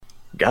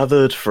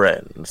gathered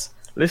friends,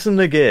 listen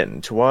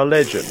again to our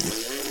legend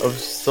of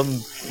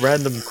some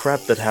random crap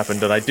that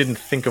happened and I didn't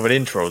think of an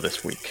intro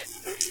this week.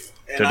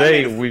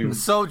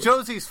 So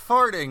Josie's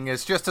farting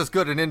is just as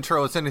good an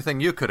intro as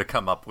anything you could have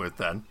come up with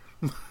then.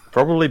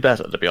 Probably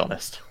better, to be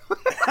honest.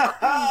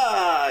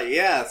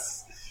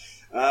 Yes.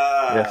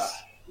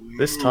 Yes.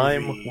 This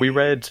time we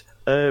read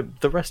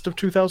the rest of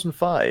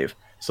 2005.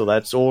 So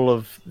that's all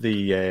of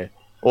the...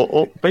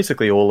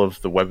 basically all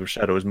of the Web of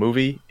Shadows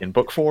movie in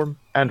book form,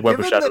 and Web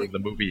of Shadows the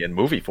movie in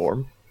movie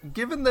form.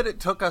 Given that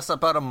it took us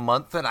about a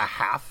month and a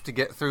half to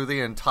get through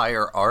the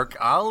entire arc,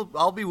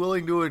 I'll be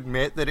willing to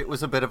admit that it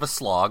was a bit of a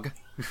slog.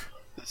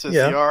 This is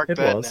the arc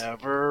that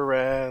never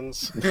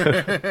ends.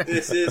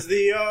 This is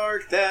the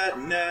arc that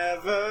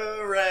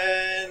never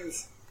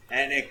ends.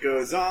 And it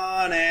goes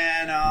on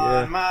and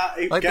on,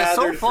 my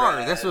gathered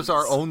friends. This was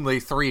our only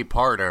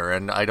 3-parter,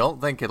 and I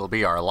don't think it'll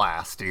be our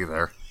last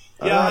either.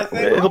 Yeah, I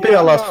think it'll be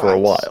our last for a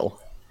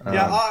while.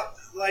 I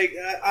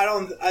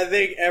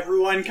think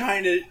everyone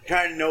kind of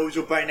knows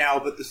it by now,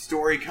 but the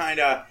story kind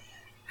of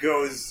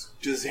goes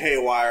just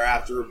haywire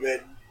after a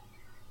bit.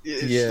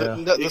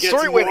 The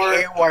story went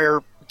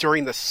haywire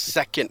during the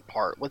second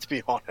part. Let's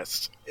be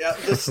honest. Yeah,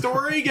 the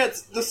story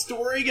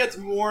gets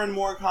more and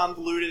more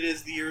convoluted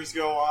as the years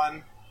go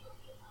on.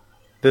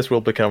 This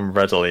will become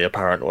readily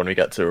apparent when we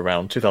get to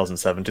around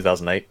 2007,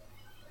 2008.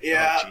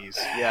 Yeah. Oh, jeez.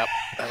 Yep,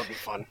 that'll be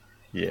fun.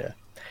 Yeah.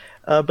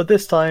 But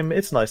this time,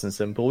 it's nice and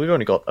simple. We've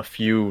only got a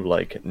few,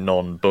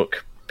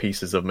 non-book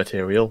pieces of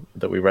material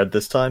that we read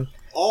this time.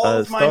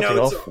 Almost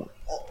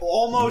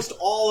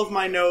all of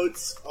my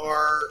notes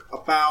are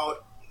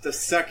about the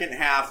second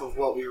half of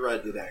what we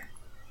read today.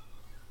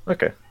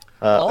 Okay.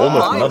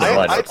 I'm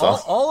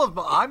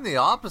the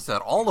opposite.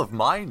 All of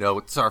my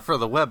notes are for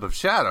the Web of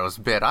Shadows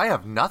bit. I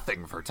have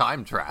nothing for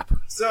Time Trap.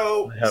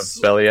 So I have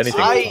barely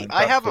anything.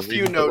 I have a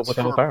few notes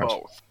for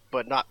both,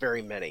 but not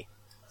very many.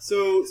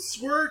 So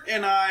Swert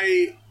and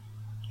I,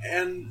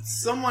 and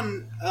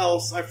someone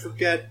else, I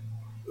forget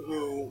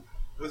who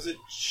was it.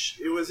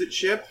 Was it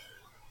Chip?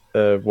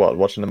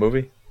 Watching the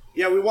movie?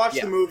 Yeah, we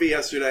watched the movie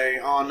yesterday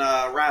on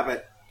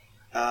Rabbit,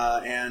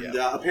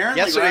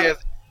 apparently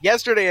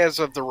yesterday as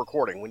of the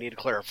recording. We need to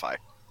clarify.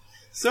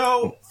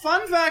 So,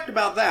 fun fact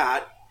about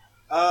that: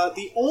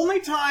 the only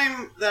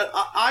time that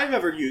I've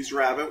ever used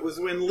Rabbit was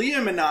when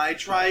Liam and I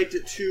tried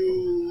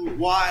to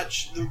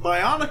watch the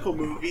Bionicle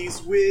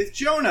movies with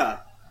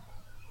Jonah.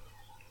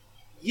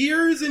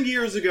 Years and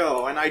years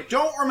ago, and I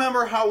don't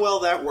remember how well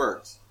that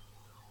worked.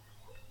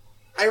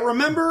 I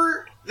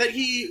remember that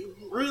he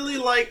really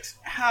liked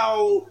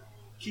how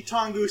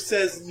Kitangu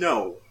says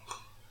no.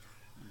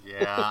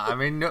 Yeah, I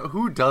mean,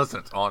 who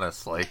doesn't,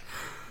 honestly?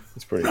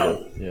 It's pretty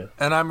good, yeah.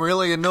 And I'm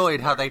really annoyed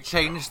how they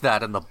changed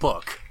that in the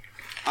book.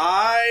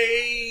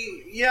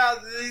 They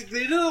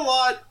did a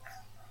lot.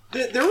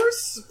 There were a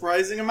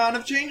surprising amount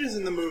of changes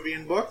in the movie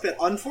and book that,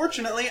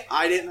 unfortunately,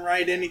 I didn't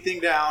write anything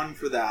down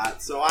for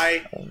that, so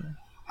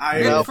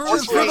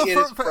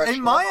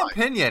in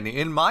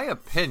my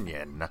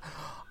opinion,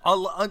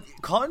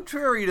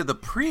 contrary to the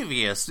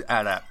previous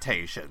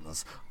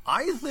adaptations,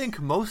 I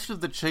think most of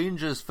the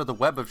changes for the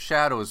Web of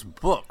Shadows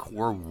book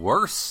were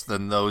worse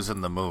than those in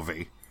the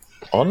movie.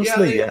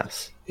 Honestly,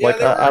 yes.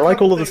 I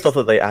like all of the stuff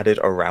that they added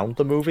around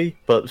the movie,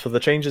 but for the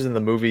changes in the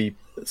movie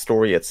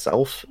story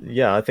itself,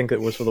 I think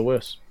it was for the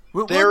worse.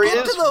 We'll get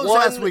to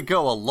those as we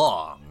go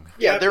along.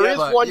 Yeah, there is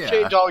one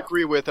change I'll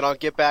agree with, and I'll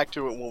get back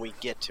to it when we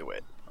get to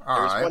it.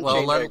 There's one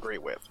change I agree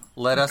with.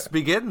 Let us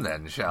begin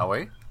then, shall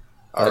we?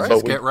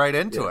 Let's get right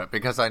into it,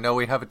 because I know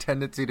we have a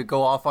tendency to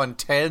go off on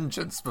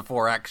tangents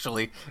before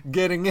actually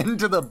getting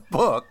into the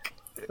book.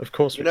 Of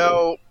course we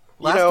do.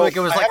 Last week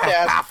it was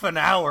half an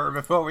hour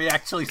before we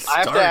actually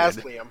started. I have to ask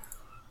Liam,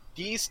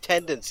 these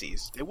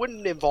tendencies, they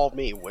wouldn't involve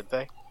me, would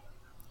they?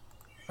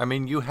 I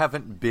mean, you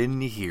haven't been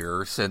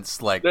here since,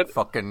 3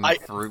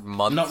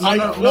 months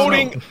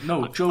ago.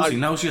 No, Josie,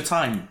 now's your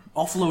time.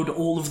 Offload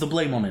all of the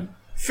blame on him.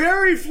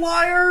 Fairy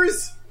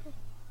flyers!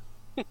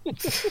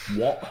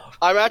 What?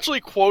 I'm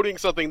actually quoting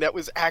something that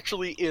was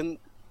actually in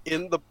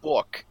the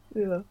book.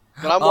 Yeah.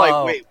 And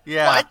I'm wait,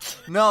 what?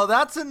 No,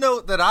 that's a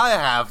note that I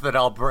have that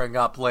I'll bring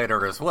up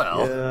later as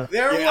well. Yeah.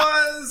 There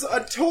was a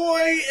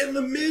toy in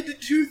the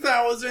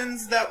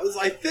mid-2000s that was,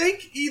 I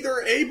think,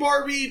 either a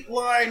Barbie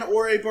line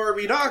or a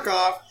Barbie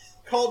knockoff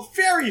called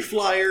Fairy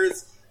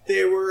Flyers.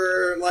 They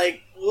were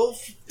little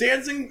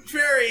dancing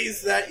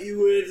fairies that you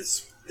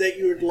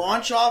would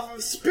launch off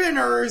of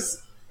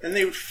spinners, and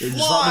they would fly. Is that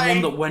the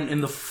one that went in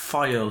the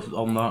fire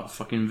on that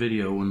fucking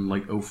video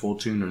and 04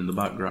 Tuna in the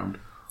background?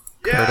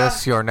 Yeah.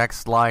 Curtis, your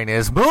next line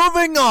is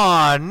moving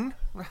on.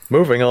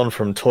 Moving on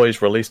from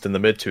toys released in the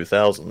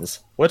mid-2000s.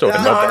 We're talking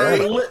about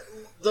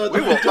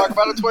we will talk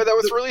about a toy that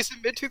was released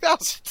in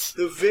mid-2000s.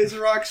 The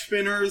Vizrock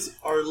spinners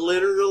are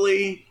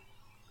literally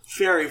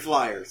fairy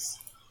flyers.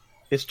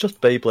 It's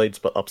just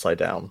Beyblades, but upside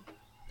down.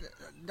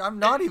 I'm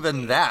not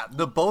even that.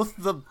 Both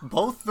the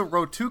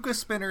Rotuka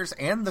spinners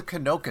and the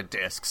Kanoka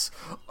discs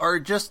are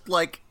just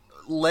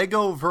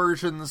Lego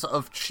versions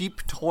of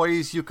cheap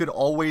toys you could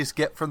always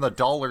get from the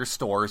dollar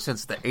store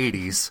since the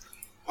 80s.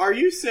 Are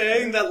you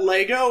saying that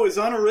Lego is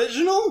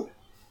unoriginal?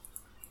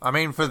 I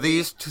mean, for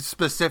these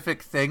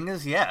specific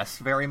things, yes,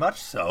 very much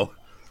so.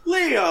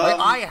 Liam! Like,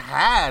 I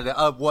had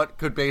what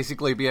could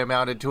basically be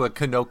amounted to a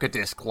Kanoka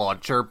disc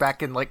launcher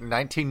back in,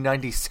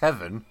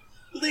 1997.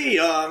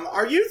 Liam,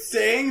 are you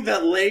saying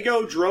that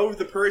Lego drove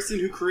the person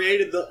who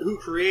created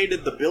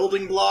the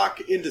building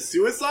block into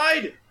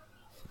suicide?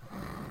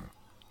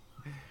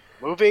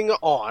 Moving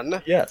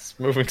on. Yes,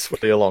 moving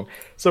swiftly along.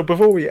 So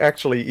before we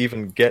actually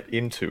even get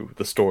into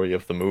the story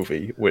of the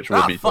movie, which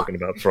we'll be talking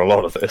about for a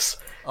lot of this...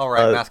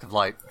 Alright, Mask of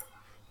Light.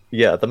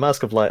 Yeah, the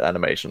Mask of Light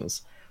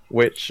animations,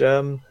 which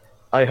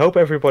I hope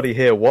everybody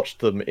here watched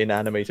them in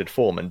animated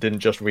form and didn't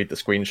just read the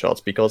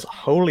screenshots, because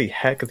holy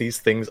heck, these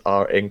things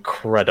are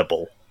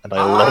incredible. And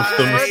I love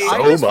them so much.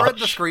 I just read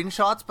the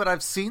screenshots, but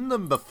I've seen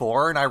them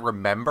before, and I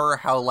remember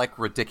how,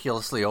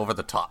 ridiculously over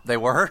the top they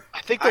were.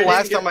 I think the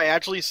last time I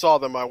actually saw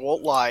them, I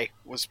won't lie,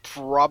 was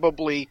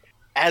probably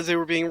as they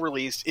were being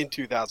released in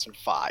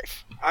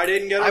 2005. I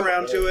didn't get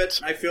around to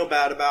it. I feel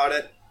bad about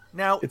it.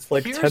 Now, it's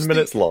 10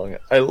 minutes long.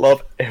 I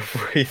love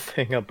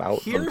everything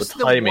about them. The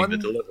timing, the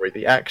delivery,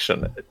 the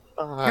action.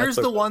 Here's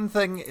the one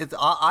thing.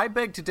 I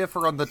beg to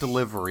differ on the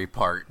delivery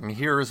part, and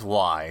here's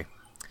why.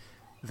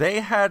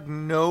 They had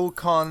no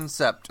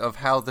concept of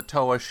how the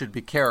Toa should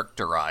be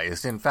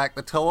characterized. In fact,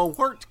 the Toa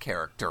weren't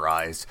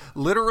characterized.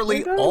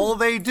 Literally, all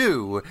they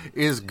do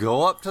is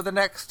go up to the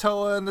next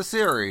Toa in the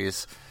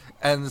series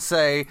and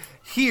say,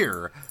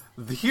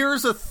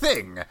 here's a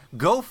thing.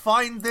 Go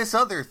find this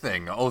other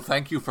thing. Oh,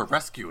 thank you for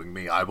rescuing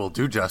me. I will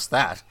do just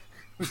that.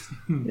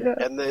 Yeah.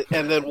 And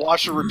then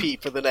wash and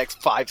repeat for the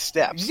next 5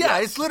 steps. Yeah,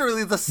 It's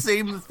literally the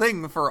same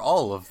thing for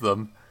all of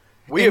them.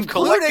 We have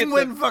including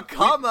when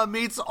Vakama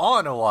meets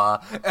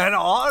Onawa, and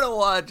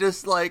Onawa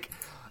just,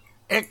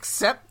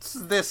 accepts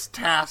this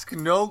task,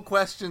 no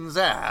questions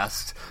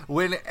asked,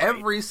 when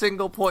every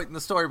single point in the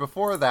story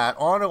before that,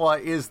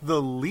 Onawa is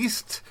the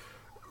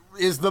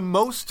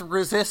most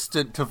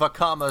resistant to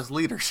Vakama's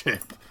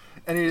leadership.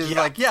 And he's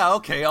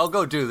okay, I'll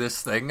go do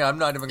this thing. I'm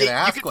not even going to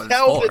ask what it's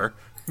for.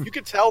 You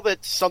could tell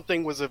that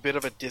something was a bit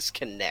of a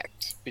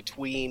disconnect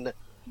between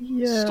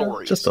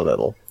stories. Just a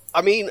little.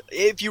 I mean,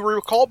 if you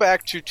recall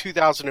back to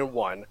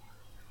 2001,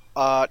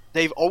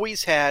 they've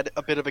always had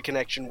a bit of a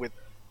connection with,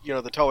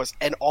 the Toas,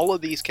 and all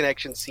of these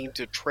connections seem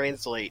to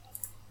translate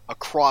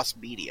across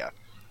media.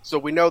 So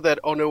we know that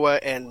Onawa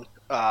and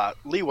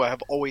Liwa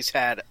have always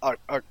had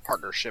a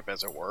partnership,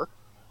 as it were,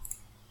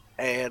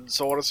 and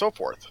so on and so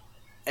forth.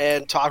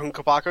 And Taku and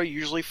Kopako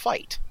usually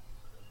fight.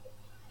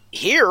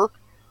 Here,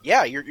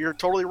 you're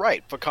totally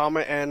right.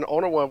 Vakama and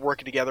Onawa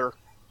working together,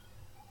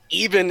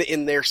 even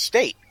in their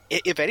state.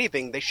 If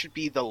anything, they should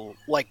be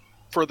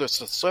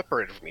furthest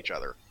separated from each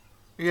other.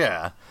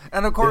 Yeah,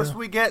 and of course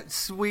we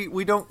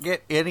don't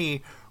get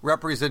any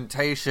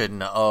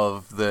representation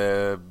of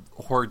the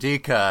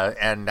Hordika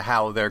and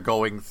how they're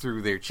going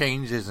through their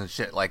changes and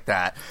shit like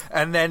that.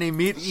 And then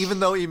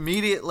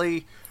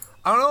immediately,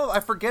 I don't know, I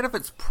forget if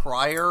it's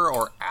prior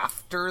or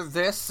after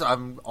this.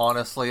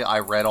 I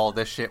read all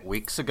this shit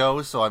weeks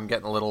ago, so I'm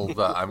getting a little,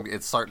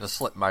 it's starting to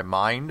slip my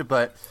mind,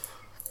 but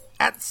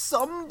at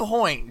some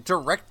point,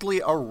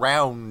 directly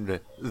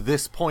around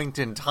this point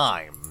in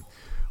time,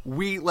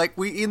 we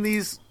in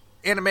these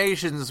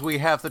animations, we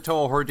have the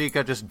Toa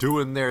Hordika just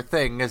doing their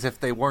thing as if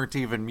they weren't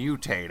even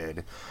mutated.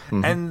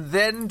 Mm-hmm. And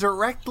then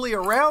directly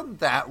around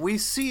that, we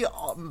see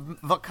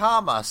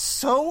Vakama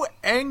so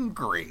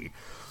angry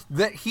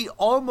that he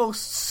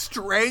almost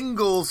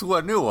strangles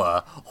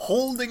Wanua,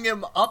 holding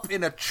him up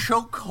in a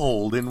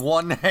chokehold in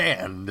one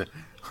hand.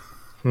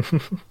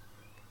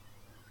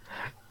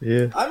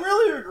 Yeah. I'm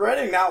really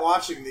regretting not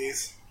watching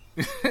these.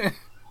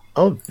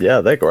 Oh,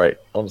 yeah, they're great.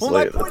 Honestly.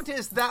 Well, my point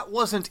is that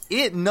wasn't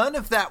it. None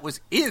of that was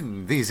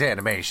in these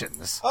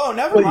animations. Oh,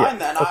 never mind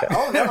then.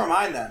 Okay. Never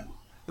mind then.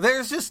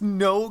 There's just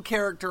no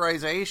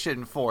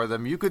characterization for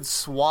them. You could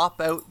swap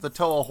out the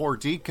Toa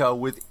Hordika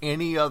with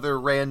any other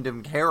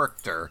random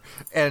character,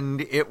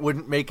 and it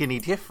wouldn't make any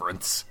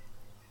difference.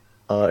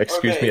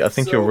 Excuse me, I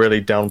think you're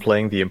really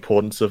downplaying the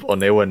importance of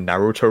Onewa and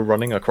Naruto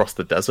running across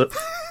the desert.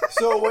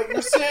 So what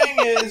you're saying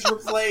is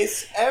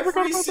replace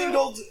every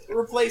single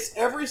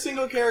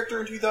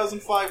character in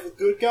 2005 with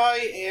good guy,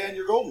 and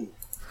you're golden.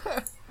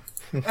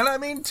 And I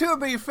mean, to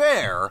be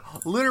fair,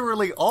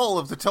 literally all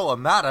of the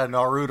Toamata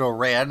Naruto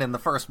ran in the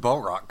first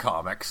Boruto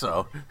comic,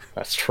 so...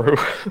 That's true.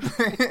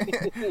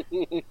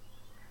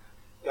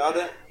 Got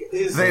it.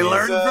 They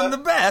learned from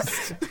the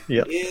best!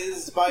 Yep.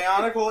 Is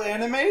Bionicle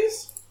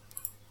animes?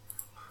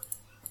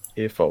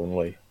 If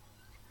only.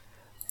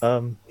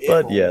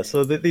 But yeah,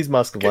 so these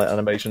Mask of Light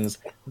animations,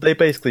 they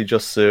basically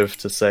just serve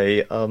to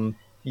say, the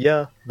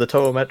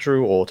Toa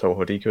Metru, or Toa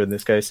Hordika in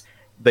this case,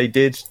 they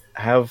did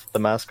have the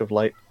Mask of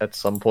Light at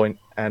some point,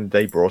 and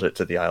they brought it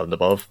to the island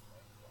above.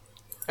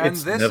 And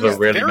it's this never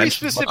really very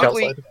mentioned much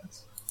outside of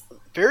this.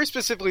 Very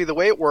specifically, the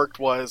way it worked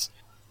was,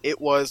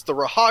 it was the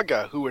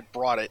Rahaga who had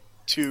brought it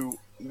to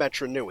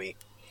Metru Nui.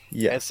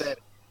 Yes. And said,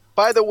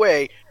 By the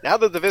way, now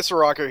that the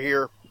Viscerock are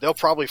here, they'll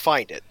probably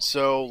find it.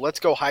 So let's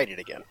go hide it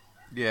again.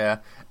 Yeah,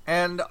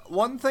 and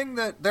one thing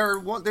that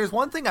there's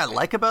one thing I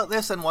like about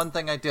this and one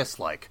thing I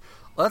dislike.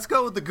 Let's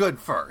go with the good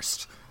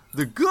first.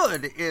 The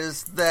good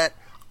is that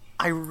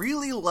I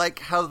really like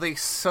how they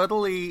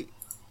subtly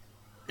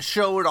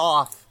showed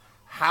off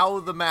how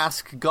the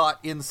mask got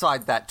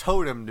inside that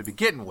totem to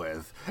begin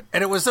with.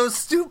 And it was so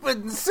stupid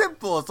and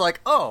simple. It's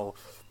like, oh,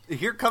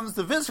 here comes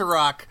the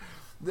Viscerock,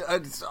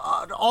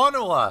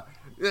 Onua,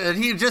 and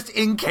he just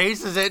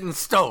encases it in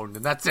stone,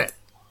 and that's it.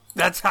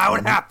 That's how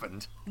it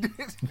happened.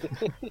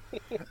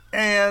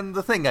 And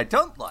the thing I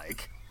don't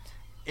like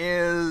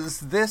is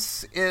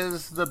this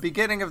is the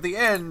beginning of the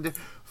end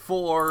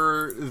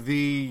for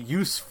the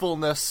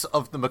usefulness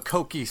of the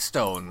Makoki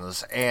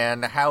stones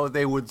and how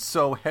they would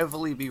so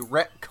heavily be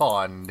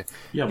retconned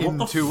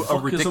into the fuck a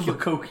ridiculous... is a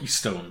Makoki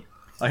stone?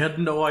 I had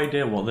no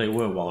idea what they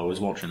were while I was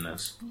watching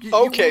this.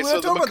 Okay, so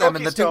the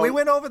Makoki stone... We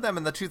went over them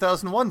in the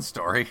 2001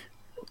 story.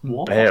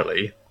 What?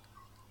 Barely.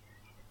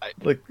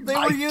 They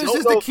were used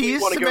as the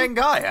keys to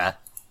Mangaya.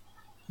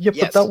 Yeah,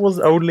 but that was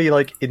only,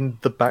 like, in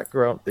the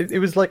background. It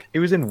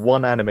was in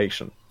one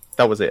animation.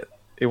 That was it.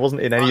 It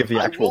wasn't in any of the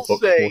actual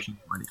book portions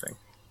or anything.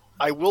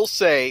 I will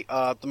say,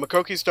 the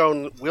Makoki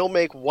Stone will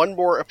make one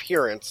more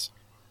appearance,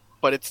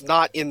 but it's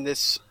not in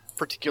this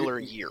particular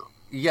year.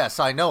 Yes,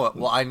 I know it.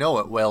 Well, I know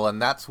it will, and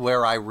that's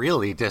where I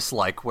really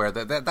dislike where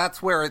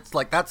that's where it's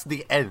like that's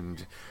the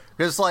end.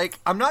 Because, like,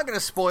 I'm not going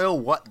to spoil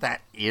what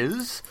that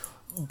is,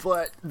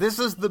 but this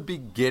is the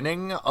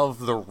beginning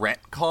of the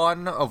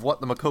retcon of what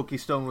the Makoki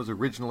Stone was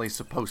originally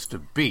supposed to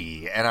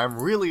be, and I'm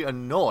really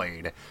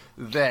annoyed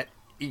that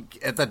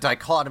at the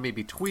dichotomy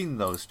between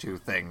those two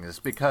things,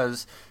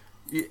 because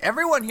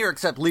everyone here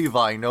except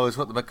Levi knows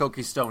what the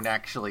Makoki Stone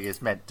actually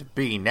is meant to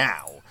be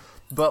now.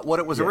 But what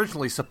it was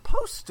originally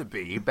supposed to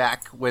be,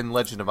 back when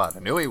Legend of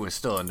Ananui was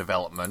still in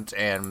development,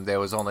 and there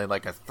was only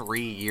like a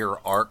 3-year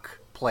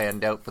arc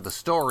planned out for the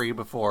story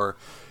before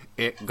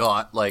it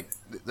got, like,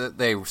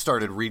 they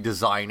started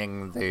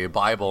redesigning the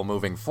Bible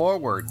moving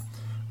forward,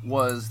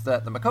 was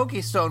that the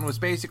Makoki Stone was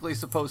basically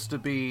supposed to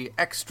be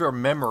extra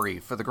memory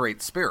for the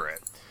Great Spirit.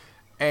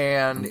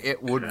 And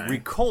it would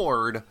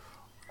record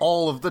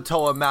all of the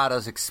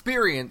Toamata's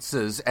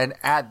experiences and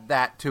add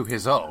that to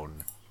his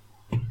own.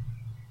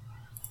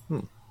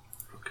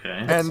 Okay.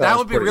 And that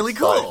would be really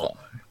cool.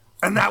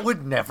 And that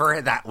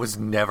was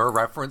never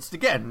referenced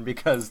again,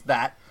 because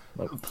that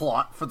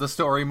plot for the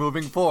story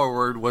moving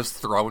forward was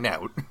thrown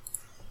out.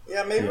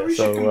 Yeah, maybe we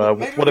should... So,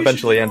 what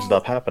eventually ended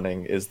up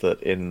happening is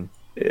that in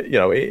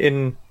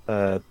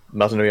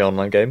Masanui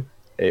Online game,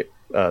 the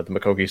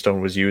Makoki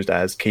Stone was used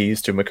as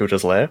keys to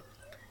Makuta's lair.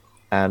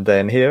 And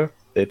then here,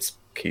 it's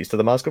keys to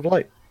the Mask of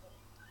Light.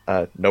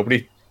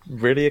 Nobody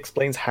really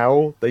explains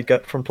how they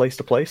get from place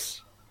to place.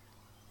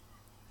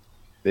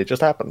 It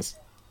just happens.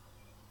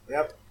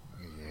 Yep.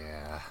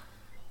 Yeah.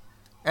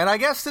 And I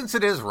guess since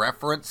it is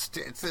referenced,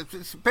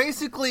 it's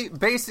basically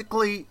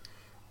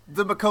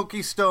the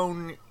Makoki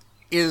Stone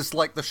is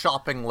like the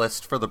shopping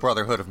list for the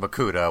Brotherhood of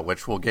Makuta,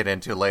 which we'll get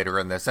into later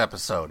in this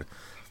episode.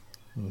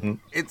 Mm-hmm.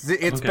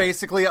 It's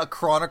basically a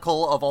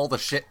chronicle of all the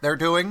shit they're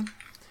doing.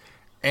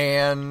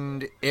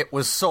 And it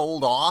was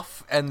sold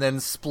off and then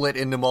split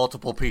into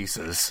multiple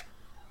pieces.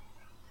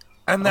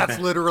 And that's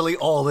literally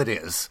all it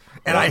is.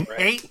 And I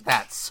hate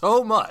that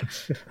so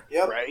much.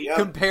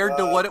 Compared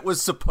to what it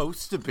was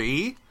supposed to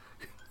be.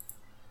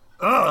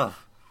 Ugh.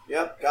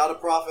 Yep, gotta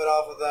profit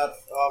off of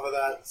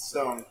that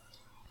stone.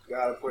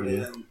 Gotta put it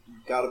in it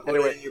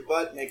in your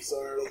butt, make some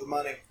of the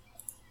money.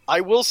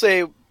 I will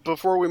say,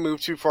 before we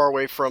move too far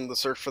away from the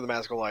search for the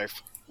Mask of Light.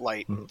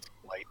 Light.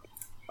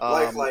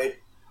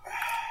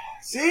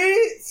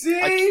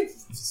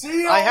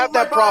 See. I have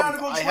that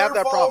problem.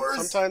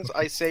 Sometimes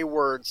I say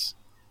words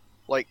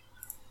like.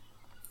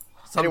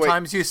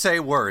 Sometimes you say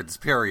words.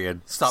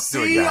 Period. Stop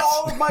doing that. See,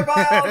 all of my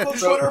biological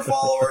Twitter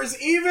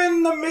followers,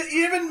 even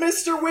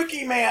Mr.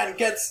 Wikiman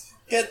gets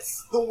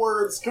the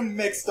words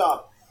mixed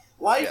up.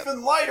 Life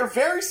and light are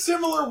very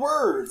similar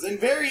words and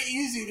very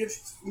easy to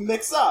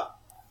mix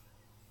up.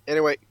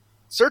 Anyway,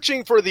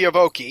 searching for the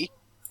Evoki.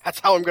 That's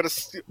how I'm going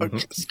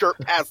to skirt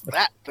past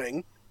that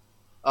thing.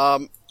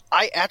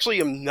 I actually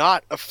am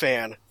not a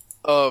fan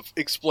of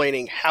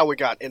explaining how it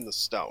got in the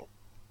stone.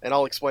 And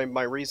I'll explain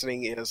my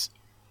reasoning is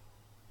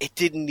it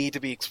didn't need to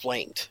be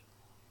explained.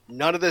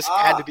 None of this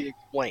had to be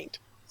explained.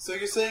 So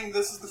you're saying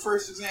this is the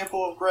first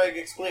example of Greg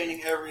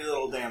explaining every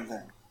little damn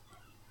thing?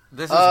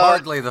 This is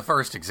hardly the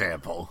first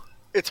example.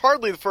 It's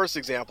hardly the first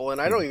example, and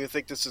I don't even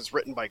think this is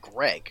written by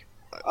Greg.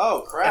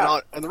 Oh,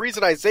 crap. And the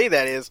reason I say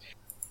that is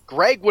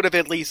Greg would have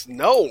at least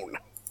known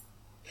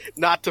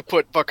not to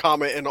put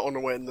Vakama and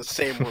Onua in the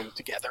same room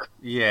together.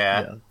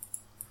 Yeah.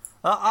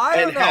 I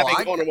don't know.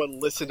 Having Onua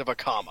listen to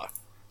Vakama.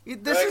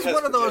 This is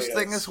one of those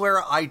things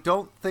where I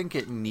don't think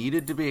it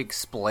needed to be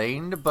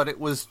explained, but it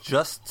was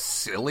just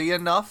silly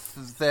enough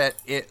that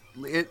it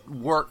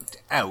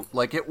worked out.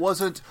 Like, it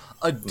wasn't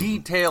a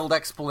detailed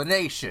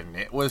explanation.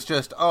 It was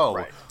just,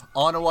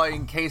 Onawa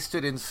encased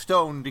it in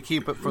stone to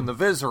keep it from the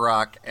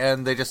Vizirok,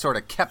 and they just sort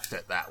of kept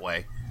it that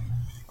way.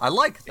 I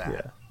like that.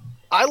 Yeah.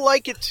 I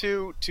like it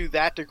to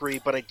that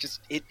degree, but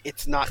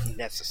it's not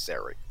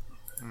necessary.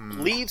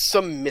 Leave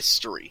some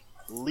mystery.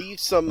 Leave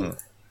some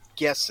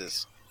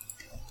guesses.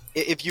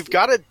 If you've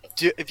got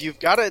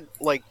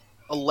like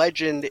a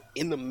legend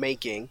in the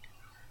making,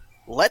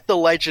 let the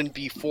legend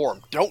be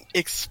formed. Don't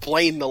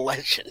explain the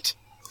legend.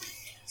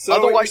 So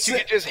otherwise, you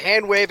can just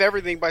hand wave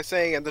everything by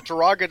saying, and the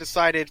Turaga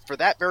decided for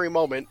that very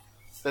moment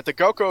that the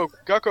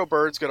Gokko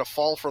bird's going to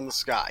fall from the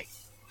sky.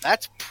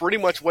 That's pretty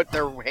much what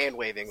they're hand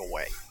waving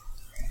away.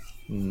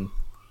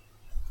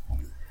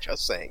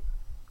 Just saying.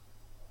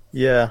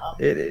 Yeah,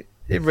 it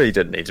really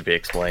didn't need to be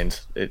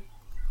explained.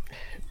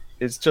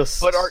 It's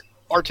just. But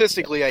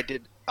artistically, I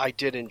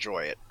did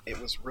enjoy it. It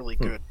was really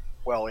good,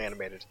 well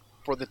animated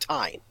for the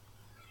time.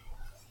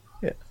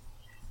 Yeah,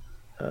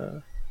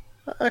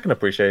 I can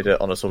appreciate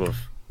it on a sort of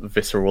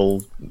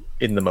visceral,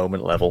 in the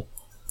moment level.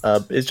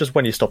 It's just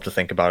when you stop to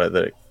think about it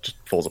that it just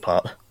falls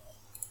apart.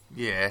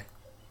 Yeah.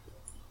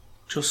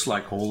 Just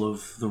like all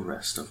of the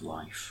rest of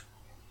life.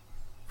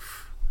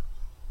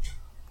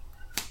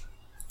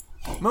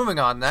 Moving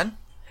on, then.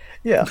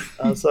 Yeah.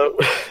 So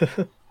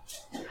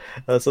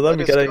then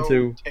we get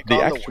into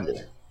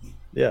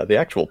the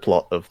actual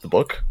plot of the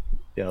book.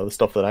 You know, the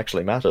stuff that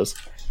actually matters.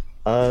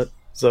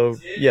 So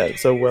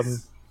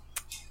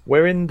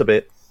we're in the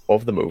bit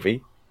of the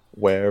movie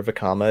where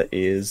Vakama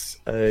is,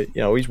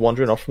 he's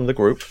wandering off from the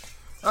group.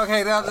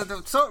 Okay, now,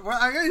 so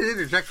I gotta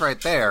interject right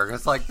there,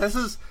 because, like, this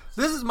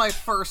is my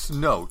first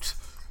note.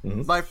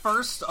 My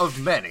first of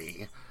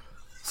many.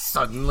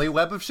 Suddenly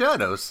Web of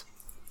Shadows.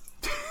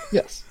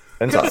 Yes,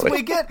 Because entirely.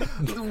 we get,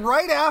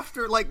 right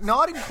after, like,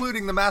 not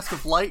including the Mask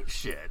of Light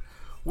shit,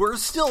 we're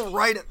still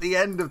right at the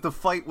end of the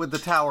fight with the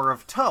Tower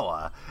of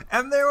Toa,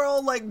 and they're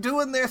all, like,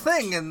 doing their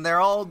thing, and they're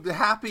all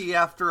happy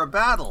after a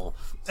battle,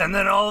 and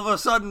then all of a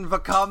sudden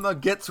Vakama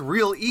gets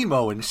real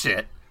emo and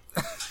shit.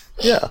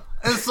 Yeah.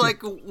 It's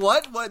like,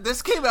 what?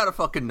 This came out of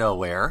fucking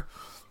nowhere.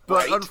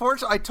 But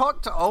unfortunately, I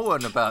talked to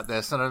Owen about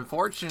this, and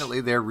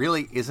unfortunately there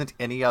really isn't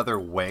any other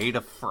way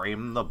to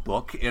frame the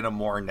book in a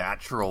more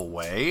natural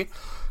way,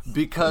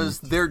 because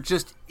there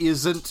just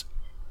isn't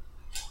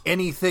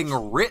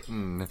anything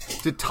written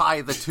to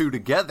tie the two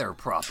together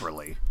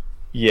properly.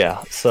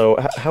 Yeah, so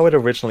how it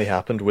originally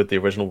happened with the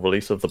original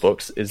release of the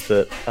books is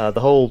that the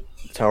whole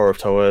Tower of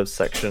Toa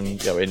section,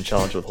 in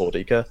Challenge with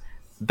Hordika,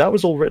 that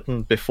was all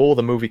written before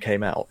the movie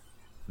came out.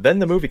 Then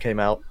the movie came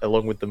out,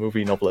 along with the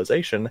movie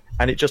novelization,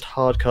 and it just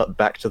hard cut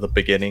back to the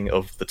beginning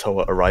of the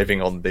Toa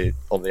arriving on the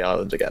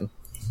island again.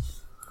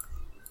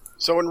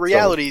 So in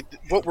reality,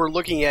 what we're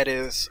looking at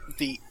is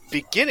the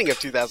beginning of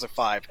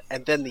 2005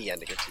 and then the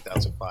ending of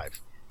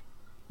 2005.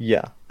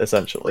 Yeah,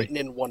 essentially. Written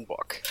in one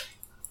book.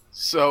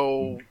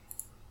 So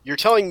you're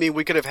telling me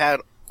we could have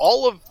had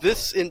all of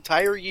this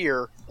entire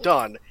year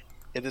done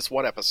in this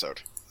one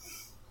episode?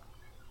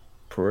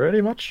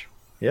 Pretty much,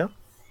 yeah.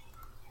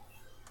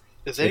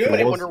 Does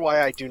anybody wonder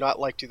why I do not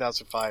like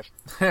 2005?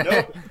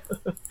 No.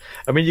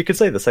 I mean, you could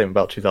say the same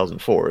about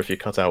 2004 if you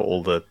cut out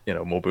all the,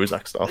 more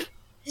Buzak stuff.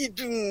 He's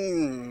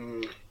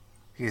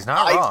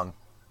not wrong.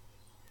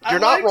 You're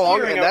not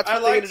wrong, and that's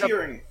what they ended up...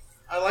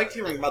 I liked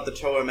hearing about the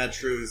Toa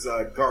Metru's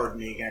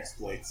gardening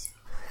exploits.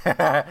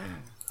 I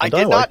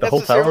did not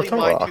necessarily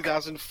mind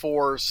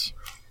 2004's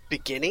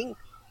beginning.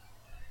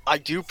 I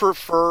do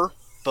prefer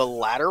the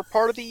latter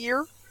part of the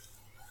year,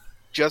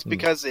 just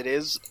because it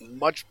is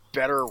much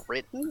better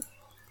written.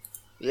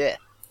 Yeah,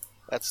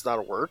 that's not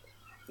a word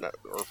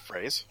or a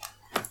phrase.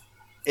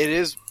 It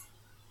is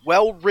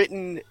well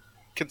written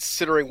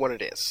considering what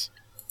it is.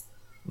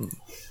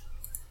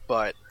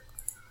 But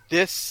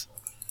it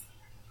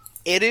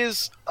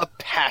is a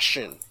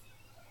passion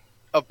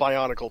of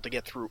Bionicle to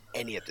get through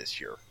any of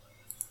this year.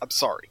 I'm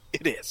sorry,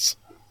 it is.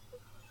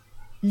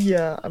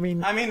 Yeah, I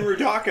mean,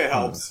 Rudaka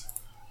helps.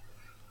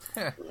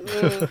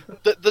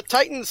 The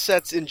Titan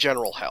sets in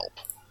general help.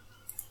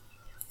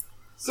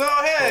 So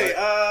hey,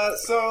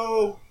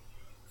 so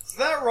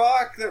that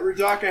rock that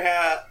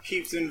Rudaka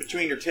keeps in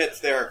between your tits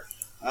there.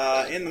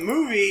 In the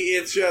movie,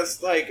 it's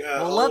just like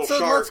let's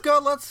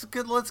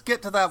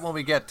get to that when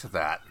we get to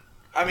that.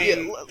 I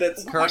mean,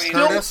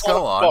 Curtis,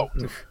 go on.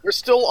 We're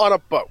still on a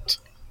boat.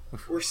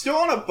 We're still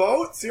on a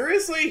boat?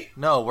 Seriously?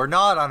 No, we're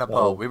not on a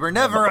boat. We were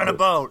never on a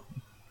boat.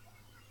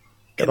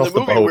 In the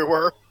movie, we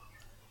were.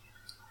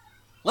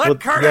 Let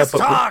Curtis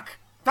talk.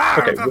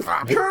 Okay,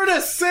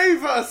 Curtis,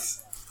 save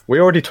us! We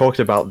already talked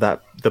about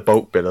the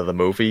boat bit of the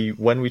movie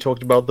when we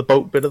talked about the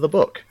boat bit of the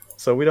book.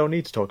 So we don't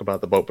need to talk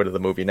about the boat bit of the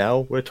movie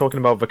now. We're talking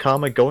about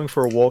Vakama going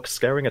for a walk,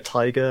 scaring a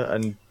tiger,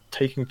 and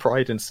taking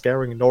pride in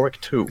scaring Norik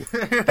too.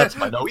 That's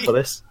my note for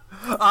this.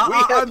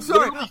 I'm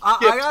sorry.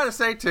 I gotta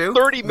say too.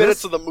 30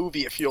 minutes of the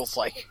movie, it feels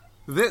like.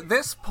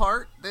 This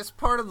part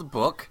of the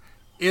book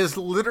is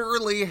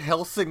literally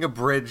Helsing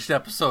Abridged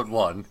Episode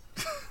 1.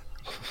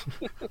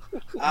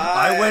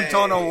 I went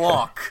on a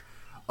walk.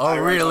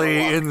 A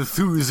really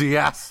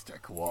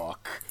enthusiastic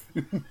walk.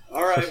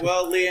 Alright,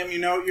 well, Liam, you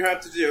know what you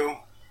have to do.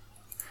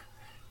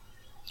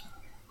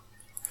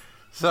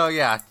 So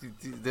yeah,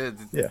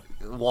 Yeah.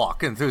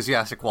 walk,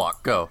 enthusiastic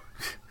walk, go.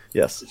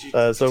 Yes.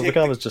 So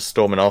Vakama's just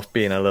storming off,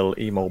 being a little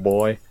emo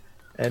boy,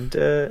 and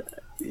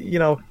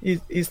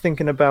he's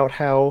thinking about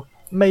how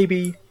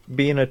maybe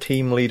being a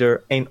team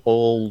leader ain't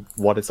all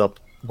what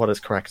it's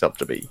cracked up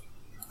to be.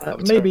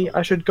 Maybe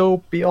I should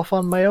go be off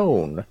on my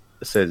own,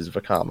 says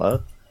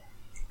Vakama.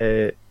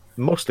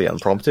 Mostly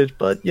unprompted,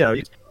 but you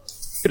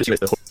could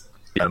just the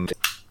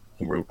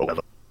whole route or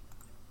whatever.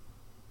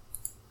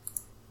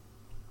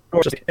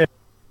 Or just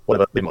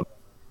whatever, leave him on.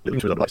 Leave him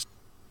to the place.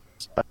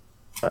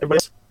 Everybody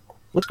else,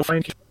 let's go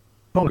find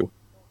Kongu.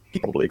 He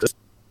probably exists,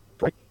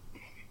 right?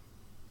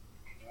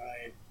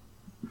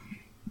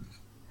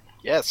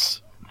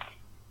 Yes.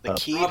 The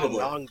key to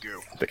Nangu.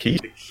 The key?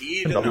 The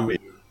key to Nangu.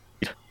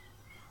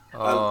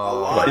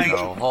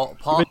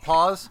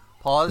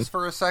 Pause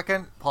for a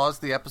second. Pause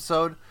the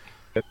episode.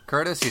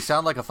 Curtis, you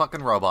sound like a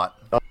fucking robot.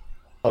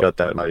 I got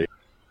that in my...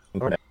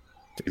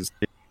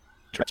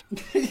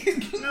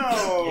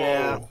 No!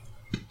 Yeah.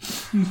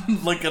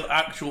 Like an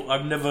actual...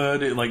 I've never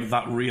heard it like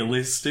that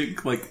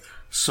realistic, like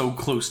so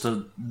close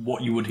to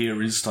what you would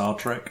hear in Star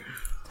Trek.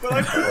 But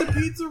I put the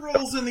pizza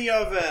rolls in the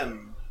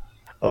oven!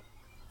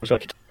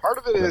 Part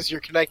of it is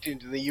you're connecting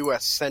to the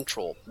U.S.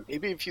 Central.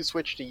 Maybe if you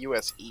switch to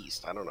U.S.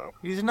 East, I don't know.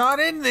 He's not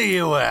in the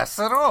U.S.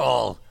 at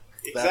all.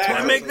 Exactly. That's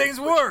gonna make things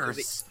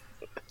worse.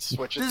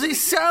 Does he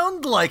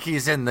sound like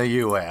he's in the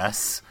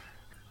U.S.?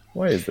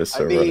 Why is this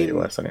server in the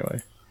US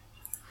anyway?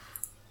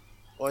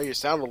 Well, you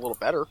sound a little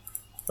better.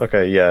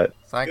 Okay, yeah.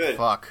 Thank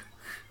fuck.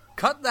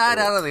 Cut that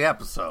out of the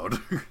episode.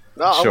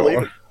 No, I'll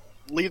Sure.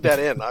 leave that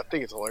in. I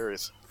think it's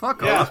hilarious.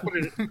 Fuck Yeah. off. Put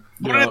it Yeah,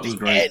 at that was the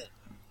great. end.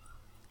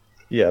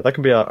 Yeah, that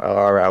can be our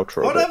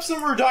outro. Put bit. up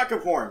some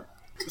Rudaka porn!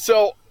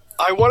 So,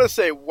 I want to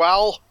say,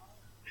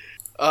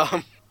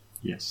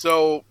 Yes.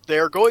 so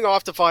they're going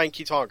off to find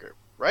Kitongu,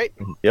 right?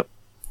 Yep.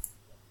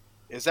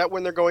 Is that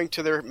when they're going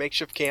to their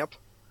makeshift camp?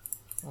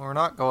 We're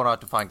not going out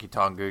to find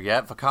Kitongu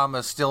yet.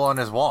 Vakama's still on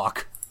his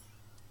walk.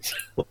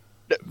 Well,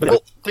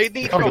 they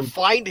need to go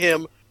find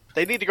him.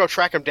 They need to go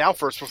track him down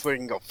first before they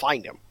can go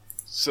find him.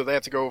 So they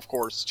have to go, of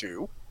course,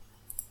 to...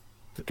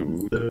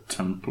 To the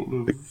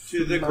Temple of...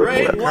 To the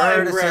Great Curtis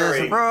Library!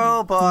 is a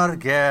robot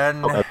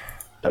again.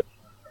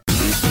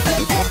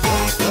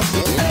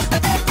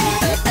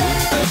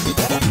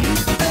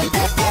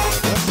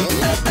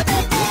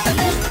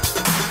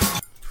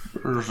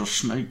 There's a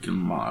snake in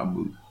my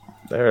boot.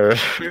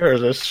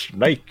 There's a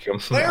snake in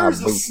my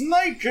There's a boot.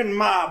 snake in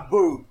my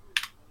boot!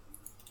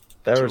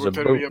 There's a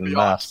Two boot Infinity in my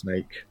Beyond.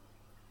 snake.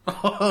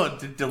 Oh,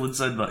 did Dylan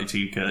send that to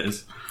you,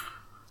 Curtis?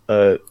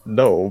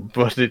 No,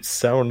 but it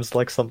sounds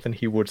like something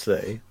he would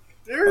say.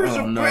 There's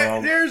Oh,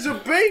 a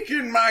bake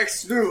in my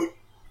snoot!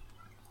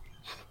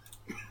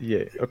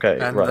 Yeah, okay,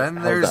 And right. then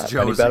how's there's that?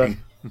 Any better? Josie.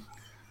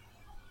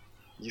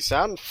 You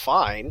sound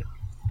fine.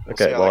 We'll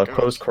see Okay, how well, that I've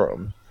goes. closed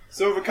Chrome.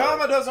 So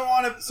Vakama doesn't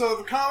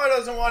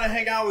want to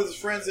hang out with his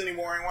friends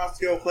anymore. He wants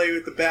to go play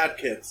with the bad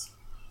kids.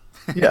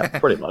 Yeah,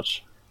 pretty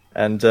much.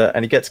 And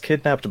he gets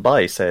kidnapped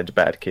by said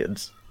bad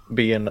kids,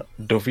 being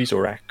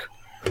Dovizorak.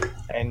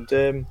 And,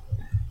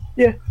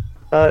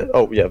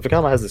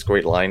 Vakama has this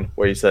great line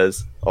where he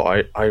says,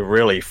 "Oh, I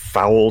really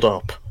fouled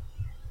up."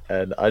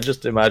 And I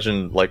just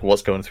imagine, like,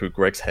 what's going through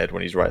Greg's head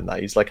when he's writing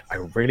that. He's like, I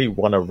really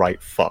want to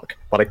write fuck,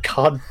 but I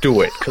can't do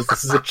it because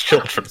this is a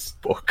children's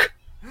book.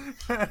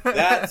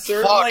 That Fuck,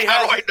 certainly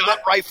how do I has, not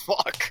write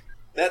fuck?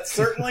 that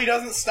certainly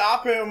doesn't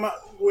stop him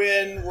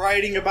when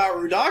writing about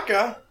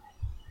Rudaka.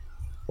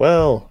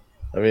 Well,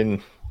 I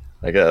mean,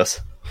 I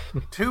guess.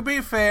 To be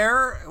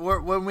fair,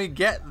 when we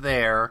get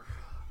there,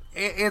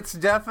 it's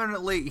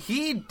definitely...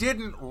 He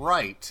didn't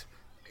write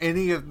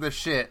any of the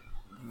shit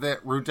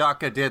that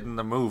Rudaka did in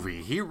the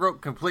movie. He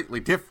wrote completely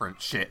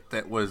different shit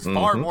that was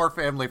far more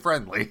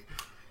family-friendly.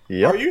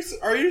 Yep.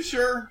 Are you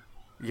sure?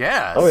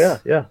 Yes. Oh,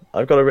 yeah.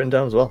 I've got it written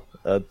down as well.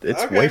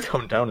 It's Okay. way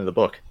down in the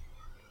book.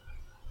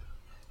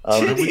 Are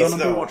we Titties, going to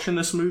be though. watching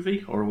this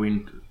movie, or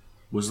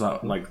was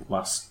that like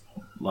last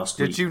week?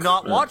 Did you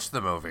not watch the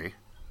movie?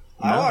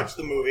 I watched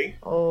the movie.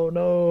 Oh,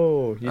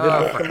 no. You didn't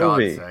Oh, watch for the God's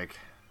movie. sake.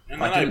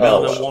 And I then didn't I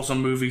know watched there was a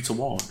movie to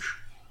watch.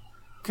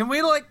 Can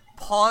we,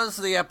 pause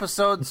the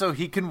episode so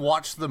he can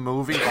watch the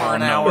movie for Oh, an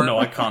no, hour? no,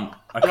 I can't.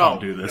 I can't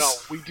do this.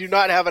 No, we do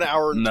not have an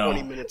hour and No.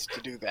 20 minutes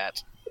to do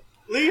that.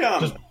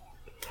 Liam.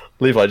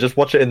 Levi, just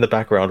watch it in the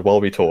background while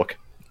we talk.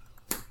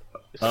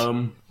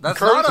 That's Curtis,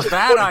 not a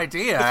bad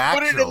idea, Put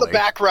actually. it in the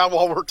background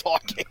while we're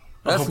talking.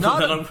 That's but not...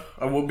 then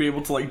I won't be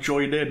able to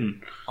join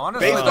in.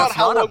 Honestly, Based on that's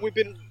how not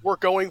long we're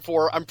going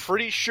for, I'm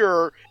pretty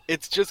sure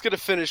it's just going to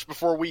finish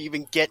before we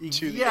even get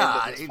to the end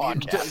of this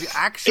podcast.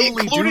 Actually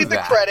Including do the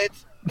that.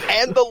 credits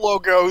and the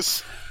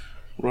logos.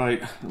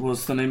 Right,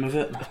 what's the name of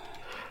it?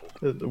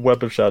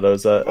 Web of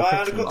Shadows.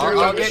 Biological I'll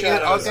Chronicle.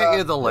 get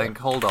you the link.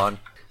 Hold on.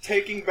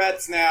 Taking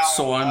bets now.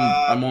 So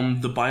I'm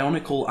on the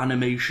Bionicle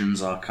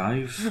Animations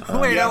archive.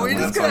 Wait, yeah, are we I'm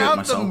just gonna gonna find it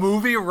have the myself.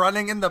 movie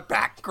running in the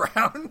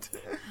background?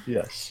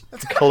 Yes.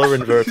 Color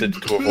inverted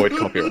to avoid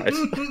copyright.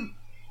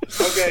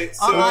 Okay,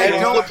 so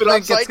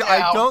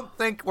I don't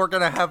think we're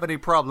gonna have any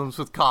problems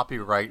with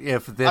copyright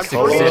if this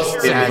I'm pretty exists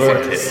sure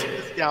as this is.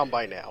 is down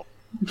by now.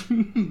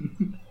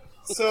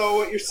 So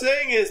what you're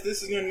saying is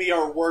this is going to be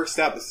our worst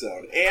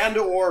episode and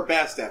or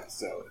best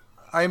episode.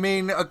 I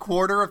mean, a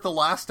quarter of the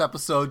last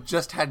episode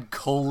just had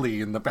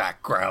Coley in the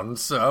background,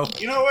 so...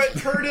 You know what,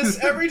 Curtis?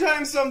 Every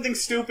time something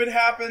stupid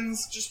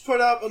happens, just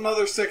put up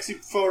another sexy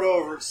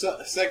photo or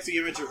sexy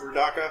image of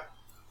Rudaka.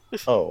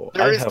 Oh,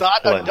 There I is have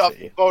not plenty. enough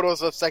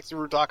photos of sexy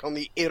Rudaka on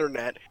the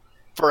internet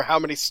for how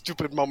many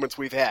stupid moments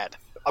we've had.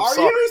 I'm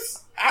sorry.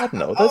 I don't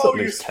know, there's at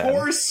least 10.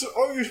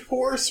 You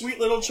poor sweet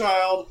little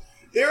child.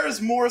 There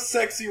is more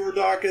sexy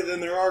Rudaka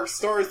than there are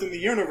stars in the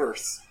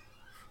universe.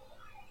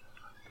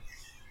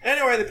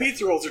 Anyway, the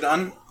pizza rolls are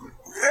done.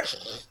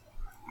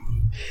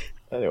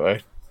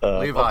 Anyway,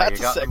 Levi, you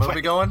got the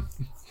movie going?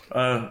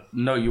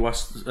 No, you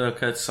asked.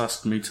 Curtis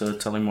asked me to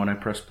tell him when I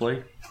press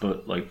play,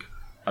 but like,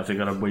 I think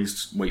I'd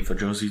wait for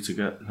Josie to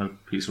get her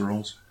pizza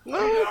rolls.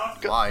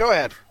 Go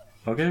ahead.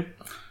 Okay,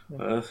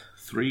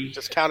 3,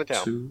 Just count it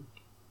down. 2,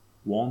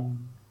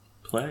 1,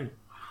 play.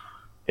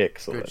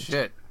 excellent.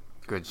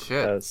 Good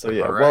shit. So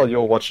yeah, All right. while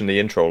you're watching the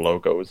intro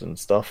logos and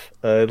stuff,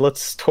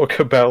 let's talk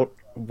about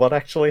what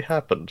actually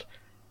happened.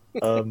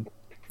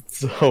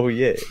 So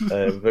yeah,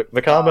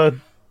 Vakama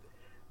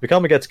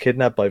gets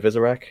kidnapped by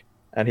Vizorak,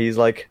 and he's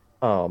like,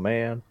 "Oh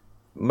man,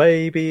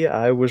 maybe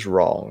I was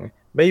wrong.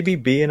 Maybe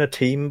being a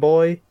team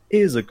boy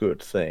is a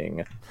good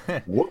thing."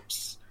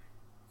 Whoops.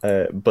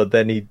 But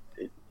then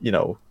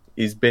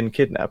he's been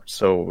kidnapped,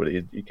 so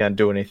he can't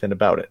do anything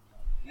about it.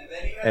 And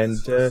then he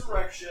has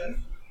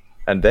resurrection.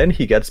 And then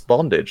he gets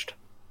bondaged.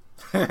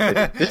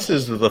 This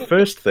is the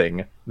first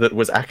thing that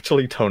was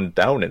actually toned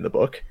down in the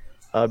book,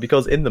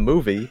 because in the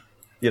movie,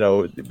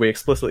 we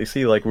explicitly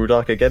see like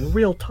Rudaka getting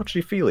real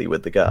touchy-feely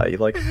with the guy,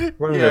 like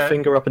running her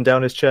finger up and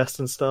down his chest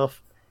and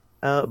stuff.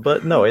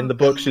 But no, in the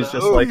book she's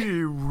just like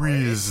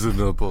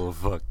reasonable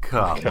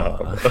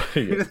Vakama.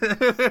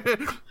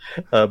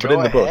 But Go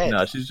in the book, ahead.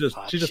 no, she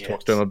just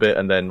talks to him a bit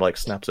and then like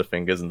snaps her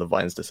fingers and the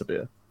vines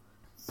disappear.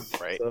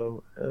 Right.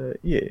 So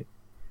yeah.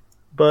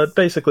 But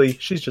basically,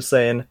 she's just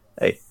saying,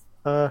 "Hey,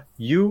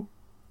 you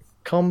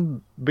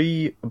come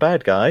be a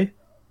bad guy,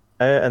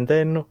 and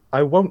then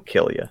I won't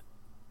kill you."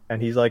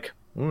 And he's like,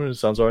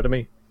 "Sounds alright to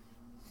me."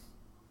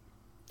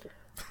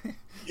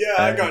 Yeah,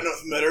 I got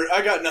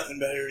nothing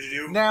better to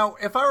do. Now,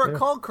 if I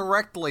recall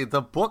correctly,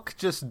 the book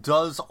just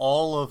does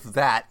all of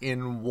that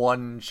in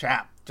one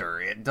chapter.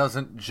 It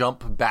doesn't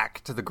jump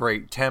back to the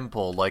Great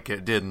Temple like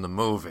it did in the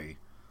movie.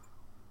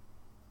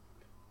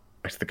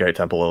 Back to the Great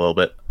Temple a little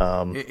bit.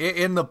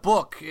 In the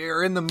book,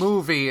 or in the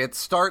movie, it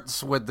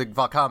starts with the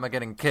Vakama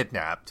getting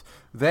kidnapped.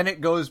 Then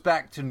it goes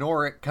back to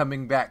Norik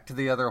coming back to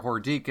the other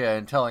Hordika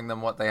and telling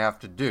them what they have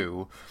to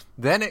do.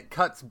 Then it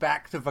cuts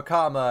back to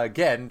Vakama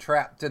again,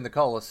 trapped in the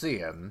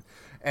Colosseum.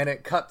 And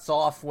it cuts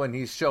off when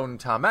he's shown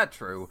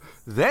Tametru.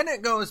 Then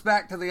it goes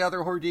back to the other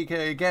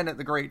Hordika again at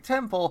the Great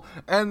Temple.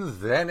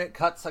 And then it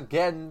cuts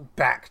again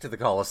back to the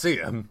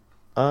Colosseum.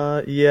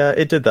 Yeah,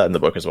 it did that in the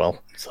book as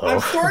well. So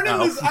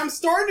I'm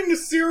starting to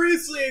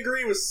seriously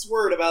agree with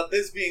Swert about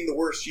this being the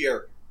worst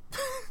year.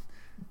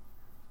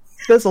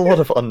 there's a lot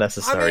of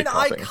unnecessary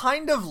I cutting.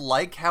 kind of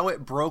like how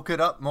it broke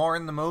it up more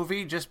in the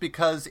movie, just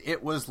because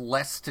it was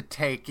less to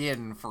take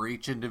in for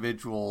each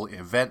individual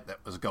event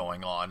that was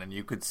going on, and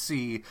you could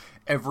see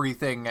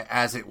everything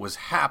as it was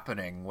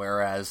happening,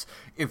 whereas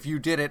if you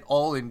did it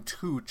all in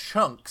 2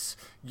 chunks,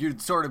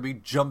 you'd sort of be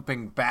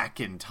jumping back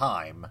in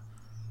time.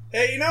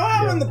 Hey, you know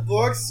how in the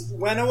books,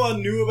 Wenoa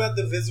knew about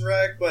the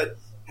Vizorak, but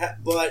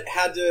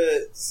had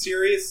to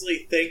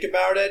seriously think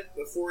about it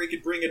before he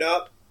could bring it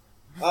up?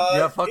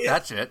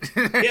 That shit.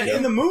 Yeah,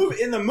 in the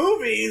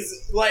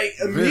movies, like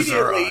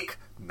immediately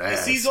he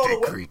sees all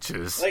the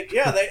creatures. Like,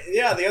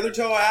 the other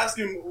Toa asked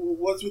him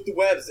what's with the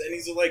webs, and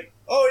he's like,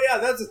 "Oh yeah,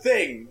 that's a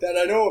thing that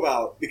I know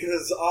about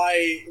because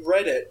I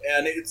read it,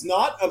 and it's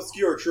not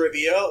obscure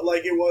trivia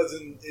like it was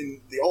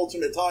in the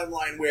alternate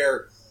timeline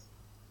where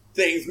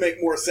things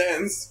make more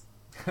sense."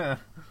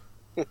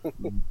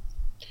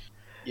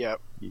 Yeah.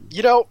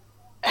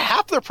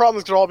 Half their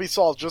problems could all be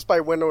solved just by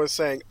Wenoa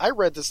saying, "I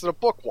read this in a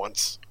book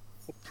once."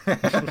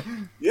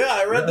 Yeah,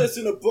 I read this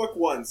in a book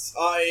once.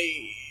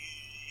 I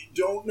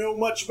don't know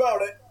much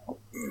about it.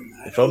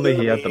 If only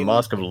he had the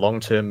mask of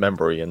long-term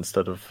memory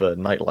instead of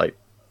nightlight.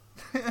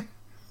 If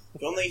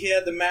only he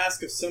had the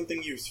mask of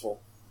something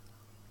useful.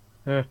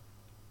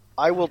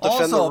 I will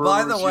defend also, the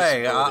by the rumor's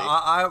way,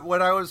 usability.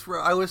 when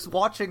I was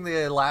watching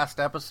the last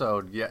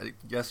episode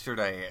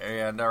yesterday,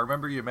 and I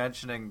remember you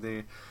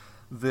mentioning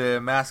the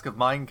mask of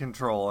mind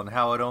control and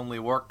how it only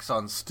works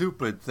on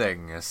stupid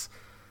things.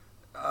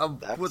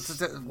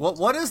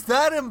 What does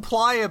that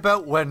imply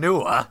about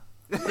Whenua?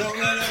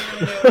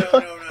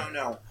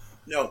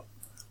 No.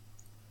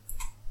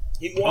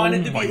 He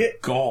wanted to be hit.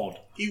 Oh my god!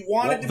 He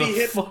wanted to be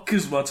hit. What the fuck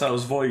is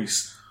Matao's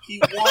voice?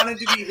 He wanted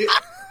to be hit.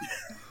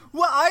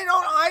 Well,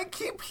 I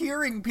keep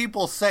hearing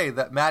people say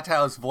that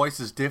Matao's voice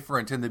is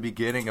different in the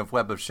beginning of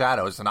Web of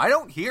Shadows, and I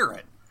don't hear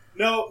it.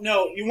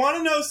 No. You want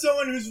to know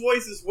someone whose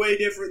voice is way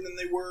different than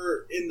they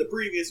were in the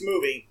previous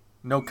movie?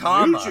 No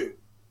comma. Nuju.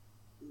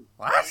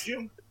 What?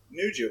 Nuju.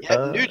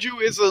 Yeah,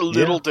 Nuju is a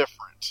little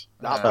different.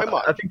 Not by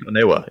much. I think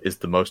Onewa is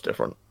the most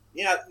different.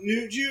 Yeah,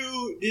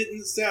 Nuju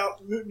didn't sound...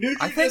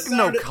 I think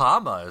no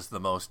comma is the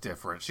most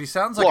different. She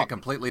sounds like a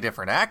completely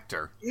different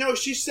actor. No,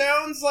 she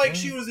sounds like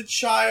she was a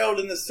child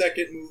in the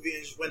second movie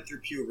and just went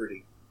through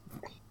puberty.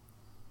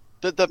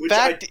 The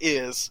fact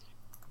is,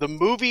 the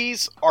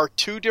movies are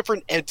two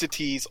different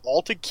entities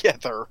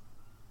altogether,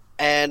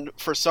 and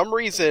for some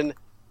reason,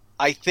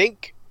 I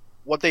think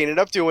what they ended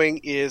up doing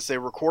is they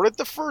recorded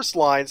the first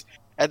lines,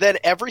 and then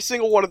every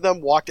single one of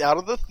them walked out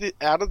of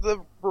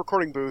the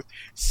recording booth,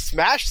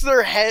 smashed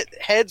their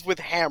heads with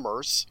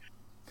hammers,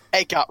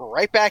 and got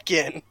right back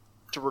in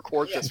to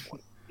record this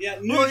one.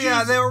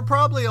 Yeah, they were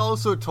probably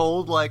also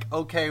told, like,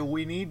 okay,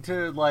 we need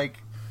to, like...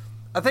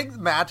 I think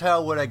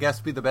Mattel would, I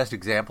guess, be the best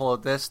example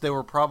of this. They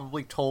were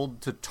probably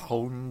told to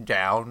tone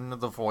down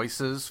the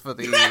voices for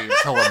the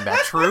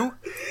telemetru.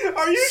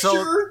 Are you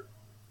sure?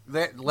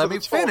 Let me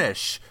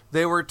finish.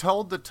 They were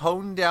told to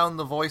tone down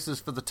the voices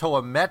for the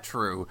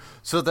Toametru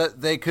so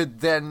that they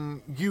could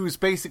then use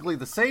basically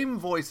the same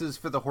voices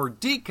for the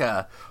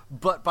Hordika,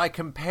 but by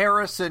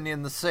comparison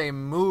in the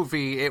same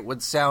movie, it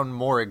would sound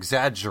more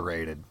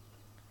exaggerated.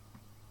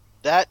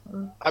 That,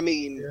 I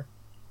mean... Yeah.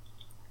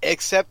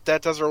 Except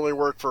that doesn't really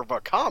work for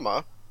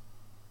Vakama.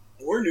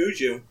 Or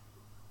Nuju.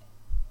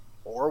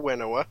 Or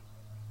Winoa.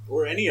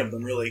 Or any of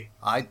them, really.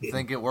 I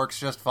think it works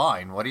just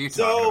fine. What are you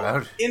talking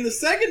about? In the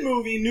second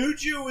movie,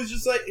 Nuju was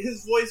just like...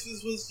 His voice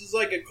was just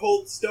like a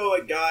cold,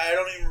 stoic guy. I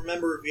don't even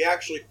remember if he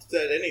actually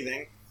said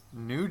anything.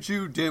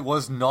 Nuju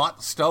was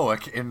not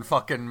stoic in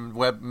fucking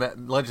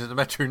Legends of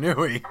Metru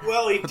Nui.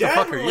 Well, what the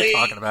fuck are you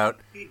talking about?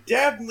 He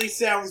definitely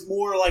sounds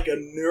more like a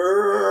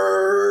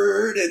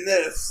nerd in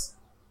this.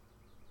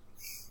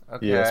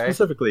 Okay. Yeah,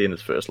 specifically in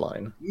his first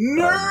line.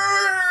 Nerd!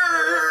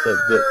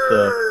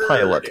 The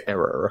pilot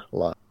error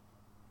line.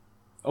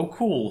 Oh,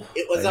 cool.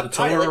 It was a the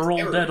pilot are all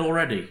error. dead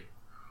already.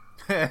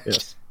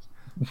 Yes.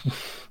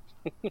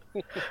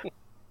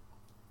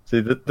 See,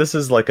 this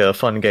is like a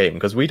fun game,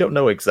 because we don't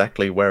know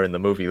exactly where in the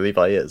movie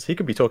Levi is. He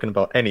could be talking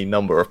about any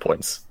number of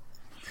points.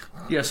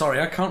 Yeah,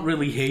 sorry, I can't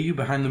really hear you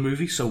behind the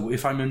movie, so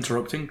if I'm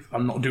interrupting,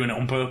 I'm not doing it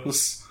on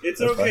purpose.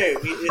 It's okay.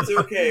 It's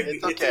okay.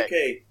 It's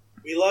okay.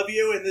 We love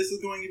you, and this is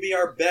going to be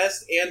our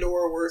best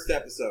and/or worst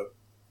episode.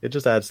 It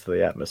just adds to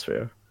the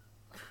atmosphere.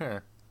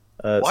 Why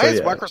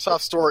is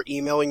Microsoft Store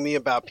emailing me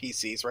about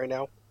PCs right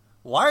now?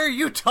 Why are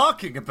you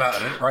talking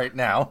about it right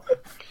now?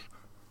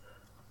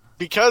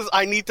 Because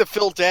I need to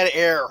fill dead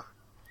air.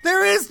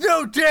 There is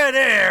no dead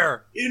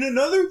air! In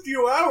another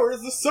few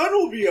hours, the sun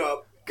will be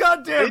up.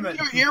 God damn it!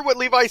 Didn't you hear what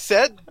Levi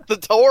said? The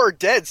Toa are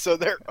dead, so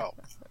they're... Oh.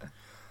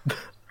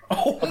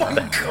 Oh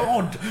my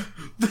god!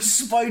 The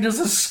spiders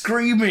are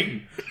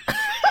screaming!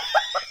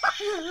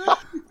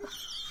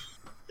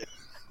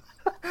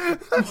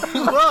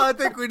 Well, I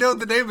think we know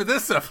the name of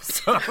this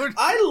episode.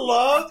 I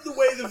love the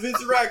way the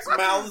Vizirac's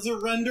mouths are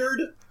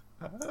rendered.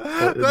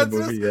 That's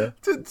movie,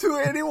 to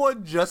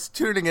anyone just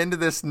tuning into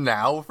this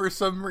now for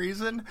some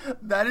reason,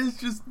 that is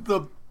just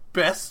the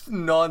best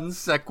non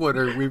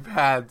sequitur we've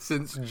had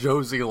since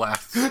Josie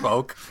last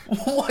spoke.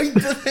 Why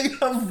do they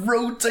have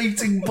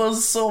rotating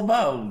buzzsaw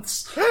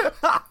mouths?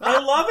 I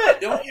love it,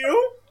 don't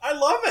you? I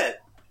love it.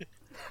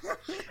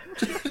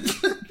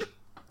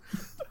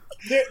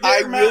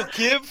 I will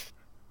give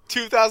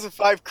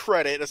 2005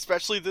 credit,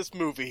 especially this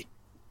movie.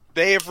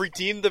 They have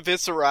redeemed the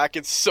Viscerac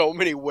in so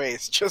many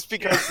ways, just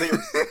because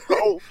they're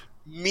so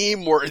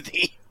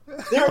meme-worthy.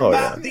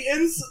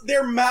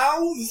 Their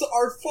mouths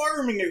are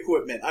farming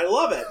equipment. I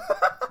love it.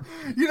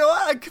 You know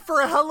what?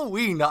 For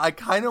Halloween, I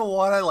kind of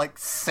want to like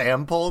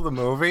sample the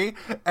movie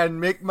and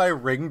make my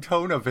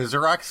ringtone a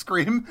Vizirac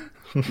scream.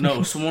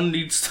 No, someone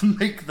needs to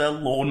make their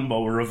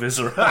lawnmower a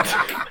Vizirac.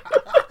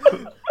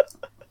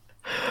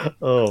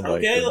 Oh my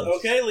goodness.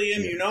 Okay,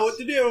 Liam, you know what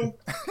to do.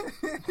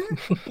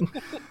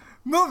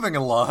 Moving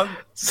along.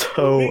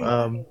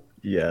 So,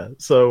 yeah.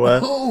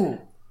 So,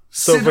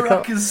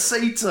 Sidorak is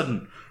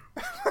Satan.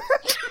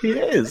 He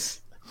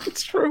is.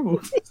 It's true.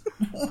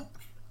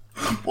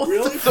 What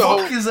the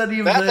fuck is any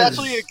of this? That's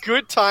actually a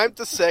good time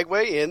to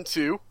segue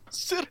into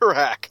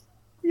Sidorak.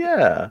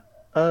 Yeah.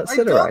 Sidorak.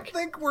 I don't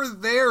think we're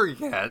there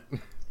yet.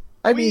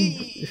 I mean...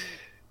 We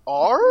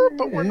are,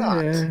 but we're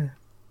not.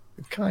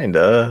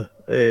 Kinda.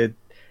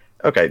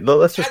 Okay,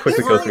 let's just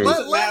quickly go through...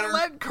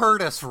 Let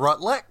Curtis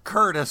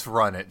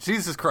run it.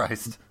 Jesus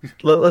Christ.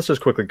 Let's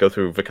just quickly go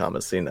through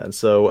Vakama's scene then.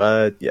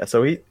 So,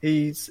 so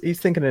he's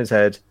thinking in his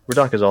head,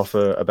 Radaka's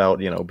offer about,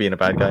 being a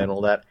bad guy and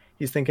all that.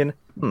 He's thinking,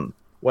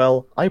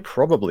 well, I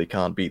probably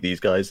can't beat these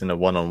guys in a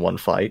one-on-one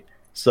fight.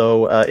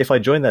 So, if I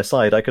join their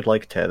side, I could,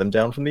 tear them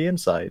down from the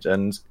inside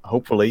and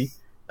hopefully,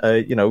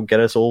 get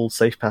us all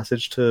safe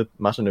passage to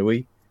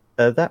Matanui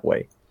that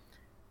way.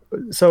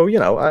 So,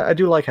 I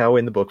do like how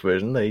in the book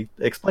version they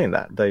explain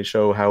that. They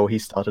show how he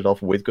started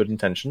off with good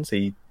intentions.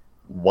 He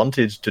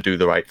wanted to do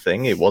the right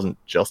thing. It wasn't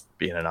just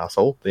being an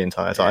asshole the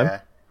entire time.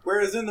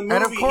 Whereas in the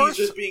movie, he's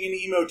just being an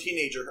emo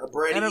teenager, a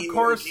bratty emo teenager. And of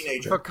course,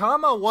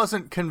 Vakama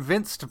wasn't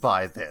convinced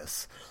by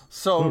this.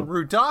 So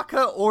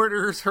Rudaka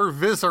orders her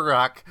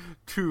Visorak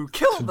to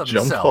kill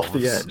themselves. Jump off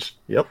the edge.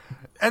 Yep.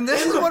 And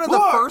this is one of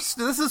the first,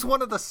 this is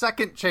one of the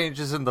second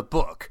changes in the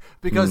book.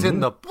 Because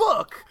in the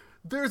book,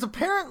 there's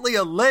apparently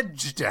a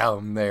ledge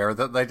down there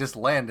that they just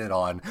landed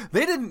on.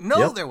 They didn't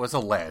know there was a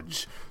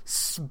ledge.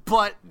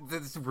 But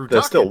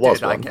Rudaka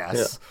did, I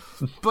guess.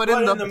 Yeah. But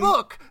in the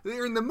book,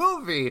 in the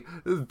movie,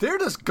 they're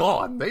just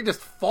gone. They just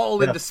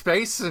fall into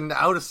space and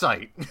out of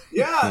sight.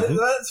 Yeah,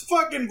 that's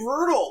fucking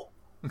brutal.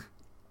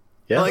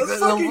 Yeah. Like,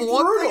 the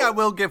one thing I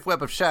will give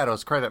Web of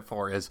Shadows credit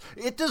for is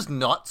it does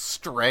not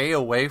stray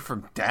away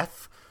from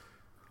death.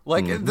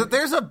 Like,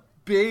 there's a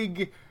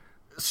big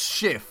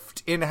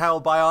shift in how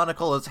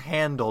Bionicle is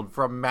handled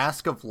from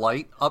Mask of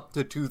Light up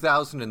to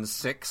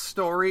 2006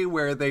 story,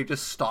 where they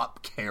just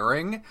stop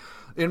caring.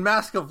 In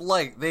Mask of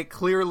Light, they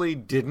clearly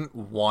didn't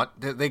want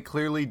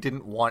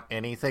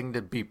anything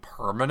to be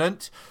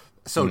permanent.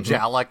 So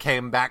Jala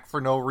came back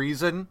for no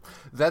reason.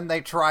 Then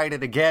they tried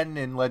it again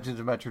in Legends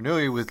of Metro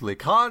Nui with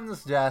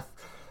Likan's death.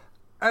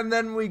 And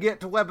then we get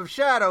to Web of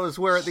Shadows,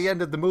 where at the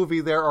end of the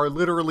movie there are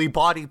literally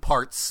body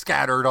parts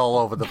scattered all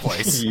over the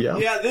place.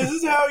 Yeah, this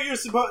is how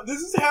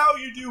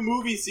you do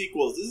movie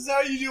sequels. This is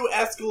how you do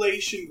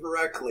escalation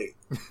correctly.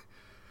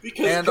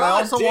 Because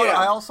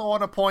I also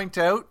want to point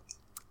out,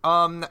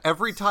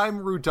 every time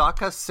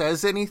Rudaka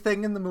says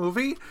anything in the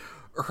movie,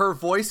 her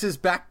voice is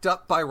backed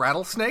up by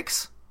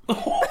rattlesnakes.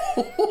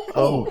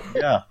 Oh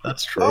yeah,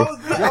 that's true.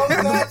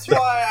 That's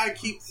why I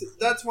keep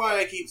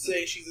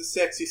saying she's a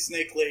sexy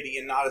snake lady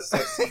and not a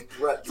sexy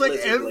It's like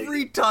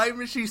every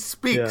time she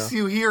speaks,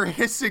 you hear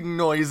hissing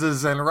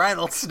noises and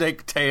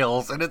rattlesnake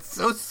tails, and it's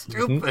so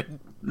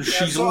stupid.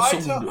 She's her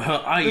eyes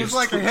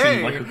like,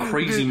 twitching like a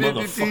crazy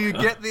motherfucker. Do you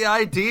get the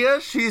idea?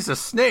 She's a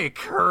snake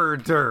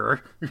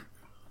herder.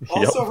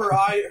 Also, her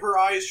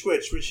eyes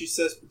twitch when she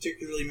says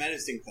particularly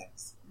menacing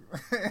things.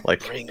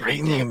 Like,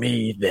 bring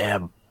me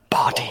their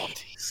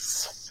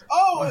bodies.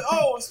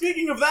 Oh!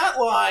 Speaking of that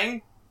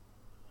line,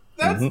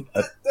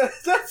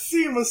 that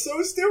scene was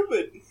so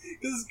stupid.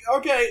 Because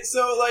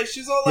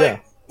she's all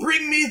like,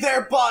 "Bring me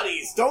their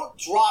bodies. Don't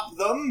drop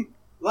them.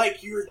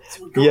 Like you're."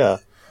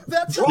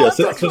 That's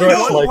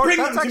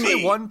actually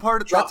one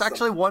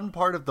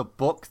part of the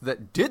book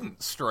that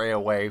didn't stray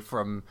away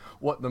from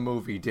what the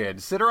movie did.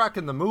 Sidorak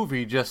in the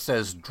movie just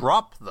says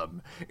drop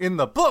them. In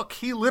the book,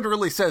 he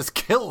literally says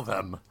kill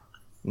them.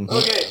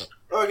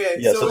 Okay,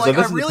 yeah, so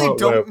I really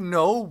don't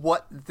know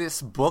what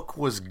this book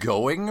was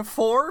going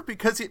for,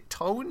 because it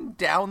toned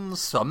down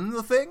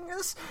some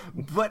things,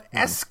 but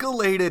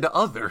escalated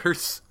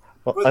others.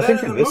 Well, I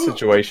think in this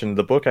situation,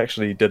 the book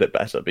actually did it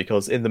better,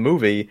 because in the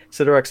movie,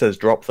 Sidorak says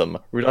drop them,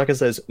 Rudaka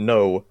says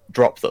no,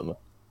 drop them.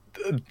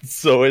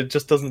 So it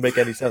just doesn't make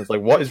any sense.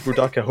 Like, what is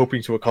Rudaka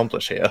hoping to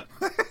accomplish here?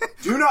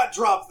 Do not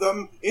drop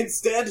them,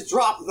 instead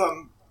drop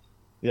them!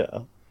 Yeah.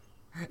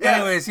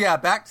 Anyways,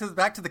 back to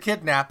the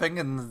kidnapping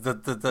and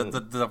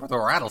the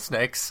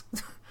rattlesnakes.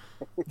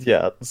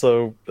 Yeah,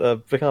 so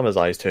Vakama's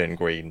eyes turn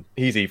green.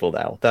 He's evil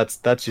now. That's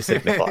your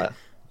signifier.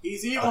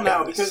 He's evil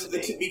now because the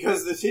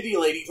titty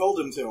lady told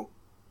him to.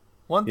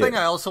 One thing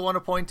I also want to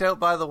point out,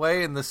 by the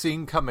way, in the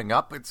scene coming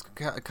up, it's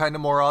kind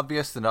of more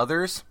obvious than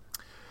others.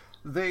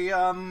 The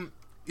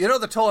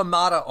the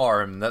Toamata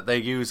arm that they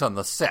use on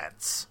the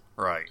sets.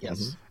 Right.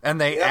 Yes. And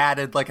they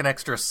added like an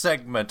extra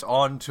segment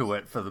onto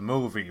it for the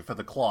movie, for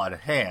the clawed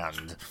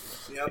hand.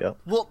 Yep.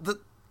 Well,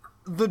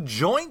 the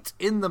joint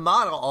in the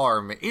Mata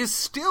arm is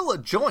still a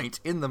joint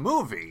in the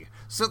movie,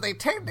 so they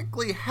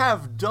technically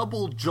have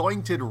double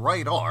jointed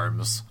right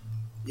arms.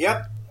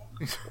 Yep.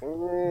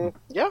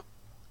 Yeah.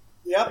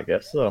 Yep. I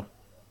guess so.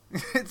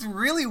 It's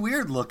really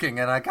weird looking,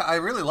 and I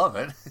really love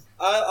it.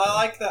 I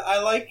like that. I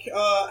like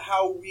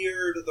how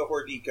weird the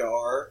Hordika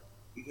are,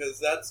 because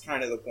that's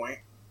kind of the point.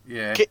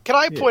 Yeah. Can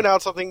I point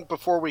out something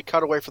before we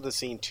cut away from the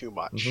scene too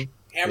much?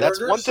 That's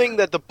one thing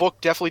that the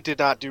book definitely did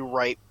not do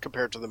right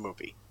compared to the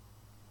movie.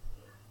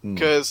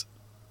 Because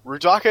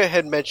Rudaka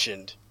had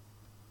mentioned,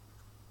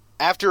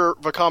 after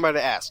Vakama had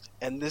asked,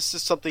 and this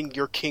is something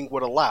your king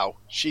would allow,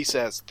 she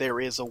says,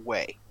 there is a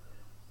way.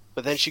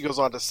 But then she goes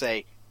on to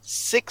say,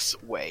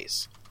 6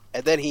 ways.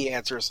 And then he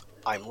answers,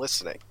 I'm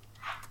listening.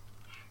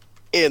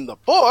 In the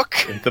book...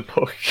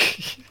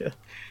 yeah.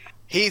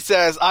 He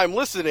says, I'm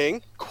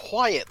listening,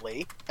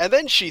 quietly, and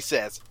then she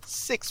says,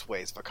 6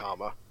 ways,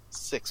 Vakama.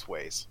 6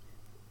 ways.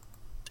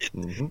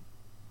 The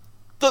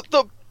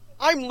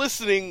I'm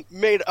listening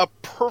made a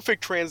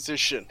perfect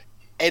transition,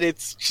 and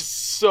it's just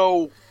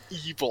so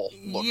evil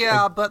looking.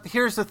 Yeah, but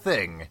here's the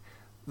thing.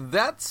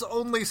 That's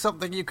only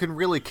something you can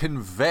really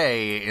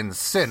convey in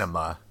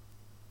cinema.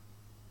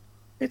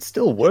 It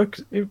still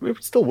works. It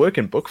would still work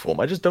in book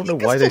form. I just don't know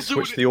why they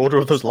switched the order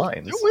of those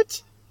lines. Do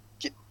it!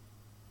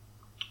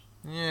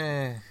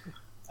 Yeah.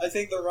 I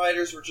think the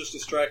writers were just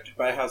distracted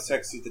by how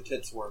sexy the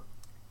tits were.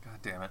 God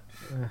damn it.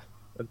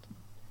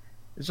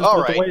 It's just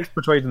the way it's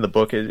portrayed in the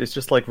book. It's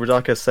just like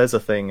Rudaka says a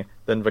thing,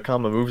 then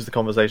Vakama moves the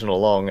conversation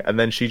along, and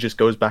then she just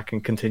goes back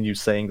and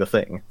continues saying the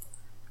thing.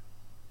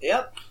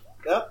 Yep.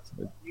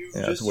 You've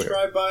just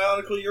tried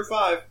Biological year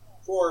 5,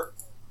 4,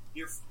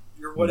 year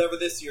whatever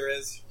this year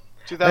is.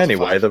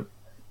 Anyway, the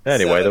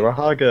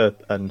Rahaga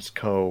and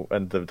Ko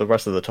and the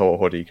rest of the Toa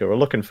Horika are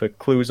looking for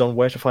clues on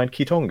where to find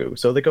Kitongu,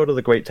 so they go to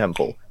the Great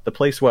Temple, the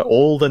place where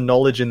all the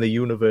knowledge in the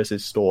universe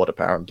is stored,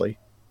 apparently.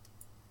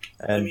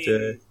 And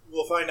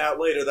we'll find out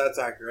later that's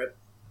accurate.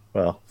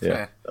 Well,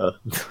 yeah.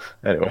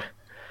 Anyway.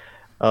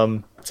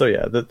 So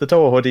yeah, the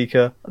Toa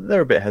Horika,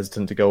 they're a bit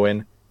hesitant to go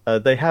in.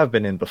 They have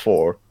been in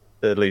before,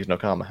 at least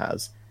Nokama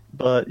has.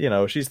 But,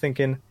 she's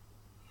thinking...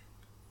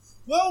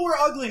 Well, we're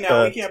ugly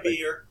now, we can't be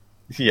here.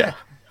 Yeah.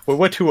 Well,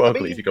 we're too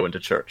ugly to go into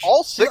church.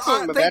 All 6 of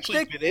them have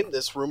actually been in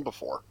this room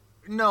before.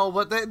 No,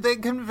 but they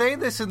convey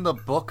this in the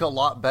book a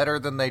lot better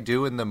than they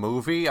do in the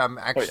movie. I'm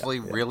actually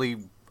really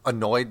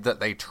annoyed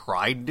that they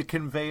tried to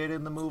convey it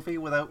in the movie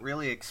without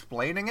really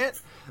explaining it.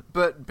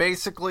 But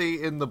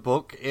basically, in the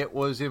book, it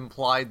was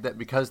implied that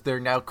because they're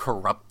now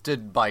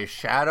corrupted by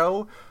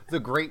Shadow,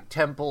 the Great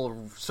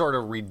Temple sort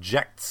of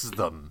rejects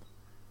them.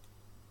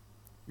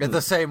 In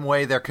the same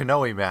way their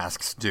Konoe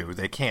masks do.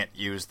 They can't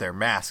use their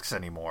masks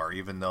anymore,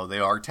 even though they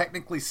are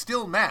technically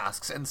still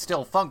masks and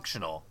still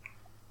functional.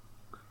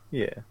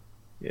 Yeah.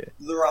 The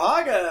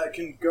Rahaga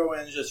can go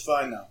in just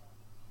fine now.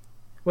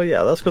 Well,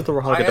 yeah, that's because the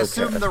Rahaga I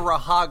assume the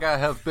Rahaga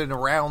have been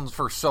around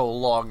for so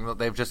long that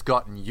they've just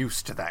gotten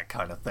used to that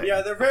kind of thing.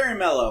 Yeah, they're very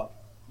mellow.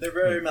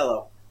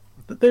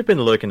 They've been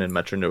lurking in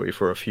Metro Nui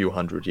for a few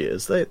hundred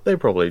years. They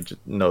probably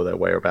just know their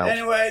way about.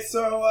 Anyway,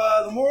 so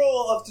the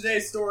moral of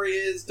today's story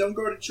is don't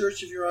go to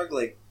church if you're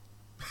ugly.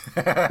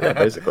 Yeah,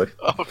 basically.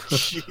 Oh,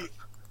 jeez.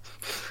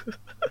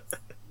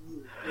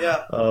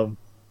 Yeah.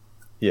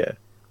 Yeah.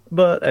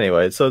 But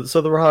anyway, so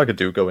the Rahaga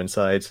do go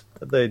inside.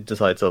 They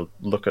decide to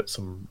look at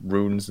some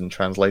runes and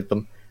translate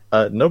them.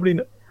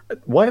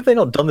 Why have they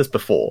not done this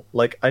before?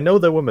 Like, I know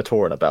there were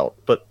Matoran about,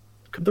 but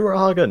could the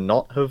Rahaga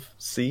not have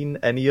seen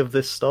any of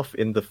this stuff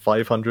in the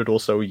 500 or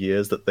so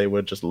years that they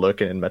were just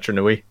lurking in Metro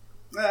Nui?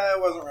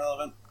 It wasn't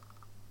relevant.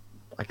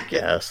 I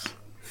guess.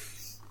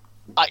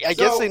 I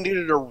guess they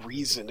needed a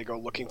reason to go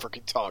looking for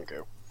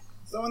Kitongu.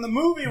 So in the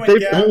movie when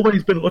They've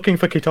always been looking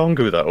for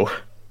Kitongu, though.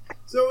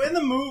 So in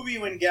the movie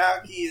when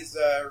Gaki is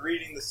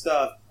reading the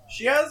stuff,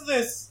 she has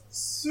this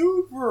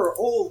super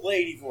old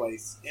lady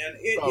voice, and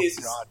it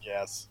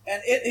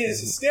is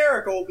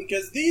hysterical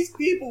because these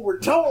people were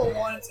Toa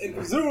once and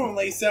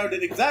presumably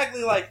sounded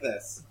exactly like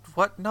this.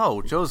 What?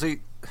 No,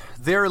 Josie,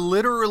 they're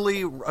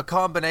literally a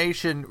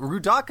combination.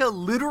 Rudaka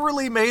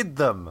literally made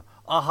them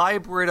a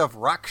hybrid of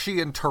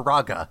Rakshi and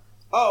Turaga.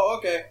 Oh,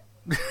 okay.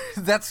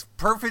 That's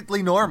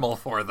perfectly normal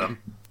for them.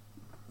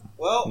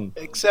 Well,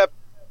 except,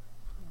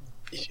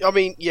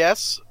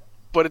 yes,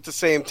 but at the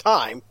same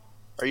time,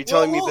 are you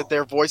telling me that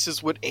their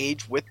voices would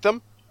age with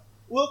them?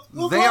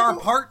 They are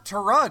part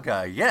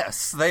Turaga,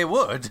 yes, they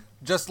would.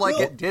 Just like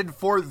it did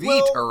for the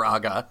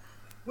Turaga.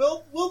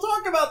 We'll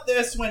talk about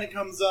this when it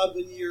comes up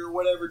in year,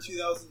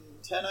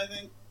 2010, I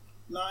think?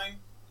 9?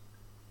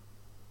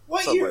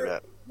 What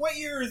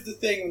year is the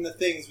thing when the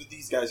things with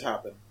these guys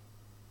happen?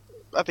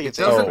 I think it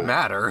doesn't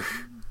matter.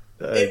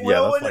 It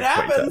will when it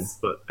happens.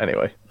 But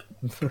anyway.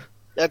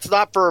 That's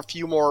not for a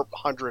few more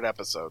 100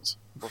 episodes.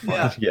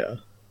 Yeah.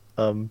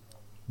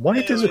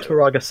 Why does a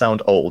Turaga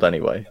sound old,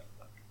 anyway?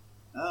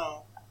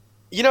 Oh.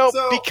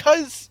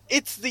 Because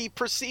it's the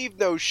perceived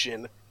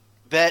notion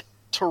that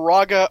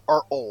Turaga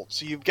are old.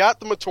 So you've got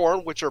the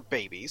Matoran, which are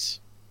babies,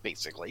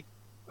 basically.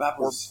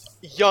 Or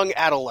young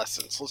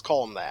adolescents, let's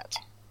call them that.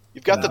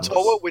 You've got the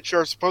Toa, which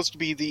are supposed to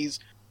be these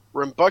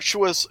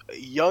rambunctious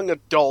young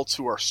adults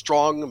who are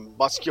strong and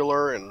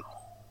muscular and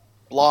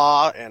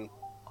blah, and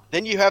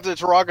then you have the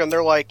Turaga, and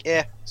they're like,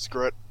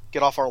 screw it,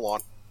 get off our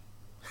lawn.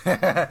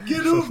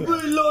 Get off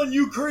my lawn,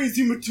 you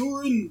crazy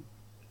Matoran!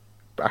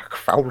 Back,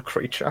 foul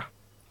creature.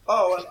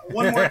 Oh, and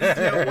one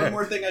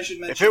more thing I should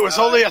mention. If it was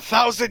only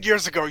 1,000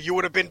 years ago, you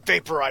would have been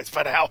vaporized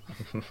by now.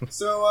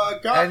 So,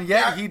 and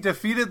yet he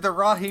defeated the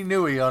Rahi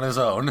Nui on his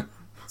own.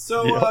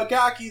 So,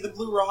 Gaki, the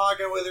Blue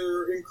Rahaga, with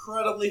her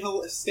incredibly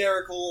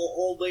hysterical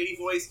old lady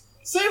voice,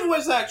 same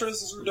voice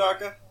actress as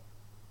Rudaka.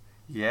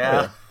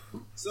 Yeah.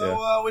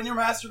 So, when you're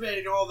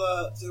masturbating to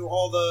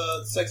all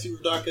the sexy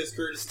Rudakas,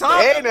 Curtis.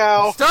 Stop! Hey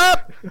now!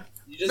 Stop!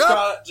 You just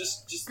gotta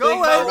just go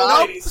think away!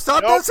 about Nope!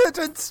 Stop that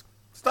sentence!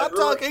 Stop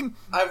talking!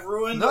 I've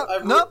ruined Nope.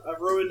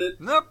 I've ruined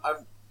it. Nope.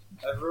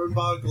 I've ruined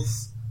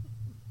Boggles.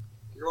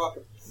 You're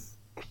welcome.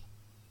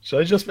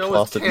 Should I just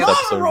plaster this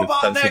episode with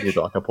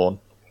sensible Rudaka porn?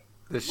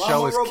 This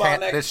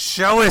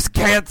show is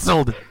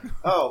cancelled.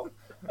 Oh.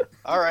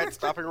 Alright,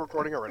 stopping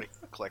recording already.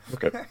 Click.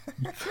 Okay.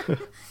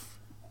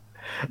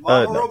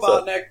 Mama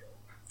Robotnik.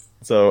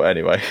 So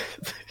anyway.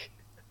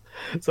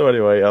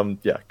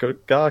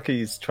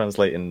 Gaki's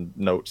translating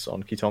notes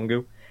on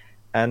Kitongu,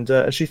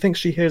 and she thinks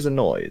she hears a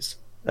noise,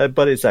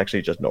 but it's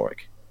actually just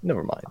Norik.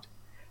 Never mind.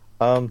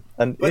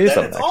 And but here's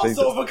then something it's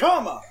also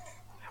Vakama.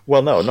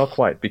 Well, no, not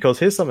quite, because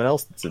here's something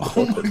else that's in the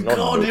book that's not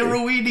God, in the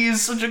movie. Hirohide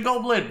is such a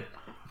goblin!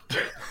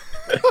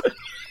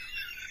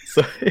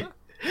 So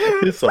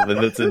here's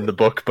something that's in the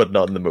book but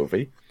not in the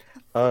movie.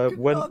 When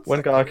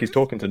Garaki's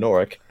talking to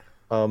Norik,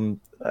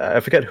 I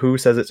forget who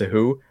says it to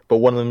who, but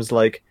one of them's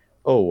like,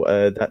 "Oh,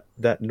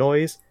 that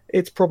noise,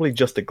 it's probably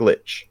just a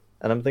glitch."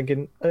 And I'm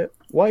thinking,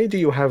 why do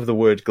you have the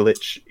word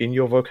glitch in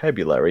your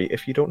vocabulary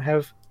if you don't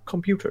have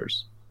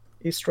computers?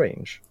 It's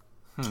strange.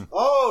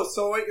 Oh,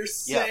 so what you're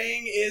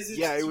saying is...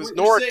 it was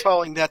Norik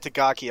telling that to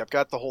Gaki. I've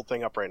got the whole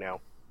thing up right now.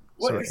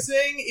 What you're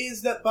saying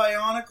is that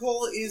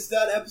Bionicle is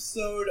that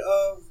episode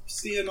of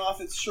Stephen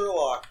Moffat's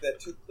Sherlock that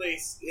took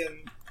place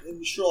in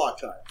Sherlock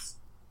times.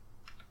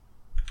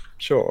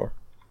 Sure.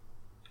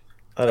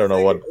 I don't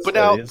know what but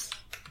now, is.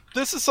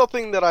 This is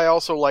something that I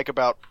also like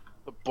about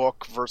the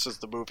book versus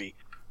the movie.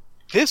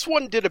 This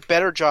one did a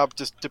better job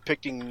just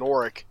depicting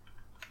Norik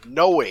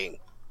knowing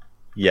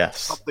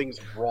something's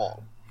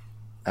wrong.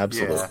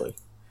 Absolutely.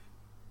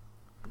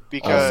 Yeah.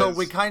 Because so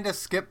we kind of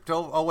skipped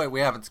over... Oh, wait, we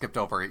haven't skipped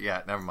over it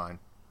yet. Never mind.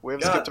 We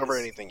haven't skipped over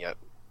anything yet.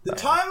 The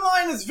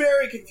timeline is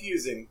very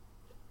confusing.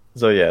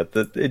 So yeah,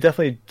 it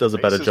definitely does a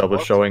better job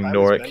of showing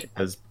Norik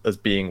as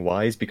being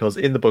wise, because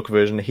in the book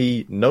version,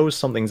 he knows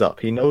something's up.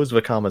 He knows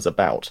Vakama's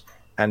about,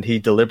 and he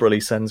deliberately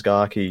sends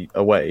Garaki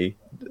away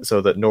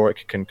so that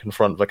Norik can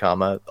confront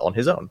Vakama on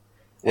his own.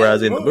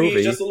 Whereas in the movie...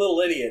 he's just a little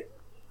idiot.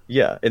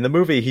 Yeah, in the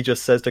movie, he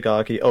just says to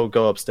Garaki, "Oh,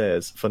 go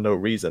upstairs," for no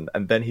reason,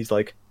 and then he's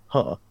like,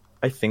 "Huh,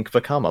 I think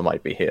Vakama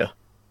might be here."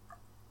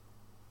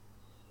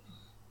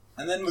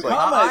 And then Vakama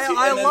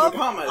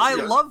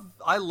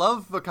I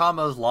love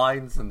Vakama's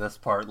lines in this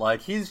part.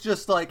 Like, he's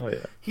just like,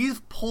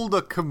 he's pulled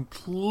a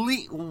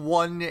complete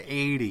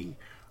 180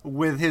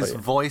 with his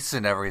voice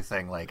and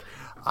everything. Like,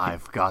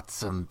 I've got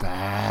some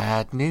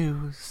bad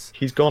news.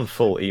 He's gone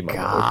full emo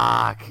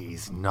mode.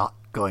 He's not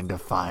going to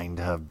find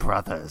her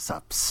brothers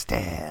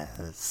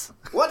upstairs.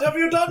 What have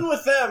you done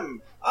with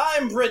them?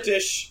 I'm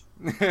British.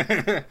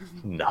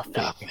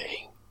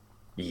 Nothing.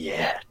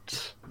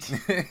 Yet.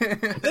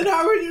 Then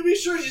how would you be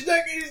sure she's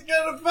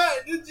gonna fight?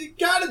 You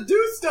gotta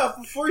do stuff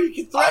before you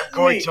can threaten me. I'm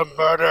going to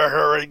murder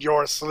her in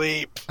your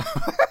sleep.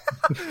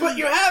 But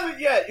you haven't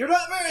yet. You're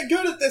not very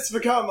good at this,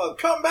 Vakama.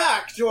 Come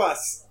back to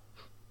us.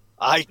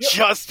 I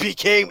just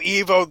became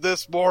Evo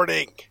this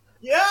morning.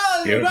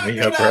 Yeah, you're not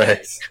good at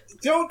it.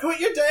 Don't quit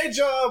your day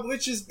job,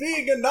 which is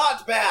being a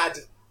not bad.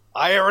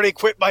 I already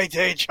quit my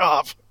day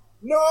job.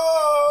 No,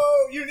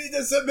 you need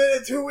to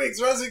submit a 2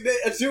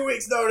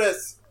 weeks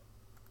notice.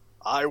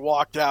 I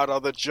walked out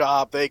on the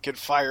job. They can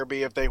fire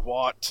me if they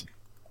want.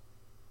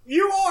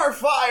 You are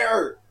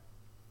fired.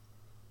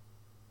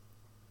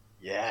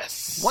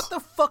 Yes. What the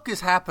fuck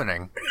is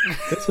happening?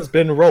 This has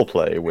been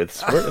Roleplay with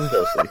Swert and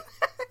Josie.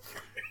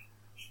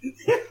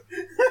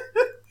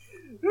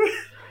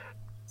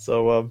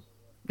 So,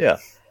 yeah.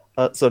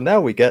 So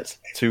now we get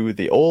to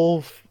the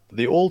all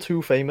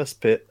too famous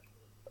pit.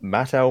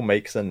 Matau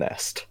makes a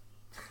nest.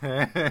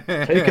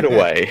 Take it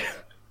away.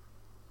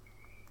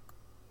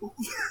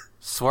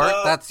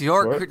 Swert, that's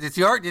your... It's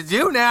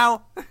you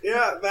now!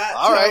 Yeah, Matau...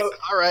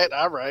 All right.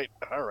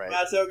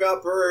 Matau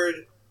got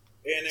bird.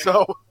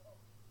 So,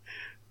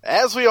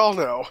 as we all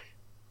know,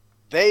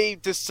 they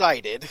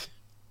decided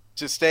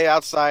to stay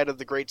outside of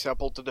the Great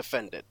Temple to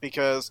defend it,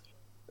 because,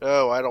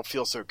 I don't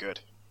feel so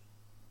good.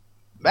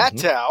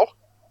 Matau,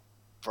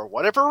 for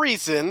whatever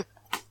reason,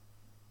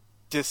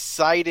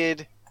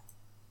 decided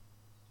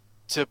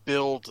to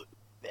build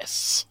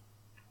this.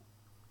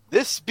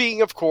 This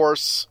being, of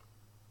course,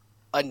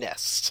 a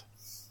nest.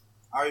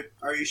 Are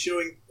you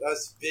showing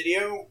us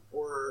video,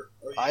 or...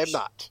 I am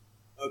not.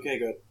 Okay,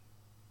 good.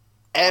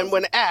 And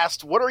when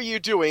asked, what are you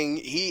doing,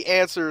 he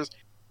answers,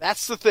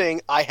 that's the thing,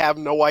 I have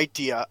no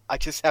idea. I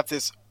just have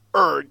this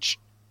urge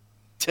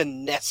to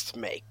nest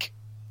make.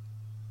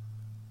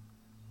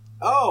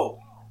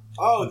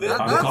 We're doing it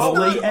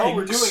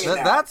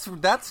now.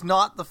 That's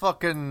not the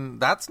fucking...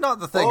 That's not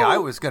the thing I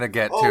was gonna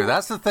get to.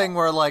 That's the thing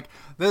where, like,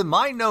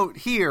 my note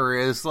here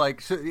is,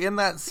 like, in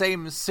that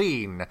same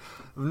scene,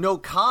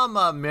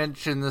 Nokama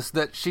mentions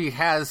that she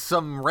has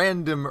some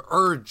random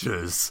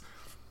urges.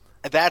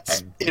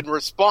 That's in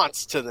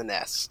response to the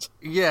nest.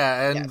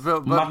 Yeah, and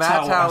but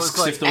Matau asks is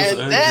like, if those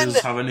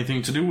urges have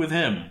anything to do with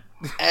him.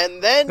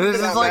 And then this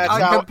is like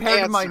I compared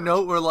answered. my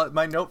note where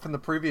my note from the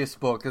previous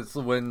book is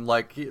when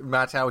like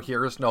Matau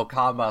hears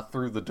Nokama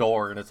through the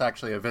door, and it's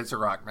actually a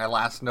Vizirok. My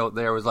last note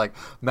there was like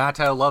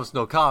Matau loves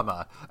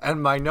Nokama,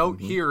 and my note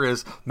here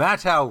is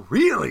Matau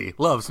really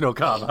loves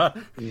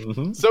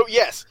Nokama. So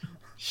yes,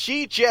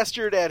 she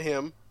gestured at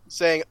him,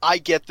 saying, "I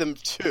get them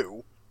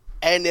too,"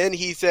 and then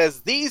he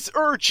says, "These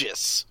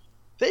urges,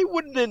 they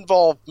wouldn't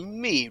involve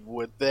me,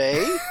 would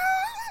they?"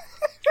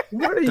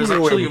 There's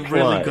actually a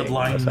really good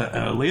line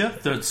earlier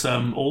that's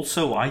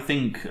also, I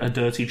think, a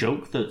dirty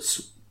joke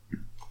that's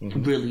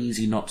really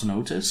easy not to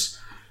notice.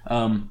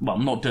 Well,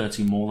 not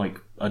dirty, more like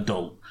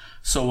adult.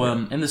 So,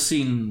 in the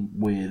scene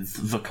with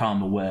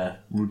Vakama where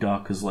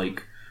Rudaka's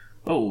like,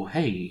 "Oh,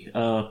 hey,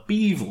 be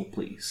evil,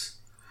 please."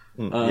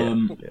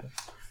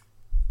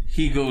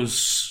 He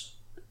goes,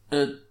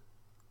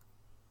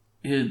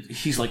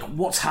 he's like,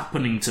 "What's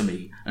happening to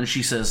me?" And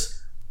she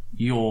says,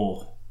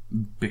 "You're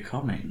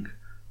becoming."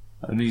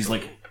 And he's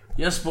like,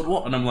 "Yes, but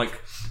what?" And I'm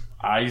like,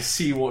 "I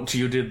see what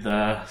you did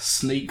there.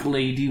 Snake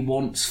lady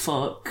wants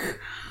fuck."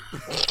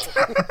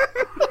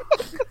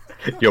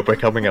 You're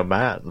becoming a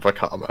man,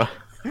 Vakama.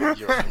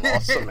 You're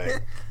blossoming.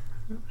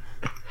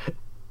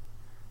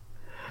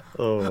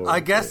 Oh, I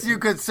guess you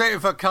could say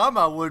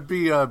Vakama would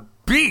be a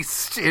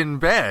beast in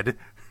bed.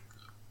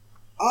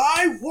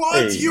 I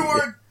want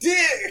your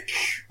dick!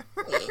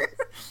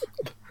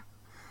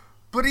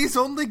 But he's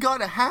only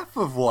got a half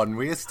of one.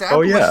 We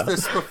established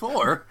this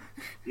before.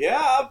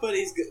 Yeah, but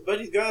he's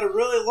got a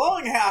really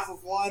long half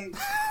of one.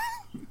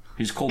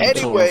 He's called the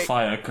Tower of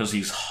Fire because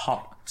he's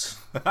hot.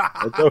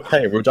 It's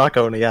okay. Rudaka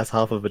only has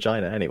half a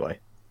vagina anyway.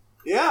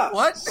 Yeah.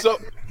 What? So,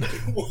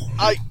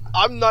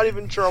 I'm not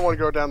even sure I want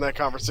to go down that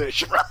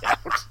conversation right now.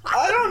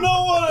 I don't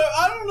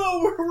know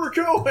where we're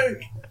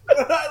going,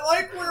 but I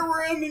like where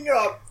we're ending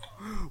up.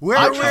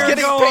 Where we're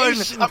going,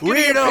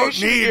 we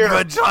don't need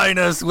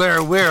vaginas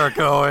where we're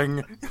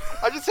going.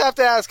 I just have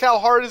to ask, how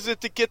hard is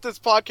it to get this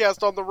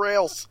podcast on the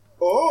rails?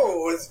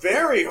 Oh, it's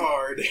very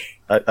hard.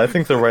 I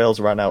think the rails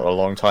ran out a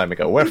long time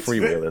ago. We're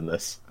freewheeling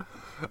this.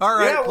 All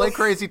right, play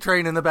Crazy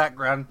Train in the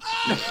background.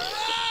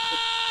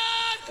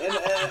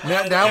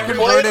 Now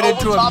convert it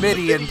into a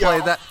MIDI and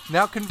play that.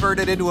 Now convert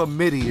it into a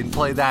MIDI and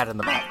play that in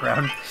the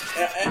background.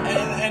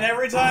 And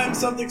every time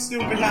something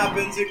stupid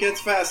happens, it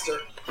gets faster.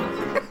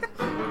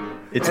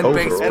 It's and over.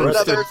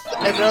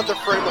 Another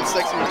frame of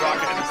sexy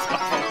rocket.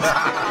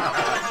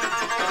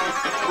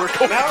 We're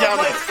going down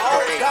the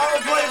train. Now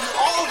we're playing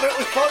all of it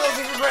with photos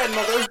of your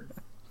grandmother.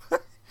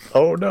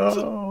 Oh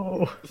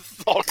no!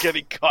 It's all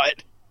getting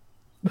cut.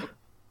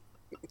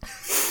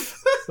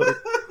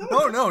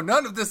 Oh no,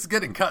 none of this is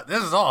getting cut.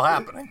 This is all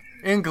happening,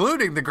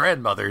 including the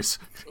grandmothers.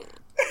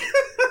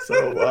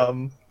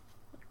 So,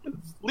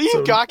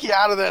 leave Gaki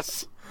out of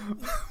this.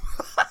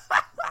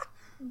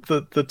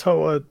 The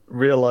Toa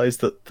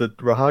realized that the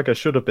Rahaga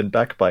should have been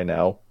back by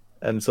now,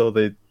 and so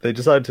they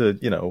decided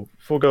to,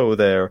 forego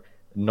their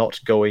not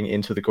going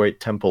into the Great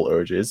Temple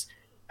urges,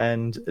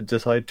 and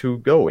decide to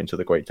go into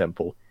the Great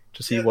Temple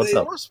to see what's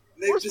up. More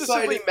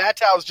specifically,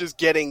 Matau's just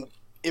getting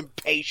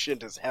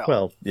impatient as hell.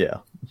 Well, yeah.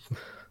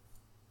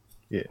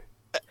 Yeah.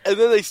 And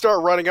then they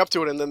start running up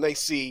to it, and then they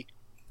see,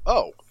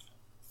 oh,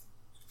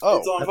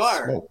 it's on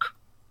fire. Smoke.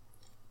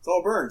 It's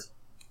all burned.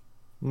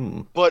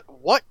 But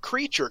what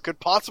creature could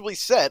possibly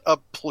set a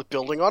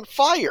building on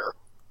fire?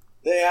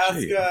 They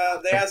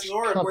ask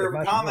Nora where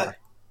Vakama.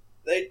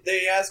 They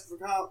ask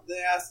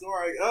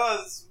Nora,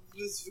 "Oh, is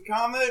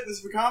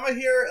Vakama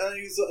here?" And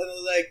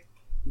they're like,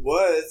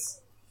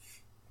 "Was."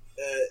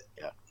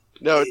 Yeah.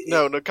 No.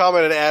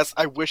 Nakama had asked,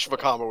 "I wish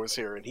Vakama was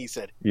here," and he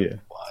said, "Yeah,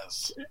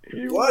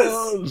 he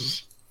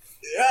was."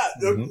 Yeah,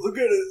 look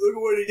at it. Look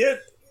at what he did.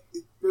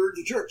 He burned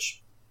the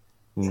church.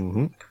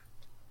 Mm-hmm.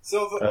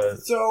 So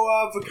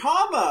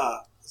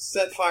Vakama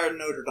set fire to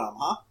Notre Dame,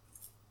 huh?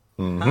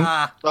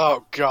 Mm-hmm.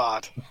 Oh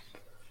God!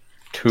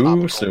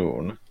 Too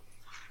soon.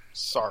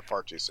 Sorry,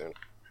 far too soon.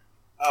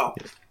 Oh,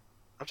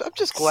 I'm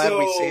just glad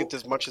we saved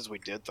as much as we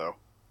did, though.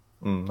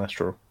 That's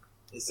true.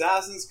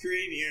 Assassin's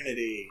Creed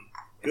Unity,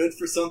 good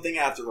for something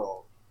after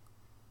all.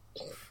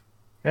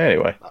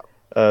 Anyway,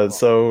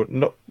 so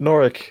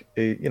Norik,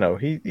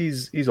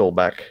 he's all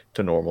back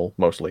to normal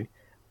mostly,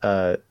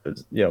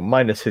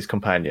 minus his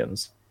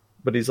companions.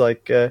 But he's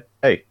like,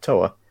 "Hey,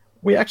 Toa,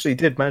 we actually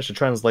did manage to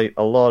translate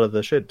a lot of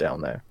the shit down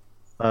there.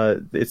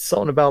 It's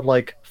something about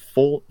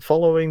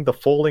following the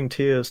falling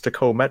tears to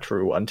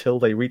Kometru until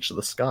they reach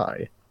the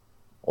sky,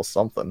 or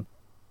something."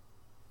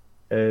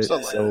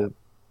 So,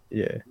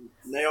 yeah.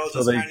 They all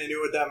just kind of knew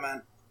what that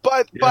meant.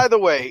 By the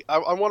way,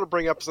 I want to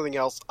bring up something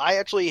else. I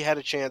actually had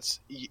a chance.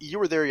 You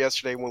were there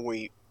yesterday when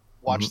we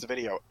watched the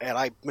video, and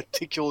I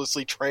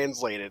meticulously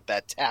translated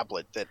that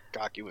tablet that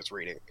Gaki was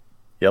reading.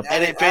 Yep.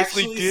 And it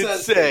basically did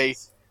say,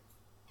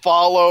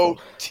 "Follow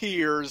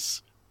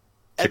tears,"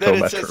 and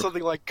then it says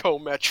something like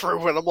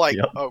 "Kometru," and I'm like,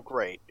 "Oh,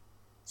 great!"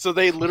 So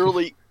they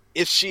literally,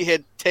 if she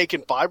had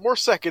taken 5 more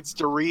seconds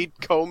to read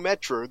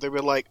Kometru, they were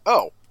like,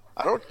 "Oh,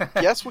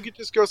 guess we could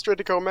just go straight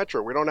to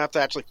Kometru. We don't have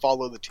to actually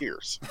follow the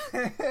tears."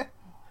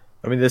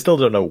 I mean, they still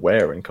don't know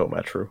where in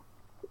Kometru.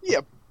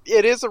 Yeah,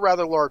 it is a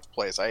rather large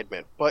place, I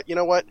admit. But you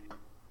know what?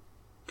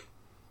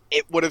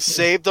 It would have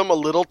saved them a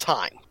little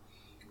time.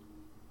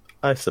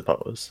 I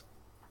suppose.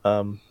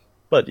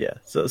 But yeah,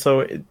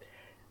 so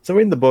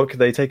in the book,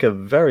 they take a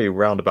very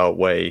roundabout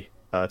way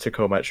to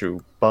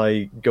Kometru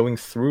by going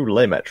through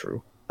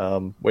Lemetru,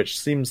 which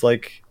seems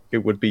like it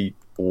would be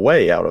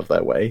way out of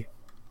their way,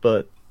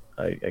 but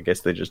I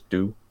guess they just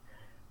do.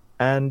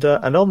 And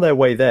on their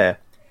way there,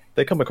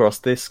 they come across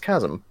this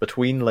chasm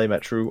between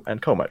Lemetru and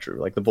Kometru,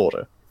 like the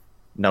border.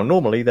 Now,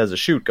 normally there's a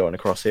chute going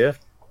across here,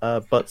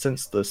 but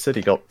since the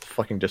city got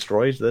fucking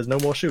destroyed, there's no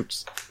more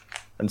chutes.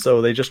 And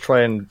so they just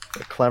try and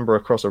clamber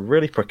across a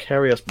really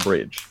precarious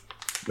bridge,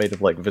 made of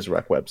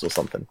Visorak webs or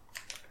something.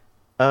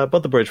 But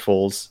the bridge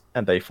falls,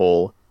 and they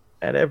fall,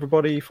 and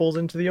everybody falls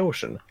into the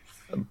ocean.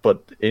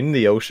 But in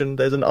the ocean,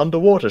 there's an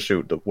underwater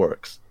chute that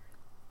works.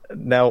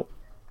 Now,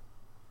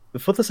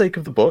 for the sake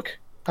of the book,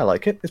 I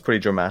like it. It's pretty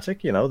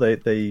dramatic, you know,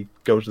 they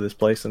go to this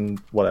place and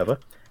whatever.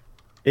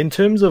 In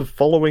terms of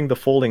following the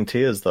falling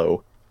tears,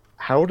 though,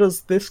 how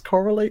does this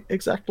correlate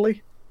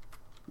exactly?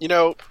 You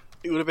know,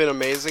 it would have been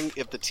amazing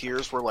if the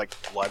tears were, like,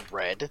 blood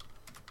red.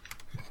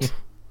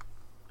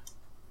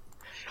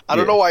 I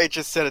don't know why I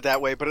just said it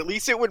that way, but at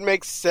least it would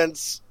make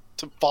sense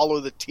to follow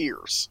the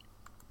tears.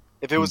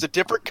 If it was a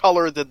different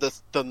color than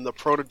the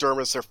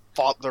protodermis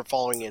they're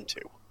falling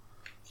into.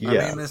 Yeah.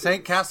 I mean, this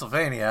ain't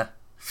Castlevania.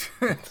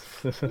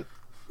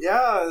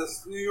 Yeah,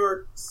 it's New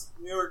York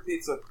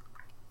pizza.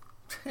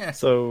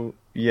 So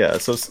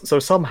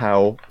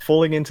somehow,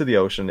 falling into the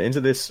ocean,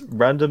 into this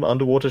random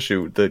underwater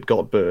chute that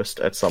got burst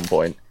at some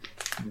point,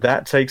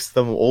 that takes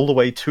them all the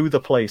way to the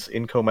place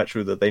in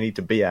Kometru that they need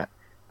to be at.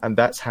 And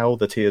that's how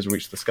the tears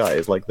reach the sky,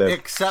 is like they're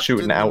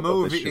shooting out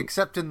of the chute.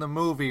 Except in the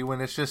movie,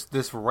 when it's just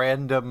this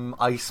random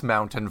ice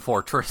mountain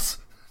fortress.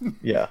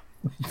 Yeah.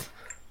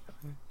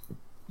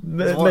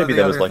 Maybe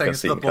there was like a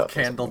scene cut. The book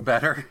handled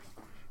better.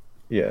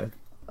 Yeah.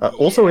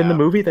 Also, in the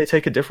movie, they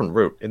take a different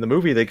route. In the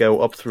movie, they go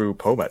up through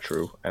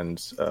Pometru and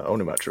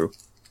Onimatru.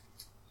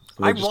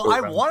 So I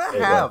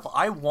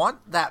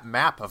want that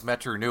map of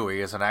Metru Nui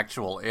as an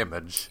actual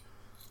image.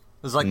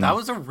 It's like, that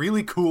was a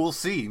really cool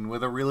scene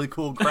with a really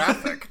cool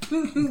graphic.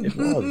 It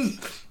was.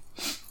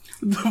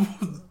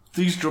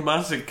 These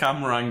dramatic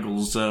camera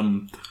angles.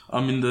 I'm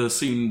in the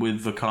scene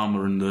with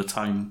Vakama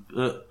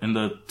in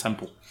the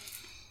temple.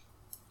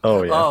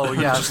 Oh yeah. Oh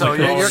yeah. Just so like,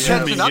 you're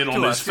zooming catching in up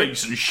on to his us.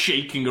 face and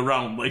shaking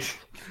around like.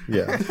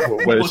 Yeah.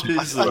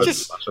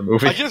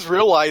 I just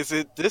realized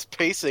that this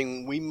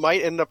pacing, we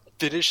might end up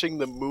finishing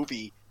the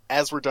movie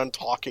as we're done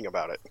talking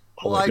about it.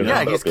 Well,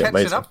 yeah, he's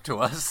catching up to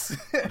us.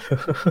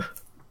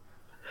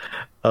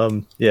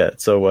 Yeah,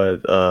 so,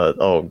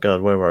 oh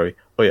god, where were we?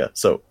 Oh yeah,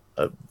 so,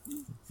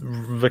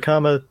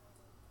 Vakama,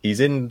 he's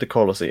in the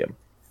Colosseum.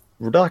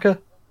 Rudaka,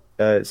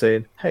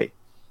 saying, hey,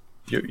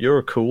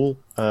 you're cool,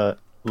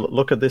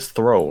 look at this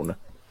throne.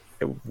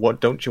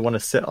 What, don't you want to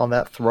sit on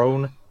that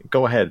throne?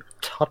 Go ahead,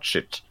 touch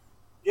it.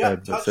 Yeah,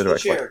 touch the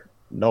chair. Like,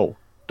 no,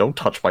 don't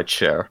touch my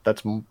chair.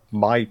 That's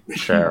my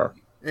chair.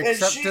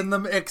 Except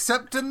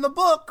in the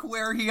book,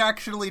 where he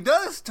actually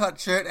does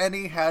touch it, and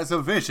he has a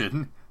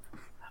vision.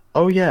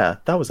 Oh yeah,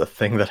 that was a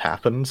thing that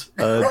happened.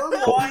 Her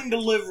line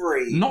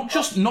delivery. Not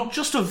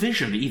just a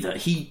vision either.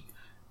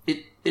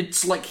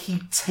 It's like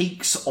he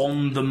takes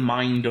on the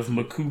mind of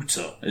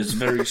Makuta. It's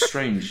very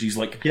strange. He's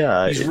like,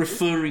 he's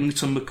referring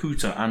to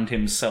Makuta and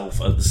himself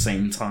at the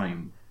same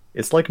time.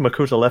 It's like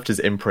Makuta left his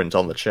imprint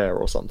on the chair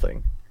or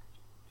something.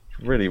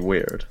 Really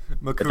weird.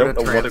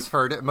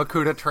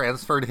 Makuta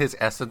transferred his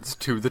essence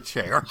to the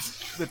chair.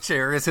 The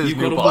chair is his new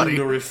body. You've got to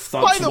wonder if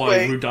that's why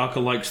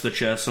Rudaka likes the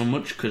chair so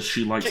much, because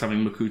she likes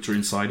having Makuta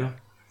inside her.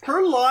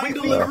 Her line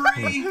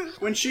delivery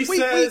when she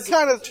says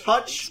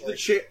touch the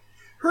chair.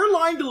 Her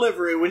line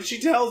delivery when she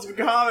tells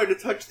Vakama to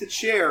touch the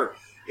chair.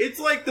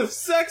 It's like the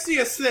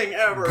sexiest thing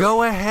ever.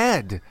 Go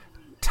ahead.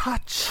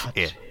 Touch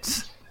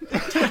it.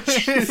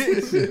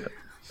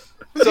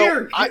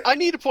 So, I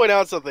need to point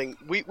out something.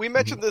 We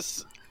mentioned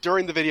this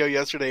during the video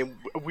yesterday, and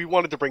we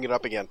wanted to bring it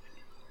up again.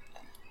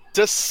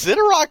 Does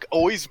Sidorak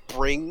always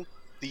bring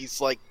these,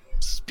 like,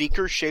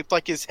 speakers shaped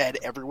like his head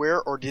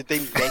everywhere, or did they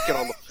make it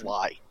on the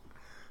fly?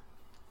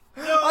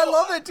 No. I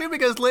love it too,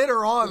 because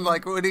later on,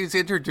 like when Vakama's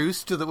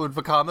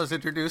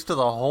introduced to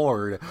the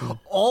Horde,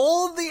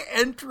 all the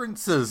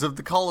entrances of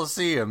the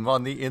Colosseum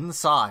on the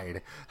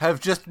inside have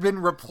just been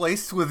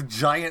replaced with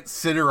giant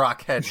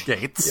Sidorak head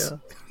gates. Yeah.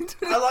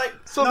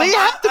 They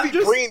have to be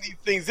bringing these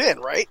things in,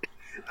 right?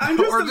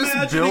 Or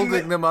just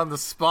building them on the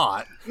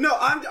spot. No,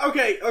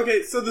 okay.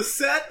 So the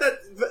set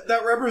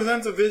that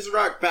represents a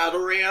Vizrak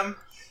battle ram,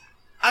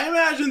 I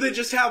imagine they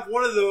just have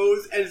one of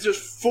those, and it's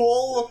just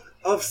full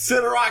of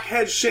Sidorak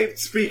head-shaped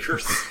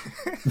speakers.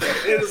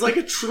 It is like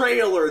a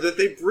trailer that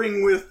they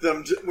bring with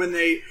them when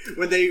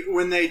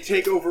they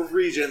take over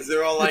regions.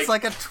 They're all like, it's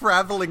like a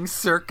traveling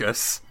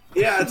circus.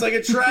 Yeah, it's like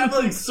a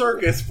traveling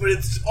circus, but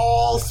it's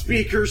all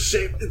speakers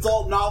shaped. It's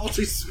all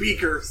novelty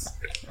speakers.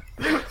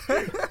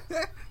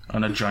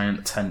 And a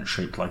giant tent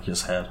shaped like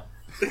his head.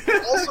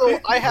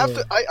 Also,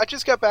 I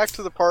just got back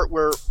to the part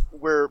where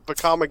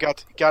Vakama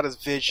got his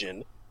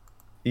vision.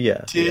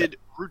 Yeah. Did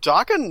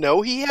Rudaka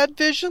know he had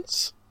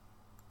visions?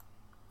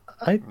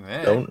 I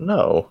don't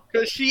know.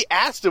 Because she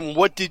asked him,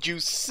 what did you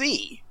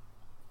see?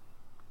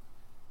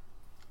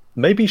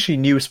 Maybe she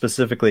knew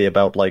specifically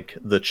about, like,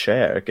 the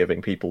chair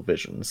giving people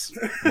visions.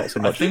 Not so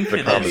much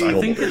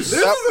This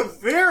is a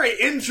very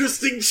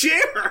interesting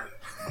chair!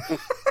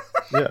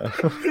 Yeah.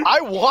 I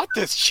want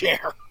this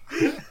chair!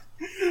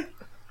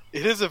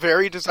 It is a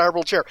very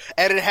desirable chair.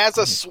 And it has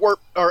a Swert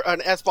or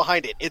an S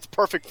behind it. It's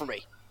perfect for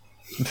me.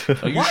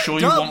 Are you sure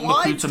you want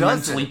Makuta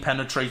mentally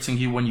penetrating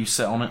you when you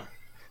sit on it?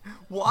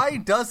 Why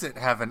does it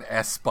have an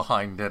S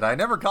behind it? I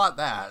never got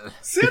that.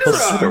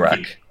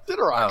 Sidorak.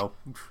 Sidorak. Oh.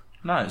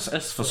 No, it's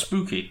S for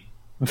spooky.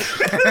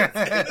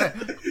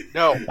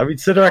 No. I mean,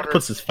 Sidorak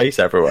puts his face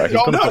everywhere. He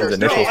could have put his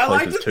initials I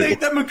like places to think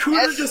too. that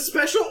Makuta just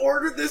special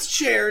ordered this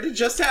chair to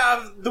just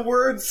have the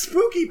word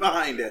spooky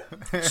behind it.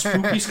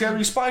 Spooky,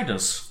 scary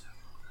spiders.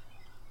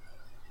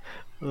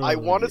 I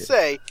want to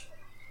say,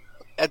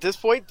 at this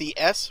point, the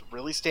S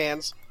really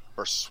stands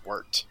for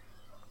Swert.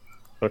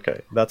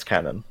 Okay, that's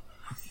canon.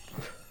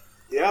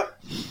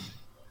 Yep.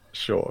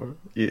 Sure.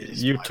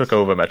 You took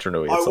over Metro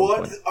Nui at some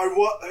point.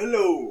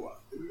 Hello.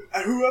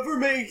 Whoever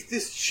made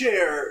this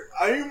chair,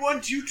 I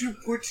want you to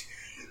put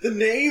the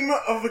name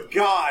of a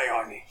guy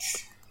on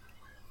it.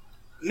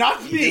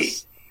 Not me.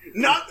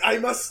 I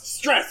must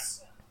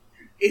stress.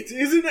 It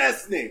is an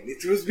S name.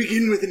 It must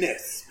begin with an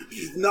S. It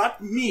is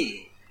not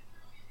me.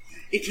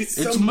 It is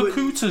It's somebody...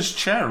 Makuta's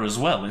chair as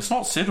well. It's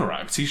not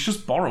Sidorak's. He's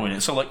just borrowing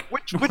it. So, like,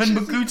 when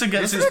Makuta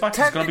gets his back,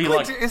 he's going to be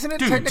like,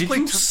 dude, did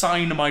you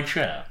sign my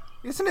chair?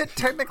 Isn't it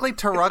technically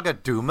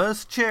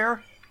TuragaNuva's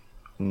chair?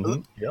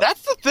 Mm-hmm. Yep.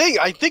 That's the thing.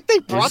 I think they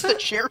brought the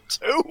chair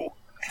too.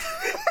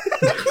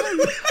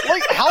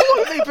 Like, how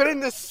long have they been in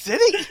this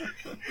city?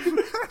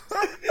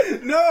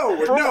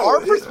 From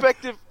our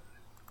perspective...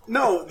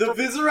 No, the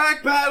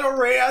Vizirac Battle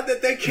Ram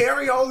that they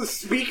carry all the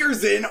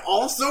speakers in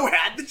also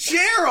had the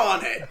chair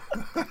on it.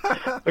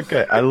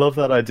 Okay, I love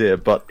that idea,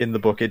 but in the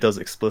book it does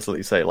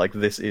explicitly say, like,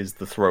 this is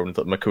the throne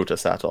that Makuta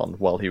sat on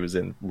while he was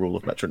in rule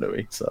of Metro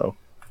Nui, so...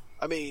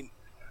 I mean,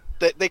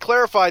 they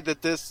clarified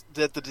that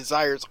the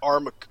desires are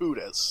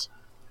Makuta's.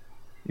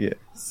 Yeah.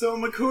 So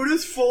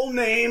Makuta's full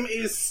name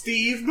is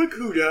Steve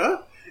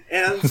Makuta,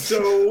 and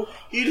so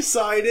he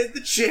decided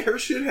the chair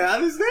should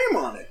have his name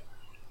on it.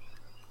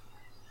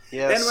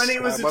 Yes, and when he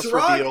was I must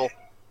Turaga, reveal,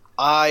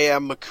 I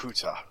am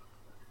Makuta.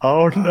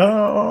 Oh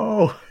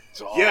no!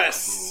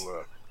 Yes!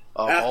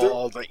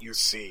 All that you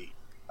see.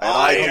 And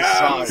I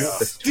am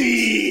desire.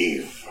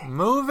 Steve!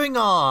 Moving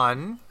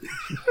on.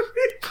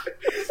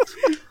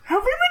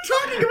 Have we been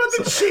talking about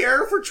the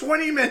chair for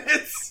 20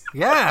 minutes?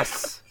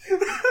 Yes!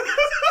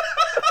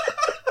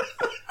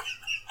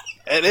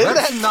 And in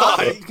Let's that not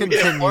time,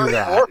 continue more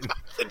that. about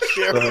the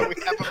chair than we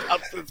have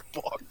about this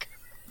book.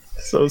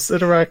 So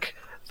Sidorak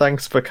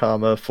thanks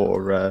Vakama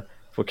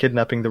for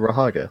kidnapping the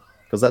Rahaga,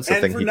 because that's the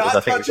thing for he not does.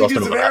 I think we touching glossed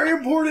his over very that.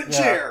 important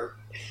chair.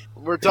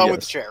 We're done with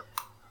Yes. the chair.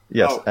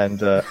 Yes, Oh. and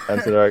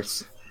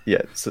Sidorak's...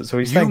 Yeah, so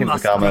he's You thanking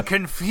must Vakama. be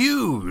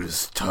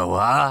confused,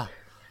 Toa.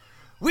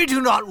 We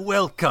do not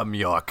welcome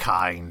your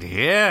kind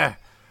here.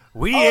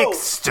 We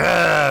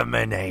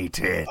exterminate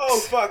it. Oh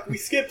fuck! We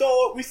skipped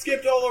all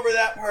over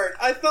that part.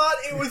 I thought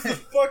it was the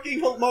fucking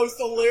most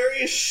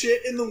hilarious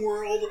shit in the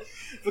world.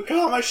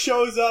 Vakama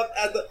shows up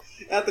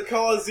at the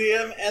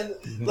Coliseum, and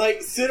like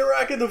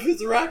Sidorak and the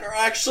Vizirac are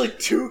actually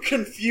too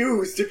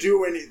confused to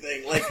do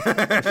anything. Like,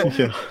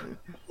 Yeah.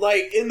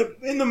 like in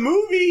the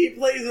movie, he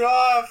plays it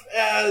off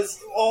as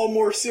all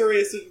more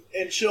serious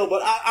and chill.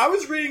 But I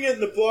was reading it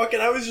in the book,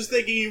 and I was just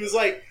thinking he was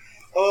like,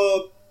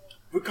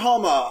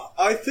 Vakama,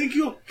 I think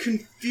you're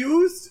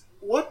confused.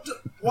 What?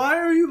 Why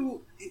are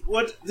you?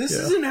 What? This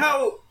isn't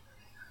how.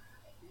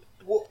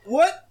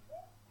 What?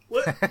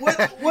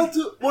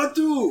 What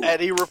do?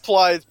 And he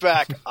replies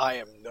back, I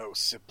am no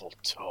simple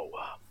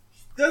Toa.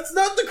 That's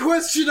not the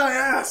question I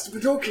asked,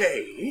 but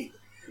okay.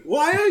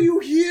 Why are you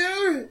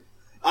here?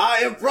 I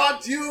have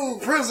brought you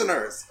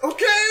prisoners,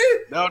 okay?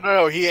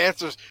 No, he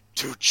answers,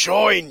 to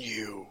join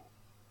you.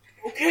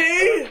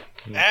 Okay?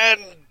 And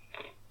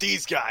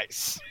these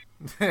guys.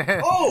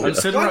 Oh, And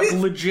Sidorak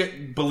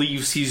legit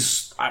believes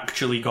he's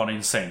actually gone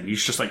insane.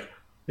 He's just like,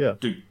 Yeah.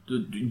 dude,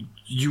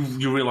 you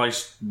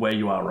realize where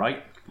you are,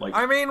 right? Like,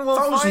 I mean, we'll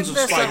find thousands of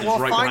this spiders out,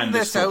 right behind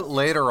this door. out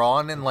later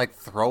on in, like,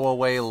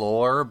 throwaway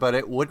lore, but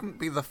it wouldn't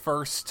be the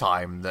first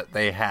time that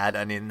they had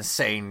an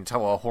insane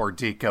Toa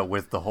Hordika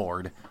with the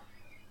Horde.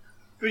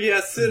 But yeah,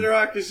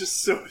 Sidorak is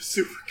just so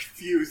super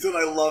confused, and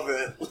I love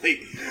it.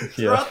 Like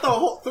throughout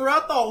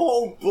the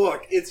whole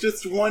book, it's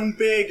just one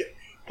big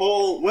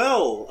whole.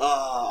 Well,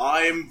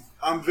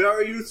 I'm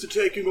very used to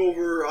taking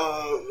over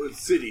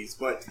cities,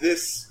 but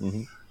this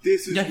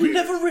is yeah, he weird.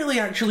 never really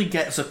actually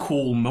gets a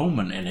cool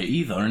moment in it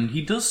either, and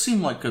he does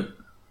seem like a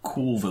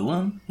cool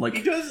villain. Like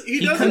He does.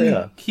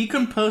 he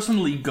can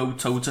personally go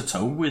toe to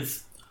toe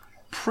with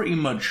pretty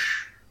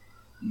much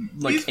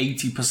like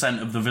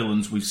 80% of the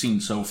villains we've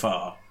seen so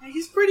far.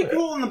 He's pretty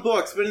cool in the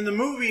books, but in the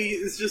movie,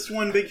 it's just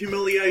one big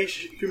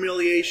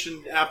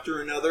humiliation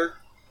after another.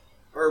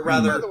 Or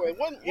rather... By the way,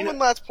 one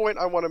last point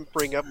I want to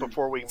bring up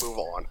before we move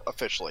on,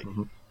 officially.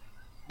 Mm-hmm.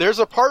 There's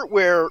a part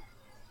where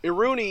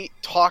Iruni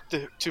talked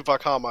to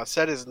Vakama,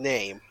 said his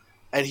name,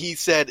 and he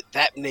said,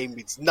 that name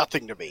means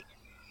nothing to me.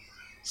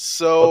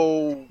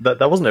 So...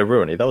 That wasn't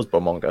Iruni, that was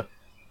Bomonga.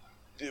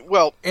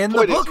 Well, in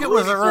the book it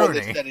was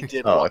Iruni. That it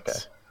did once. Okay.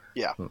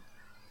 Yeah.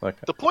 Okay.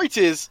 The point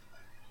is,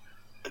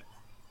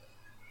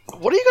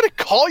 what are you going to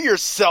call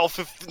yourself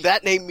if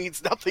that name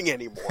means nothing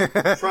anymore?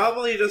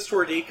 Probably just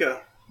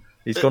Hordika.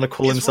 He's going to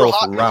call himself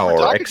Rao or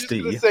Rodaka XD. just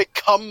gonna say,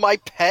 "Come, my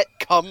pet.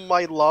 Come,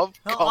 my love.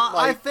 No, Come,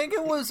 my." I think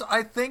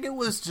it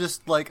was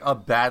just like a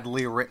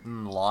badly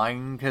written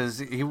line because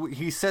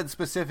he said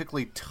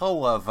specifically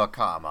Toa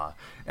Vakama,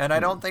 and I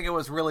don't think it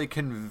was really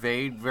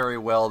conveyed very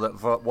well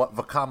that what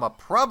Vakama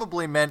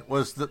probably meant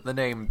was that the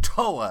name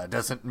Toa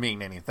doesn't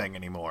mean anything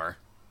anymore.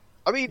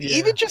 I mean,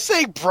 even just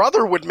saying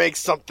brother would make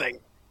something.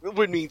 It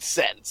would mean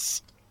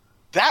sense.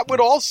 That would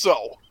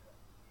also.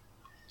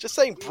 Just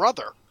saying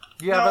brother.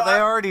 Yeah, no, but they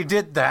already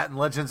did that in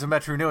Legends of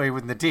Metru Nui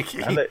with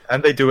Nadiki.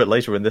 And they do it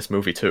later in this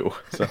movie, too.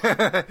 So.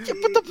 Yeah, but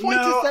the point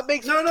is that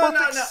makes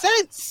perfect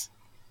sense.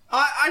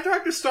 I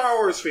talked to Star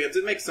Wars fans.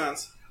 It makes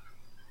sense.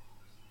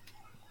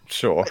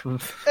 Sure.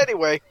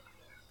 Anyway,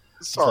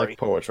 sorry.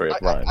 It's like poetry, it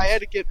rhymes. I had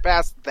to get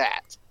past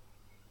that.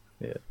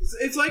 Yeah.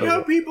 It's like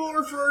how people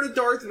refer to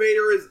Darth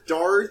Vader as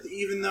Darth,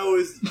 even though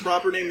his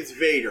proper name is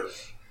Vader.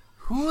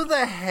 Who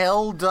the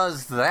hell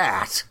does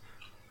that?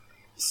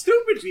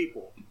 Stupid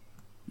people.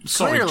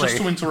 Sorry, Clearly. just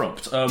to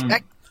interrupt.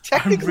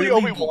 Technically,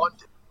 really Obi-Wan.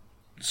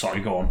 Sorry,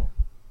 go on.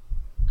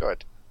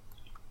 Good.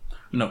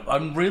 No,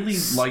 I'm really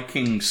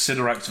liking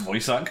Sidorak's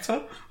voice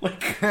actor.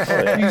 Like,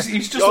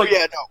 he's just hello.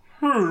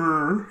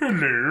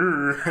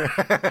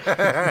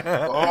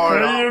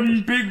 I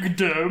am Big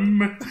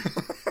Dumb.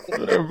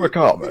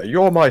 Vakama,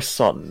 you're my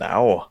son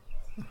now.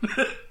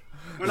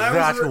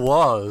 That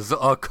was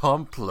a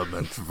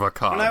compliment,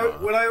 Vakama.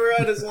 When I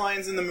read his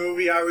lines in the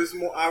movie,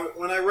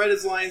 when I read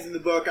his lines in the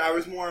book, I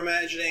was more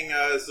imagining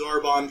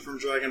Zarbon from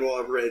Dragon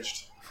Ball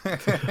Abridged.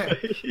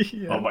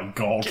 Oh my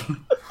god.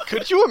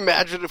 Could you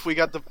imagine if we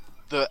got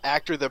the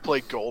actor that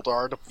played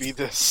Goldar to be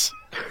this?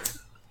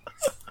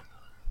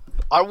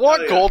 I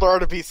want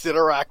Goldar to be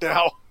Sidorak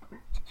now.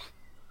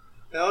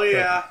 Hell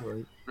yeah.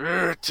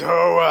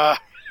 Toa.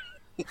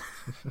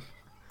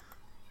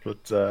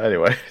 But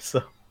anyway,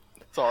 so...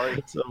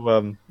 Sorry. So,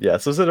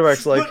 so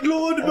Sidorak's like... But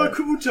Lord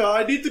Bakuta,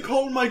 I need to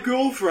call my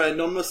girlfriend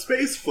on the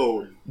space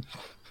phone.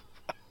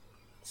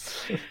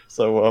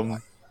 So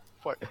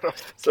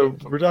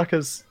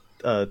Rodaka's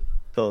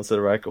telling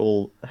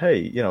Sidorak,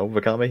 hey,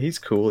 Vakame, he's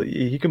cool.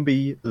 He can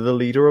be the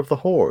leader of the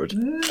Horde.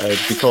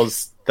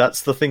 Because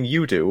that's the thing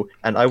you do,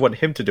 and I want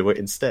him to do it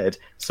instead,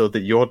 so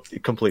that you're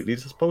completely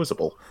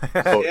disposable. So,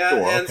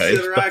 okay,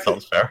 that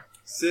sounds fair.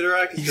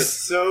 Sidorak is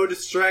just so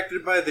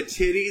distracted by the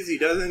titties, he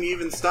doesn't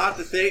even stop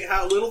to think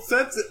how little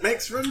sense it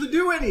makes for him to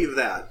do any of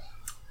that.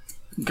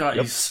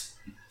 Guys,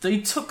 they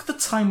took the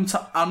time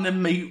to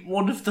animate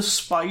one of the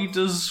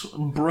spiders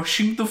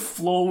brushing the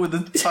floor with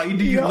a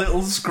tiny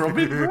little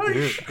scrubbing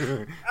brush.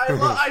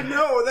 I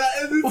know,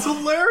 it's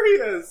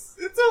hilarious.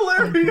 It's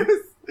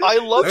hilarious. I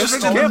love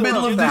just There's in a the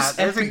middle of this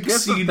There's a epic gif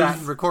scene of that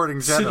of in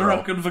Recording General.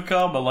 Sidorak and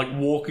Vakama, like,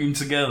 walking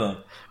together.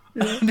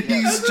 And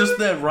he's just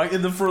there, right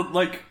in the front,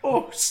 like,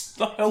 oh,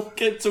 I'll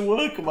get to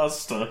work,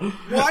 master.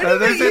 Why do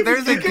there's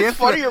a It gif gets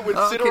funnier when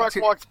Sidorak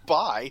two walks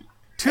by.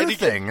 Two and he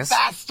things. gets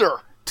faster.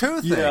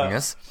 Two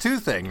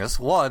things.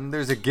 One,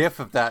 there's a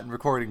gif of that in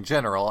Recording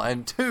General,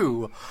 and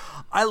two,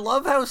 I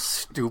love how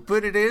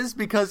stupid it is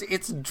because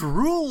it's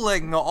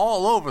drooling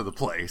all over the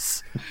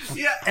place.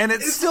 Yeah, and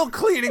it's still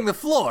cleaning the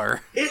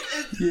floor.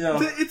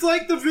 It's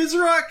like the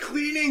Vizsla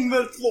cleaning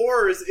the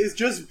floors is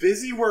just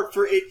busy work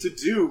for it to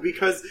do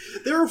because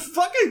there are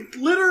fucking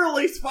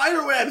literally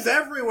spiderwebs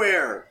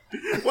everywhere.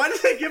 Why do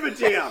they give a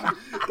damn?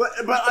 But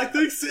I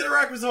think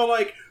Sidorak was all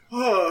like,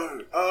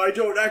 I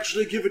don't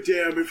actually give a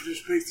damn if this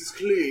place is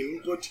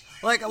clean, but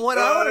like what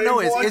I want to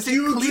know is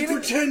it cleaning? To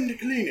pretend to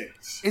clean it.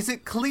 Is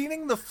it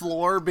cleaning the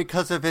floor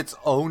because of its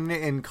own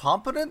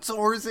incompetence,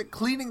 or is it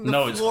cleaning the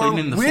floor? No, it's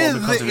cleaning the floor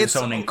because of its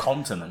own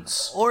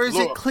incontinence. Or is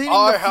it cleaning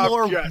the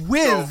floor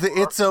with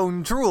its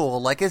own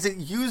drool? Like, is it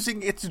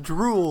using its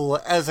drool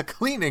as a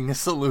cleaning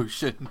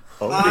solution?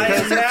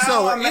 Because if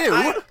so,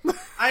 ew.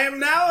 I am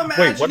now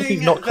imagining. Wait, what if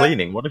he's not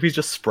cleaning? What if he's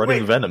just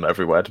spreading venom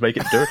everywhere to make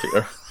it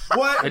dirtier?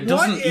 It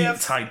doesn't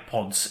eat Tide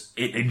Pods,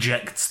 it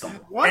ejects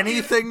them.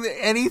 Anything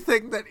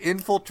that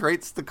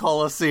infiltrates the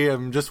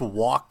Colosseum just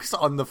walks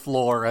on the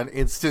floor and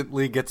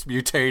instantly gets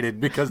mutated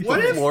because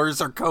the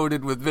floors are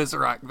coated with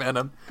Vizsla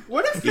venom.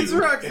 What if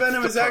Vizsla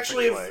venom is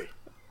actually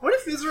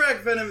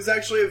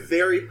a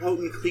very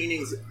potent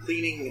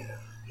cleaning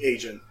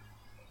agent?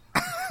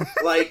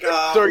 Like,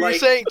 so you're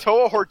saying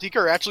Toa Hordika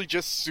are actually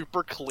just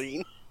super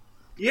clean?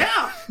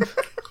 Yeah.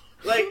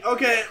 Like,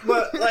 okay,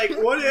 but like,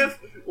 what if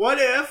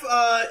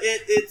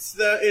it's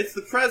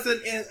the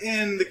present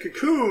in the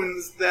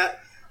cocoons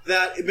that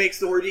it makes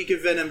the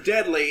Hordika venom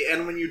deadly,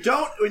 and when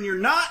you're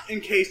not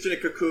encased in a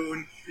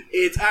cocoon,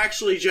 it's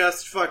actually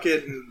just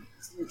fucking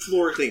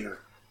floor cleaner.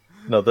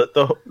 No,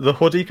 the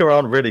Hordika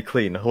aren't really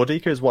clean.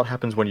 Hordika is what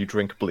happens when you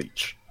drink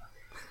bleach.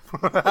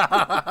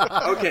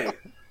 Okay.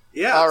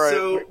 Yeah. All right,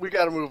 so we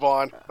got to move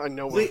on. I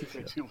know we're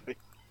too late.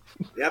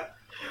 Yep.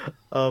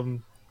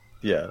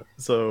 Yeah,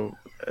 so,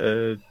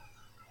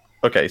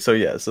 okay, so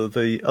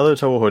the other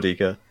Toa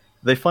Hordika,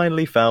 they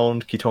finally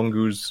found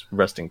Kitongu's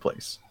resting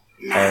place.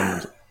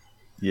 And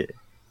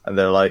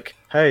they're like,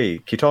 hey,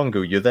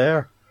 Kitongu, you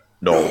there?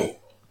 No.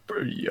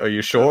 Are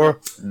you sure?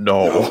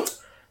 No.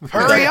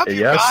 Hurry up, you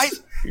Yes.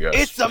 guys! Yes.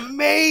 It's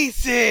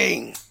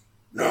amazing!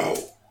 No.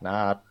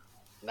 Not.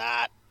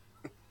 Not.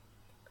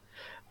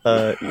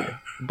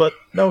 But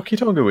no,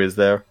 Kitongu is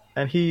there,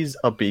 and he's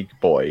a big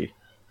boy.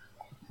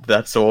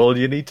 That's all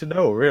you need to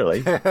know,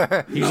 really.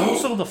 He's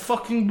also the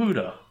fucking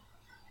Buddha.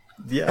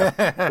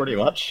 Yeah, pretty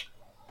much.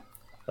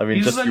 I mean,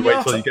 He's just you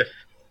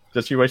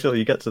wait till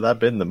you get to that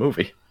bit in the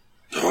movie.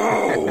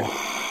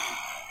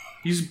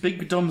 He's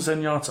big dumb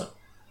Zenyatta.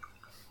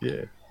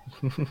 Yeah.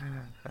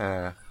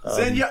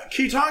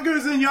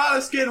 Kitongu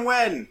Zenyatta skin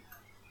when?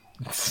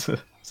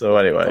 So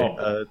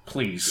anyway,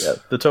 please. Yeah,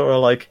 the Toa are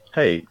like,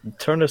 "Hey,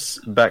 turn us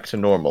back to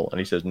normal," and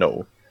he says,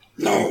 "No."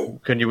 No.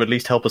 Can you at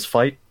least help us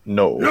fight?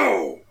 No.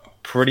 No.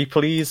 Pretty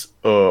please?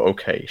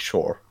 Okay,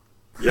 sure.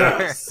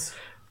 Yes.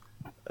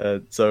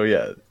 So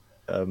yeah,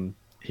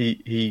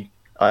 he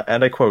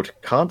and I quote,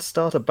 "Can't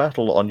start a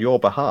battle on your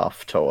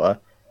behalf, Toa."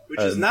 Which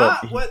is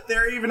not what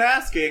they're even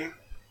asking.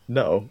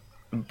 No,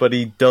 but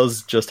he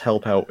does just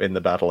help out in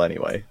the battle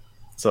anyway.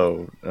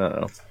 So I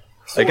don't know.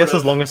 I guess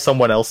as long as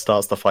someone else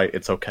starts the fight,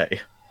 it's okay.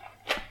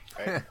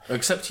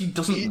 Except he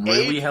doesn't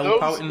really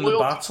help out in the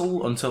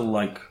battle until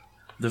like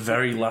the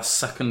very last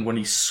second when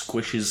he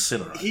squishes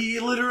Sidera. He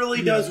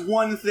literally does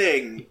one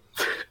thing.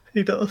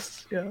 He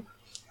does, yeah.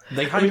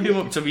 They hype him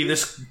up to be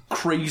this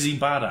crazy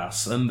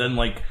badass, and then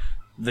like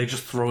they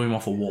just throw him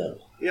off a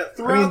wall. Yeah,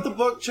 throughout the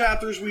book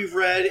chapters we've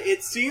read,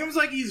 it seems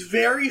like he's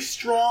very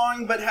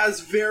strong, but has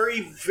very,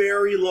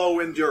 very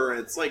low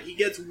endurance. Like, he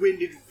gets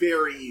winded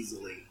very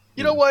easily.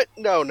 You know what?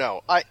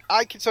 No.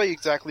 I can tell you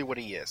exactly what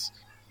he is.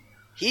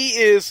 He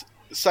is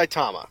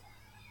Saitama.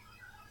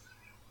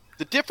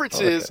 The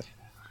difference is,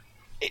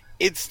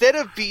 instead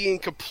of being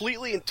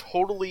completely and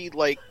totally,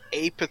 like,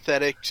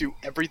 apathetic to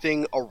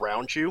everything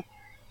around you,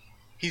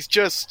 he's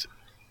just,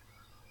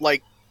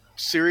 like,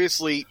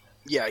 seriously,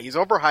 yeah, he's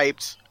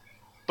overhyped,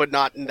 but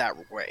not in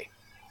that way.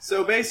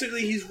 So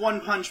basically he's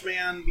One Punch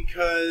Man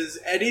because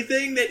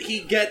anything that he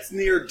gets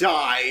near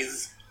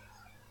dies,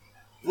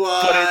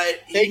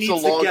 but it takes a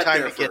long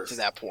time to first. get to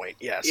that point,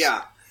 yes.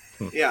 Yeah.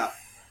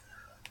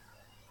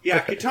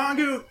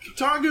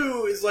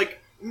 Kitongu is like,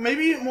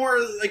 maybe more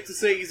like to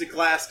say he's a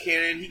glass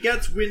cannon. He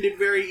gets winded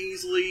very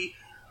easily,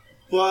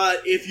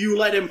 but if you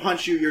let him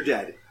punch you, you're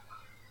dead.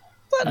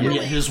 And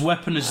yet his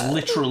weapon is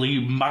literally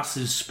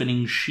massive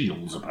spinning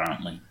shields,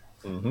 apparently.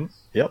 Mm-hmm.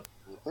 Yep.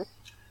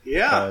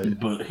 Yeah.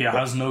 But he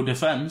has no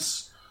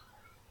defense.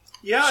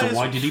 Yeah. So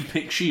why did he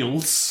pick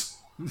shields?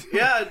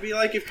 Yeah, it'd be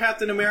like if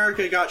Captain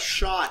America got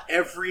shot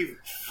every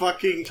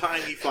fucking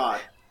time he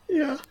fought.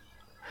 Yeah.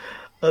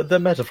 They're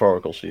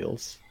metaphorical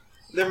shields.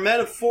 They're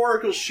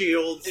metaphorical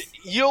shields.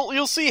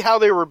 You'll see how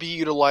they were being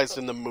utilized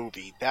in the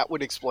movie. That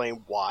would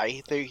explain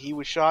why he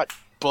was shot,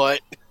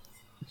 but...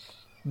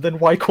 Then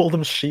why call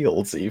them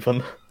shields,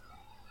 even?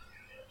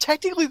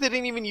 Technically, they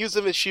didn't even use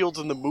them as shields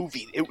in the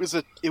movie. It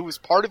was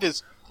part of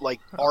his, like,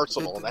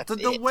 arsenal.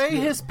 The way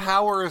his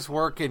powers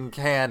work in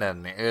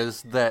canon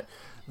is that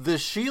the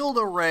shield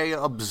array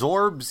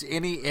absorbs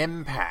any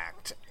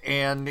impact,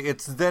 and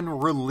it's then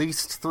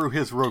released through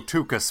his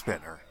Rotuka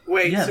spinner.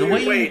 Wait,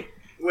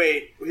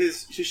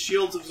 his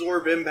shields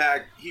absorb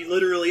impact. He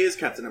literally is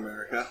Captain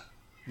America.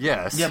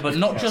 Yes. Yeah, but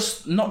not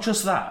just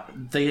that.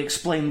 They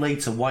explain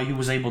later why he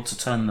was able to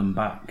turn them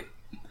back.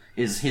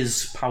 Is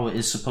his power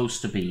is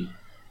supposed to be,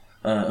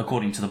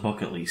 according to the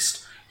book at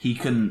least, he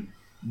can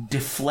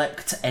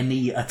deflect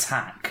any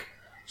attack.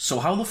 So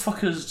how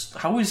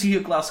is he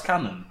a glass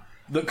cannon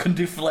that can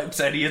deflect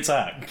any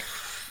attack?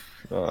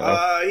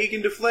 He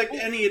can deflect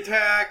any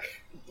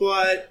attack,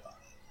 but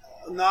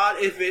not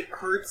if it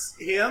hurts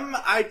him.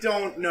 I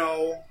don't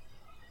know.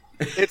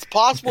 It's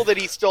possible that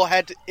he still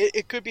had to...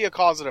 It could be a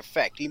cause and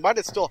effect. He might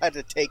have still had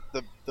to take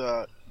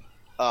the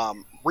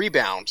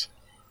rebound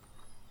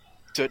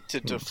to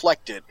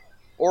deflect it.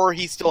 Or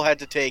he still had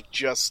to take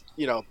just,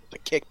 the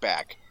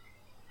kickback.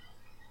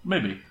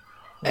 Maybe.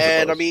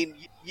 I mean,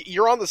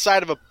 you're on the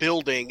side of a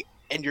building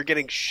and you're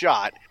getting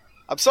shot.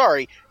 I'm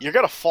sorry, you're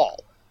going to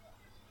fall.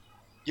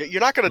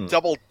 You're not going to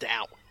double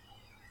down.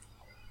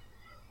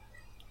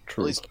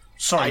 True.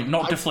 Sorry,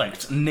 not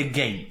deflect.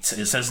 Negate.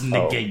 It says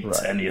negate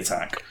any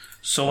attack.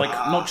 So,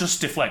 not just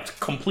deflect,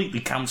 completely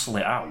cancel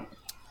it out.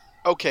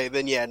 Okay,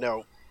 then yeah,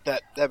 no.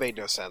 That made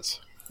no sense.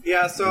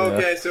 Yeah, so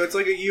it's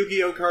like a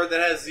Yu-Gi-Oh card that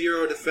has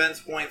 0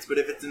 defense points, but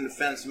if it's in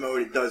defense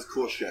mode, it does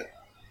cool shit.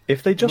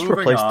 If they just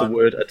replace the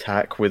word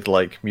attack with,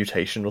 like,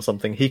 mutation or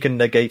something, he can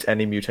negate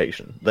any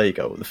mutation. There you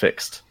go,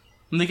 fixed.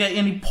 Negate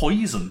any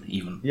poison,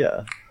 even.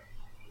 Yeah.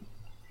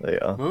 There you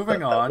are.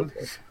 Moving on.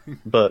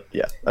 But,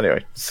 yeah,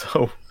 anyway,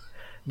 so...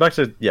 Back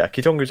to,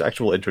 Kitongu's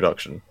actual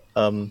introduction.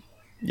 He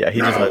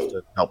decides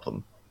to help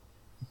them.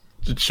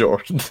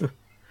 Sure.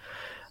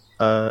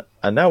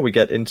 And now we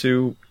get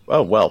into,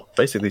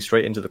 basically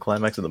straight into the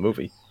climax of the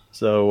movie.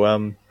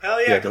 So,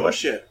 hell yeah, cool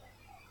shit.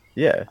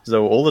 Yeah,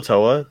 so all the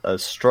Toa are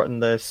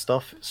strutting their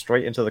stuff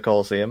straight into the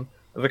Colosseum.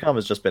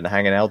 Vikama's just been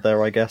hanging out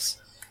there, I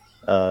guess.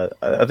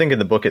 I think in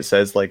the book it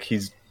says, like,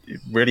 he's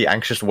really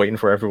anxious waiting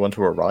for everyone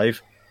to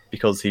arrive,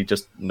 because he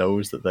just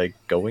knows that they're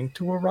going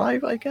to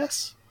arrive, I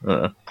guess?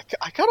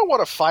 I kind of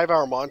want a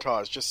 5-hour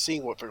montage just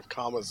seeing what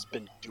Vakama's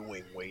been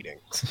doing waiting.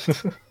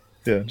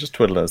 Yeah, just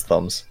twiddling his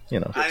thumbs,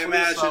 I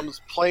imagine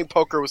playing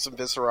poker with some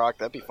Viscerock.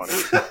 That'd be funny.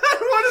 I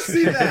want to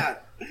see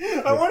that.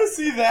 I want to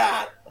see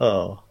that.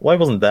 Oh, why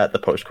wasn't that the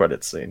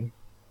post-credits scene?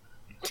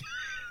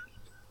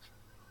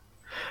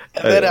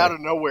 And then out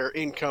of nowhere,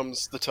 in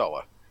comes the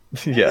Toa.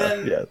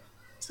 Yeah.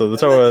 So the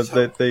Toa,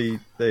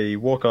 they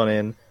walk on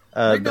in.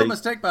 Make no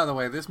mistake, by the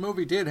way, this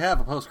movie did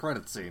have a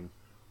post-credits scene.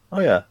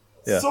 Oh, yeah.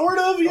 Sort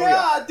of,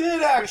 it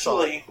did,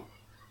 actually.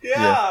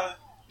 Yeah,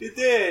 it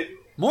did.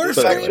 More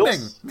screaming!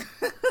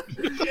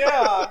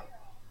 Yeah.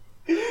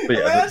 But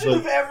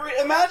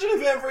Imagine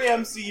if every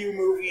MCU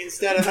movie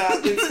instead of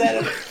having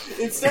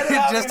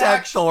just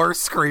had Thor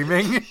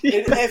screaming.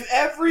 If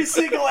every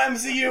single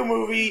MCU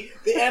movie,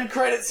 the end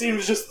credit scene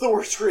was just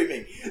Thor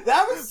screaming,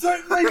 that would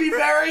certainly be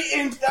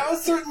that would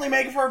certainly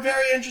make for a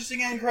very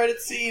interesting end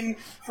credit scene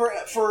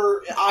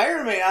for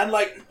Iron Man.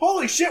 Like,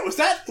 holy shit, was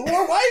that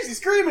Thor? Why is he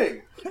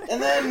screaming?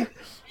 And then.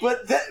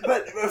 But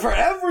for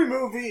every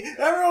movie,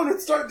 everyone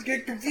would start to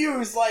get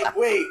confused. Like,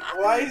 wait,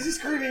 why is he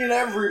screaming in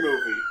every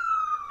movie?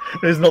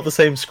 It's not the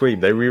same scream.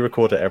 They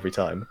re-record it every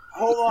time.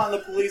 Hold on, the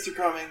police are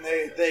coming.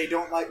 They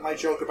don't like my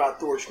joke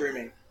about Thor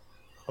screaming.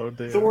 Oh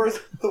dear.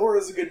 Thor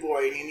is a good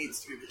boy, and he needs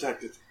to be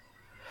protected.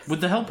 With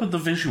the help of the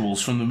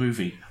visuals from the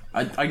movie,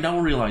 I now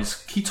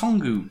realise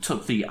Kitongu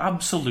took the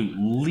absolute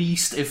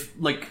least,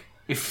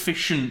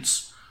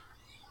 efficient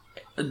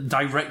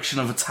direction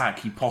of attack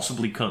he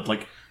possibly could.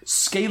 Like,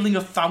 scaling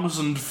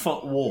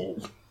 1,000-foot wall.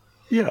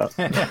 Yeah.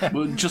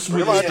 Just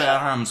with his bare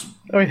hands.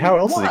 I mean, how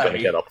else is he going to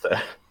get up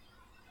there?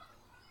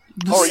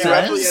 Are you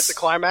actually at the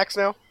climax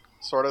now?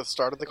 Sort of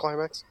started the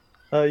climax?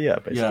 Yeah,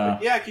 basically.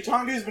 Yeah,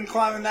 Kitongu's been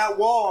climbing that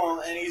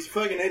wall, and he's a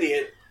fucking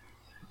idiot.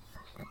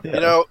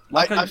 Yeah.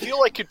 I feel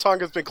like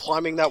Kitongu's been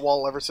climbing that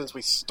wall ever since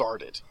we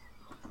started.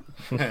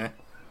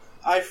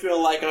 I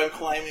feel like I'm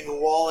climbing the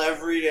wall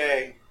every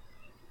day.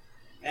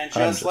 And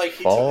just like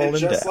Kitongu, I'm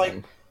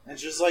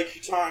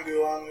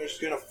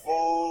just gonna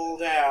fall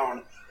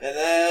down, and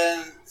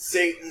then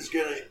Satan's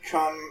gonna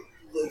come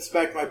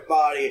inspect my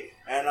body,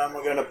 and I'm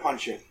gonna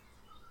punch him.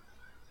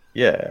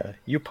 Yeah,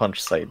 you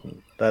punch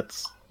Satan.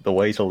 That's the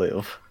way to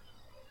live.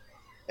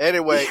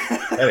 Anyway.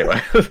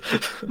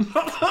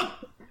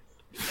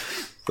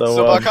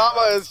 So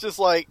Vakama is just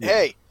like,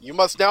 hey, you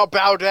must now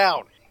bow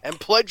down and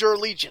pledge your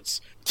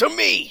allegiance to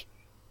me!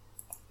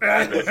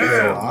 And the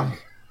Viscerock.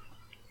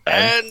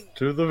 And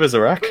to the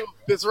Viscerock.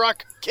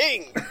 Viscerock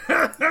King!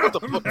 What the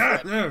fuck is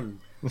that?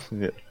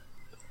 Yeah.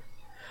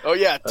 Oh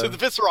yeah, to the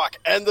Viscerock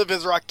and the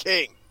Viscerock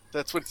King.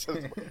 That's what it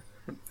says.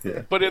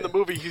 Yeah. But in the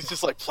movie, he's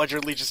just like, pledge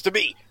your allegiance to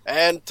me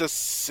and to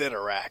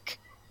Sidorak.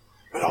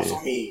 But also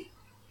me.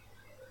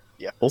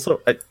 Yeah.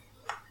 Also,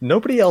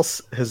 nobody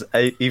else has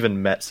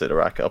even met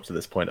Sidorak up to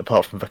this point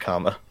apart from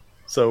Vakama.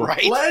 So,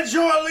 right? Pledge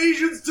your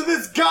allegiance to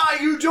this guy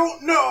you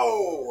don't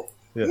know!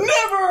 Yeah.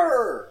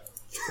 Never!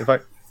 In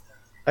fact,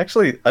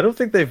 actually, I don't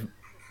think they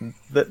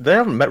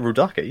haven't met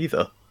Rudaka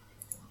either.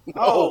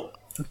 Oh.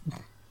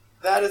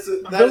 That is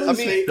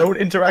don't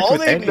interact all with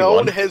they've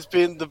anyone. known has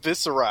been the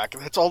Viscerock.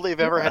 That's all they've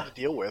ever had to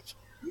deal with.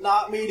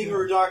 Not meeting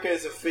Rudaka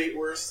is a fate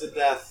worse than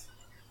death.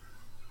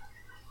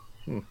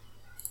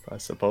 I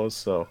suppose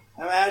so.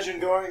 Imagine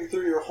going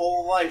through your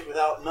whole life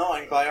without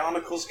knowing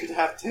Bionicles could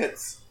have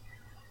tits.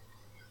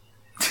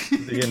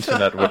 The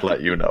internet would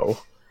let you know.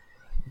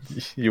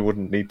 You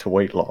wouldn't need to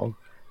wait long.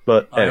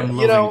 But anyway. I am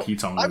loving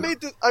Kitongu.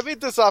 I made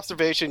this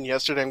observation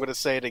yesterday. I'm going to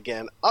say it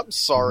again. I'm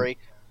sorry.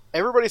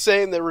 Everybody's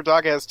saying that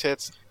Rudaka has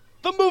tits.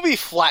 The movie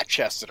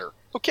flat-chested her.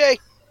 Okay?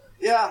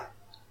 Yeah.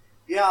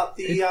 Yeah,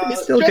 It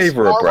still gave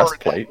her a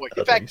breastplate,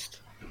 In fact,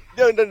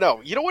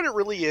 no. You know what it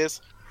really is?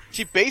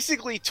 She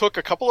basically took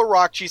a couple of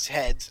Rockchi's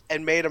heads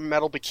and made a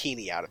metal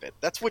bikini out of it.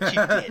 That's what she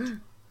did.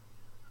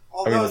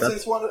 Although,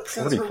 that's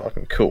pretty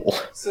fucking cool.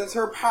 Since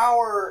her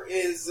power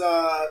is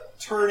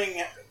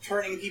turning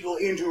people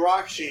into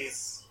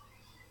Rockchis,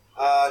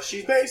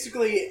 she's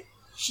basically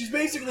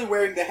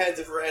wearing the heads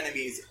of her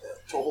enemies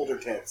to hold her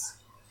tits.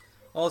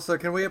 Also,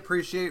 can we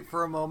appreciate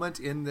for a moment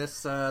in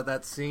this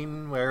that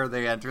scene where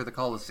they enter the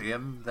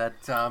Colosseum that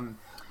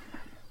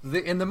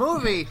in the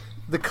movie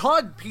the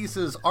cod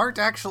pieces aren't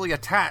actually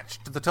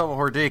attached to the Toa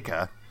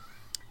Hordeka.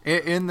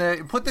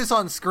 Put this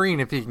on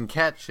screen if you can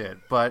catch it,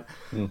 but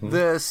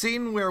the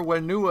scene where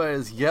Whenua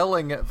is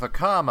yelling at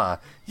Vakama,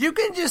 you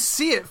can just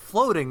see it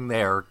floating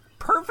there,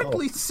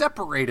 perfectly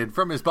separated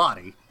from his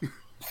body.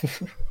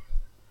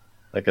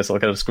 I guess I'll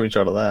get a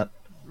screenshot of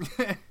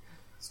that.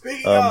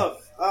 Speaking of,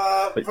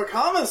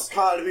 Vakama's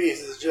cod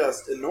piece is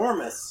just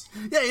enormous.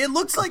 Yeah, it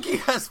looks like he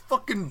has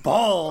fucking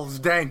balls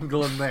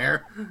dangling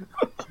there.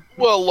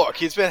 Well, look,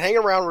 he's been hanging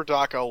around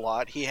Rudaka a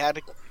lot. He had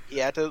to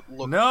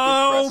look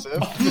impressive.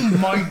 Oh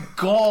my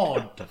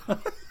god!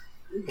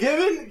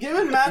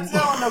 Given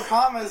Matsuo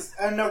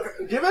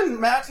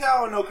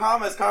and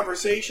Okama's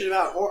conversation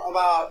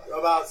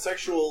about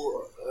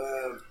sexual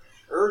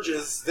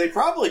urges, they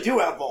probably do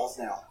have balls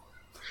now.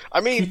 I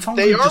mean, Kitangu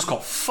they are just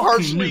got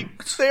fucking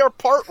nuked. They are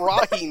part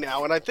Rahi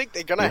now, and I think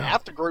they're gonna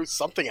have to grow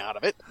something out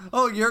of it.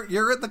 Oh,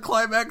 you're at the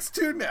climax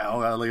too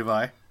now,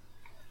 Levi.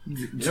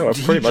 Yeah,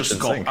 he pretty much just in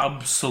got sync.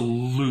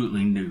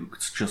 absolutely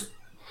nuked, just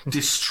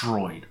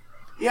destroyed.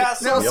 Yeah,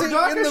 so Now, see,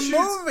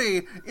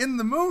 Rudaka in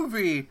the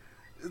movie,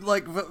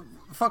 like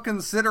fucking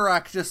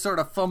Sidorak just sort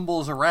of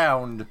fumbles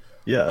around.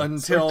 Yeah,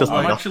 until doesn't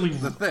I'm like actually,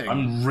 the thing.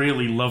 I'm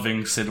really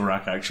loving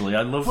Sidorak. Actually,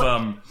 I love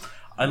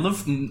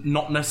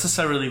not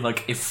necessarily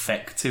like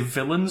effective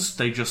villains.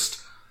 They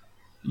just,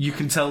 you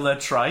can tell they're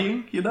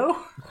trying, you know.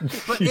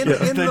 But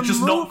They're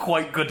just not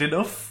quite good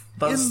enough.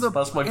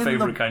 That's my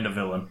favorite kind of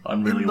villain.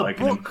 I'm really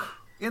liking him.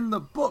 In the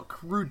book,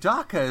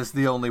 Rudaka is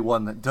the only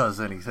one that does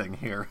anything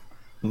here.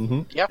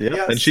 Mm-hmm. Yep.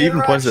 Yeah, and she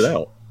even points it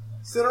out.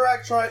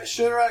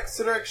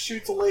 Sidorak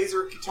shoots a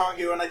laser at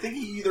Kitangu, and I think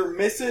he either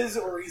misses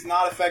or he's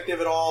not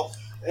effective at all.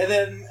 And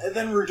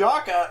then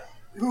Rudaka,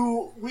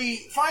 who we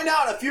find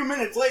out a few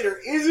minutes later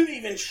isn't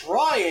even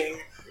trying,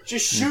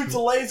 just shoots a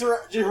laser,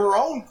 her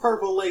own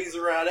purple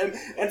laser at him,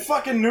 and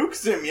fucking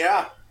nukes him.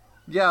 Yeah.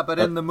 Yeah, but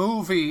in the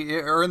movie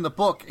or in the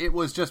book, it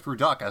was just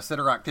Rudaka.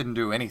 Sidorak didn't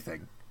do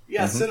anything.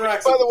 Yeah,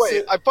 Sidorak. By the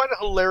way, I find it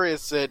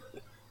hilarious that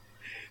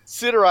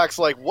Sidorak's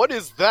like, "What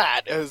is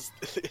that?" As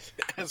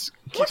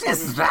What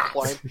is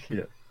that?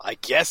 Yeah. I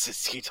guess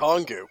it's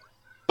Kitangu.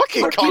 But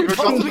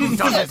Kitangu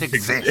doesn't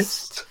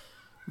exist.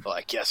 Well,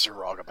 I guess you're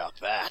wrong about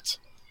that.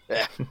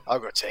 Yeah, I'll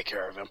go take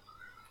care of him.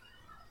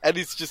 And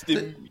he's just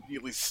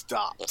immediately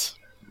stopped.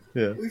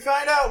 Yeah. We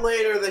find out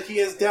later that he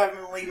has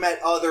definitely met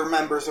other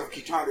members of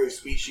Kitangu's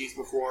species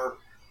before.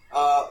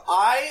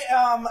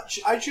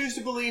 I choose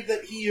to believe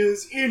that he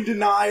is in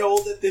denial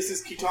that this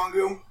is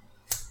Kitangu.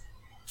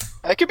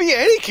 That could be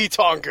any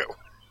Kitangu.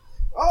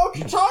 Oh,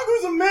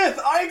 Kitangu's a myth!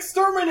 I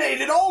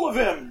exterminated all of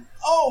him!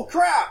 Oh,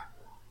 crap!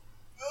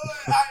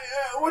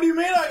 What do you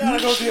mean I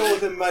gotta go deal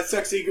with him, my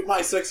sexy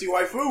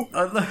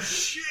waifu?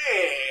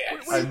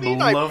 Shit! I'm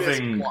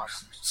loving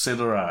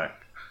Sidorak.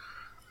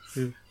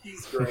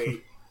 He's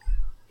great.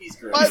 He's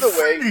great. By the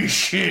way,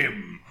 Finish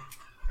him!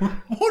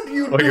 What are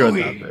you You're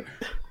doing?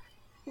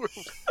 not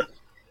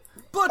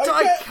But I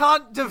I can't-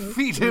 can't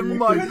defeat him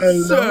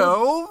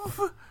myself.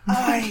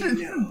 I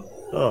know.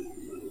 Oh.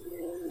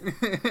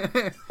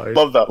 I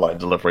love that line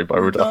delivery by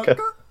Rudaka.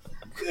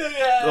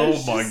 Yeah, Oh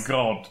it's my just-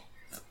 god.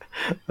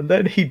 And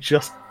then he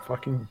just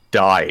fucking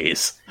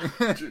dies.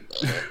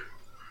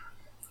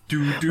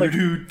 Do do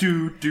do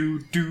do do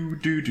do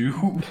do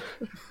do.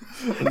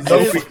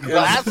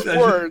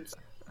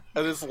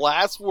 and his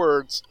last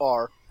words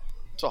are,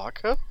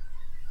 Taka?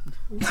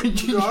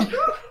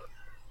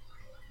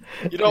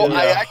 You know,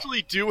 I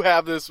actually do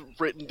have this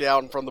written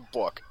down from the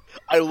book.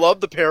 I love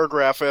the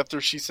paragraph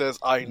after she says,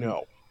 I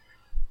know.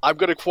 I'm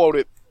going to quote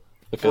it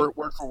word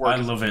for word. I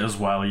love it as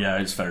well, yeah,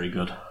 it's very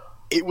good.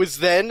 It was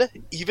then,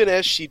 even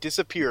as she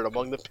disappeared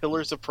among the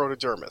pillars of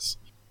Protodermis,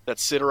 that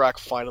Sidorak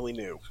finally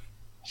knew.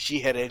 She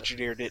had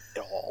engineered it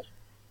all.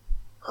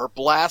 Her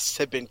blasts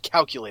had been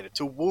calculated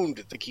to wound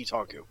the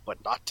Kitangu,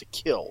 but not to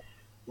kill,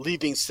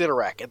 leaving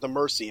Sidorak at the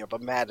mercy of a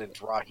maddened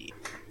Rahi.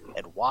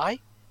 And why?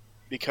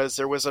 Because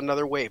there was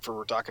another way for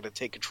Rudaka to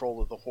take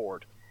control of the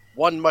Horde.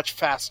 One much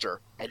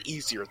faster and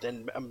easier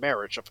than a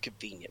marriage of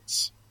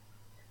convenience.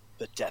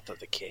 The death of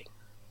the king.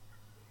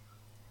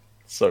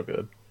 So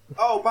good.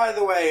 Oh, by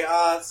the way,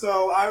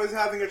 so I was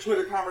having a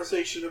Twitter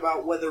conversation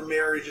about whether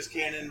marriage is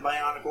canon in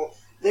Bionicle.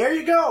 There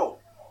you go!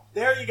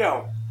 There you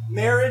go.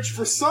 Marriage,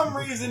 for some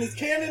reason, is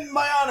canon in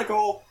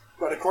Bionicle,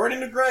 but according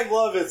to Greg,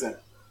 love isn't.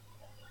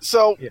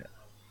 So,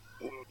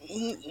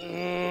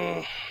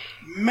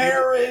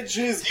 Marriage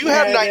is you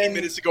have 90 canon.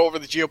 minutes to go over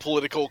the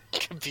geopolitical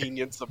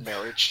convenience of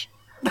marriage.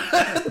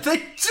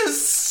 They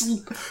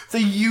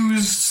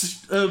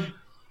used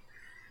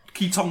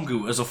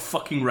Kitangu as a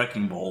fucking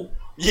wrecking ball.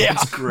 Yeah.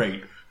 It's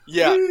great.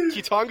 Yeah,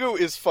 Kitangu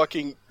is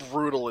fucking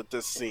brutal at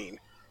this scene.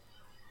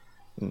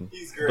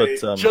 He's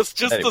great. But,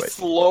 Just anyway. the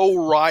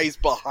slow rise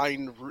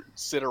behind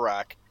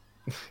Sidorak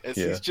as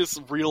Yeah. he's just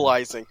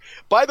realizing.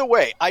 By the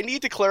way, I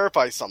need to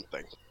clarify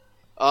something.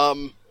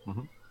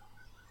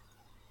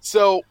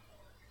 So,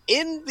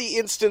 in the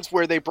instance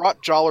where they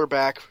brought Jollar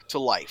back to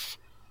life,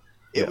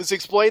 it was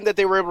explained that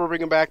they were able to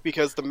bring him back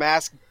because the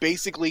mask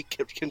basically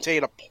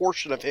contained a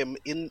portion of him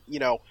in,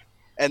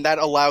 and that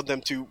allowed them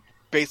to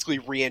basically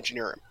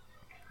re-engineer him.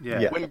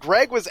 Yeah. When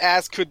Greg was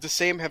asked, could the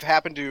same have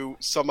happened to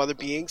some other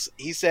beings,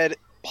 he said,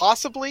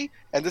 possibly,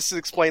 and this is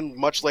explained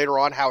much later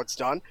on how it's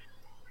done,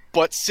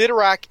 but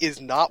Sidorak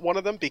is not one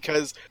of them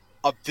because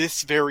of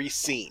this very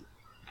scene.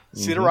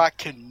 Sidorak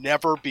can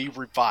never be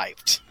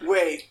revived.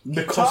 Wait,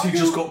 Because he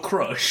just got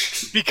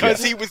crushed.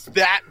 Because he was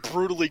that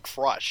brutally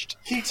crushed.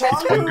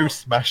 Kitangu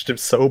smashed him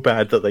so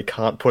bad that they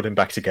can't put him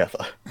back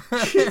together.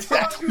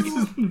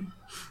 Kitangu,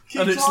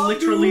 And it's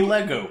literally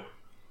Lego.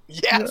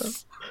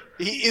 Yes!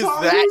 He is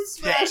Kitangu that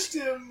smashed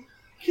dead. him.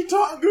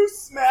 Kitangu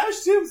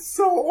smashed him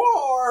so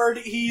hard.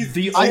 He's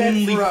The dead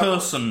only forever.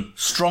 person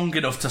strong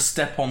enough to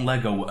step on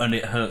Lego and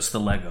it hurts the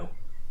Lego.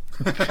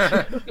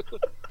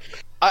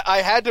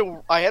 I had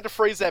to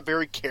phrase that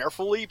very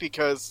carefully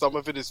because some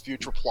of it is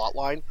future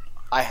plotline.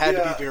 I had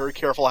to be very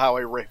careful how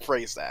I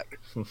phrase that.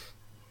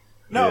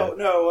 No,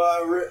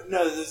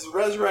 this is a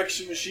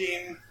resurrection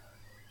machine,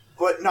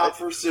 but not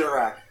for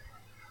Sidorak.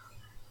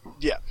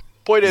 Yeah.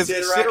 Point is,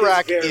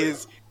 Sidorak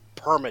is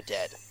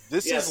permadead.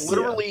 This is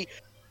literally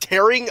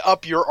tearing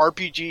up your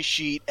RPG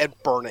sheet and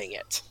burning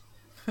it.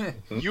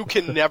 You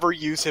can never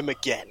use him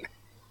again.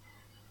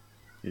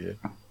 Yeah.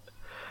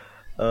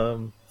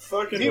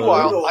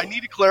 Meanwhile, I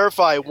need to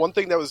clarify one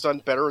thing that was done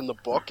better in the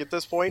book at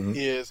this point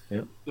is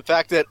the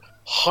fact that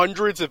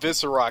hundreds of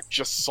Issarak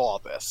just saw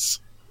this.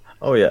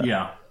 Oh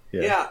yeah.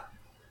 Yeah.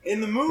 In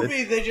the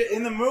movie,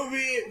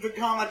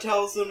 Vakama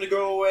tells them to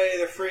go away.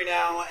 They're free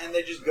now, and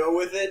they just go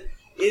with it.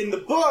 In the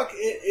book,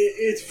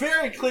 it's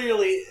very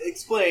clearly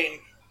explained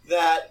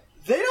that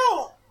they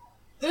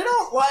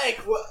don't like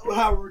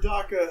how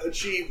Rudaka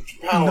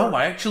achieved power. No,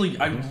 I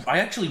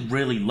actually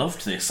really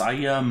loved this.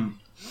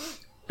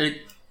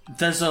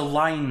 There's a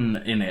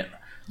line in it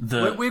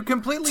that we've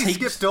completely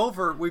skipped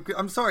over.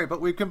 I'm sorry, but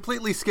we've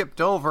completely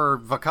skipped over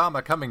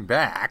Vakama coming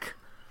back.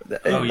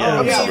 Oh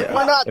yeah,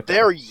 we're not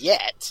there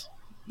yet.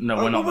 No,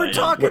 we're not. We're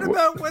talking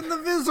about when the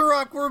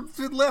Vizorok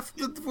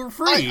were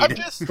freed. I'm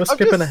just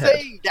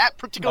saying that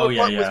particular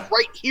part was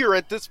right here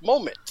at this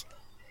moment.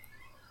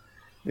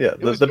 Yeah,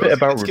 the bit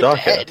about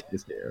Rudaka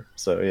is here.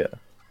 So yeah.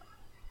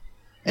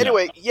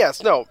 Anyway,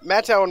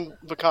 Matau and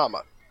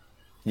Vakama.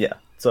 Yeah.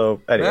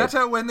 So anyway,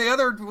 Matau, when the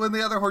other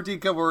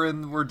Hordika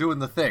were doing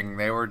the thing,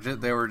 they were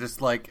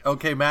just like,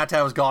 okay,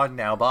 Matau's gone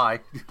now.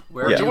 Bye.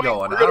 Where are you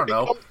going? I don't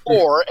know.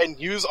 Four and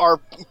use our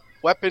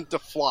weapon to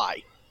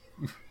fly.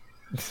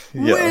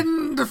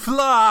 Wind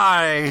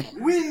fly.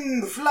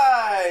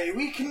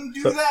 We can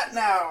do that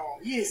now.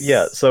 Yes.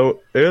 Yeah. So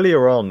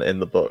earlier on in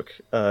the book,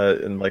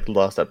 in like the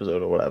last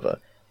episode or whatever,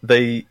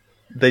 they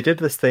did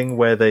this thing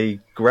where they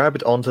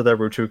grabbed onto their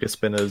Rotuka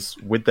spinners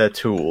with their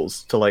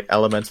tools to like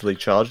elementally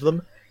charge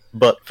them.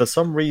 But for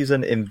some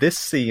reason, in this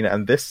scene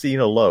and this scene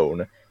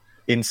alone,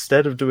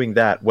 instead of doing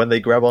that, when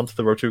they grab onto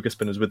the Rotuka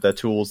spinners with their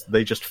tools,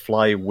 they just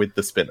fly with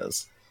the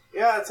spinners.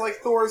 Yeah, it's like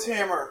Thor's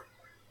hammer.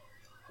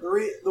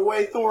 The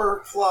way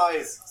Thor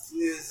flies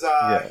is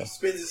he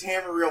spins his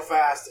hammer real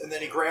fast, and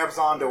then he grabs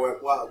onto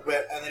it,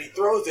 and then he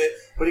throws it,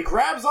 but he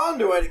grabs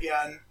onto it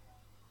again,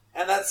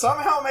 and that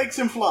somehow makes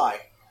him fly.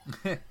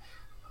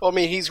 Well, I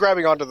mean, he's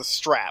grabbing onto the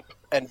strap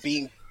and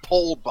being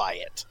pulled by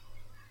it.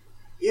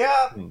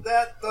 Yeah,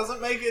 that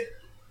doesn't make it...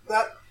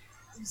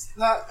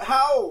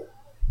 How?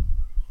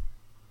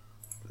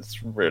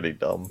 It's really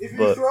dumb. If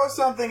you throw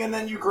something and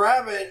then you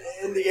grab it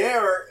in the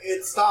air,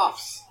 it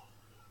stops.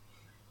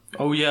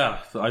 Oh yeah,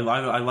 I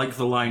like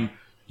the line,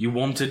 you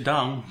wanted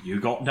down, you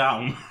got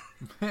down.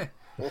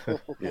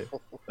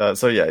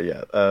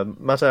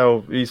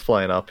 Matau, he's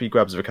flying up, he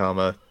grabs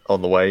Vakama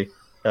on the way,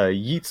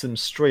 yeets him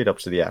straight up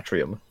to the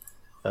atrium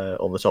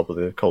on the top of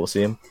the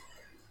Colosseum.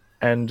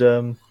 And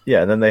and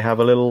then they have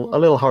a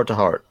little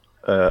heart-to-heart,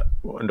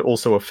 and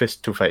also a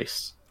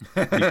fist-to-face,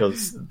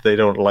 because they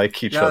don't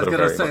like each other very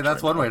much. I was going to say,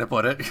 that's one way to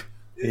put it.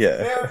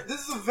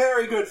 This is a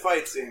very good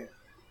fight scene.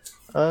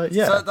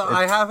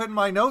 I have in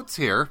my notes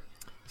here,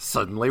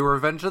 suddenly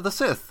Revenge of the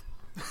Sith.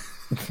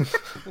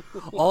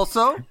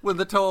 Also, when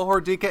the Toa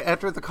Hordika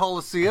enter the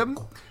Colosseum,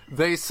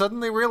 they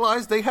suddenly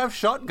realize they have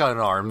shotgun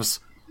arms.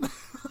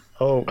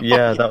 Oh,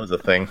 yeah, that was a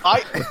thing.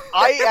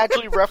 I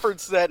actually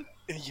referenced that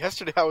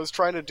yesterday. I was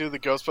trying to do the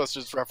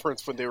Ghostbusters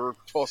reference when they were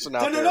posting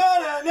out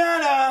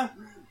there.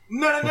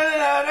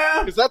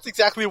 Because that's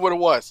exactly what it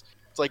was.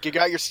 It's like, you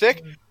got your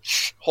stick?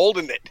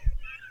 Holding it.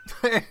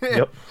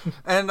 Yep.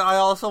 And I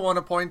also want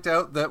to point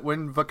out that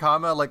when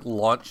Vakama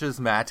launches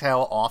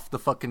Matau off the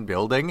fucking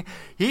building,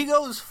 he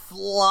goes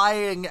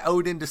flying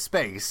out into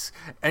space,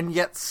 and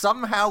yet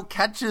somehow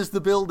catches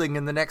the building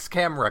in the next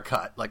camera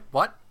cut. Like,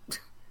 what?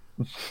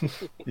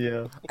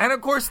 Yeah. And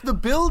of course, the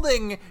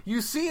building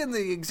you see in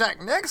the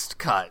exact next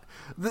cut,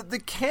 the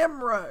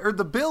camera or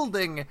the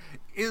building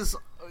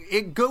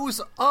it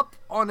goes up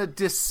on a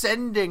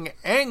descending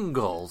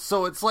angle,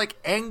 so it's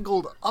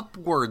angled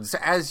upwards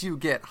as you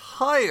get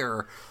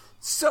higher.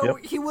 So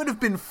he would have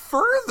been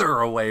further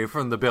away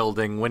from the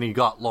building when he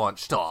got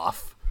launched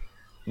off.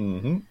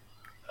 Mm-hmm.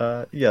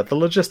 The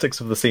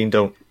logistics of the scene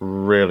don't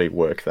really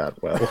work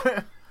that well.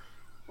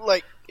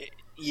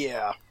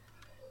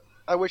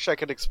 I wish I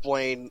could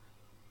explain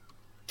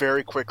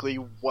very quickly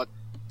what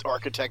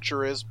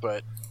architecture is,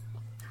 but...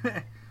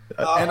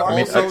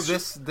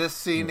 this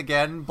scene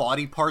again,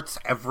 body parts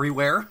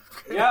everywhere.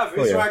 Yeah,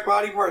 Vizrak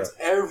body parts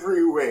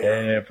everywhere.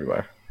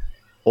 Everywhere.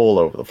 All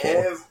over the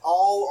floor.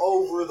 All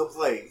over the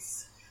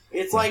place.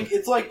 It's like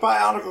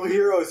Bionicle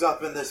Heroes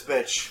up in this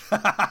bitch.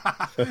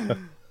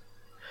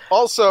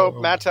 Also,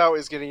 Matau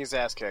is getting his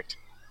ass kicked.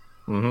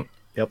 Mm-hmm.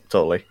 Yep,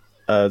 totally.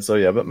 But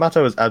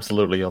Matau is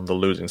absolutely on the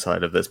losing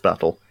side of this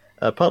battle.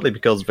 Partly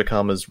because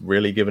Vakama's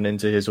really given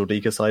into his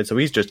Hordika side, so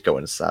he's just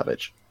going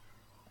savage.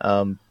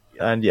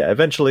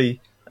 Eventually,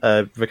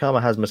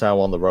 Vakama has Matau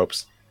on the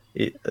ropes,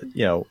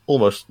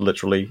 almost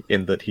literally,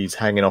 in that he's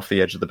hanging off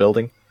the edge of the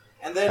building.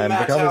 And then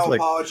Mattel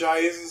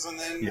apologizes, and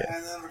then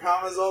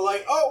Vakama's all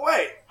like, "Oh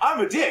wait, I'm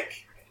a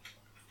dick."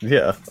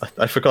 Yeah,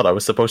 I forgot I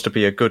was supposed to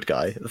be a good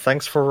guy.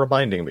 Thanks for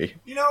reminding me.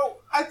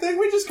 I think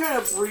we just kind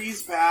of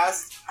breeze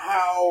past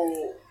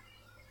how...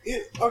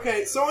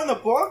 Okay, so in the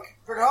book,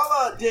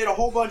 Vakama did a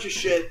whole bunch of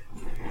shit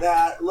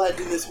that led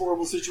to this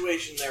horrible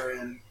situation they're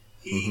in.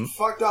 He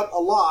fucked up a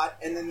lot,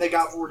 and then they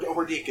got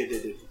Hordika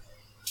did it.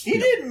 He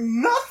did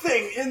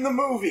nothing in the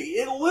movie.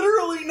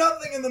 Literally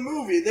nothing in the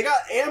movie. They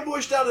got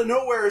ambushed out of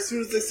nowhere as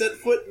soon as they set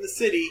foot in the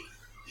city.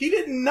 He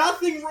did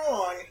nothing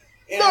wrong.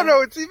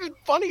 No, it's even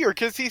funnier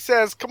because he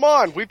says, "Come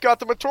on, we've got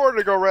the Matora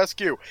to go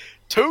rescue."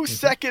 2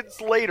 seconds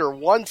later,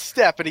 one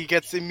step, and he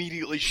gets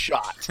immediately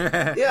shot.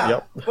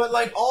 Yeah, but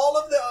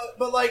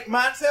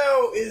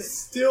Mattel is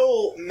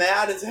still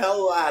mad as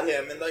hell at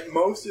him, and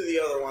most of the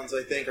other ones,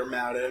 I think, are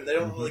mad at him. They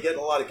don't really get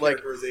a lot of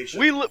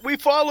characterization. We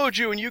followed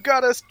you, and you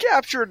got us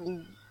captured,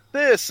 and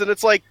this, and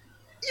it's like,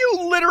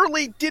 you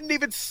literally didn't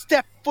even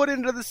step foot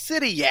into the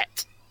city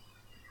yet.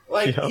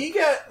 He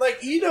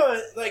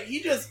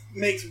just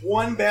makes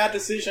one bad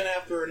decision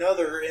after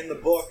another in the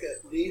book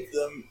that leads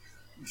them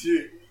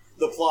to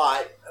the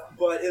plot,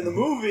 but in the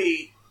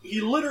movie, he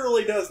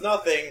literally does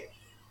nothing,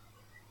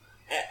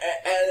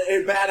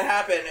 and bad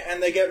happen,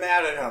 and they get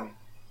mad at him.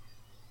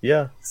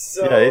 Yeah.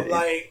 So,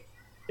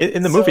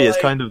 in the movie, it's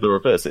kind of the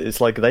reverse. It's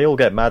like they all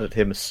get mad at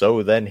him,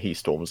 so then he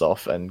storms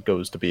off and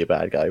goes to be a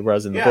bad guy.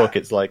 Whereas in the book,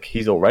 it's like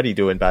he's already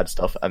doing bad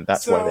stuff, and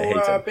that's why they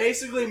hate him.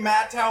 Basically,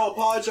 Mattel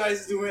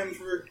apologizes to him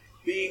for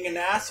being an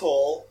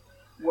asshole.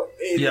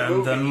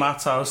 And then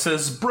Matau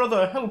says,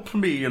 "Brother, help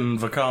me," and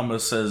Vakama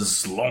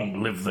says,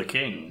 "Long live the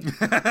king."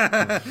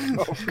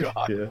 Oh,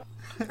 God. Yeah.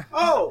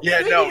 Oh, yeah,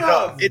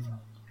 no.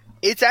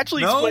 It's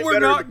actually... No, we're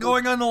not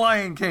going on the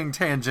Lion King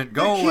tangent.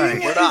 Go away.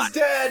 The king is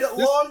dead.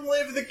 Long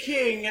live the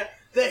king.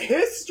 The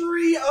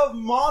history of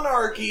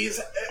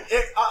monarchies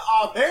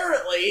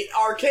apparently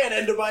are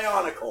canon to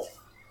Bionicle.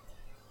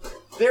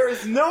 There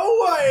is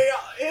no way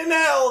in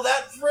hell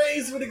that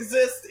phrase would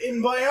exist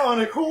in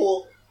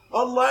Bionicle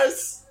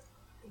unless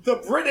the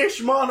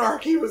British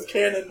monarchy was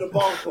canon to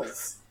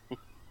Bonkles.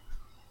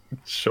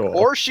 Sure.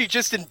 Or she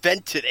just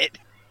invented it.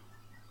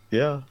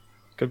 Yeah,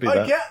 could be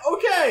that.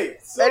 Okay.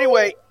 So,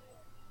 anyway,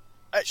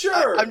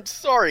 sure. I'm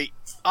sorry.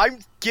 I'm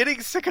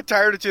getting sick and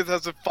tired of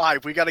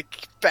 2005. We gotta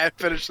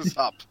finish this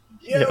up.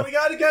 Yeah, we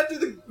gotta get to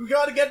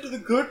the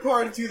good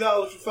part of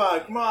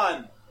 2005. Come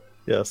on.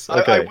 Yes.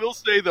 Okay. I will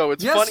say though,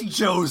 it's funny. Yes,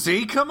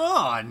 Josie, come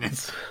on.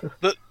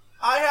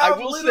 I have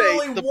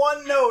literally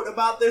one note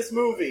about this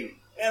movie,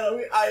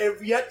 and I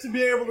have yet to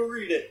be able to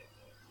read it.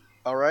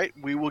 All right,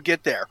 we will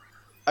get there.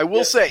 I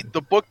will say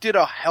the book did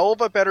a hell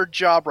of a better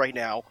job right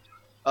now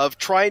of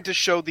trying to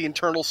show the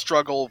internal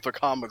struggle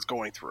Vakama's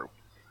going through.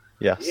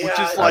 Yes. Which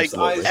is like,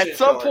 at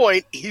some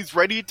point, he's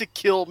ready to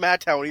kill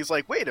Matau, and he's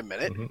like, wait a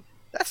minute,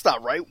 that's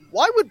not right.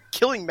 Why would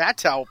killing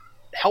Matau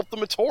help the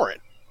Matoran?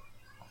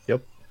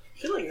 Yep.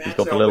 He's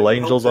got the little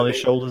angels on his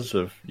shoulders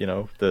of,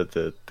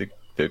 the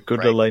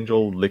good little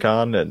angel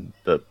Likan and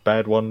the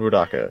bad one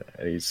Rudaka.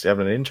 And he's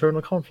having an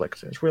internal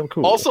conflict. It's real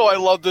cool. Also, I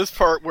love this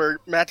part where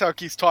Matau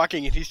keeps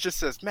talking and he just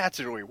says,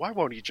 Matsui, why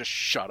won't he just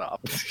shut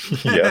up?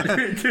 Yeah.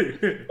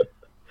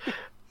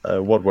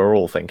 What we're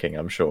all thinking,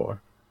 I'm sure.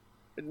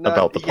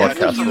 About the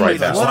podcast right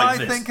now. What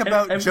I think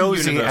about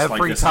Josie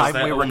every time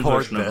we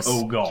record this.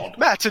 Oh, God.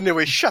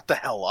 Matsui, shut the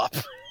hell up.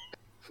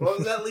 What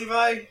was that,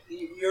 Levi?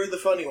 You're the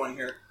funny one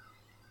here.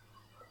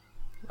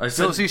 I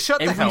said, Josie, shut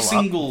the hell up. Every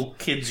single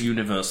kids'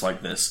 universe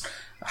like this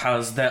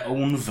has their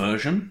own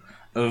version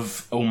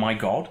of Oh My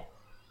God,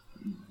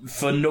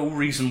 for no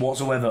reason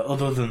whatsoever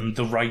other than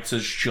the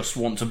writers just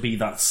want to be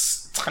that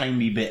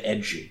tiny bit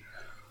edgy.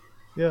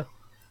 Yeah.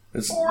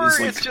 It's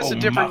just a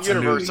different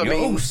universe. I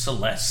mean,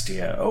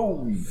 Celestia.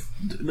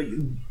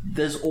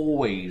 There's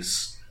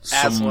always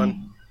Aslan.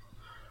 some.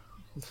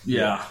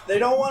 Yeah. They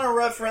don't want to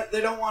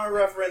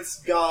reference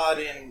God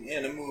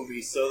in a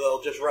movie, so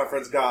they'll just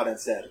reference God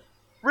instead.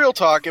 Real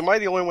talk, am I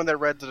the only one that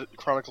read the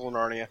Chronicle of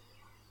Narnia?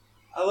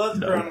 I love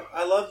the Chronicle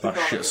of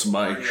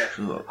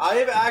Narnia. I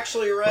have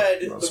actually read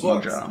the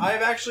books. I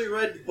have actually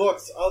read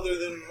books other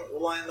than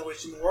Lion, the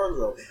Witch, and the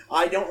Wardrobe.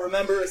 I don't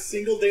remember a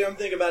single damn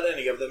thing about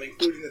any of them,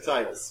 including the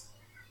titles.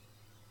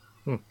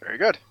 Very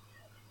good.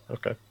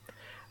 Okay.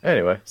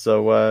 Anyway,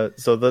 so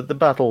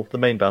the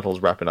main battle's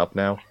wrapping up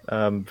now.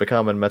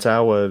 Vakam and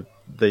Matau,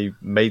 they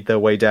made their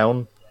way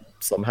down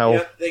somehow.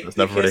 Yep, they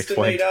never really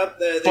explained. Made up.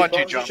 They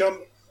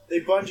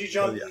bungee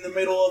jumped in the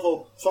middle of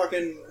a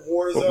fucking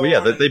war zone. Well,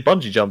 yeah, they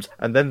bungee jumped,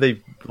 and then they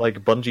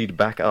bungeed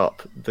back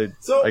up.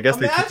 I guess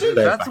that's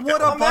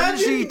what a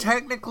bungee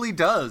technically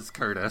does,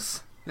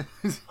 Curtis.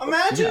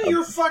 Imagine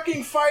you're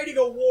fucking fighting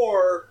a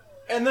war,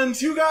 and then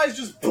two guys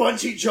just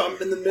bungee jump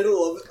in the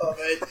middle of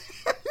it.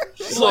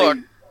 Look,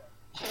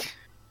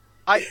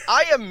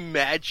 I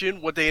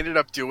imagine what they ended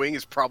up doing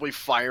is probably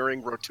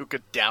firing Rotuka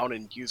down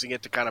and using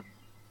it to kind of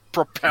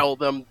propel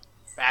them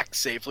back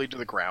safely to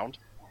the ground.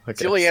 It's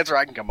the only answer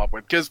I can come up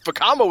with, because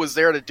Vakama was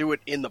there to do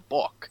it in the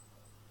book,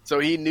 so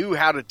he knew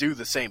how to do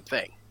the same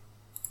thing.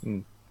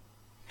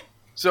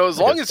 So as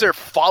long as they're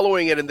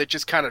following it and they're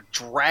just kind of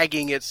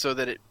dragging it so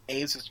that it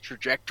aims its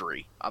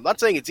trajectory. I'm not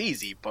saying it's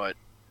easy, but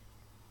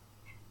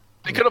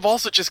they could have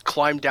also just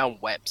climbed down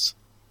webs.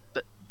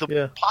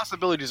 The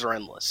possibilities are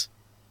endless.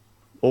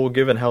 Or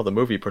given how the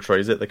movie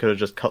portrays it, they could have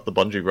just cut the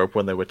bungee rope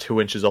when they were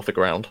 2 inches off the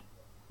ground.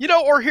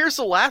 Or here's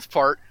the last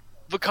part.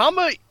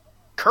 Vakama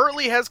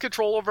currently has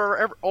control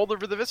all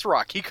over the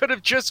Viscerock. He could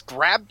have just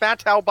grabbed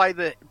Matau by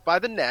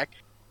the neck,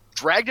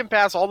 dragged him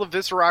past all the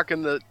Viscerock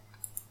in the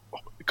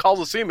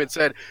Coliseum and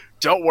said,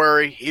 "Don't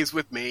worry, he's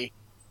with me."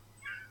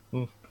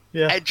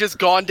 Yeah. And just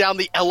gone down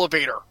the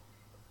elevator.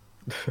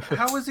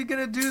 How was he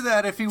going to do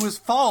that if he was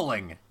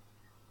falling?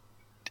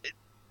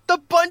 The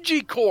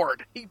bungee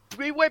cord. He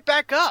went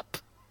back up.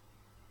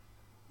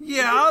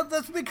 Yeah,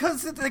 that's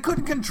because they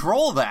couldn't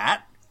control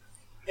that.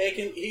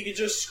 He could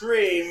just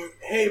scream,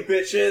 "Hey,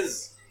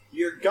 bitches,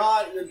 your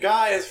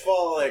guy is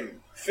falling.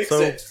 Fix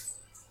it."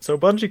 So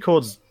bungee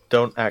cords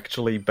don't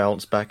actually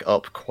bounce back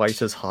up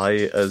quite as high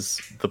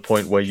as the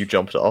point where you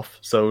jumped off.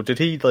 So did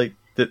he,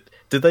 did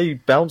they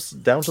bounce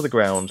down to the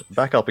ground,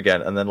 back up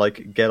again, and then,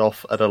 get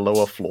off at a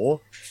lower floor?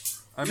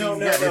 I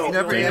mean,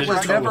 it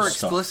was never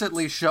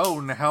explicitly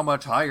shown how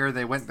much higher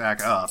they went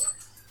back up.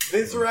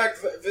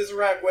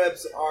 Viscerock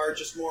webs are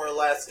just more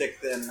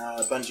elastic than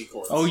bungee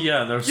cords. Oh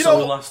yeah, they're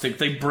so elastic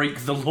they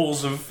break the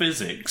laws of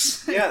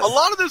physics. Yes. A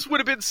lot of this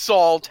would have been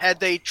solved had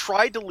they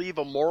tried to leave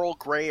a moral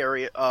gray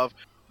area of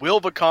will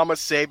Vakama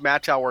save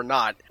Matau or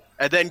not,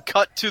 and then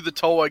cut to the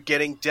Toa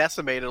getting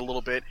decimated a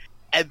little bit,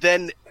 and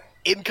then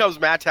in comes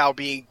Matau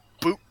being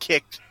boot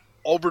kicked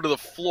over to the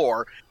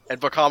floor, and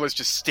Vakama's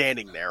just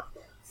standing there.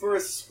 For a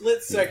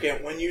split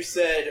second, when you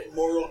said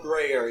moral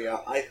gray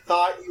area, I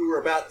thought you were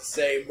about to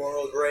say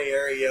moral gray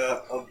area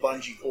of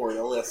bungee cord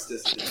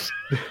elasticity.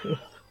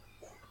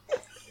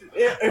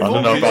 I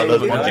don't know about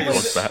those bungee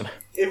cords, man.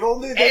 If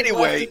only they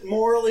left it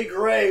morally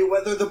gray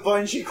whether the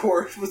bungee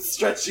cord was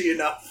stretchy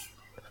enough.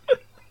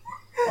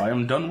 I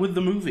am done with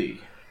the movie.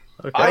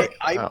 Okay.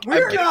 I'm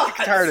getting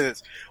tired of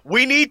this.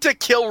 We need to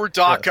kill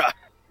Rudaka.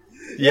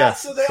 Yeah,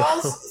 so they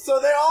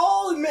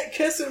all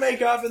kiss and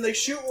make up, and they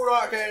shoot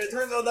Rudaka, and it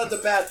turns out that's a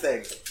bad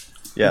thing.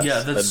 Yes.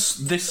 Yeah, this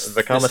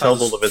Vakama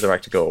tells all the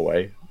Viscerock to go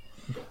away.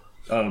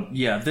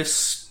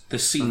 This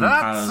scene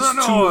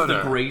has two of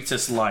the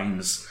greatest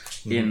lines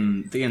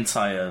in the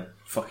entire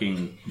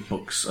fucking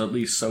books, at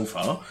least so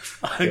far.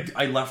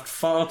 I laughed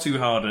far too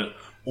hard at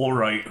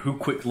 "Alright, who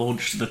quick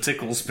launched the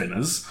tickle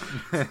spinners?"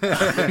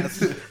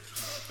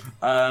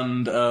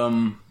 And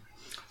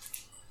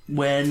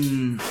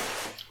when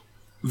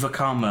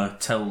Vakama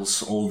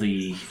tells all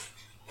the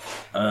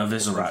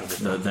Viscerock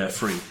that they're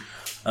free,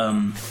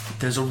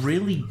 there's a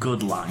really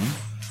good line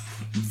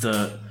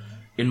that,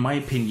 in my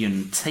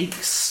opinion,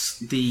 takes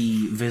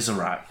the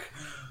Viscerock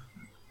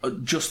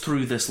just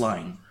through this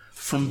line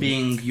from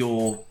being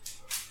your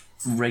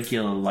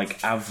regular,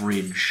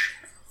 average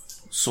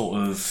sort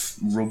of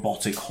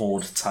robotic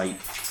horde type.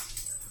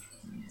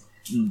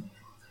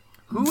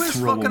 Who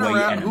is fucking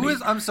around?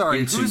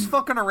 Who's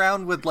fucking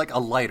around with a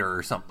lighter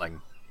or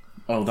something?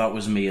 Oh, that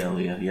was me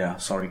earlier. Yeah,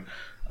 sorry.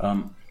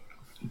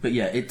 But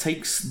yeah, it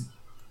takes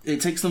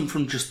them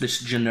from just this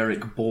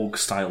generic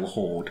Borg-style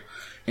horde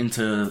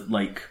into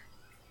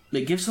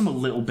it gives them a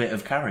little bit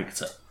of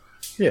character.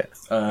 Yeah.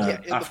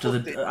 After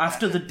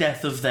the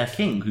death of their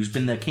king, who's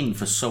been their king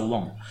for so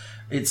long,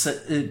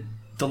 the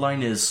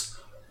line is,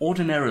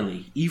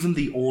 ordinarily, even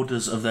the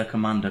orders of their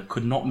commander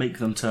could not make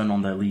them turn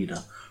on their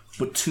leader,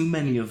 but too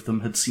many of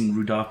them had seen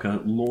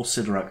Rudaka lure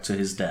Sidorak to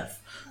his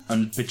death,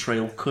 and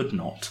betrayal could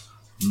not,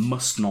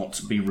 must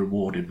not be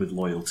rewarded with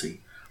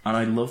loyalty. And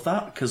I love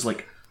that, because,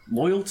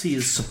 loyalty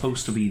is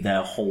supposed to be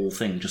their whole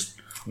thing, just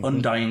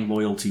undying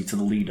loyalty to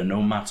the leader,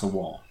 no matter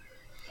what.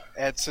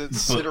 And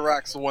since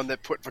Sidorak's the one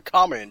that put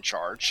Vakama in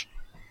charge...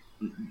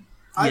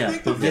 Yeah,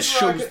 but this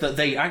shows that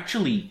they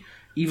actually,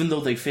 even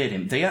though they feared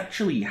him, they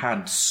actually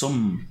had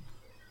some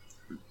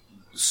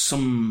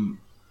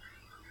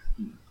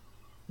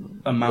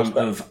amount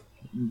of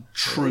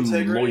true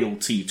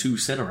loyalty to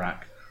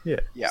Sidorak. Yeah.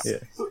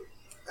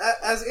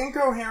 As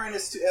incoherent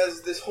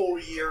as this whole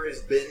year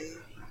has been,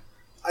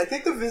 I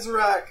think the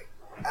Viscerock,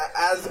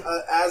 as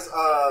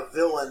a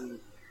villain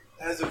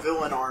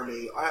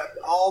army, have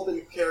all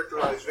been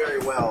characterized very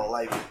well.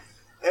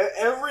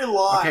 Every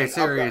line. Okay,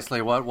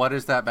 seriously, what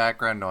is that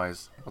background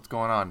noise? What's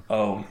going on?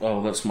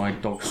 Oh, that's my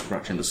dog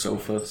scratching the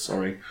sofa.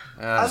 Sorry.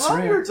 I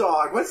love your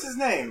dog. What's his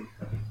name?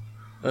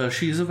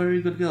 She's a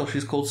very good girl.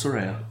 She's called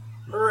Soraya.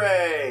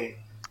 Hooray!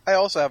 I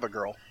also have a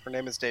girl. Her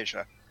name is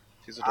Deja.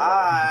 She's adorable.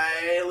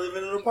 I live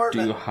in an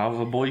apartment. Do you have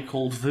a boy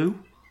called Vu?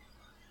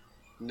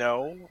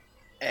 No,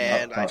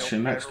 and that's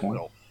your next one.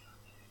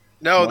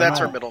 No, that's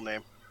her middle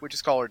name. We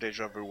just call her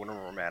Deja Vu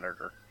whenever we're mad at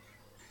her.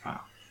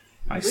 Ah,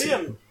 I see.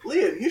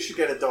 Liam, you should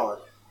get a dog.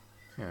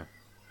 Yeah.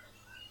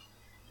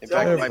 In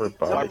fact,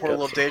 my poor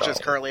little Deja is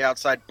currently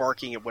outside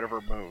barking at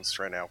whatever moves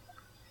right now.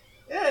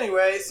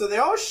 Anyway, so they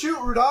all shoot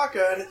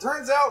Rudaka, and it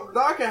turns out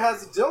Rudaka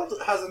has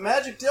a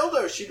magic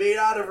dildo she made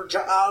out of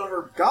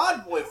her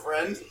god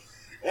boyfriend,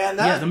 and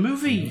that... Yeah, the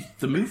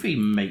movie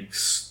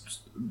makes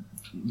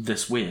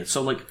this weird.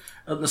 So, like,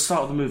 at the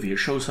start of the movie, it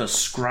shows her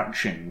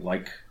scratching,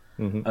 like,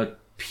 a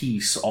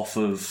piece off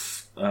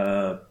of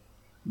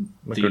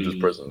Makuta's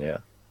prison, yeah.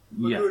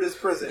 Makuta's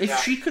prison, If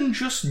she can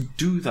just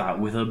do that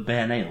with her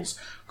bare nails,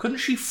 couldn't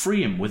she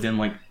free him within,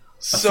 like,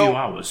 a few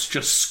hours,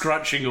 just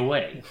scratching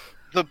away?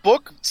 The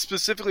book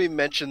specifically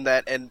mentioned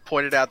that and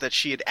pointed out that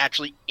she had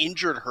actually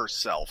injured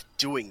herself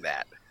doing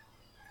that.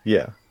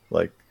 Yeah,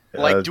 like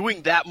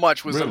doing that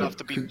much was enough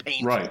to be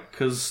painful. Right,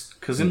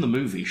 because in the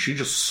movie, she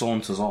just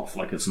saunters off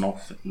like it's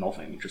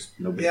nothing, just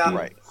no big deal.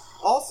 Right.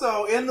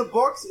 Also, in the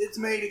books, it's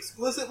made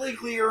explicitly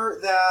clear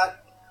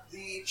that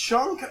the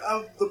chunk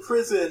of the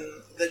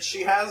prison that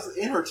she has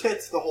in her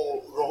tits the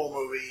whole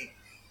movie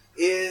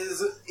is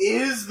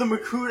the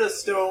Makuta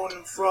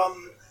stone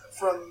from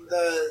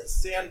the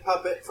sand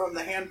puppet, from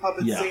the hand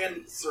puppet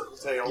sand circle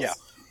tails. Yeah.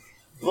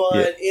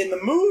 But in the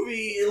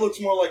movie, it looks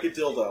more like a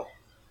dildo.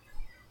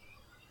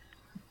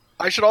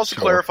 I should also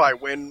clarify,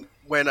 when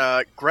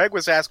Greg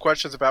was asked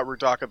questions about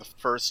Rudaka the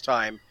first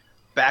time,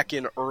 back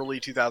in early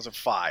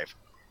 2005,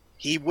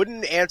 he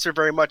wouldn't answer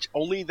very much,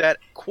 only that,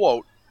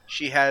 quote,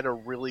 she had a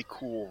really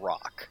cool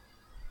rock.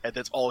 And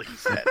that's all he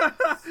said.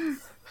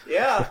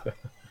 Yeah.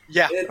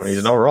 Yeah. I mean,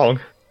 he's not wrong.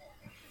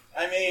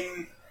 I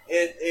mean,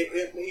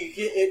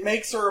 it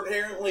makes her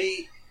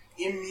apparently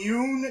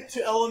immune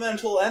to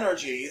elemental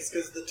energies,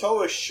 because the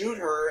Toa shoot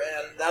her,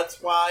 and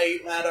that's why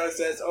Mado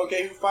says,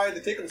 okay, who fired the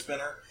tickle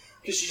spinner?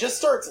 Because she just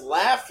starts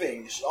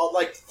laughing.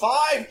 Like,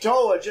 5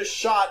 Toa just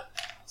shot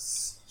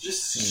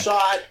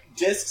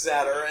discs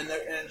at her, and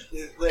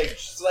like,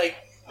 she's like,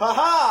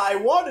 haha, I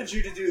wanted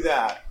you to do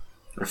that.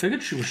 I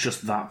figured she was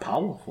just that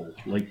powerful.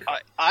 Like,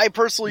 I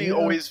personally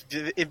always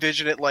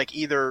envision it like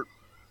either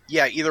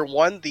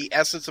one, the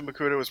essence of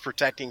Makuta was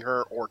protecting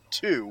her, or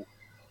 2,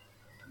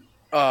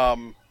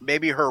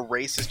 maybe her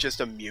race is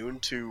just immune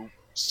to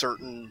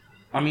certain.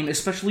 I mean,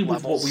 especially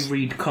with what we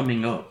read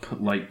coming up,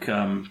 like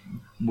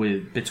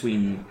with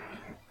between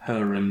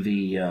her and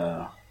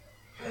the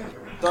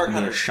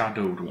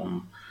shadowed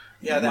one.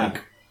 Yeah, that.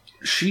 Like,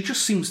 she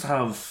just seems to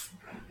have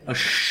a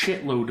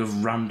shitload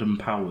of random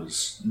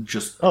powers.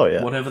 Just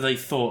whatever they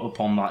thought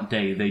upon that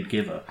day, they'd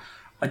give her.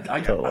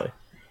 Totally.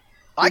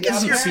 It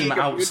doesn't seem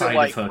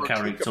outside of her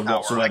character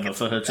whatsoever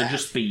for her to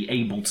just be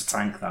able to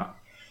tank that.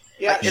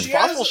 Yeah, it's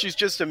possible she's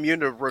just immune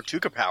to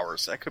Rotuka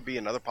powers. That could be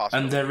another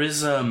possibility. And there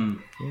is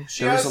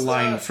a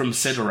line from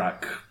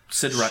Sidorak.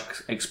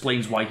 Sidorak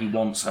explains why he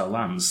wants her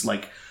lands.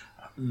 Like,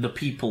 the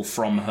people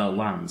from her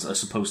lands are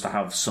supposed to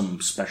have some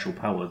special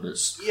power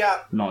that's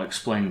not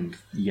explained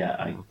yet,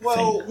 I think.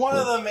 One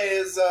of them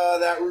is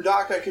that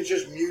Rudaka could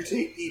just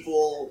mutate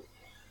people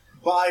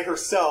by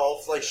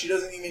herself. Like, she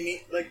doesn't even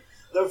need... Like,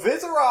 the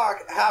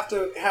Vizarok have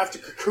to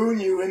cocoon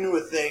you into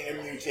a thing and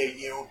mutate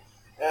you.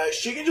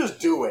 She can just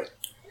do it.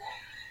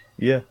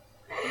 Yeah.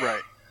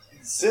 Right.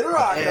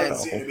 Sidorak doesn't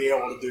seem to be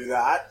able to do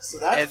that, so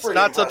that's it's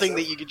not something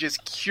that you could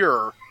just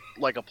cure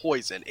like a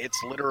poison. It's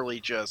literally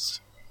just...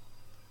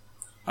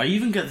 I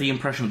even get the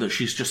impression that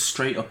she's just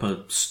straight up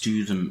a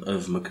student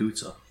of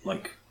Makuta.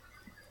 Like,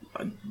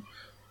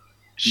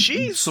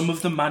 some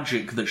of the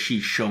magic that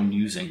she's shown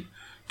using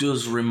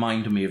does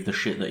remind me of the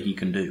shit that he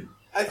can do.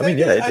 I mean,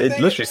 it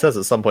literally says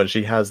at some point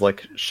she has,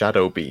 like,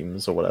 shadow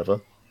beams or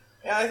whatever.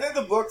 Yeah, I think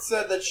the book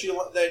said that she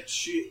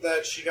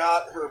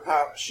got her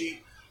power.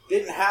 She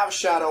didn't have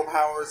shadow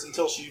powers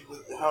until she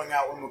hung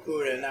out with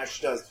Makuta, and now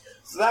she does.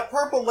 So that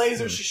purple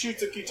laser she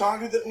shoots at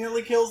Kitangu that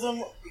nearly kills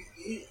him.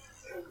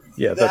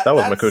 That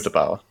was Makuta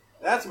power.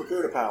 That's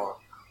Makuta power.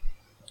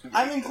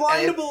 I'm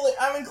inclined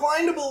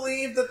to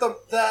believe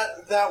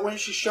that when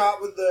she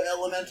shot with the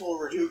elemental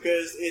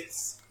Radukas,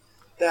 it's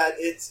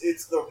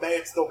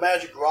the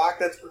magic rock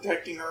that's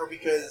protecting her,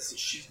 because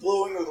she's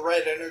glowing with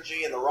red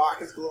energy, and the rock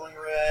is glowing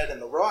red,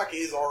 and the rock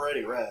is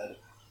already red.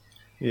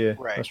 Yeah,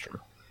 right. That's true.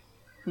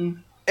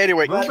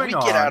 Anyway, can we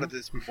get out of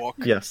this book?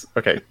 Yes.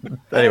 Okay.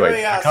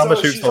 Anyway,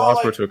 Akama shoots the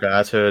last Raduka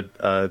at her.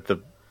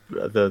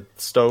 The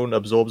stone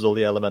absorbs all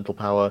the elemental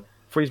power,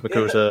 frees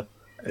Makuta,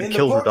 and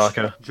kills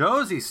Rudaka.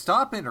 Josie,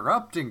 stop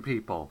interrupting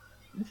people.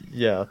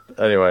 Yeah.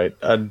 Anyway,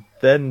 and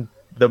then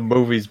the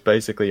movie's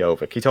basically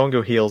over.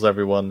 Kitongu heals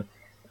everyone.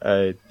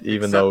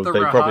 Even though they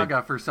probably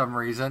for some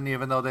reason,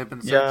 even though they've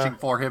been searching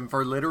for him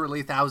for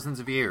literally thousands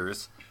of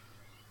years.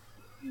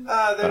 They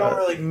don't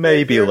really.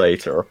 Maybe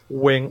later.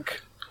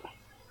 Wink.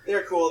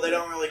 They're cool. They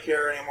don't really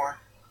care anymore.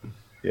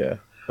 Yeah.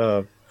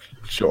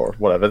 Sure.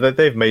 Whatever.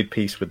 They've made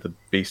peace with the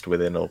beast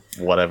within, or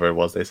whatever it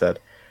was they said.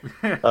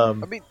 I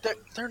mean,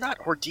 they're not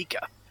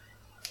Hordika.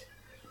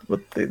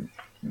 But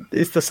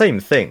it's the same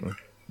thing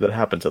that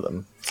happened to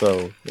them.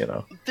 So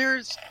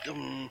There's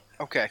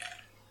okay.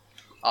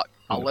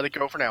 I'll let it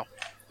go for now,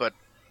 but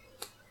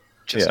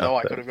just know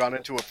I could have gone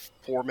into a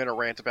 4-minute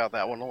rant about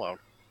that one alone.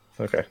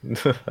 Okay.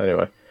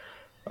 Anyway,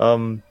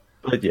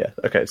 but yeah,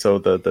 okay. So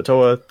the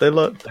Toa they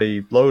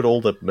load all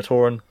the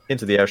Matoran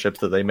into the airships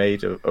that they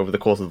made over the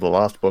course of the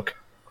last book,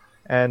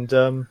 and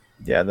then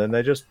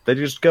they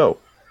just go.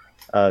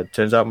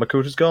 Turns out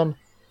Makuta's gone.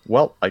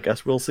 Well, I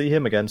guess we'll see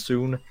him again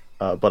soon.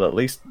 but at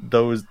least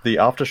the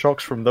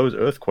aftershocks from those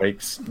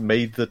earthquakes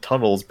made the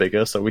tunnels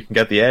bigger, so we can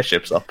get the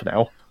airships up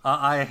now.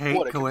 I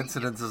hate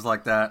coincidences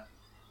like that.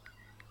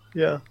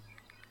 Yeah.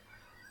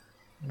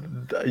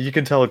 You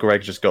can tell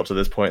Greg just got to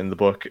this point in the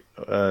book,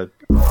 and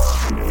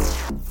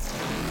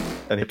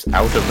it's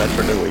out of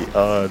Metro Nui.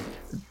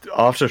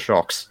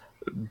 Aftershocks,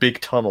 big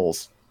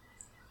tunnels.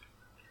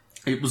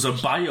 It was a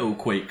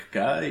bioquake,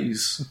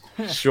 guys.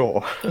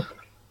 Sure.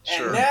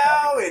 And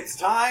now it's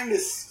time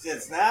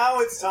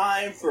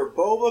for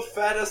Boba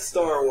Fett, a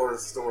Star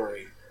Wars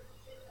story.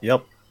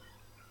 Yep.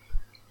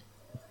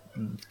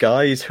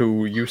 Guys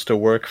who used to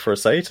work for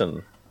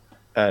Satan,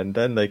 and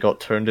then they got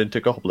turned into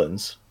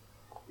goblins.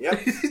 Yep.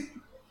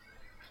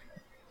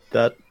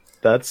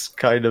 That's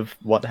kind of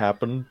what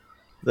happened.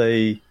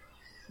 Okay,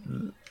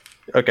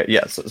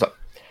 yeah, sorry.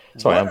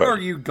 What are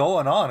you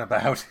going on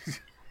about?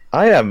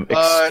 I am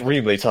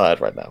extremely tired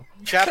right now.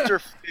 Chapter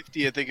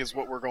 50, I think, is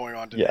what we're going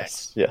on today.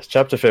 Yes,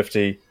 Chapter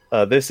 50.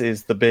 This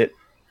is the bit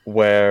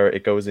where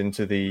it goes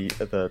into the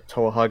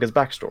Toahaga's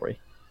backstory.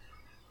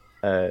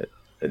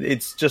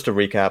 It's just a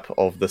recap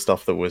of the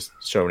stuff that was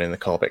shown in the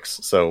comics,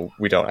 so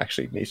we don't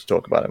actually need to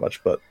talk about it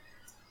much, but...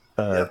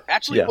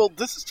 Well,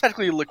 this is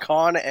technically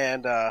Lacan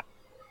and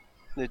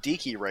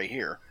Nadiki right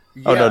here.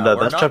 Yeah, no,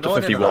 that's Chapter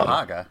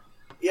 51.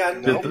 Yeah,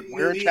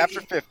 we're in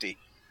Chapter 50.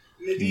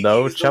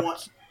 No,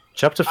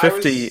 Chapter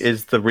 50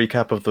 is the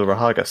recap of the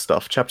Rahaga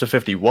stuff. Chapter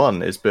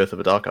 51 is Birth of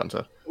a Dark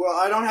Hunter. Well,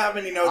 I don't have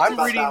any notes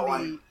about that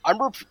one.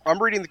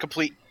 I'm reading the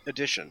complete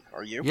edition.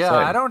 Are you? Yeah,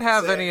 I don't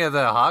have any of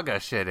the Haga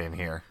shit in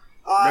here.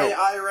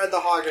 I read the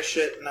Haga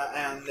shit, and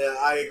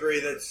I agree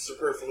that it's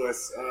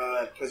superfluous,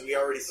 because we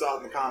already saw it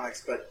in the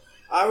comics, but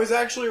I was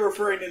actually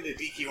referring to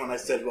Nadiki when I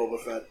said Boba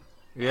Fett.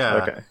 Yeah.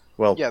 Okay.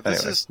 Well, yeah,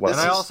 anyway.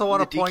 I also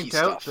want to point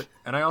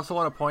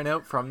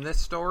out, from this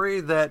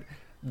story that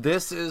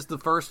this is the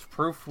first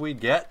proof we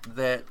get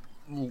that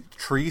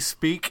tree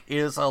speak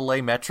is a Le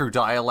Metru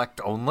dialect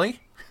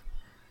only.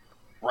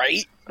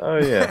 Right? Oh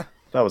yeah,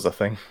 that was a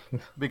thing.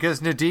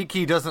 Because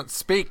Nadiki doesn't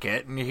speak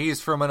it, and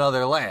he's from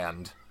another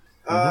land.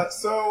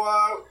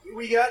 So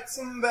we got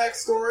some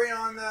backstory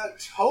on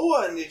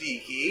Toa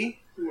Nadiki,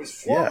 who was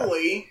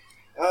formerly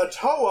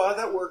Toa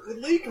that worked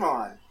with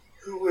Lekon,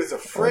 who was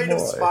afraid of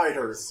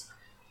spiders.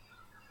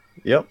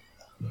 Yep.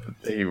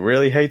 He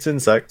really hates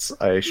insects.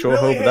 I sure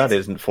hope that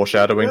isn't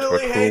foreshadowing to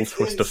a cruel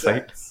twist of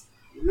fate.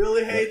 He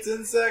really hates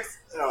insects.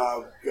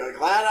 Glad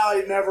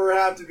I never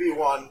have to be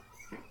one.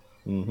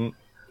 Mm-hmm.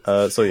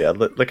 So yeah,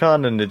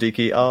 Lekon and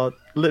Nadiki are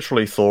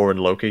literally Thor and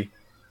Loki.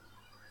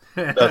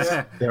 That's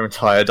their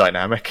entire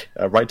dynamic,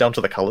 right down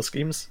to the color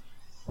schemes.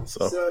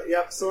 So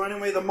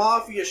anyway, the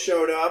Mafia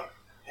showed up,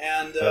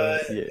 and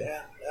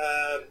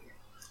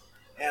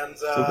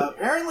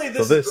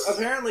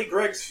apparently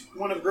Greg's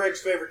one of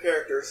Greg's favorite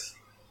characters.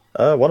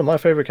 One of my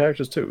favorite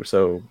characters too.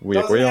 So we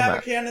agree on that. Doesn't have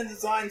a canon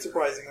design,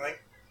 surprisingly.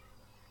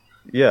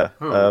 Yeah,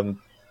 the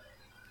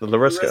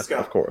Lariska,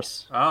 of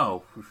course.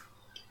 Oh,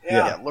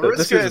 yeah.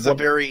 Lariska is a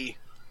very.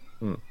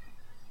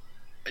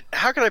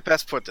 How can I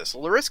best put this?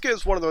 Lariska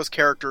is one of those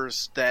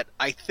characters that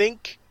I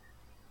think,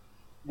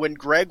 when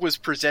Greg was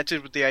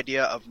presented with the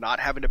idea of not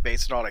having to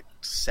base it on a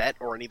set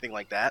or anything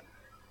like that,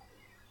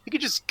 he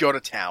could just go to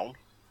town.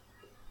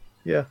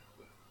 Yeah.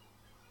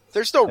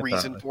 There's no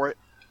reason for it.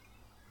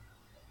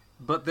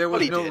 But there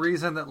was no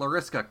reason that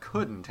Lariska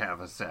couldn't have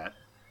a set.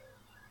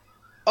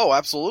 Oh,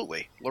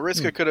 absolutely.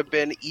 Lariska could have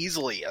been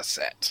easily a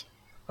set.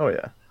 Oh,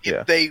 yeah.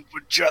 If they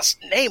would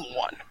just name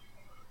one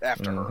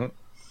after her.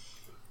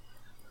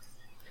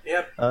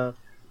 Yep.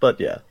 But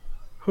yeah.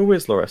 Who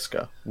is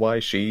Lariska? Why,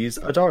 she's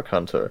a Dark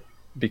Hunter.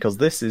 Because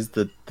this is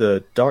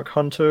the Dark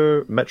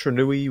Hunter Metro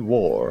Nui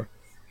War.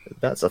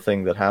 That's a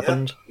thing that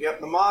happened.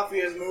 Yep, the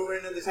Mafia is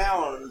moving into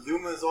town, and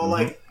Zuma's all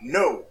like,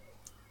 no.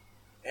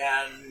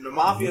 And the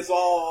Mafia's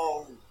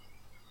all,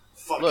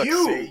 fuck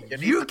you!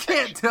 You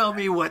can't tell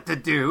me what to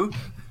do!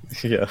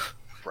 Yeah.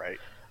 Right.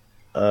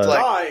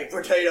 Die,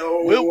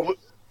 potato!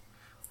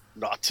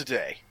 Not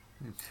today.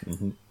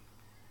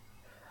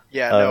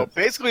 Yeah, no,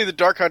 basically the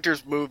Dark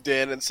Hunters moved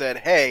in and said,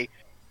 hey,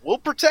 we'll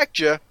protect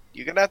you.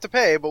 You're going to have to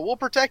pay, but we'll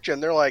protect you.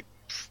 And they're like,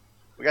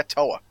 we got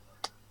Toa.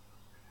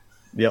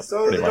 Yep.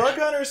 So the Dark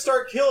Hunters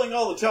start killing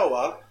all the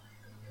Toa.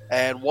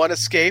 And one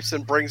escapes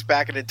and brings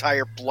back an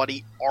entire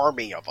bloody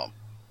army of them.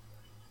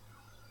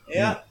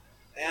 Yeah.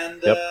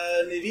 And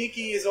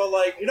Nadiki is all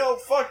like,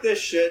 fuck this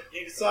shit.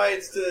 He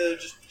decides to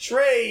just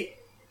betray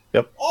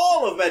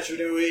all of Metro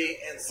Nui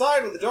and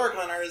side with the Dark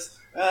Hunters.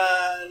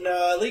 And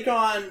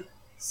Lekon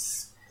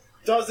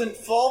doesn't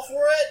fall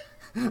for it.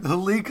 The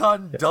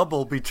Lekon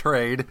double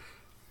betrayed.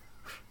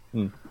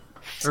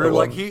 Or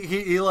like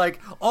he like,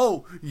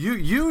 oh,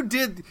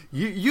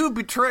 you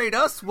betrayed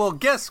us. Well,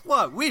 guess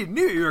what? We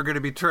knew you were going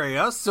to betray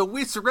us, so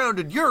we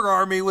surrounded your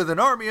army with an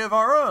army of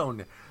our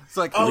own. It's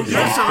like, you're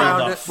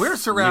surrounded. We're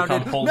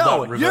surrounded.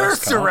 No, you're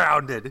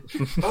surrounded.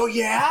 Oh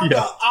yeah?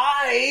 Well,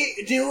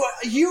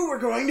 you were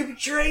going to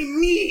betray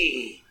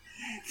me.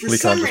 For Lee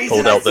some Khan just reason,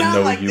 pulled I out the sound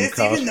no like you this,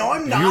 card. even though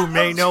I'm not. You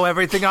may know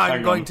everything I'm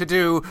Hang going on. to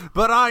do,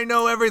 but I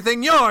know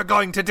everything you're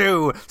going to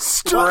do.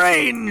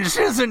 Strange,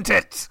 isn't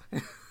it?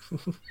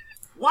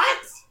 What?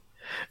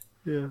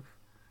 Yeah.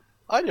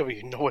 I don't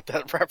even know what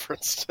that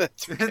reference is.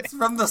 It's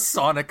from the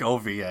Sonic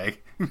OVA.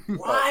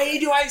 Why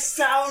do I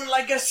sound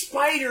like a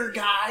spider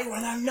guy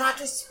when I'm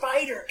not a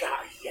spider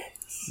guy yet?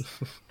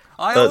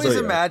 I So, always yeah.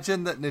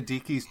 imagine that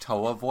Nadiki's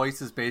Toa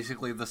voice is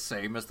basically the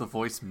same as the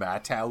voice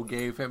Matau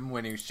gave him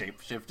when he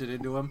shapeshifted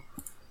into him.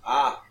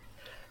 Ah.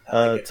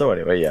 So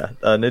anyway, yeah,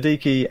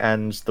 Nadiki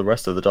and the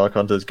rest of the Dark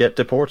Hunters get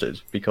deported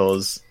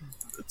because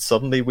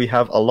suddenly we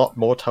have a lot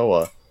more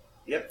Toa.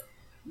 Yep.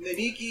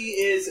 Nadiki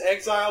is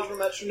exiled from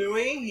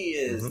Metronui. He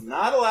is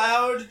not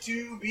allowed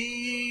to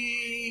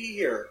be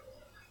here.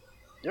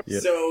 Yep.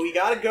 So we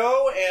gotta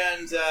go,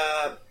 and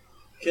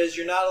because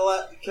you're not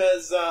allowed,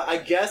 because I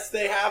guess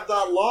they have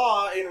that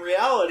law in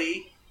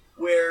reality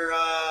where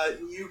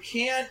you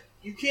can't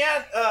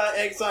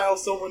exile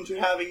someone to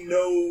having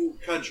no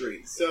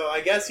country. So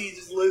I guess he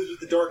just lives with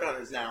the Dark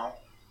Hunters now.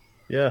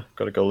 Yeah,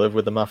 gotta go live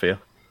with the Mafia.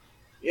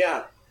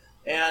 Yeah,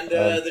 and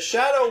the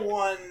Shadow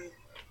One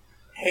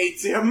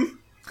hates him.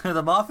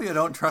 The Mafia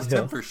don't trust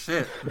him for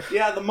shit.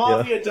 Yeah, the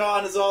Mafia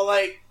Don is all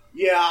like,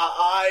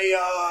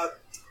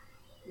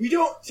 we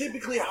don't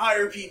typically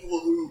hire people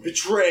who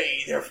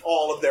betray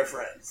all of their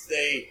friends.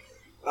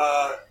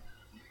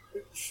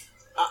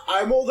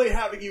 I'm only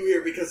having you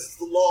here because it's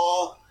the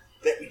law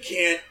that you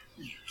can't,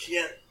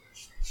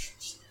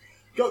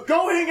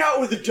 go hang out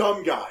with a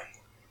dumb guy.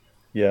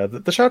 Yeah,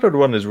 the Shadowed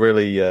One is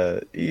really,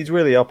 he's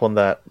really up on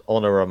that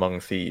honor among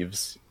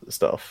thieves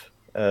stuff.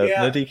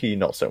 Yeah. Nadiki,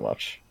 not so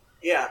much.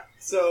 Yeah,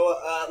 so,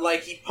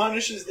 he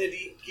punishes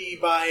Nadiki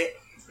by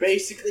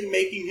basically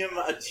making him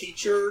a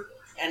teacher,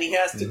 and he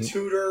has to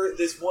tutor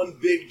this one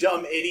big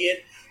dumb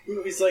idiot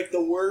who is, like,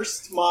 the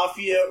worst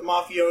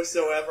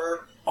mafioso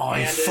ever. Oh, I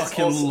and is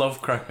fucking also-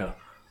 love Cracker.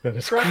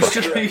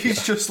 Cracker.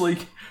 He's just like,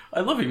 I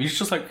love him. He's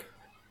just like,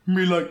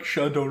 me like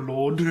Shadow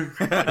Lord. Me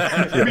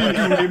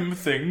do him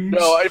things.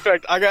 No, in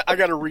fact, I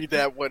got to read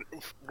that what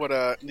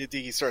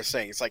Nadiki starts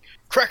saying. It's like,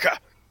 Kreka,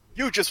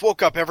 you just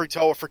woke up every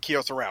Toa for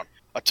Kios around.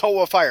 A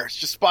Toa of Fire has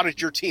just spotted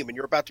your team, and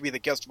you're about to be the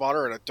guest of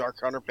honor at a Dark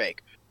Hunter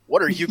bake.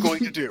 What are you going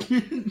to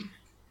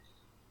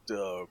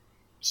do?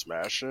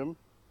 Smash him?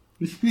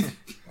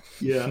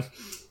 Yeah.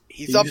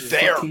 He's up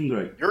there. fucking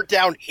great. You're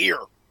down here.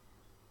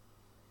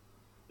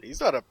 He's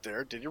not up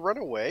there. Did you run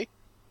away?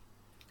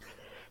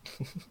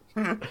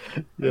 Yeah,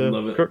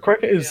 love it.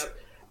 Cracker is.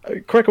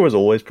 Cracker was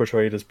always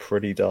portrayed as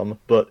pretty dumb,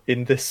 but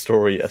in this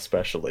story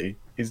especially,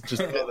 he's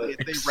just They ratcheted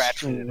it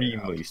extremely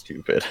out.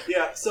 stupid.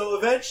 Yeah, so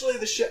eventually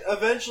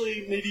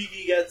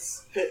Nadiki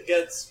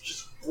gets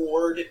just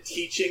bored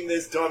teaching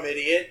this dumb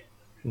idiot,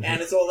 and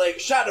it's all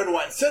like, Shadowed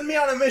One, send me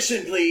on a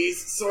mission,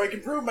 please, so I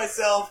can prove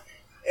myself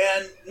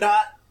and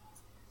not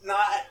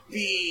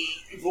be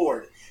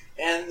bored.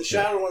 And the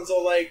Shadowed One's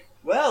all like,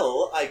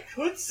 well, I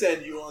could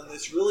send you on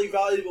this really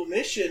valuable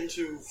mission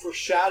to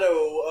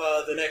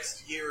foreshadow the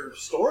next year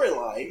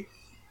storyline,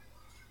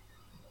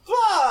 but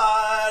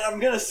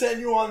I'm gonna send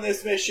you on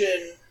this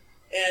mission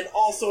and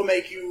also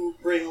make you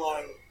bring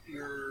along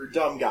your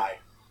dumb guy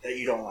that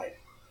you don't like.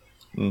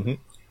 Mm-hmm.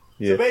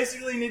 Yeah. So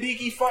basically,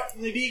 Nadiki,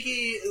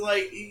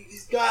 like,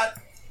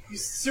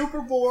 he's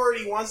super bored,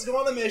 he wants to go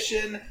on the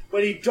mission,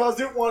 but he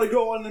doesn't want to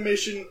go on the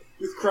mission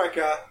with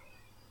Kreka.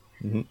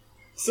 Mhm.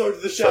 So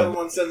the Shadow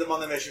One send them on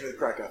the mission with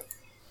Kreka.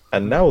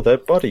 And now they're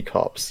buddy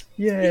cops.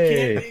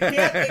 Yay!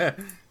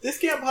 This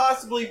can't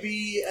possibly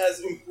be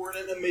as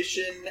important a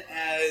mission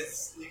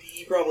as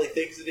he probably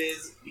thinks it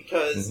is,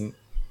 because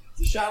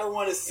the Shadow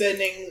One is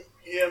sending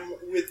him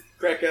with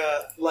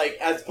Kreka, like,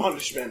 as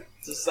punishment.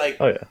 Just like,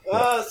 Oh yeah.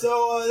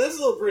 This is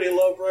a pretty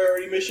low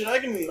priority mission. I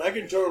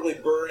can totally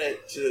burn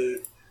it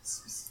to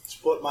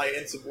split my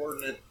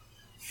insubordinate.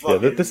 Yeah,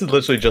 this is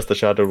literally just the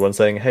Shadowed One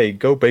saying, "Hey,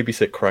 go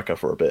babysit Cracker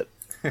for a bit."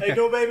 Hey,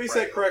 go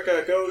babysit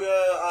Kreka.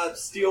 Go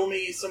steal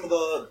me some of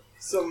the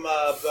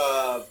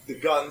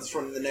guns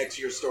from the next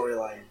year's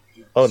storyline.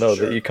 Oh no,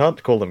 Sure. you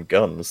can't call them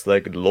guns.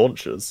 They're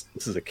launchers.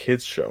 This is a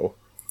kids show.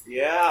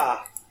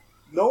 Yeah,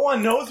 no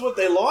one knows what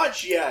they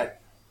launch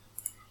yet.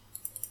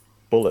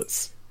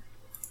 Bullets.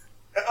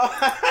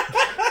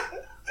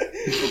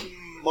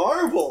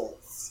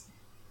 Marbles.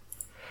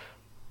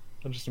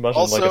 I just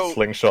imagine like Also- a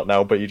slingshot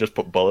now, but you just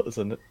put bullets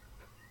in it.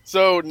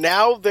 So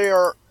now they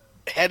are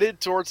headed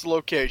towards the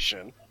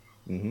location,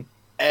 Mhm.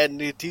 and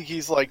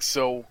Nadiki's like,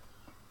 so,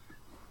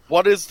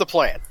 what is the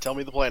plan? Tell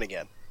me the plan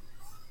again.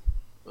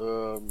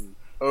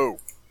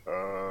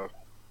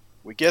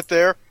 We get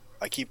there,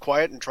 I keep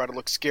quiet and try to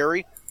look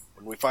scary.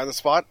 When we find the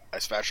spot, I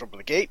smash open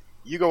the gate,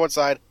 you go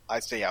inside, I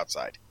stay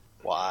outside.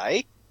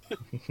 Why?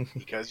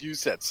 Because you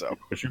said so.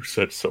 But you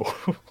said so.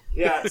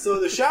 Yeah, so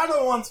the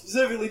Shadow One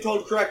specifically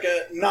told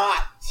Kreka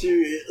not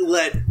to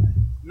let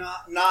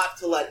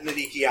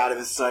Nadiki out of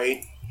his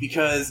sight,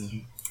 because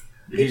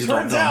it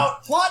turns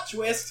out, plot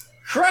twist,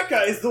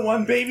 Kreka is the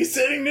one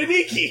babysitting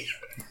Nadiki.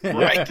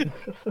 Right.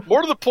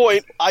 More to the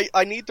point,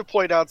 I need to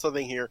point out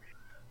something here.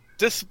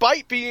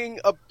 Despite being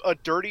a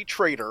dirty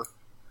traitor,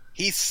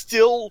 he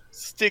still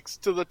sticks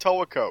to the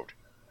Toa code.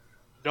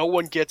 No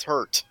one gets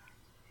hurt.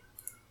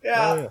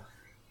 Yeah.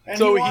 And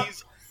so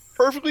he's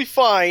perfectly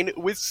fine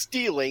with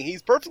stealing.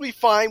 He's perfectly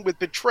fine with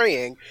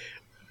betraying,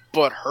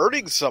 but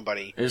hurting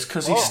somebody. It's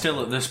because he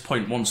still, at this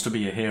point, wants to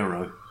be a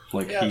hero.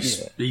 Like,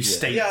 he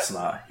states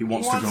that. He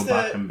wants to go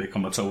back and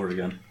become a Toa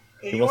again.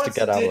 He wants to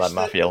get out of that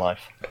mafia life.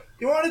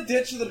 You want to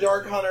ditch the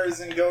Dark Hunters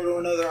and go to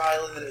another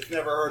island that has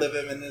never heard of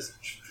him and just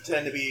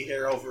pretend to be a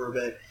hero for a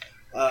bit.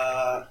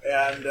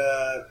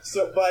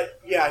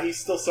 He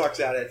still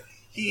sucks at it.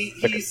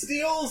 He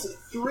steals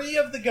 3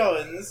 of the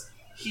guns.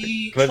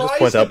 Can I just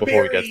point out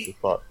before we get to this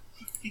part?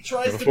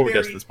 Before we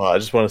get to this part, I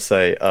just want to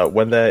say,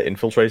 when they're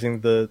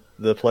infiltrating the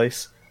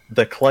place,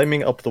 they're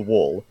climbing up the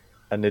wall,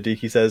 and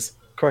Nadiki says,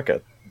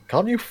 "Cracker,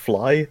 can't you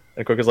fly?"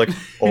 And Cracker's like,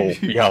 "Oh,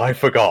 yeah, I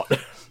forgot."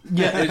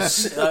 Yeah,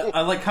 it's,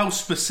 I like how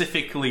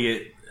specifically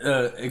it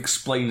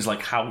explains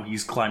like how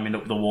he's climbing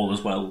up the wall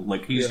as well.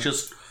 Like, he's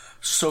just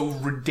so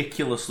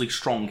ridiculously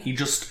strong. He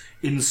just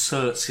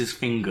inserts his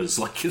fingers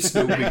like it's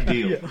no big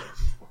deal.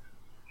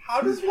 How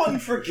does one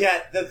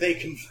forget that they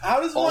can... How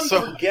does one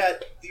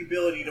forget the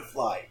ability to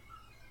fly?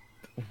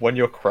 When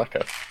you're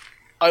Cracker.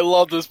 I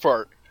love this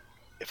part.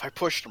 If I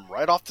pushed him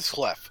right off this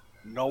cliff,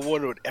 no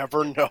one would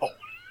ever know.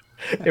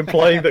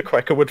 Implying that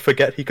Cracker would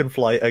forget he can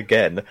fly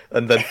again,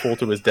 and then fall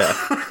to his death.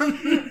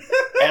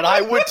 And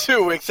I would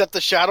too, except the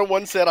Shadow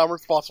One said I'm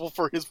responsible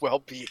for his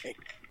well-being.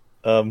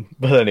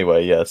 But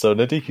anyway, so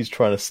Nadiki's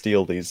trying to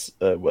steal these...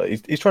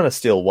 he's trying to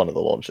steal one of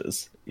the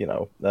launchers,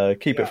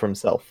 keep it for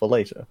himself for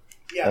later.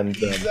 Yeah, and,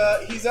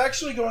 he's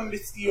actually going to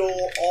steal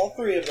all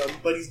 3 of them,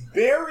 but he's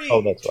buried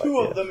 2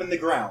 of them in the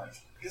ground.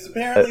 Because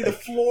apparently the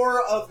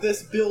floor of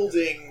this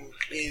building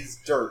is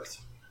dirt.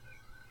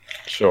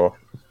 Sure.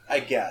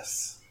 I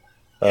guess.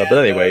 But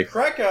anyway,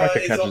 Cracker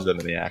catches him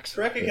in the axe.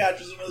 Cracker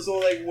catches him and is all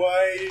like,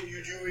 "Why are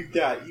you doing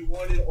that? You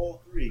wanted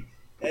all 3."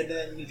 And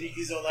then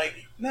Nadiki's all like,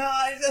 "No,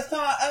 I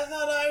thought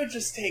I would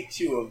just take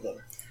 2 of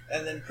them."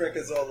 And then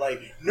Cracker's all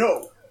like,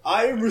 "No,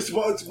 I am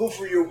responsible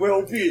for your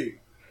well-being."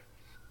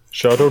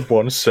 Shadowed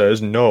One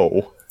says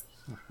no.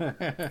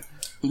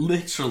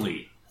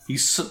 Literally.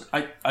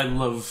 I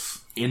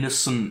love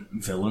innocent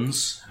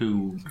villains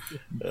who,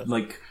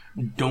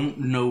 don't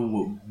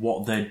know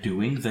what they're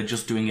doing. They're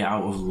just doing it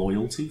out of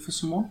loyalty for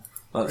someone.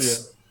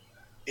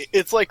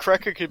 It's like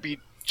Cracker could be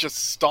just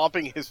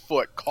stomping his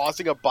foot,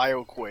 causing a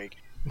bioquake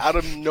out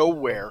of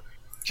nowhere,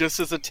 just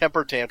as a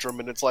temper tantrum,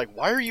 and it's like,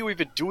 why are you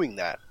even doing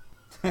that?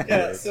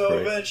 Yeah, so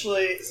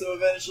eventually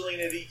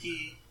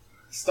Nadiki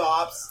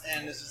stops,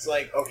 and it's just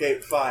like, okay,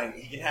 fine,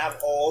 you can have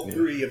all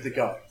 3 of the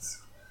guns.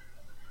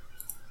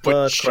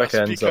 But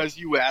just because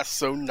you asked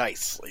so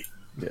nicely.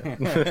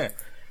 Yeah.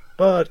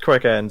 But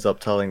Cracker ends up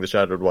telling the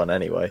Shadowed One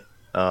anyway,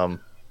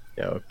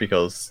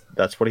 because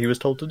that's what he was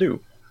told to do.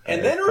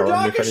 And then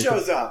Rudaka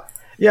shows up!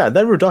 Yeah,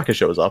 then Rudaka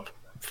shows up,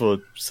 for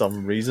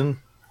some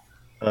reason,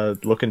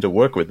 looking to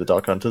work with the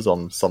Dark Hunters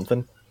on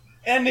something.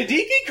 And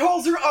Nadiki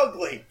calls her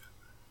ugly!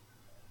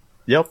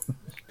 Yep.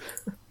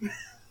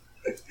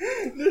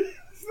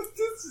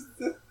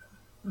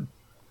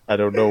 I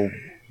don't know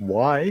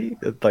why.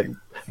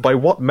 By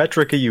what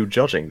metric are you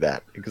judging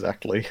that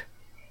exactly?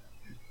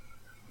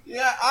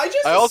 Yeah, I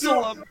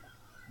also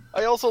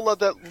love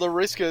that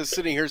Lariska is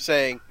sitting here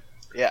saying,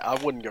 "Yeah, I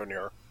wouldn't go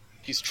near her.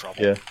 She's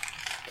trouble." Yeah.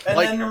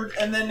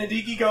 And then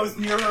Nadiki goes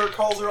near her,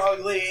 calls her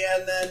ugly,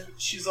 and then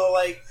she's all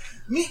like,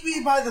 "Meet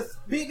me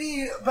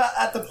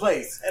at the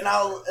place, and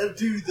I'll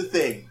do the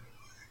thing."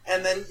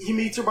 And then he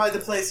meets her by the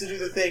place to do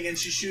the thing, and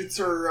she shoots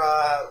her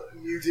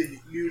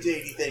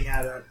mutating thing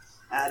at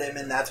him,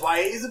 and that's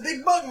why he's a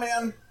big bug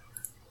man.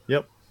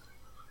 Yep.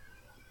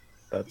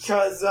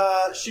 Because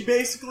she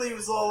basically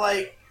was all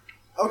like,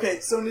 okay,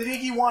 so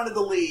Nadiki wanted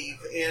to leave,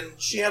 and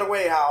she had a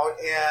way out,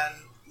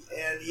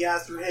 and he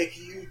asked her, "Hey,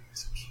 can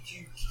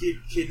you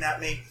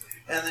kidnap me?"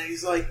 And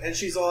then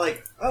she's all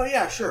like, "Oh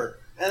yeah, sure."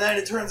 And then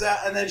it turns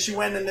out, and then she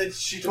went and then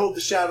she told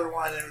the Shadow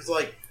One, and it was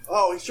like,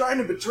 "Oh, he's trying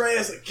to betray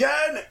us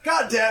again?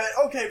 God damn it.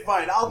 Okay,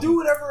 fine. I'll do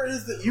whatever it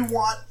is that you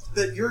want,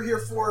 that you're here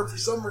for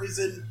some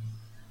reason.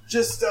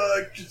 Just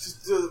can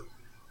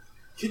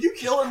you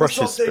kill him or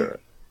something?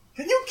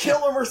 Can you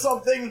kill him or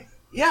something?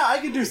 Yeah, I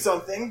can do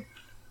something."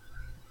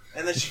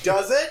 And then she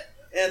does it,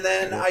 and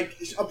then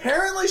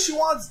apparently she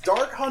wants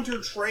Dark Hunter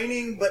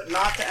training, but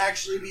not to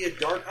actually be a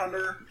Dark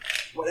Hunter,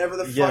 whatever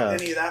the fuck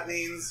any of that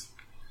means.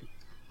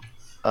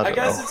 I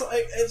guess it's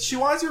like she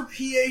wants her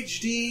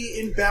PhD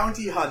in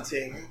bounty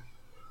hunting,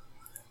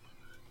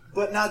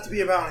 but not to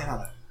be a bounty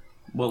hunter.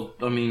 Well,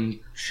 I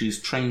mean,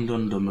 she's trained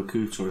under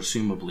Makuta,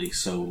 assumably,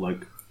 so,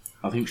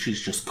 I think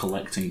she's just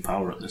collecting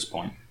power at this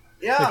point.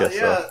 Yeah.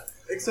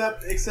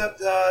 Except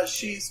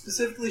she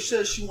specifically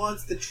says she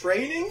wants the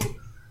training,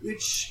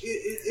 which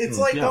it's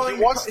like going.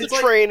 She wants the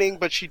training,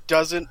 but she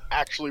doesn't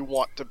actually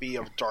want to be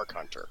a Dark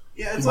Hunter.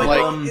 Yeah, it's like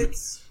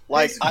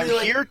I'm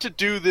here to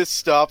do this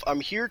stuff. I'm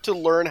here to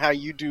learn how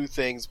you do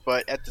things,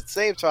 but at the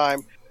same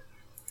time,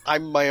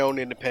 I'm my own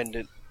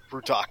independent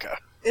Rudaka.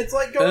 It's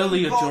like going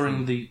earlier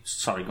during the.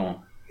 Sorry, go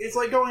on. it's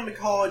like going to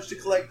college to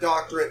collect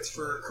doctorates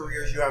for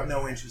careers you have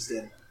no interest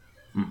in.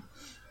 You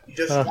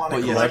just want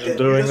to collect it.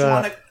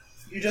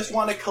 You just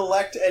want to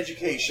collect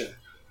education.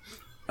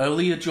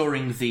 Earlier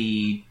during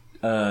the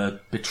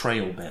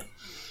betrayal bit,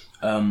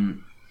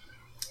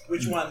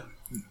 which one?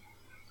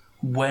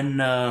 When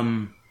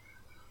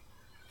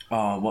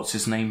what's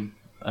his name?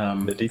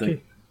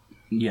 Nadiki?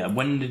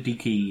 When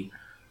Nadiki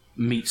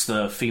meets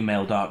the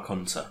female Dark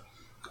Hunter.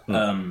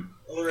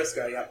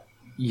 Lariska, yeah.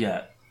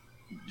 Yeah.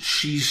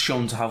 She's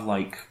shown to have,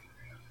 like,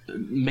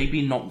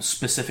 maybe not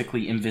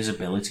specifically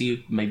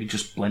invisibility, maybe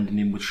just blending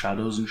in with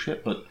shadows and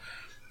shit, but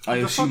I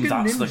assume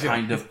that's the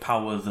kind of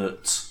power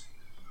that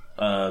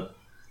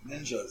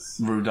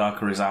ninjas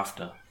Rudaka is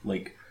after.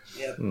 Like,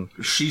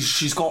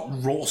 she's got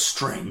raw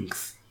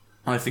strength.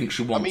 I think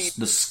she wants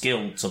the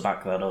skill to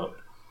back that up.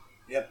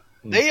 Yep.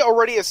 They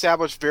already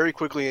established very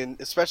quickly, and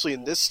especially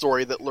in this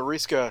story, that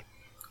Lariska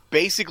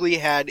basically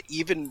had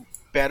even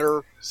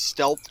better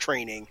stealth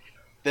training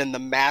than the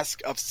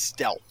Mask of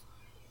Stealth.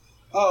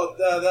 Oh,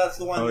 that's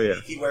the one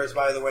Nadiki wears,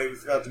 by the way. We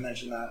forgot to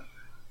mention that.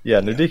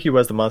 Yeah, Nadiki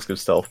wears the Mask of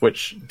Stealth,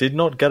 which did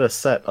not get a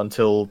set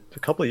until a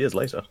couple of years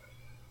later.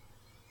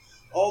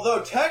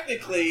 Although,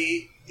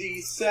 technically,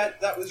 the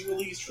set that was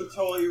released for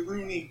Toei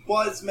Runi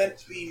was meant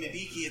to be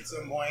Nadiki at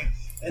some point.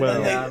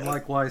 And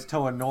likewise,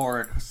 Toa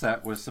Norik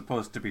set was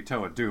supposed to be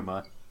Toa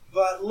Duma.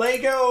 But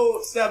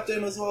Lego stepped in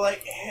and was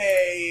like,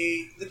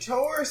 hey, the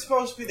Toa are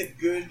supposed to be the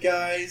good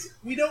guys.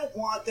 We don't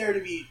want there to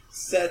be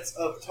sets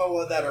of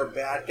Toa that are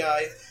bad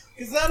guys,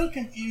 because that'll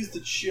confuse the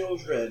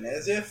children,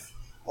 as if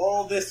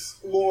all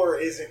this lore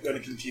isn't going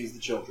to confuse the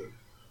children.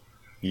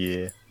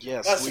 Yeah.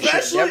 Yes,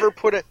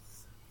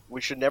 we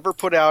should never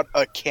put out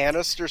a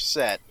canister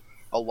set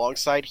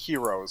alongside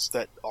heroes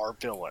that are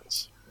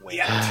villains.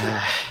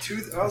 Yeah,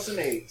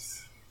 2008.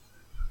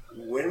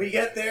 When we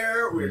get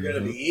there, we're going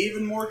to be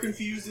even more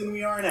confused than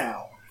we are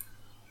now.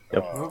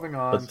 Yep. Moving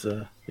on.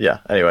 But,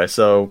 anyway,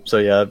 so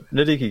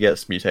Nadiki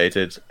gets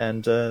mutated,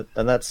 and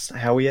that's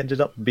how he ended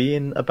up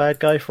being a bad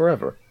guy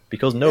forever.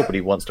 Because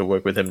nobody wants to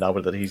work with him now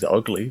that he's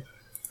ugly.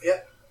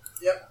 Yep.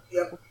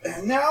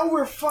 And now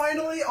we're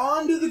finally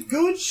on to the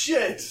good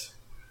shit!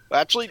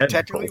 Actually,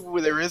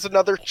 technically, there is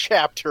another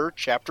chapter,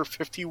 Chapter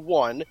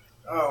 51.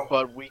 Oh.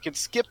 But we can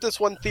skip this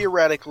one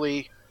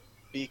theoretically,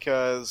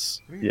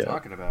 because... What are you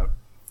talking about?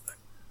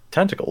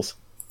 Tentacles.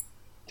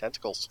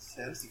 Tentacles.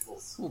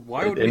 Well,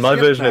 why would we in my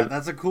skip version that?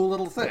 That's a cool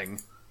little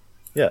thing.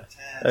 Yeah.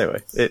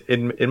 Anyway,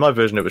 in my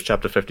version it was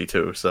chapter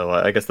 52, so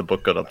I guess the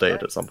book got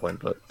updated at some point,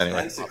 but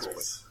anyway.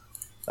 Tentacles.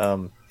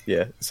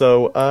 Yeah.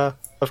 So,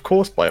 of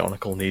course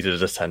Bionicle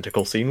needed a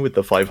tentacle scene with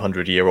the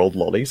 500-year-old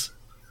lollies.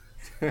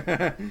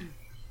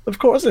 Of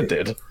course it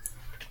did.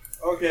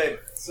 Okay,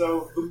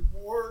 so the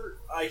more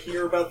I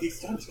hear about these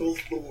tentacles,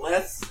 the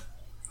less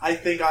I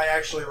think I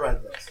actually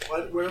read this.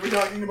 What are we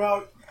talking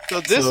about? So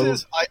this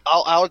is...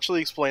 I'll actually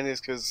explain this,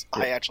 because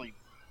I actually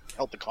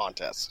held the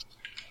contest.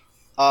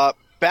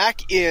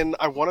 Back in,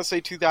 I want to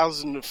say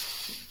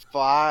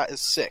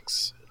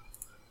 2006,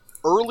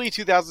 early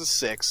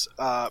 2006,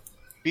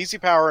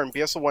 BC Power and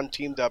BSL1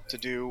 teamed up to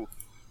do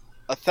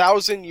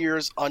 1,000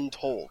 Years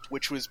Untold,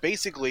 which was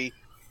basically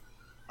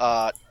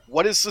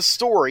what is the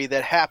story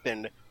that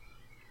happened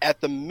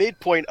at the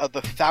midpoint of the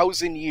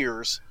 1,000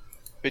 years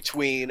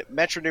between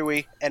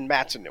Metronui and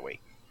Matanui.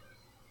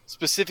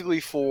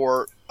 Specifically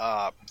for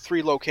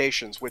 3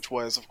 locations, which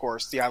was, of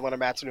course, the island of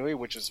Matanui,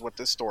 which is what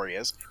this story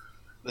is,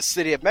 the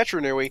city of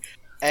Metronui,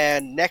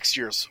 and next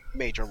year's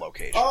major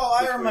location. Oh,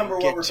 I remember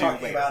what we're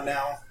talking about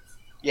now.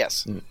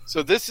 Yes.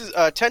 So this is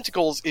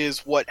Tentacles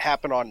is what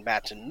happened on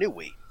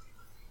Matanui.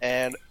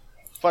 And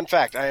fun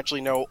fact, I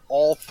actually know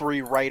all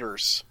 3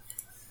 writers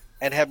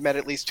and have met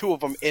at least 2 of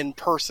them in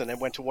person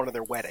and went to one of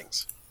their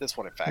weddings. This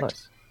one, in fact.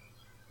 Nice.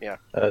 Yeah.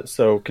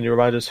 So, can you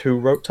remind us who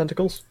wrote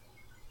Tentacles?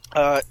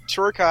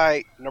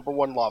 Turakai,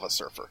 #1 Lava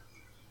Surfer.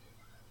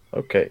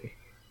 Okay.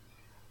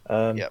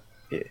 Yep.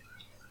 Yeah.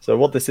 So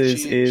what this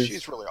is...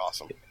 She's really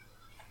awesome.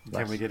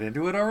 Can we get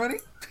into it already?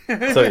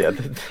 So yeah,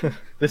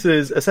 this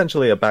is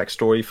essentially a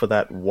backstory for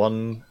that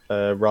one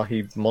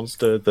Rahi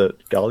monster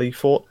that Gali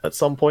fought at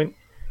some point.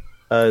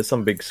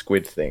 Some big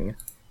squid thing.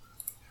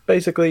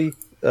 Basically,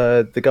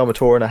 the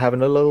Gamatoran are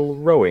having a little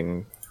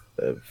rowing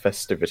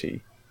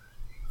festivity.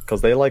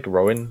 Because they like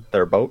rowing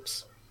their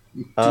boats.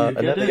 And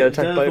then they get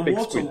attacked by a big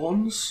squid.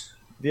 Ones?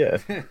 Yeah.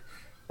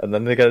 And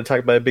then they get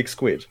attacked by a big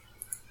squid.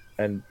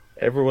 And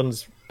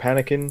everyone's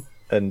panicking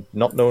and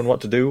not knowing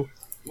what to do.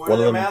 One of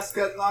their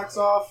mascot knocks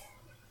off?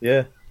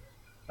 Yeah.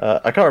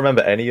 I can't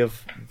remember any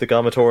of the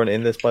Garmatoran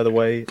in this, by the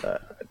way.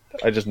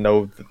 I just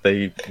know that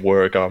they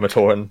were a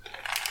Garmatoran.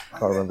 I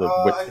can't remember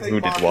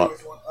who did what.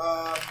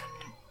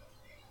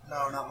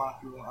 No, not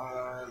Maku.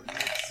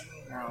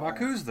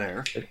 Maku's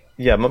there.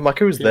 Yeah,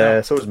 Maku's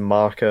there, so is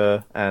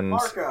Marka and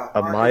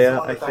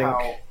Amaya, I think.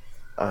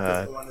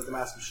 The one with the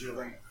massive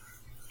shielding.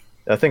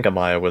 I think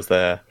Amaya was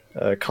there.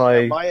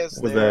 Kai Amaya's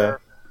was there.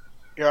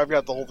 Here, I've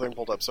got the whole thing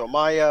pulled up. So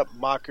Amaya,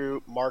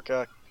 Maku,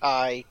 Marka,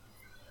 Kai.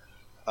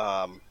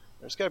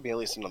 There's got to be at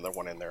least another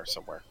one in there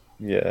somewhere.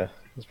 Yeah,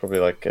 it's probably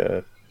like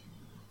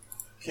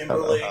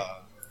Kimberly.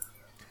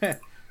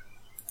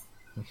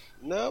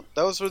 Nope,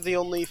 those were the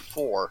only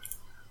 4.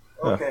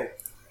 Okay.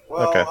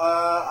 Well,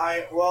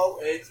 Okay.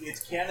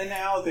 it's canon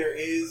now. There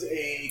is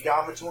a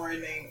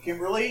Gamatoran named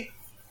Kimberly.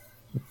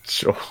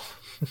 Sure.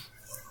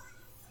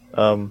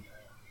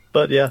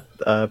 But yeah,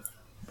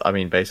 I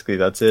mean, basically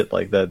that's it.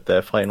 Like,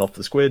 they're fighting off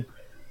the squid.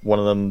 One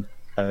of them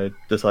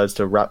decides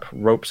to wrap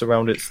ropes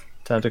around its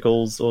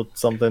tentacles or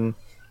something,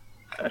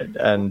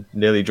 and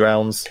nearly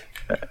drowns.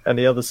 And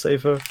the other's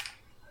safer.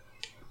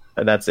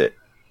 And that's it.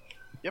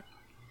 Yep.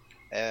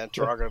 And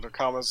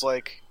TuragaNuva's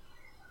like,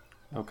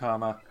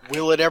 Okama.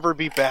 will it ever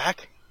be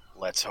back?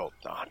 Let's hope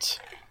not.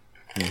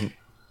 Mm-hmm.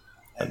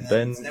 And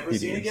then it's never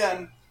seen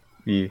again.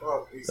 Yeah.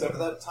 Well, except for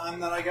that time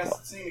that I guess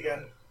it's seen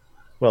again.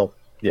 Well,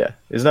 yeah.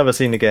 It's never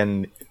seen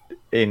again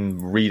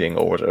in reading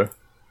order.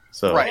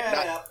 So Right.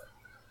 Yeah.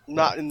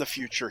 Not in the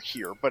future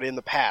here, but in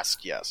the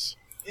past, yes.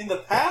 In the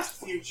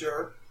past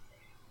future,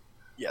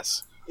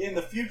 Yes. in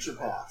the future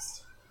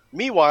past.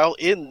 Meanwhile,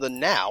 in the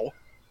now,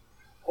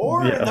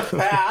 Or Yeah. in the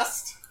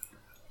past.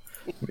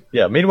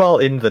 Yeah, meanwhile,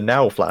 in the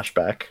now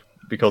flashback,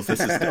 because this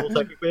is still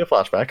technically a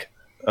flashback,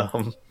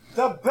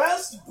 The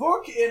best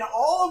book in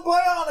all of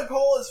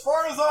Bionicle, as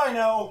far as I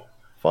know.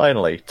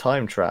 finally,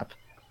 Time Trap.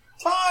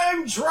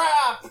 Time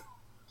Trap!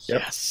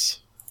 Yep.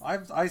 yes.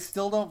 I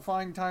still don't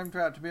find Time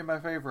Trap to be my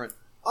favorite.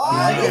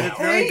 I Yeah, it's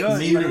very hate good,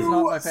 but it's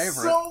not my you favorite.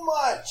 so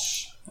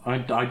much!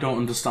 I don't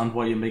understand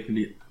why you're making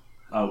it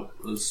out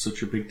as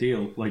such a big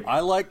deal. Like,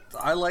 I like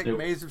It-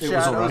 Maze of it was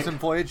Shadows alright. and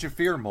Voyage of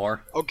Fear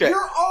more. Okay.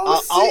 Your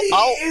OC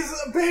I'll- is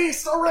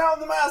based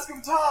around the Mask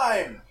of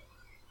Time!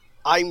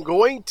 I'm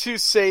going to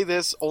say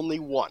this only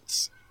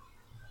once.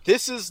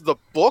 This is the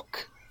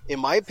book, in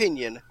my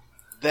opinion,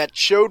 that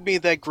showed me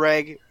that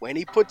Greg, when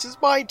he puts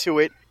his mind to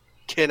it,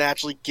 can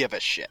actually give a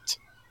shit.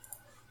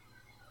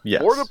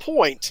 Yes. More to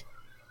point,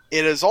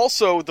 it is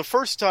also the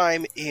first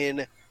time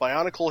in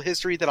Bionicle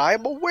history that I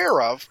am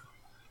aware of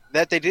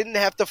that they didn't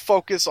have to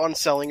focus on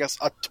selling us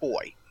a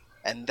toy.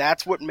 And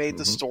that's what made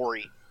the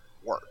story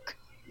work.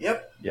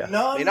 Yep. Yeah.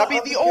 None May not be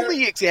of the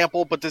only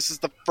example, but this is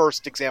the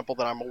first example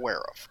that I'm aware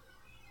of.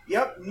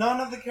 Yep, none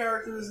of the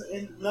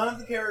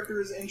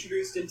characters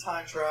introduced in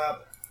Time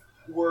Trap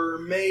were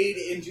made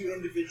into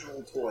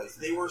individual toys.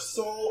 They were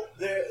sold.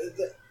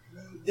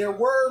 There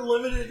were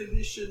limited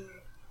edition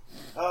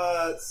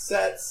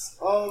sets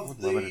of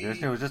the. Limited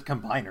edition, it was just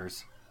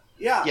combiners.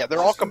 Yeah, Yeah, they're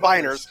all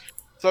combiners.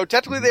 So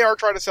technically they are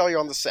trying to sell you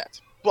on the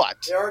set. But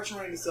They are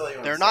trying to sell you.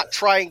 On they're the not set.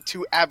 trying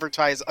to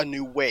advertise a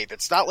new wave.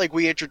 It's not like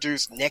we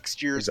introduced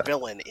next year's Exactly.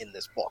 villain in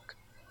this book.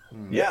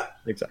 Yeah,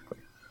 Exactly.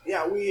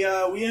 yeah.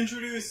 We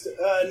introduced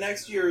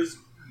next year's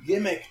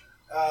gimmick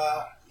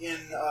in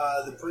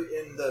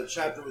the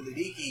chapter with the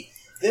Diki.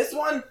 This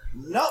one,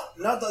 not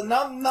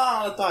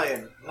a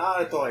tie-in,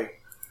 not a toy.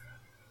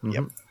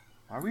 Yep.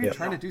 Why were you Yeah.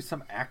 trying to do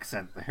some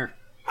accent there?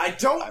 I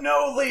don't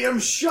know,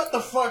 Liam. Shut the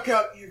fuck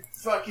up, you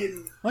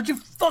fucking. Why'd you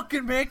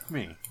fucking make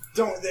me?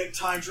 Don't think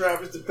Time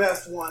Trap is the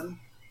best one.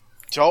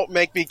 Don't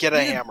make me get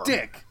a Eat hammer.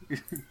 dick.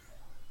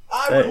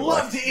 I would Hey,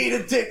 love to eat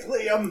a dick,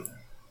 Liam.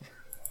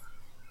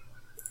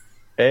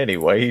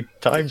 Anyway,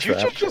 Time Did you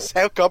Trap. just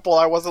hook up while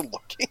I wasn't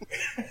looking?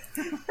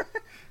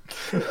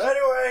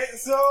 Anyway,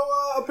 so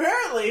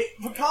apparently,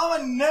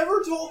 Vakama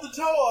never told the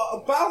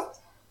Toa about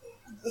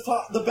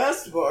the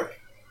best book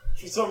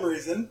for some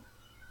reason.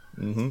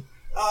 Mm-hmm.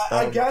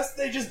 I guess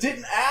they just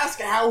didn't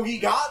ask how he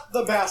got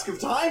the Mask of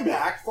Time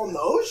back from the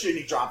ocean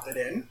he dropped it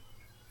in.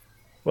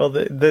 Well,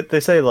 they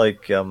say,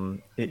 like,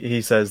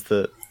 he says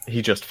that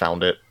he just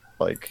found it.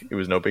 Like, it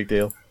was no big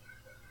deal.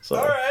 So,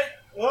 Alright,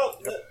 well,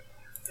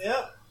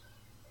 yeah.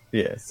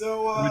 yeah.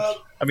 So,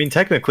 I mean,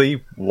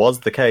 technically, was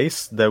the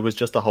case. There was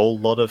just a whole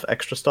lot of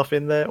extra stuff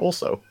in there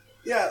also.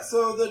 yeah,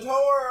 so the Toa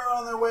are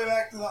on their way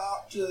back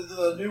to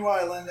the new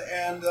island,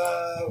 and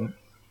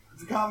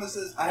Vakama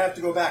says, I have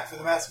to go back for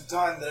the Mask of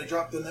Time that I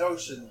dropped in the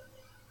ocean.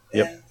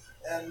 Yep.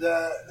 And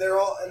they're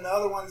all, and the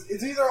other ones,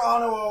 it's either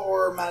Onawa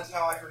or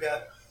Matau, I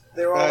forget.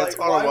 They're all It's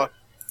like, Ottawa.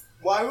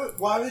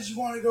 why would you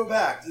want to go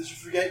back? Did you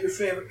forget your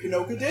favorite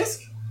Kanoka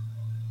disc?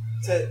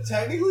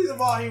 Technically, the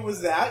Vahi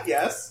was that,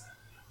 yes.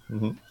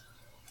 Mm-hmm.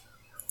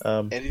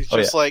 And he's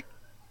just like,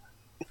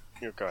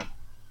 you're good.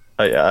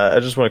 I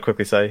just want to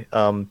quickly say,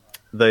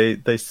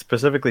 they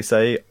specifically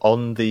say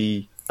on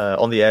the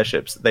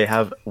airships they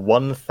have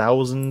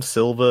 1,000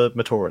 silver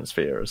Matoran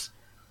spheres,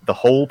 the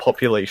whole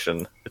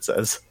population. It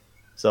says,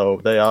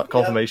 so they are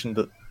confirmation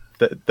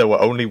that there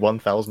were only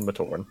 1,000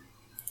 Matoran.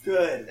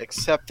 Good.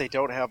 Except they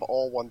don't have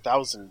all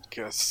 1,000,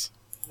 because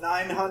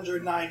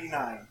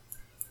 999.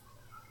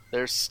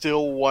 there's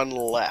still one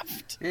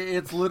left.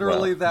 It's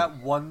literally that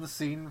one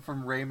scene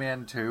from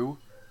Rayman 2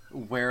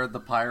 where the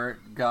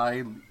pirate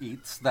guy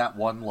eats that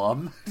one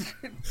lum.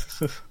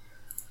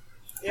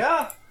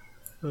 Yeah.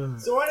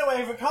 So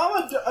anyway,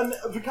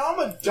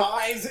 Vakama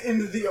dives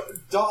into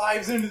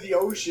the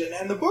ocean,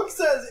 and the book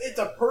says it's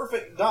a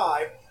perfect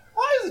dive.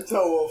 Why does a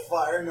Toa of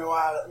Fire know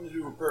how to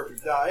do a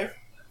perfect dive?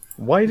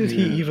 Why did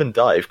he even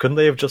dive? Couldn't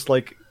they have just,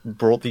 like,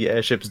 brought the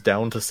airships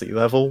down to sea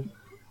level?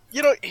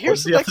 You know,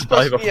 here's Why the does next he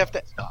have to question you have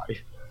to...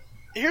 dive?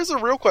 here's a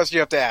real question you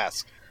have to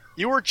ask.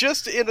 You were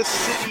just in a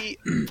city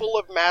full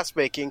of mask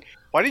making.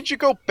 Why didn't you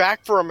go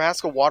back for a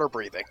mask of water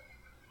breathing?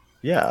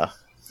 Yeah.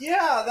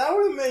 Yeah, that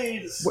would have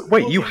made...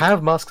 Wait, you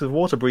have masks of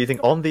water breathing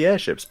on the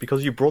airships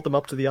because you brought them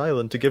up to the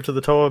island to give to the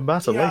Toa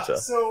Masa later.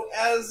 So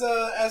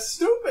as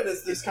stupid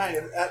as this kind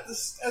of...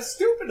 as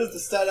stupid as the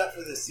setup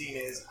for this scene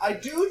is, I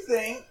do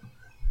think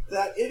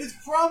that it is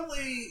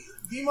probably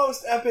the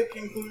most epic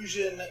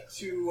conclusion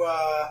to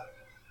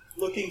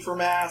looking for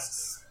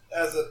masks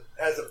as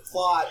a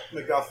plot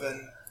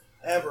MacGuffin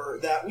ever,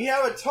 that we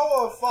have a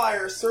Toa of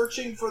Fire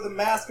searching for the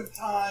Mask of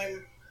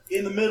Time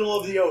in the middle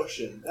of the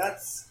ocean.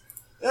 That's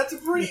a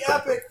pretty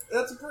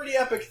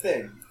epic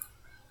thing.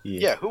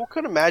 Yeah, who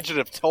could imagine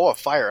a Toa of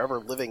Fire ever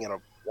living in a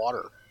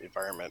water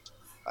environment?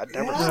 I'd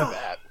never see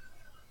that.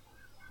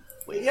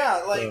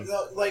 Yeah,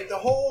 the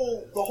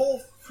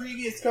whole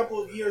previous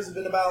couple of years have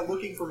been about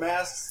looking for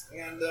masks,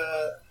 and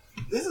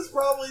this is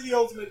probably the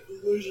ultimate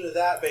conclusion of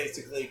that,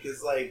 basically,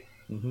 because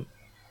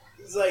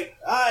it's like,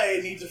 I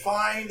need to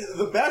find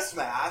the best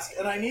mask,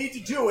 and I need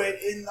to do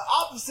it in the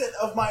opposite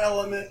of my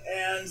element,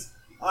 and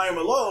I am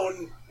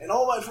alone, and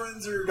all my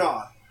friends are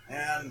gone.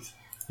 And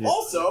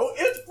also,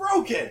 it's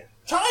broken!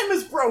 Time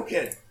is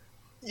broken!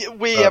 Yeah,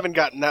 we haven't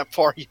gotten that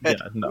far yet.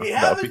 Yeah, we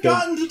haven't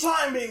gotten to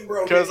time being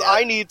broken because yet.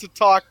 I need to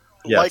talk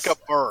like a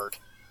bird.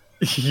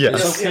 Yes.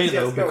 It's okay,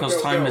 though, go, because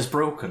go, time go. is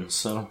broken,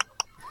 so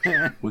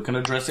we can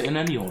address it in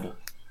any order.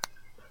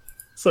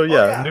 So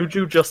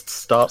Nuju just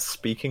starts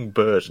speaking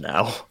bird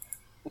now.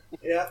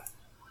 Yeah.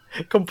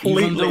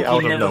 Completely Even though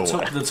out he of never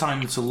nowhere. took the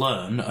time to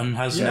learn and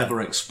has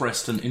never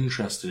expressed an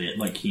interest in it,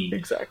 like he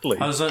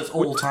has at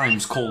all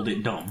times called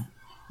it dumb.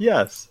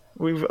 Yes.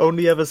 We've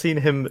only ever seen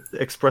him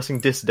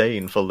expressing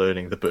disdain for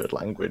learning the bird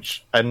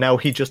language, and now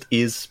he just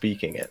is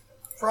speaking it.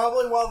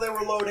 Probably while they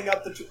were loading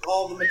up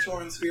all the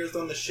Matoran spheres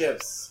on the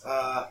ships,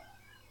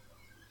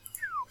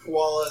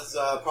 Koala's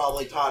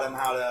probably taught him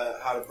how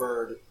to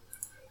bird.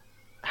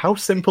 How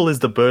simple is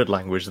the bird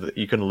language that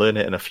you can learn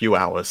it in a few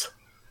hours?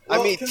 Well,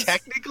 I mean,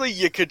 technically,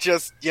 you could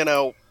just,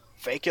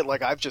 fake it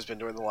like I've just been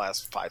doing the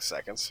last 5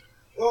 seconds.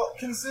 Well,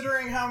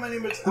 considering how many...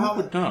 Who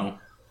would know?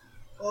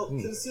 Well,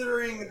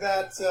 considering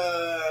that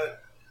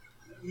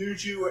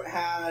Nuju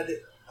had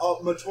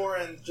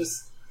Matoran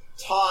just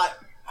taught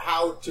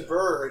how to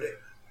bird...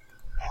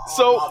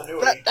 So,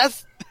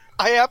 that's...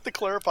 I have to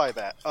clarify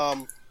that.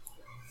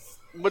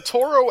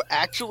 Matoro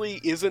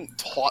actually isn't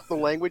taught the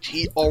language,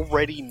 he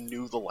already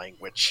knew the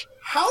language.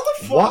 How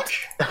the fuck?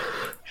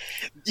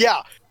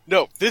 Yeah,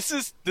 no, this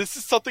is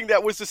something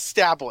that was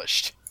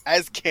established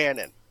as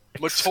canon.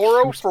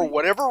 Matoro, for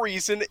whatever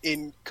reason,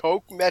 in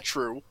Coke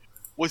Metru,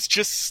 was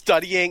just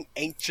studying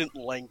ancient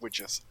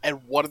languages,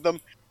 and one of them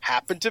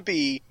happened to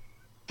be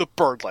the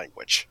bird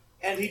language.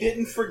 And he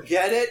didn't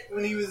forget it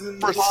when he was in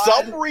the For pod?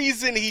 some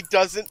reason, he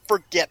doesn't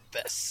forget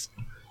this.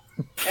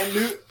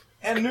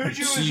 And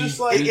Nuju is just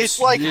like... It's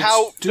like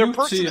how their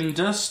duty and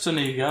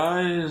destiny,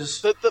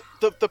 guys.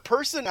 The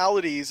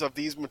personalities of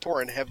these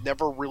Matoran have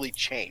never really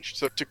changed.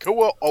 So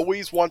Takua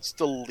always wants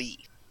to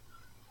leave.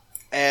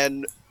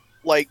 And,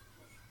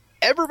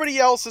 everybody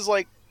else is,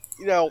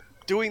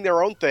 doing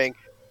their own thing.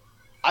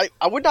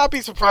 I would not be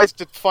surprised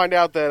to find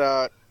out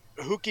that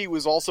Huki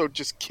was also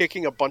just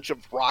kicking a bunch of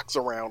rocks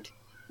around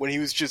when he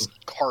was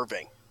just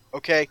carving.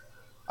 Okay?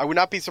 I would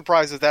not be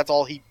surprised if that's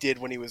all he did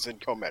when he was in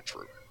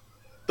Kometru.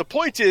 The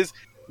point is,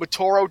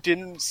 Matoro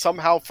didn't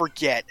somehow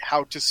forget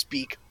how to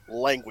speak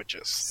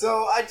languages.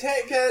 So I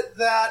take it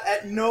that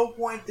at no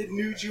point did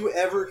Nuju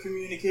ever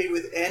communicate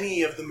with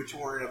any of the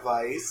Matoran of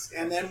Ice,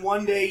 and then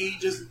one day he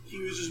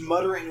was just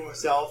muttering to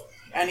himself,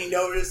 and he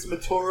noticed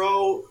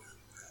Matoro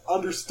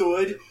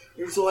understood.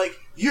 He was like,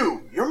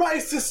 "You're my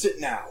assistant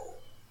now."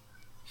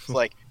 It's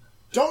like,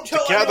 don't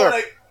tell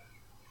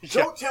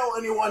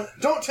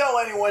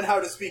anyone how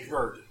to speak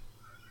bird.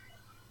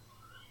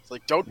 It's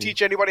like, don't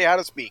teach anybody how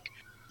to speak.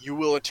 You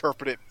will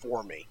interpret it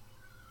for me.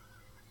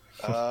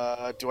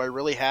 Do I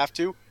really have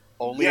to?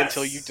 Only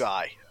until you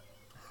die.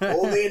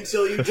 Only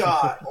until you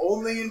die.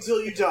 Only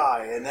until you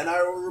die, and then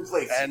I will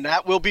replace you. And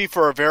that will be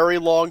for a very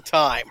long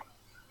time.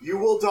 You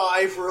will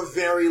die for a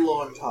very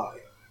long time.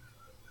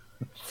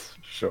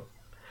 Sure.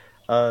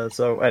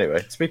 So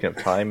anyway, speaking of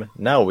time,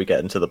 now we get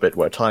into the bit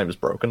where time is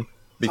broken.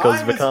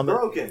 Because time is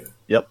broken.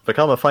 Yep,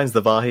 Vakama finds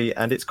the Vahi,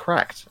 and it's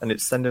cracked, and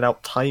it's sending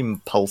out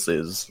time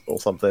pulses or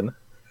something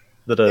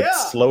that are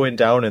slowing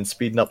down and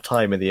speeding up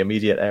time in the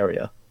immediate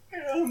area.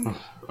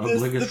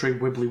 Obligatory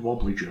wibbly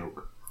wobbly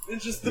joke.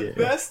 It's just the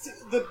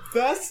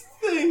best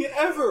thing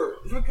ever.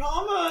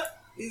 Vakama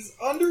is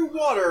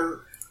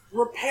underwater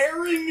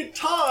repairing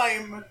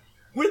time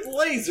with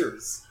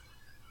lasers.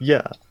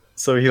 Yeah,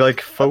 so he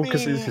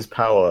focuses his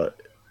power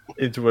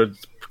into a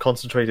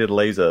concentrated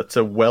laser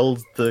to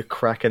weld the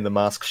crack in the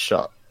mask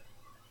shut.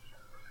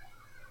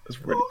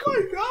 It's really cool.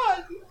 Oh my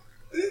god!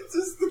 It's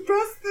just the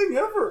best thing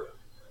ever.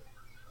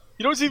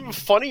 You know what's even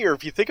funnier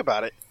if you think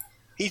about it?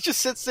 He just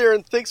sits there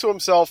and thinks to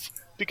himself,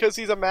 because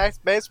he's a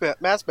mask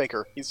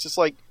maker, he's just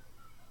like,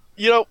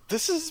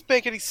 this doesn't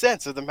make any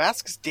sense. If the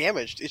mask is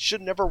damaged, it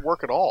should never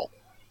work at all.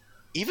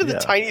 Even the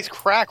tiniest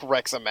crack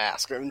wrecks a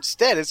mask.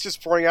 Instead, it's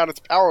just pouring out its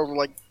power. We're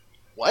like,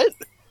 what?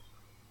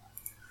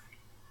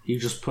 He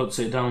just puts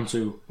it down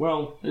to,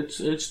 well,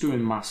 it's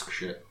doing mask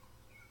shit.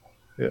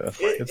 Yeah,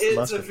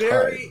 it's a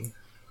very... Time.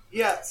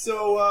 Yeah,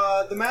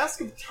 so the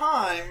Mask of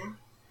Time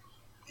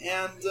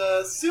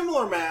and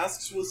similar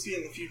masks we'll see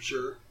in the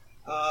future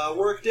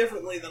work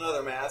differently than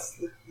other masks.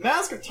 The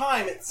Mask of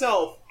Time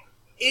itself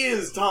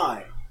is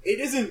time. It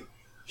isn't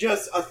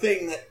just a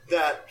thing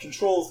that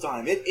controls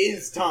time. It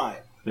is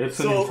time. It's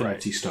an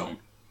infinity stone.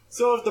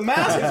 So if the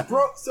mask is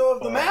broken, so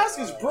if the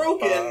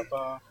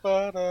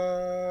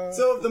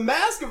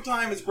Mask of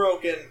Time is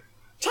broken,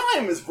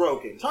 time is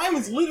broken. Time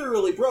is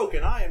literally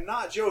broken. I am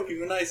not joking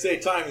when I say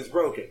time is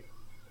broken.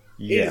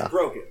 Yeah. It is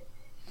broken.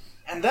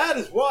 And that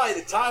is why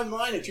the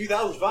timeline in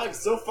 2005 is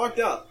so fucked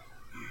up.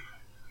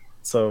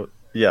 So,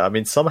 yeah, I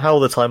mean, somehow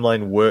the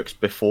timeline worked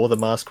before the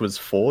mask was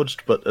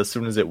forged, but as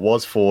soon as it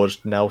was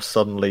forged, now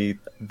suddenly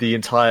the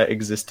entire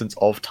existence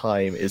of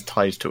time is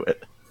tied to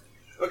it.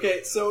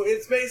 Okay, so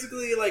it's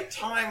basically like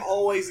time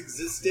always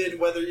existed,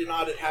 whether or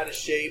not it had a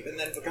shape, and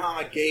then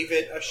Vakama gave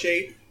it a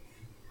shape,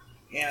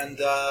 and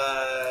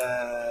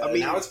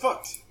now it's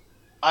fucked.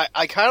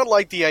 I kind of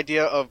like the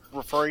idea of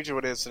referring to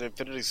it as an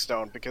Infinity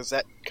Stone, because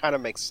that kind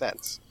of makes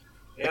sense.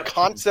 Yep. The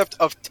concept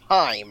of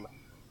time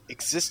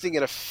existing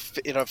in a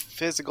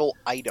physical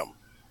item.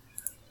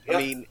 Yep. I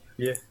mean,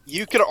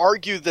 you could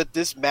argue that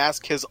this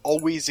mask has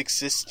always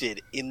existed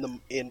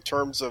in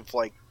terms of,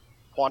 like,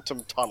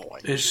 quantum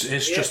tunneling. It's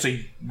just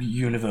a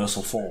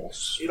universal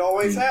force. It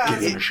always has.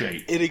 Given a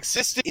shape. It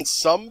existed in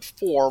some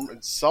form,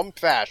 in some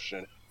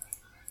fashion,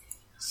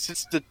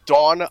 since the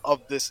dawn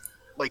of this,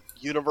 like,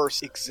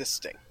 universe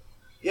existing.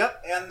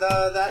 Yep, and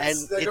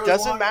it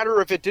doesn't matter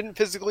if it didn't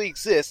physically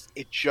exist,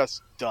 it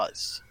just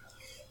does.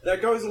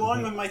 That goes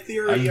along with my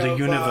theory and the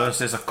universe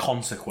is a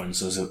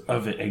consequence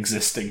of it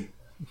existing.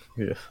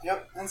 Yeah.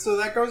 Yep, and so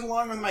that goes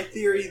along with my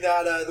theory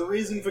that the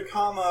reason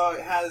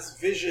Vakama has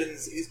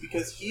visions is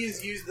because he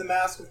uses the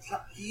Mask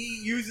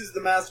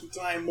of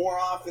Time more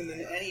often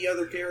than any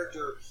other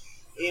character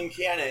in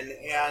canon,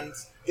 and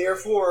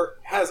therefore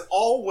has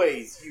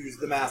always used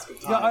the Mask of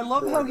Time. Yeah, I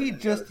love how he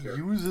just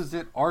uses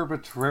it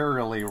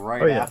arbitrarily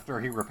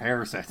after he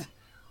repairs it.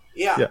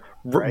 Yeah.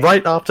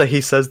 Right after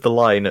he says the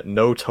line,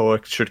 "No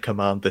Toa should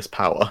command this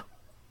power."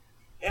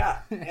 Yeah,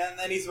 and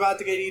then he's about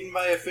to get eaten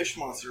by a fish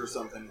monster or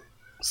something.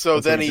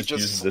 So then he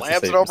just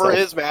slams it over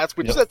his mask,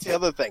 which that's the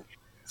other thing.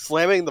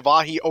 Slamming the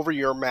Vahi over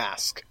your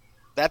mask.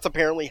 That's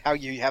apparently how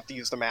you have to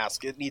use the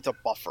mask. It needs a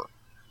buffer.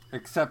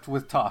 Except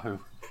with Tahu.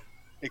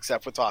 You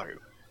can't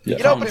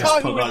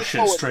just put that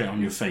shit straight on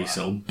your face,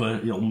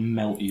 it'll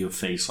melt your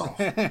face off.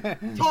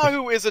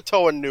 Tahu is a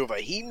TuragaNuva.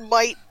 He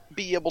might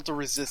be able to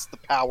resist the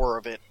power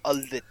of it a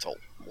little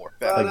more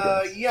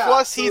better.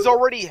 Plus, he's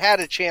already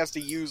had a chance to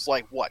use,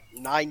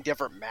 9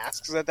 different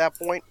masks at that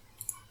point.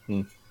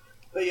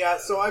 But yeah,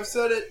 so I've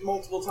said it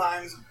multiple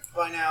times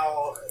by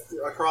now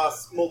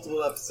across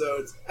multiple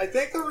episodes. I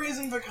think the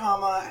reason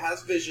Vakama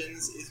has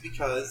visions is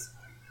because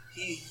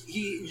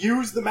he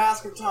used the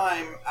Mask of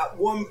Time at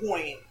one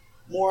point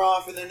more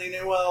often than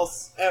anyone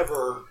else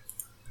ever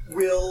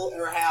will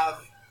or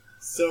have,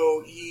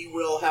 so he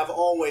will have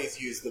always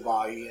used the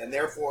body, and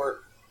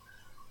therefore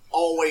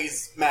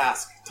always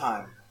mask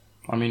time.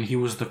 I mean, he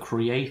was the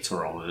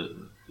creator of it.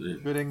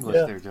 Good English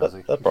there,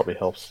 Josie. That probably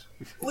helps.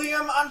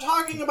 Liam, I'm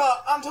talking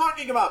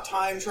about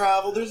time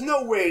travel. There's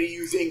no way to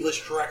use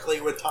English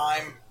correctly with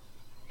time.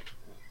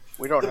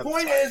 We don't. The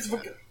point is,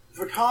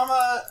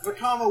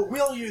 Vakama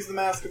will use the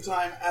Mask of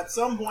Time at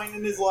some point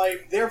in his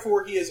life.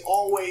 Therefore, he has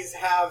always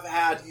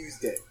had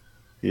used it.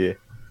 Yeah.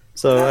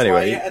 So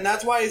anyway, and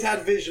that's why he's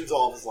had visions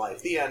all of his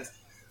life. The end.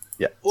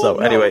 Yeah. Well, so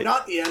anyway,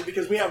 not the end,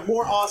 because we have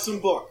more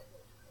awesome book.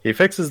 He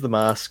fixes the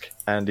mask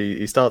and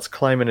he starts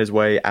climbing his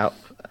way up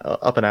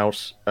and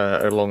out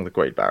along the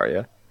Great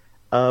Barrier.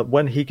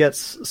 When he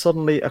gets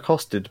suddenly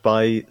accosted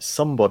by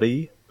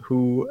somebody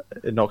who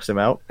knocks him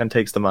out and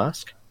takes the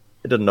mask.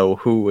 He doesn't know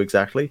who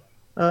exactly.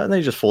 And then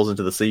he just falls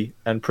into the sea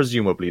and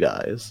presumably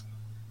dies.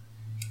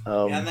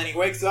 And then he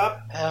wakes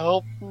up.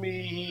 Help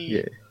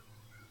me.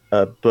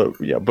 Yeah.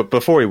 But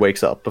before he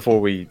wakes up, before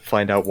we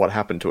find out what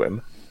happened to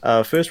him,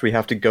 first we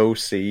have to go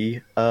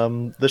see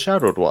the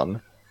Shadowed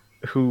One,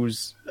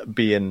 who's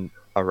being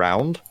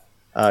around.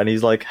 And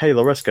he's like, "Hey,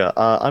 Lariska,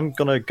 I'm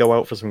gonna go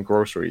out for some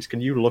groceries.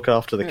 Can you look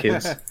after the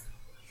kids?"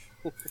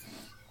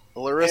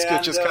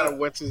 Lariska just kind of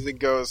winces and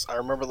goes, "I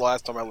remember the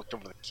last time I looked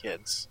over the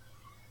kids."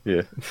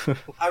 Yeah.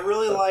 I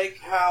really like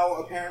how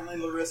apparently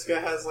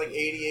Lariska has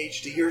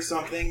ADHD or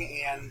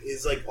something and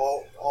is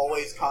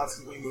always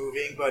constantly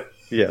moving, but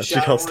the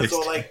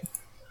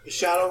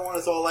Shadow One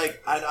is all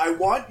like, I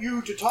want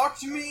you to talk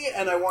to me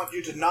and I want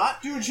you to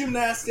not do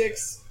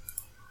gymnastics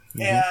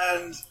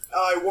and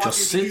I want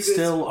just you to sit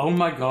still. Oh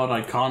my god,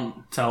 I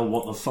can't tell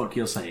what the fuck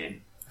you're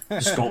saying.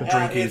 Stop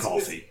drinking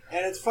coffee.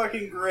 And it's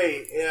fucking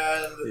great.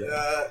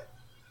 And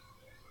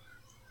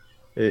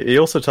he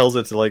also tells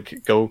it to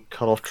go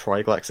cut off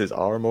Triglax's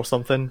arm or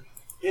something.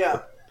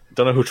 Yeah.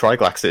 Don't know who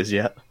Triglax is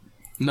yet.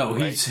 No,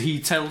 he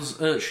tells.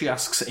 She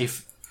asks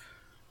if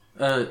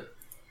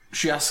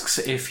she asks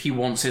if he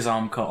wants his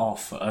arm cut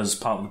off as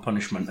part of the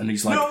punishment, and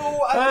he's like,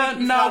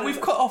 no,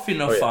 we've cut off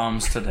enough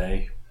arms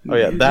today. Oh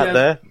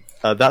yeah,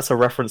 that's a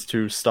reference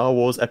to Star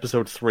Wars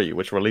Episode 3,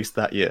 which released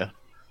that year,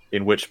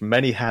 in which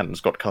many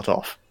hands got cut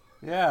off.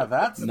 Yeah,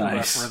 that's the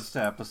Nice. reference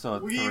to Episode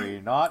 3,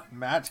 not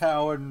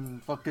Matau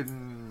and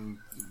fucking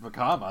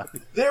Vakama.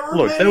 There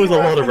was a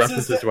lot of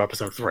references to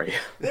Episode 3.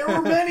 There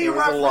were many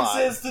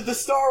references to the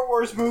Star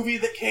Wars movie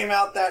that came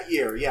out that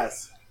year,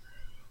 yes.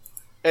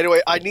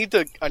 Anyway, I need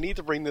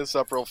to bring this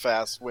up real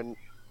fast. When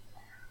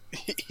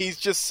he's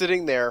just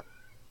sitting there,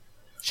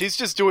 she's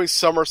just doing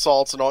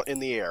somersaults and all in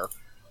the air,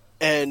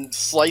 and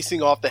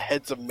slicing off the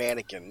heads of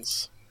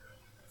mannequins.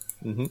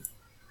 Mm-hmm.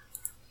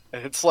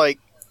 And it's like,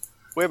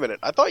 wait a minute,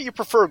 I thought you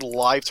preferred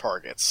live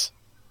targets.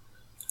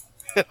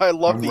 And I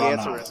love the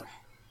answer is,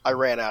 I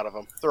ran out of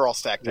them. They're all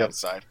stacked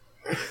outside.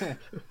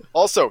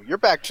 Also, you're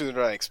back to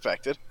the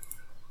unexpected.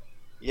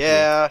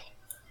 Yeah.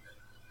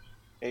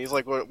 And he's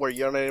like, what,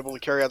 you're unable to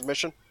carry out the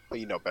mission? Well,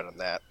 you know better than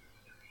that.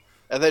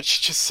 And then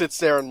she just sits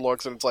there and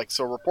looks, and it's like,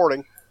 so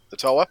reporting, the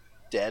Toa,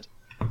 dead.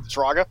 The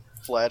Turaga,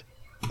 fled.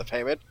 The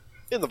payment,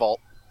 in the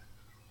vault.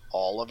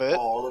 All of it.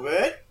 All of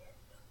it?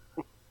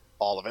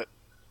 All of it.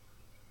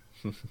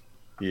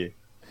 Yeah.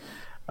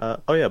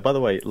 Oh yeah, by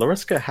the way,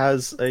 Lariska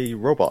has a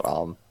robot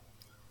arm.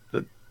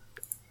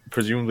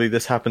 Presumably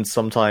this happened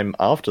sometime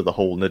after the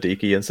whole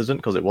Nadiki incident,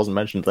 because it wasn't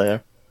mentioned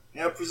there.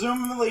 Yeah,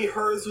 presumably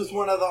hers was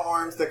one of the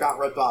arms that got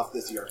ripped off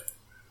this year.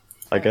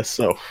 I guess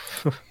so.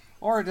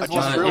 Or it just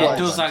it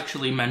does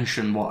actually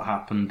mention what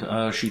happened.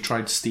 She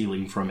tried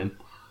stealing from him.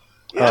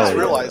 Yeah, I just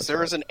realized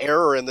there is an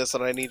error in this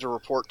that I need to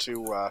report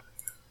to...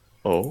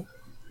 Oh?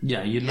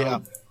 Yeah, you know... Yeah.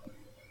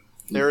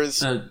 There is...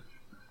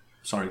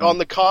 sorry. On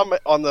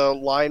the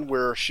line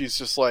where she's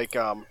just like,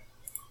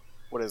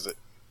 what is it?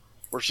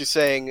 Where she's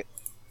saying,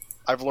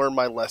 I've learned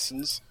my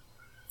lessons.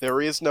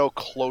 There is no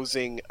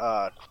closing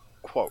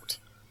quote.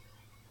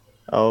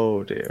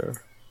 Oh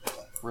dear.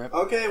 Rip.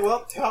 Okay,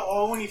 well, tell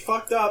Owen he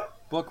fucked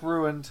up. Book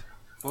ruined.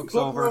 Book's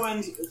Book over.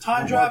 ruined.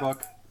 Time No Trap. more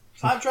book.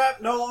 Time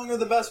Trap, no longer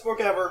the best book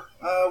ever.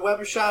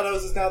 Web of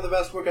Shadows is now the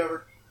best book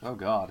ever. Oh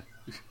god.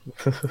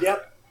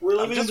 Yep. We're I'm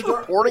living in just the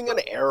reporting an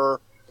error.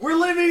 We're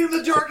living in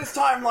the darkest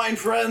timeline,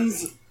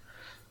 friends.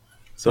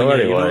 So yeah,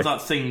 anyway. you know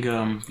that thing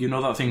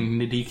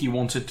Nadiki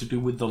wanted to do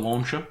with the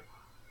launcher?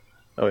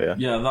 Oh yeah.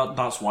 Yeah,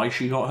 that's why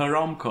she got her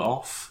arm cut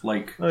off.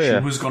 Like, she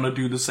was gonna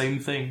do the same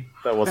thing.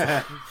 That was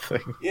a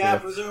thing. Yeah,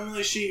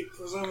 presumably she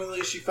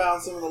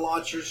found some of the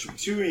launchers from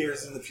 2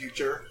 years in the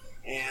future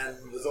and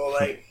was all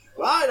like,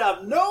 well, I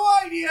have no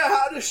idea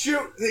how to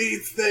shoot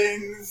these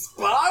things,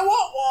 but I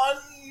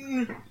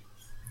want one.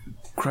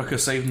 Cracker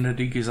saved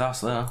Nadiki's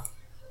ass there.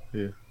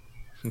 Yeah.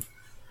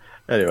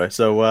 Anyway,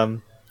 so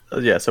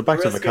so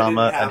back to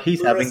Vakama, and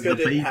he's having the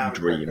baby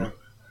dream.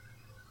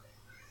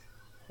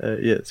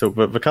 So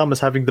Vakama's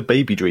having the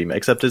baby dream,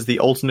 except it's the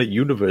alternate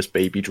universe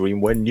baby dream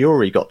where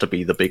Nuri got to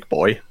be the big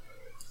boy.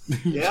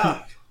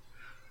 Yeah.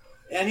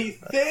 And he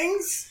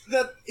thinks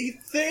that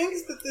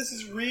this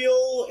is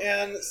real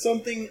and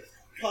something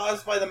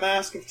caused by the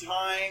Mask of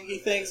Time. He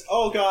thinks,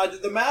 oh god,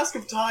 did the Mask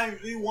of Time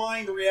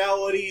rewind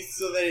reality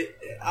so that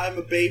I'm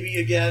a baby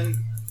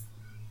again?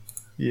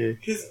 Yeah.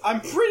 Because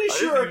I'm pretty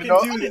sure it can do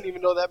that. I didn't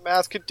even know that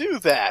mask could do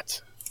that.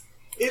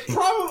 It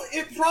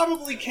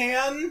probably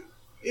can.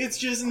 It's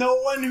just no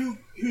one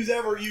who's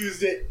ever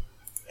used it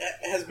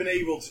has been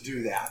able to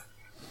do that.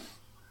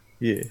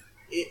 Yeah.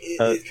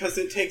 Because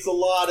it takes a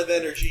lot of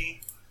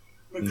energy.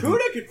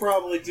 Makuta could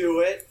probably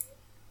do it,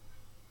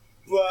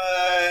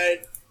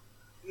 but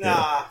nah.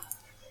 Yeah.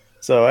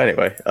 So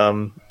anyway,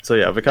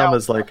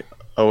 Vakama's like,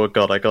 oh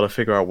god, I gotta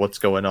figure out what's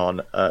going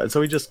on. And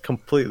so he just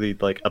completely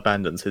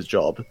abandons his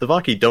job. The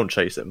Vaki don't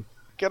chase him.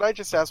 Can I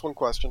just ask one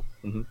question?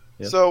 Mm-hmm.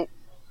 Yeah. So,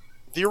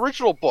 the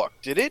original book,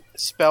 did it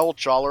spell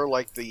Jaller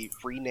like the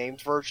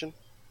renamed version?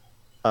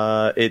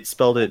 It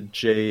spelled it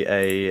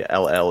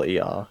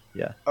Jaller.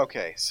 Yeah.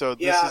 Okay, so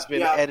this has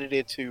been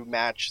edited to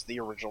match the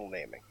original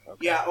naming.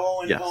 Okay. Yeah,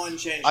 Owen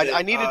changed it.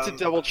 I needed to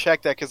double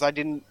check that because I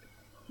didn't.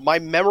 My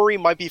memory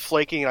might be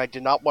flaking, and I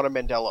did not want a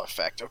Mandela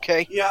effect.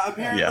 Okay. Yeah,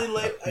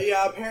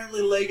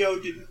 apparently Lego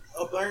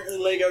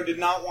did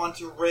not want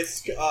to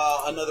risk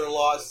another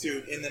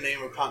lawsuit in the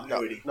name of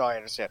continuity. No, I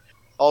understand.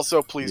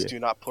 Also, please do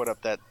not put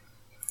up that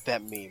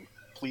meme.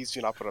 Please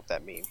do not put up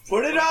that meme.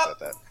 Put it up.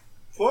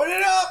 Put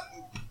it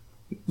up.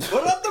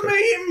 Put up the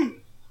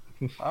meme.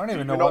 I don't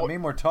even know what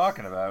meme we're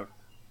talking about.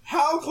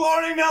 How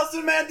cloning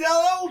Nelson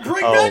Mandela will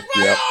bring back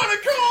my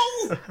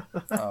article.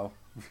 Oh.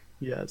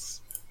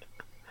 Yes.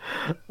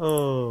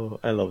 Oh,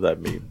 I love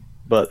that meme.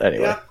 But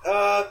anyway.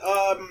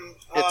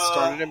 It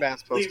started in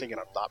mass posting, and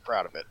I'm not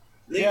proud of it.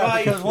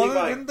 Because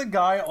didn't the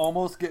guy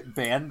almost get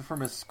banned from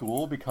his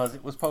school because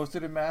it was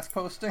posted in mass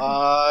posting?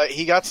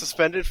 He got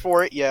suspended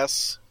for it,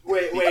 yes.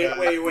 Wait a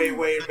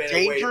minute.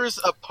 Dangers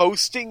of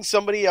posting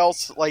somebody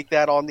else like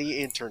that on the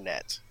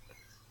internet.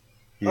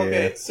 Yeah.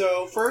 Okay,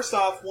 so first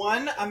off,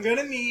 I'm going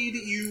to need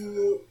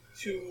you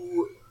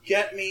to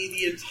get me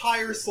the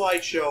entire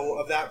slideshow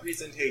of that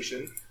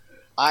presentation.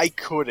 I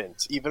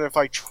couldn't, even if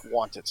I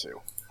wanted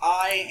to.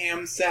 I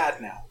am sad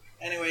now.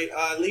 Anyway,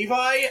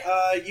 Levi,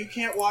 you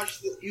can't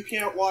watch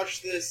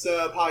this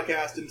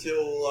podcast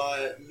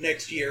until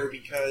next year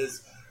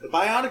because the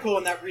Bionicle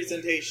in that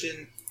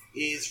presentation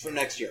is from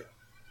next year.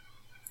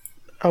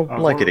 Oh,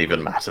 like it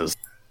even matters.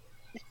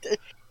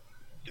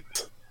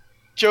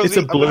 Josie, it's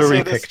a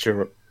blurry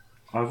picture.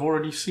 I've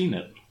already seen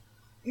it.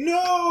 No!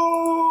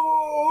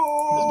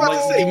 I was about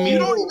to say, you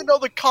don't even know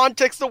the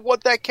context of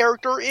what that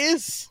character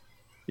is.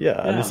 Yeah,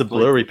 and it's a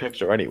blurry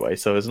picture anyway,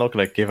 so it's not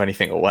going to give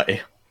anything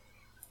away.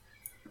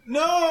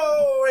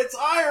 No, it's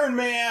Iron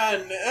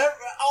Man!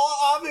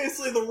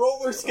 Obviously, the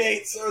roller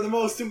skates are the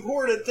most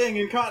important thing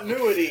in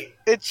continuity.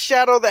 It's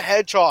Shadow the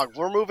Hedgehog.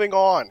 We're moving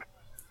on.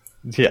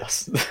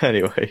 Yes.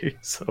 Anyway,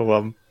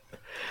 so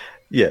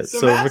yeah.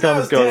 So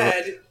Vakama's going.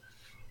 Dead.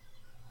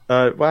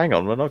 Well, hang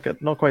on, we're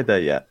not quite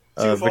there yet.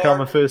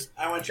 Vakama first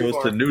goes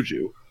to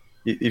Nuju.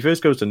 He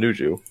first goes to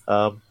Nuju,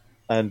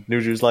 and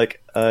Nuju's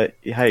like,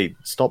 "Hey,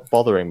 stop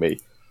bothering me."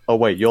 Oh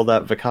wait, you're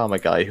that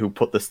Vakama guy who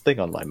put this thing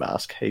on my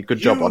mask. Hey, good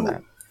job on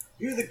that.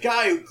 You're the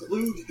guy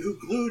who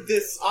glued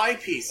this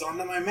eyepiece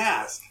onto my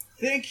mask.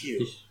 Thank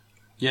you.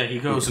 Yeah, he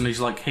goes and he's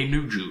like, "Hey,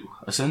 Nuju,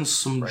 I sense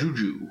some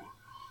juju."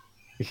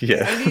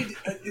 Yeah. I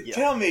need.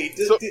 Tell me,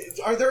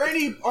 are there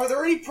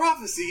any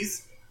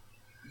prophecies?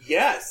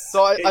 Yes.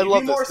 So I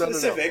love be more this.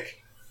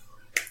 specific.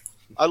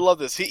 I love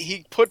this.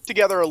 He put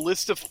together a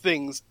list of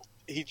things.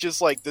 He's just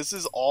like, this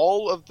is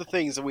all of the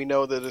things that we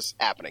know that is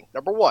happening.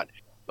 Number one,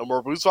 no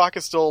more Buzak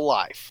is still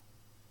alive.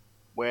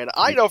 When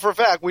I know for a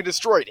fact we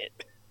destroyed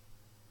it.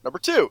 Number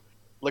two,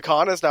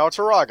 Lacan is now a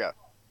Turaga.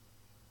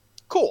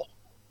 Cool.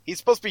 He's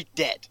supposed to be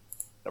dead.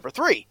 Number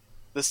three,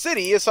 the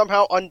city is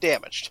somehow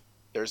undamaged.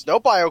 There's no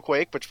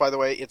bioquake, which, by the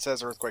way, it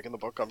says earthquake in the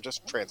book. I'm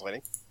just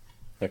translating.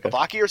 Okay. The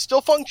Baki are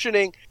still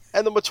functioning,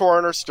 and the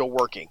Matoran are still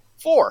working.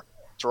 4,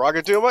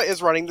 TuragaNuva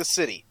is running the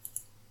city.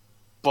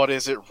 But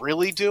is it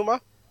really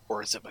Duma,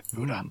 or is it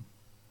Makuta?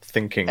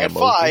 Thinking and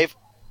emoji. 5,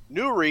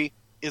 Nuri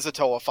is a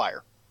Toa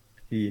Fire.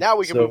 Yeah, now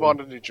we can move on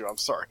to Nuju. I'm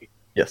sorry.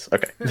 Yes,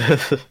 okay.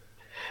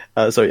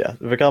 So yeah,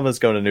 Vakama's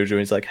going to Nuju and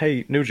he's like,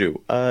 "Hey,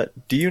 Nuju,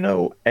 do you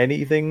know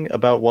anything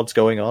about what's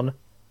going on?"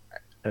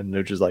 And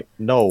Nuju's like,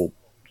 "No,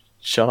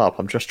 shut up,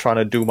 I'm just trying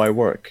to do my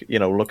work,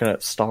 looking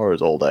at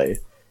stars all day."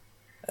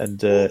 And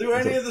do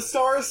any of the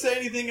stars say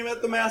anything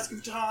about the Mask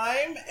of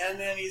Time? And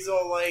then he's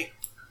all like,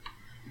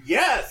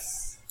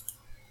 "Yes!"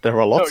 There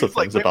are lots of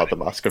things about the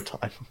Mask of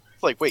Time.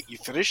 It's like, wait, you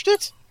finished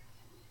it?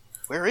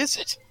 Where is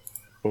it?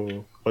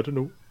 Oh, I don't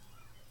know.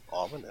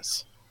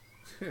 Ominous.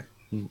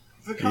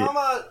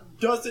 Vakama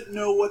doesn't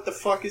know what the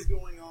fuck is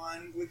going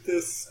on with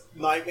this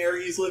nightmare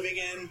he's living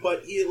in,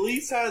 but he at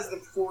least has the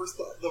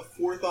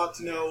forethought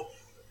to know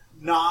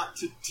not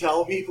to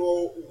tell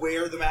people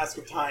where the Mask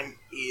of Time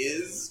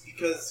is,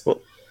 because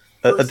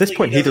at this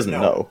point he doesn't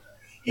know.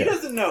 He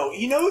doesn't know.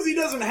 He knows he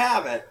doesn't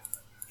have it,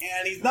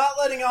 and he's not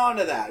letting on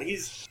to that.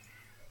 He's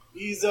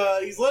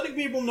letting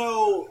people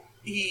know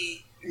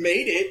he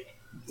made it,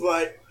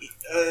 but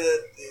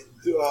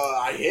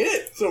I hid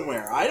it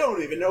somewhere. I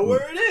don't even know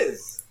where it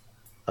is.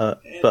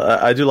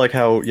 But I do like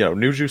how,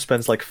 Nuju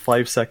spends like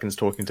 5 seconds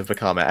talking to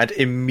Vakama, and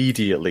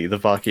immediately the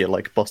Vaki are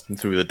like busting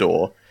through the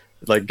door.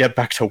 Like, get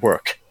back to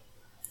work.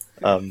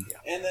 And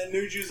then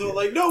Nuju's all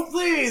like, "No,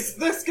 please!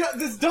 This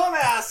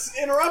dumbass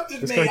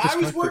interrupted me! I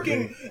was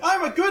working!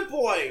 I'm a good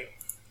boy!"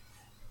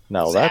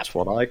 Now that's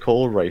what I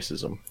call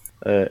racism.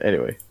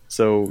 Anyway,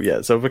 so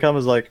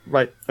Vakama's like,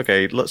 "Right,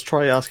 okay, let's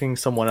try asking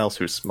someone else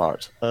who's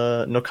smart.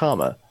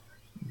 Nakama,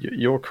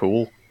 you're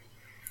cool."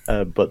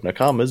 But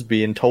Nakama's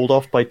being told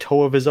off by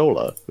Toa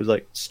Vizola, who's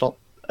like, "Stop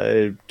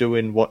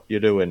doing what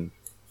you're doing."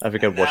 I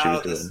forget what she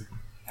was doing.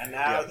 And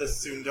now the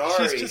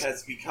Sundari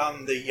has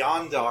become the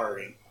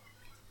Yandari.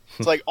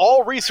 It's like,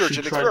 all research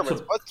and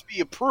experiments must be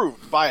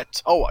approved by a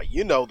Toa.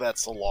 You know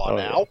that's the law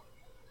now.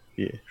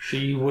 Yeah.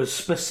 She was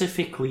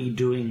specifically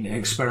doing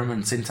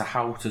experiments into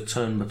how to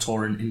turn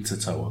Matoran into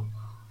Toa.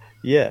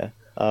 Yeah,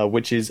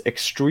 which is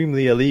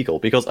extremely illegal,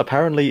 because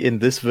apparently in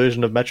this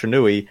version of Metro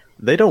Nui,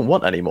 they don't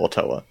want any more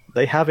Toa.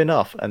 They have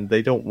enough, and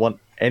they don't want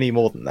any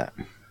more than that.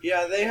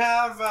 Yeah, they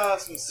have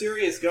some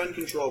serious gun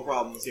control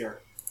problems here.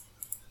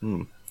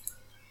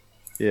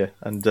 Yeah,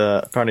 and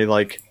apparently,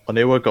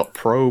 Oniwa got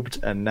probed,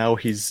 and now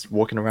he's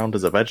walking around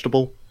as a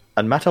vegetable.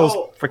 And Mato's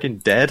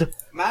freaking dead.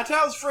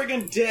 Mato's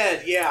freaking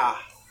dead, yeah.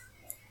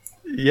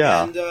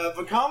 Yeah. And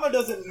Vakama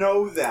doesn't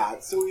know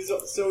that, so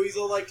he's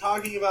all like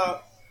talking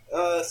about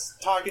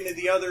talking to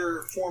the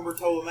other former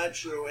Toa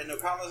Metro, and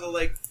Okama's all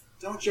like,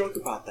 "Don't joke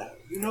about that.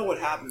 You know what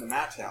happened to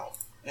Matau."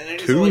 And then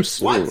he's Too all like,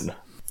 soon. "What?"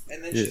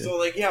 And then she's all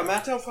like, "Yeah,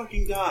 Matau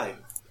fucking died."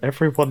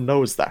 Everyone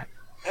knows that.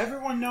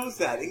 Everyone knows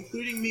that,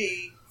 including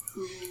me,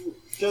 who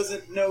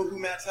doesn't know who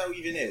Matau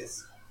even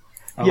is.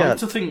 I like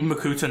to think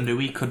Makuta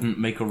Nui couldn't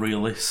make a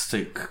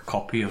realistic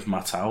copy of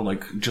Matau,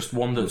 like just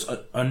one that's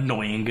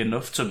annoying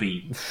enough to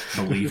be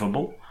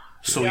believable.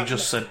 So he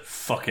just said,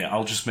 "Fuck it,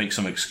 I'll just make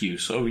some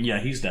excuse." Oh yeah,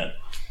 he's dead.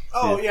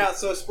 Oh yeah,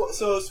 so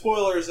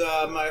spoilers.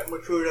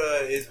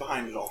 Makuta is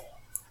behind it all.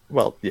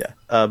 Well, yeah,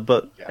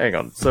 but hang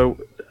on. So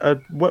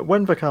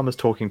when Vakama's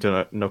talking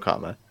to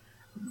Nokama,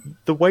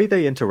 the way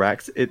they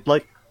interact, it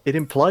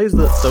implies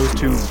that those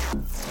two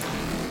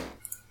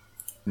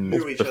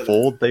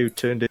before they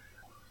turned in.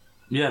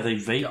 Yeah, they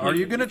vaguely. Are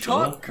you going to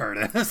talk,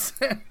 Curtis?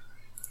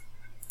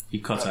 He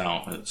cut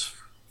out.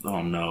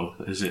 Oh no!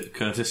 Is it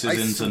Curtis's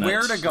internet? I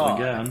swear to God.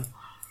 Again?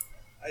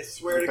 I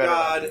swear to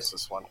God,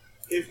 this one.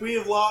 If we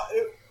have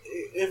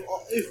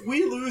if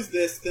we lose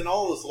this, then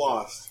all is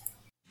lost.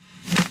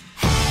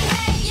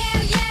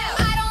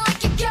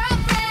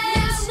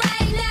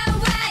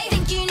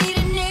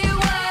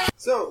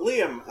 So,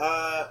 Liam,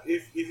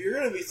 if you're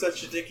gonna be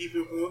such a dicky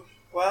poo poo,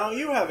 why don't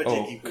you have a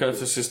dicky poo poo?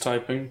 Curtis is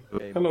typing.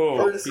 Hello,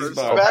 Curtis he's is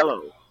back.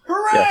 Hello.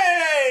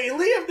 Hooray! Yes.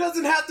 Liam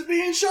doesn't have to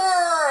be in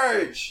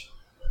charge!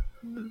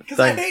 Because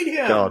I hate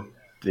him! God,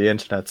 the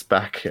internet's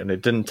back, and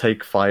it didn't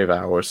take 5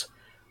 hours.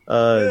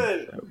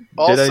 Good.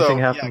 Did anything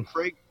happen? Yeah,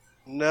 Craig,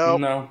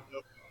 no.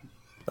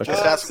 Okay.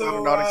 Just ask about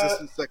a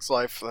non-existent sex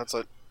life, that's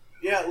it.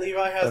 Yeah,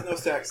 Levi has no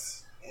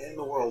sex in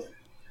the world.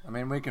 I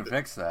mean, we can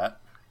fix that.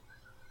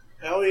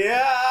 Hell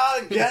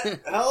yeah!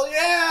 Hell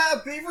yeah!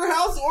 Beaver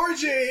House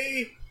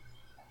Orgy!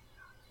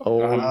 Oh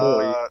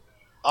boy.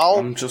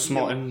 I'm just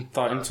not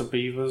that into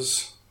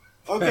beavers.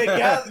 Okay,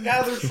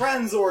 gathered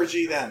friends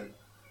orgy then.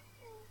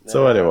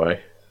 So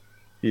anyway,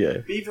 yeah.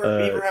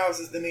 Beaver House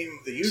is the name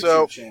of the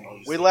YouTube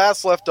channel. We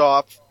last left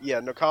off.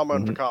 Yeah, Nokama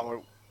and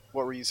Vakama.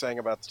 What were you saying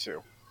about the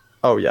two?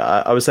 Oh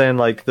yeah, I was saying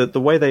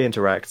the way they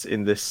interact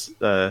in this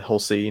whole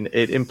scene,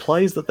 it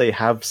implies that they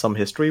have some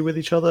history with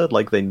each other,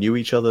 like they knew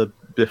each other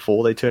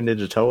before they turned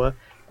into Toa.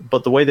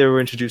 But the way they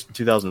were introduced in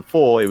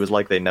 2004, it was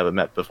like they never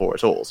met before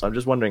at all. So I'm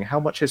just wondering, how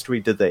much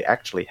history did they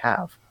actually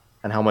have?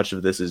 And how much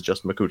of this is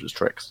just Makuta's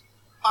tricks?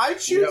 I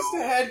choose to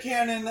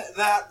headcanon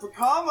that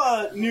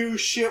Vakama knew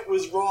shit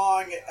was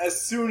wrong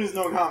as soon as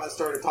Nokama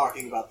started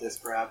talking about this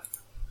crap.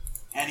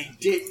 And he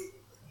didn't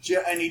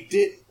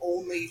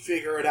only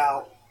figure it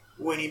out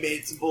when he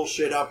made some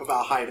bullshit up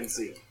about hide and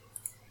seek.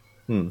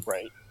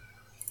 Right.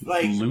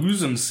 Like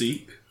lose and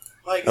seek.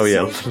 Like,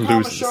 as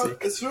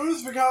soon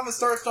as Vakama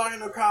starts talking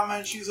to Nokama,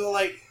 and she's all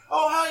like,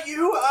 "Oh,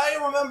 I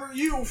remember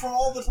you from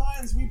all the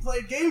times we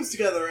played games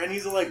together," and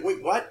he's all like,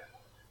 "Wait, what?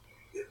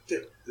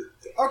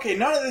 Okay,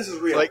 none of this is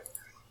real." Like,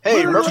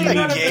 hey, remember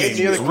that game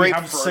near the Great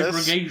Furnace?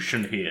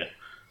 Segregation here.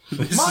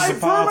 My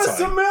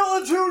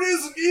verisimilitude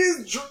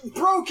is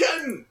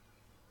broken.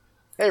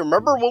 Hey,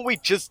 remember when we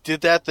just did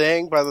that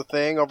thing by the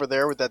thing over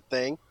there with that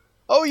thing?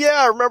 Oh yeah,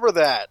 I remember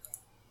that.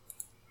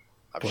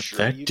 But sure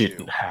that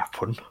didn't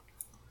happen.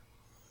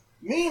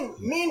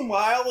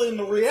 Meanwhile,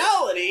 in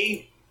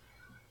reality...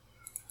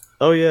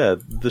 Oh yeah,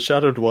 the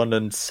Shadowed One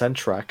and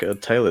Sentrak are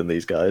tailing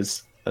these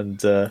guys, and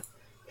they're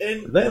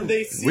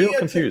they see real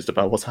confused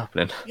about what's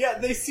happening. Yeah,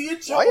 they see a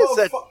Toa... Why is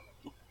that...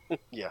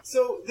 Yeah.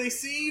 So, they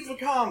see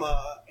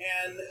Vakama,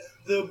 and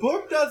the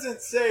book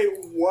doesn't say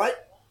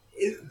what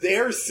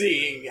they're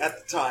seeing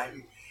at the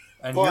time.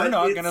 And you're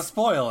not going to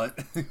spoil it.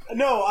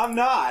 No, I'm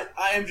not.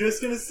 I am just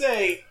going to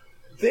say...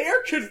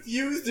 They're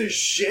confused as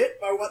shit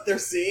by what they're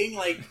seeing.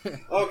 Like,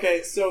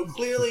 okay, so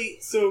clearly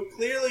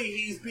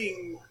he's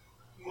being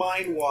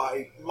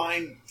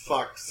mind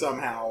fucked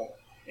somehow.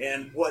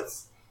 And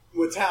what's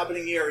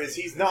happening here is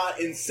he's not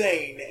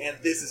insane, and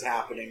this is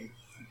happening.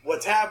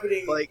 What's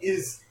happening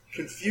is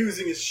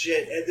confusing as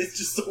shit, and it's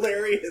just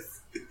hilarious.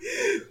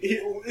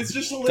 It's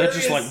just hilarious. They're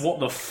just like, what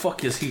the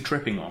fuck is he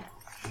tripping on?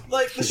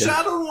 Like, the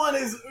Shadow One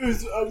is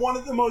one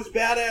of the most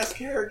badass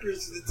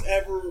characters that's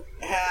ever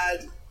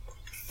had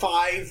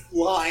 5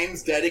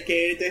 lines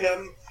dedicated to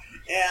him,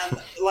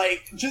 and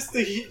like just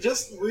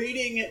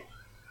reading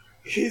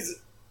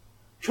his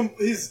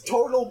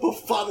total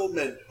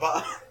befuddlement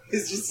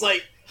is just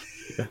like.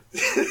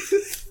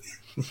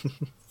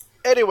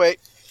 Anyway,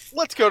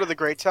 let's go to the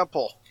Great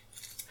Temple.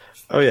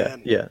 Oh yeah.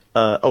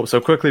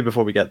 So quickly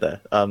before we get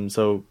there,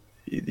 the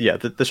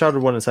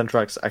Shadowed One and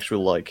Sentrak's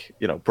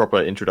actual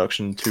proper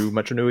introduction to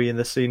Metro Nui in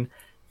this scene.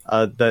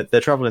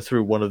 They're traveling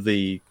through one of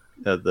the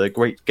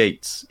Great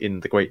Gates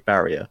in the Great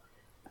Barrier,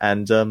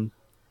 and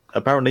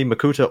apparently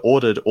Makuta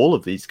ordered all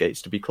of these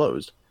gates to be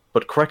closed,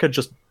 but Krekker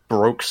just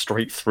broke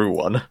straight through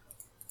one.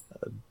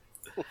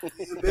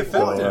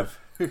 Effective.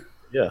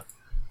 Yeah,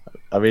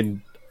 I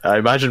mean, I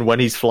imagine when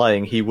he's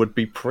flying, he would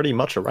be pretty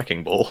much a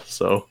wrecking ball.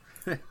 So,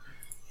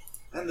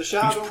 and the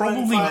he's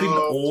probably been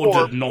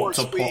ordered not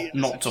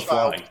to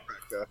fly.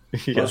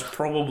 That's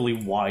probably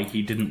why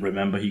he didn't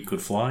remember he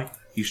could fly.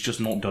 He's just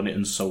not done it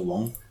in so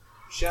long.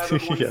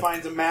 Shadowed One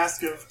finds a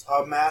mask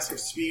of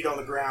speed on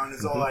the ground and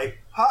is all like,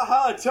 "Ha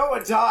ha,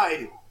 Toa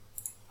died!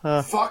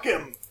 Fuck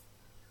him!"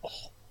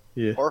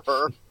 Yeah. Or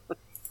her.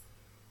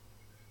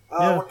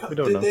 We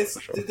don't know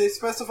for sure. Did they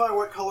specify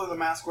what color the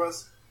mask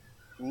was?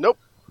 Nope.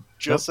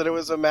 Just that it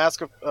was a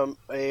mask of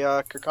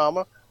a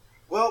Kakama.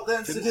 Well,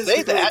 then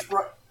statistically,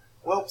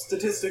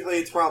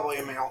 it's probably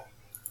a male.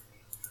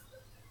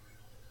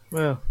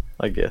 Well,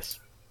 I guess.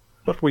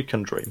 But we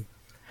can dream.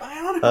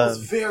 Bionicle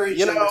is very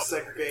gender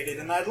segregated,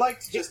 and I'd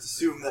like to just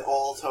assume that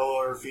all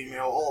Toa are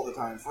female all the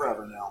time,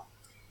 forever now.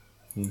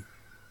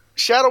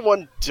 Shadow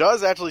One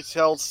does actually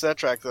tell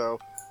Setrak, though,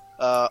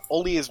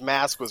 only his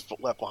mask was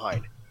left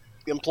behind,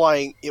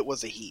 implying it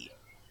was a he.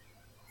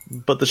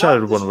 But the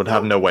Shadowed One would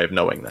have no way of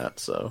knowing that,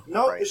 so...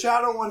 Nope, Right. The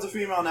Shadow One's a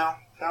female now.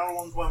 Shadow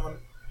One's women.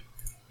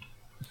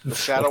 The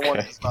Shadow One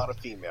is not a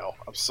female.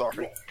 I'm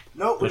sorry.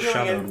 Nope, we're The doing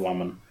Shadowed it.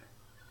 Woman.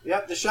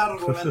 Yep, the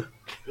Shadowed Woman.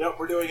 Yep,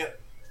 we're doing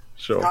it.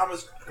 Sure.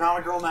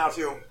 Comic Girl now,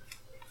 too.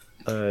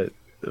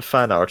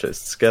 Fan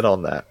artists, get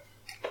on that.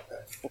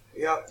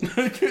 Yep.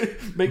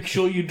 Make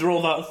sure you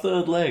draw that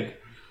third leg.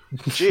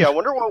 Gee, I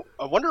wonder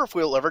if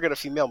we'll ever get a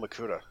female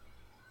Makuta.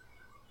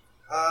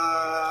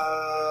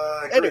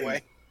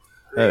 Anyway.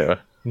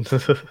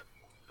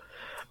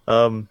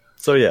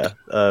 So yeah,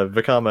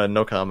 Vakama and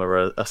Nokama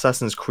are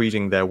assassins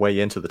creeding their way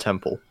into the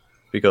temple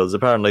because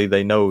apparently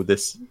they know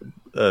this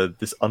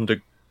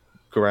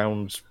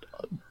underground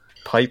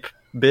pipe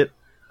bit.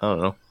 I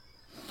don't know.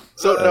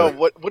 So no,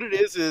 what it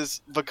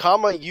is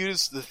Vakama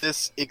used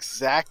this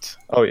exact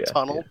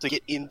tunnel to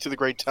get into the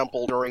Great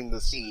Temple during the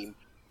scene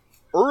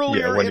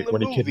earlier in the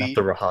when movie he kidnapped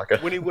the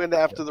Rahaga. when he went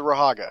after the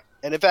Rahaga,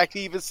 and in fact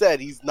he even said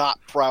he's not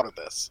proud of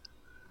this.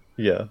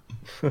 Yeah.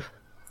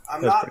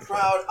 I'm not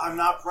proud. I'm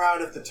not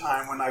proud at the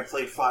time when I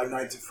played Five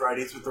Nights at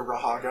Freddy's with the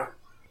Rahaga.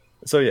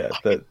 So yeah, I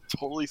can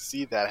totally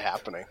see that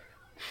happening.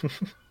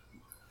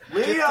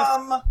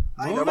 Liam,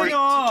 moving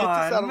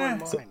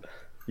on.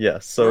 Yeah,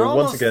 so we're once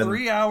almost again,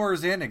 3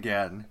 hours in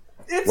again.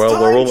 It's we're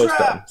time almost trap!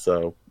 done.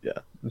 So yeah.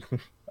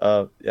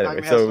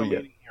 Anyway, so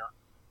yeah.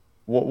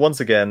 Once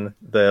again,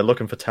 they're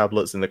looking for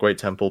tablets in the Great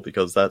Temple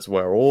because that's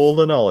where all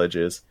the knowledge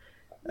is,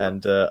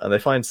 and they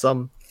find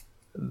some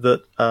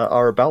that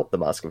are about the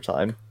Mask of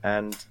Time,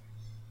 and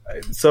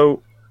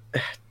so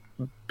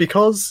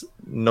because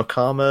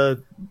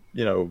Nokama,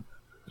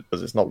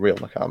 because it's not real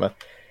Nokama,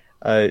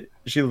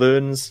 she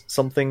learns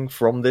something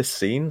from this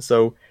scene.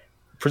 So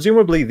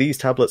presumably these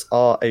tablets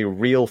are a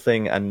real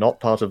thing and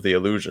not part of the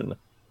illusion,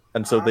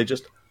 and so they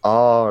just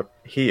are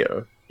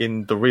here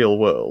in the real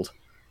world.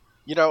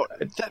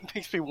 That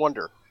makes me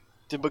wonder,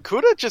 did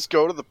Makuta just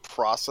go to the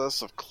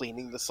process of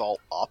cleaning this all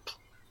up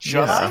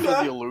just for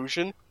the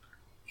illusion?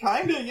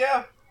 Kinda,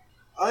 yeah.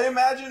 I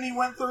imagine he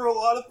went through a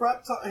lot of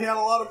prep time. He had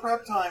a lot of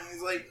prep time.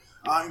 He's like,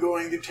 I'm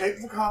going to take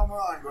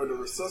Vakama, I'm going to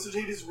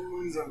resuscitate his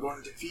wounds, I'm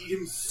going to feed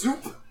him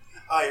soup,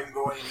 I am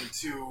going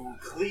to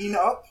clean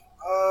up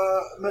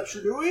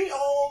Metro Nui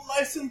all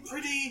nice and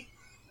pretty,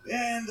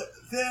 and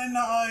then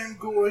I'm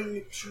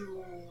going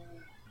to...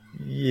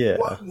 Yeah.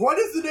 What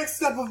is the next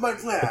step of my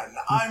plan?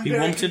 He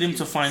wanted him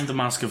to find the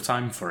Mask of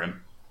Time for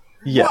him.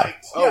 Yeah. Right,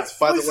 yes,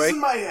 by the voices way...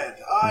 in my head.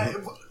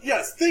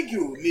 Yes, thank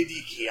you,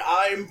 Nidiki.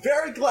 I'm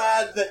very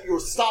glad that you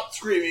stopped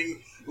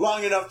screaming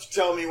long enough to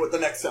tell me what the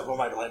next step of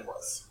my plan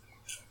was.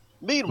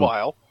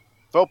 Meanwhile,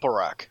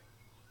 Voparak,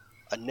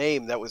 a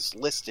name that was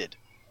listed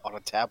on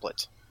a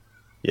tablet.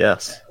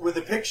 Yes. With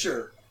a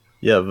picture.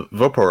 Yeah,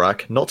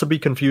 Voporak, not to be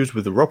confused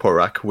with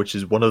Roporak, which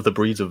is one of the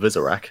breeds of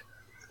Vizorak.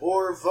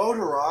 Or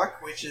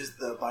Vodorak, which is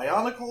the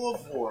Bionicle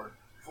of War.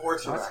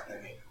 Vortarak, I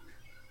mean.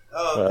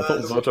 I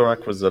thought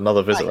Votorak was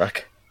another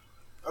Vizorak.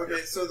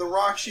 Okay, so the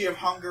Rakshi of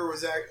Hunger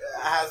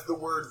has the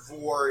word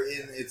Vor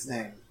in its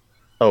name.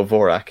 Oh,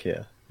 Vorak,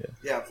 yeah.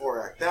 Yeah,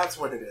 Vorak. That's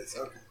what it is.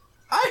 Okay.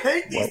 I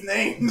hate these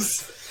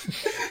names!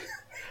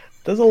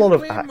 There's a lot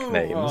of Can ack we move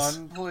names.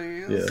 on,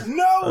 please? Yeah.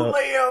 No,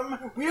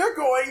 Liam! We are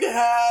going to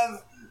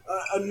have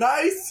a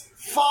nice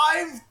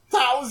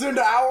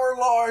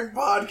 5,000-hour-long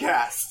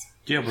podcast.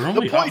 Yeah, we're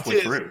only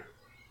halfway through.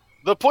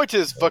 The point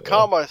is,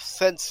 Vakama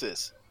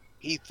senses.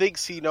 He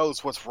thinks he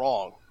knows what's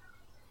wrong.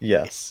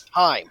 Yes.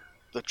 Time,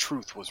 the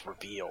truth was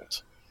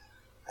revealed.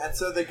 And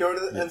so they go to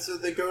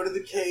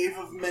the cave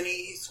of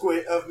many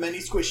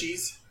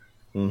squishies.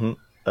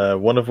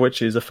 Mm-hmm. One of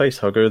which is a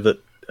facehugger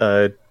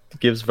that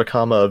gives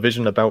Vakama a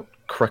vision about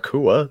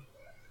Krakua,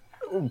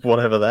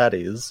 whatever that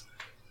is.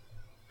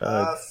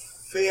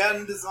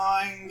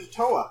 Fan-designed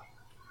Toa.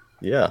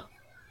 Yeah.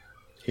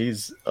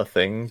 He's a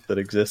thing that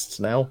exists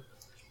now.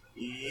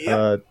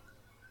 Yep.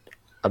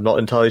 I'm not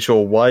entirely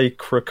sure why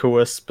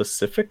Krakua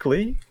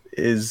specifically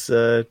is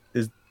the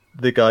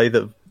guy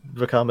that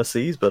Vakama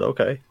sees, but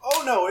okay.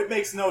 Oh no, it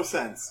makes no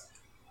sense.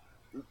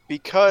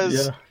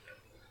 Because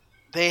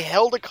they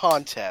held a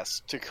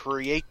contest to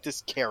create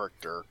this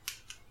character,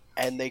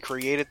 and they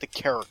created the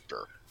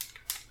character.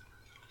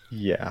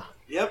 Yeah.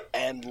 Yep.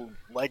 And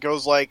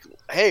Lego's like,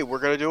 hey, we're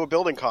going to do a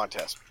building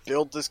contest.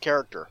 Build this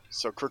character.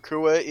 So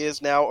Krakua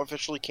is now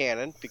officially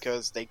canon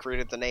because they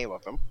created the name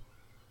of him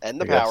and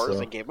the powers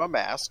and gave him a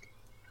mask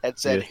and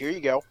said, here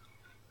you go.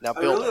 Now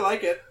build I really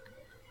like it.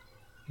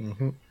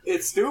 Mm-hmm.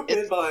 It's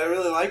stupid, but I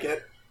really like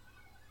it.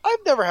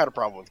 I've never had a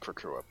problem with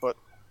Krakua, but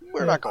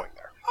we're not going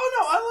there. Oh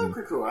no, I love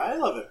Krakua. I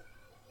love it.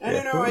 And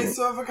anyway,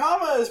 so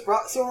Vakama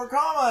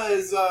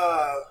is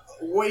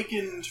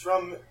awakened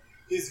from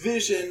his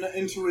vision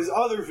into his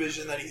other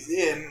vision that he's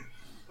in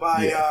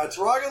by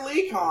Turaga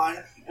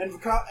Lekon, and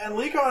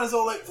Lekon is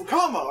all like,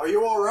 Vakama, are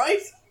you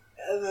alright?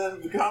 And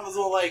then Vakama's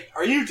all like,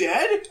 are you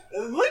dead?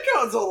 And then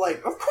Lekon's all like,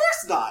 of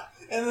course not.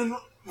 And then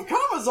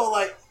Vakama's all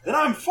like, then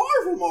I'm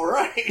far from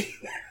alright.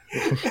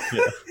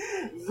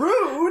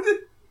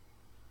 Rude.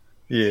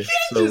 Yeah. You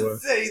can't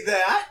just say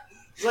that.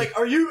 It's like,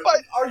 are you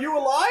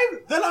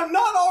alive? Then I'm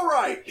not all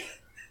right.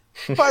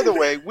 By the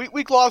way,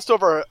 we glossed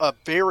over a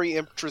very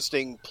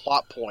interesting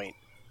plot point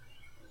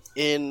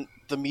in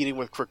the meeting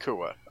with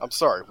Krakoa. I'm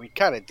sorry, we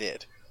kind of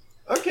did.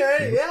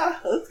 Okay, yeah,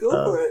 let's go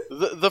for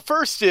it. The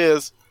first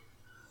is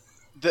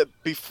that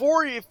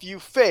before, if you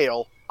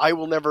fail, I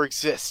will never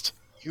exist.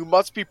 You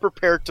must be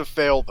prepared to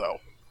fail, though.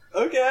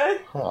 Okay.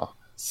 Huh.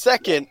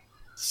 Second,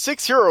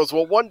 6 heroes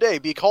will one day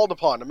be called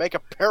upon to make a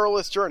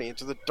perilous journey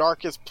into the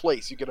darkest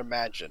place you can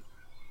imagine.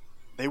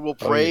 They will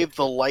brave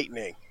the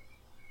lightning,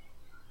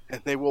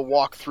 and they will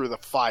walk through the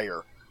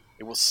fire.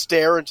 They will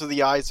stare into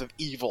the eyes of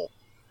evil,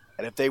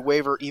 and if they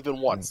waver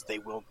even once, they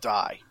will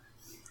die.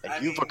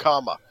 And you,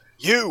 Vakama,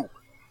 you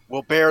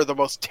will bear the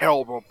most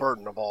terrible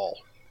burden of all.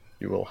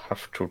 You will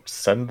have to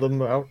send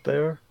them out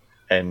there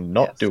and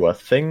not do a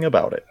thing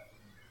about it.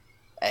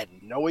 And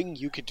knowing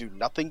you can do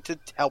nothing to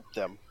help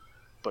them,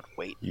 but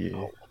wait.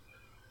 Yeah.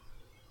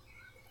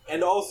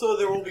 And also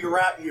there will be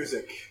rap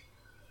music.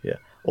 Yeah.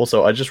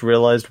 Also, I just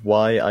realized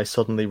why I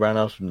suddenly ran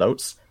out of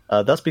notes.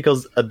 That's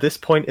because at this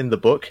point in the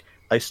book,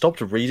 I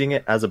stopped reading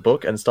it as a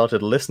book and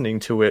started listening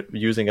to it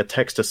using a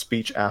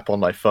text-to-speech app on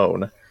my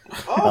phone.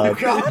 Oh,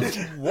 God!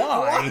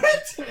 Why?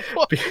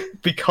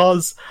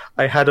 Because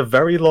I had a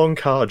very long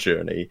car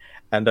journey,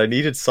 and I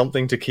needed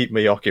something to keep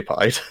me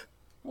occupied.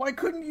 Why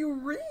couldn't you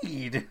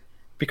read?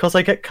 Because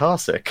I get car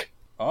sick.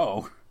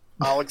 Oh.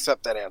 I'll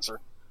accept that answer.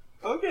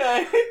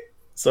 Okay.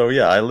 So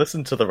yeah, I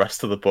listened to the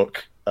rest of the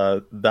book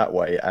that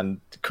way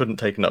and couldn't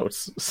take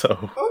notes.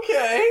 So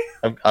Okay.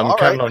 I'm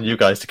counting on you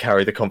guys to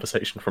carry the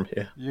conversation from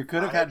here. You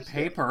could have had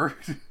paper.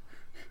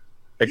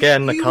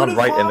 Again, I can't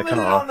write in the vomited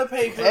car. on the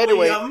paper,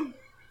 Anyway. Liam.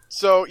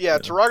 So, yeah,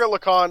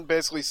 Turaga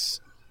basically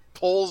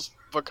pulls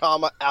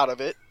Vakama out of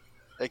it,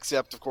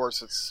 except, of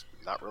course, it's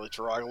not really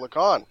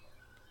Turaga.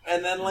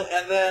 And then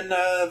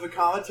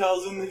Vakama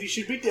tells him that he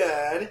should be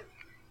dead,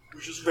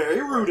 which is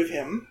very rude of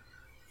him.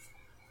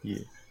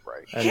 Yeah.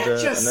 Right. And,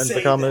 Can't just and then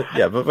say Vakama, that.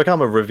 yeah, but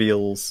Vakama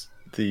reveals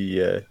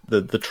the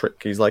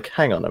trick. He's like,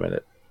 hang on a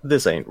minute,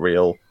 this ain't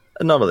real.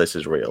 None of this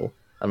is real.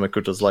 And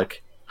Makuta's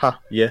like, ha,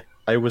 yeah,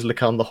 I was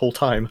Likan the whole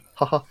time.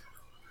 Haha.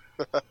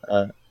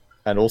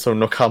 And also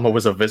Nokama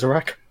was a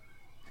Visorak.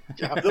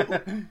 Yeah.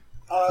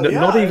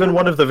 Not even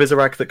one of the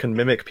Visorak that can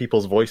mimic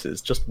people's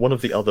voices, just one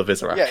of the other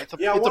Visorak. Yeah, it's a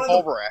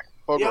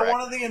Bulbarak. Yeah,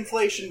 one of the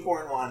inflation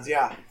porn ones,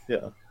 yeah.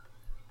 Yeah.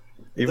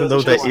 Even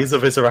though there is a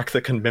Visorak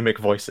that can mimic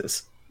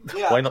voices.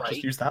 Yeah, Why not right.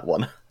 just use that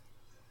one?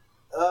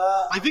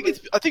 I think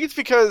it's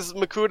because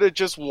Makuta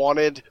just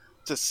wanted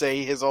to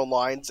say his own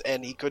lines,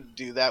 and he couldn't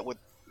do that with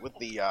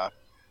the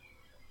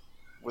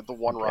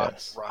one rock.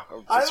 Yes.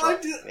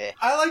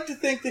 I like to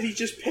think that he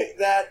just picked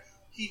that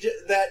he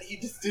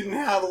just didn't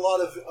have a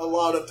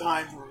lot of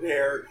time to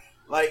prepare.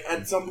 Like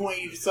at some point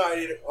he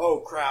decided, oh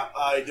crap,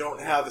 I don't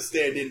have a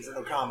stand-in for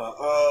Nokama.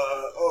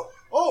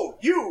 Oh,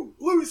 you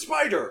Blue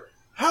Spider,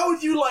 how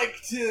would you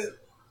like to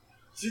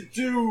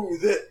do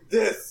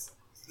this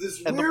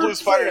And weird the Blue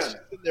Spider's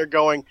plan? sitting there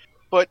going,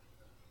 but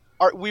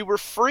we were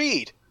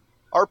freed.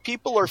 Our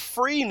people are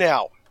free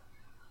now.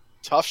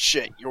 Tough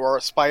shit. You are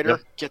a spider. Yep.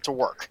 Get to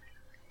work.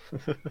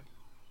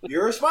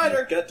 You're a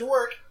spider. Get to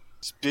work.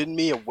 Spin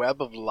me a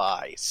web of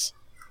lies.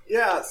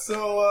 Yeah.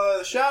 So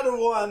the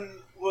Shadow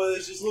One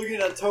was just looking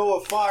at a toe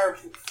of fire,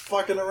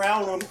 fucking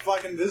around with the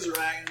fucking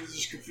Visorak, and was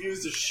just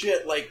confused as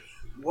shit. Like,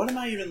 what am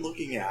I even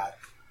looking at?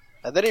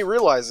 And then he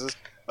realizes,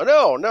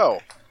 oh no.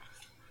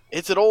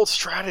 It's an old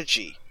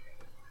strategy.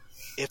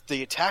 If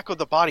the attack of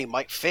the body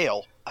might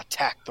fail,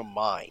 attack the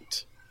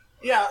mind.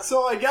 Yeah,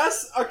 so I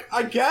guess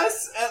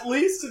at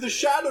least to the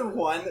Shattered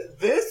One,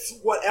 this,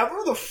 whatever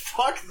the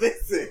fuck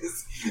this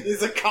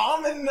is a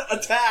common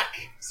attack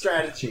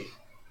strategy.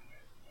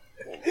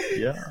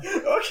 Yeah.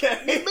 Okay.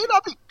 It may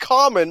not be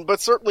common,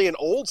 but certainly an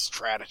old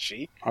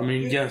strategy. I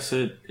mean, yes,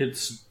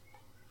 it's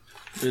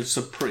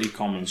a pretty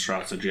common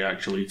strategy,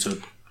 actually,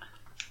 to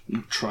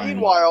try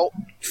Meanwhile,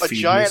 and a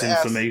feed giant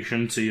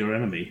misinformation to your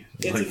enemy.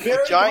 It's Like, a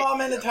very giant-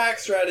 common attack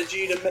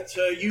strategy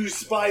to use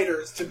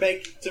spiders to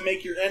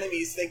make your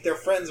enemies think their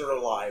friends are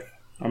alive.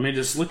 I mean,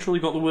 it's literally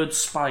got the word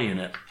spy in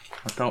it.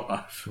 I don't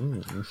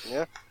know.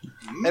 Yeah.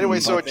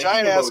 Anyway, so a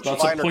giant-ass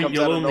That's a combiner point comes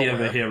you'll out of only ever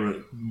nowhere. hear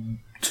at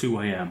 2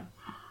 a.m.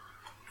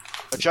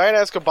 A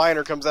giant-ass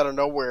combiner comes out of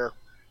nowhere,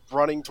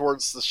 running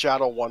towards the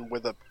Shadow One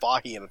with a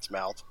Vahi in its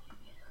mouth.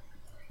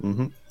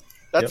 Mm-hmm.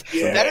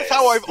 That is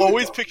how I've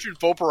always pictured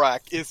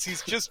Voparak, is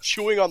he's just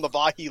chewing on the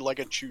Vahi like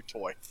a chew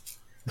toy.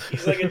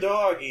 He's like a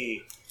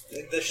doggy.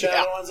 The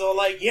Shadow One's all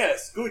like,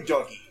 yes, good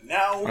doggy.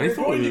 Now I we're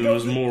thought going to it go...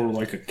 was more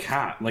like a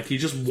cat. Like, he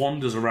just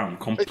wanders around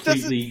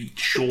completely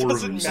sure It of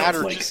doesn't himself.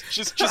 matter. Like,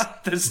 Just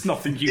there's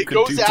nothing you it can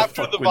goes do to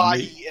after fuck the with Vahi,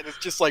 me. and it's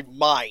just like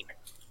mine,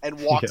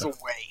 and walks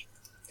away.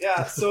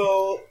 Yeah,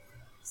 so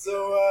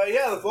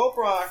the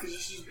Voprock is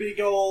just this big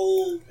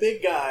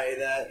guy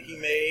that he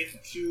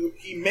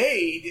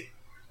made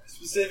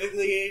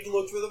specifically to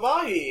look for the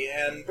Vahi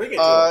and bring it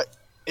to him.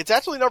 It's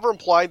actually never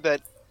implied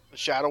that the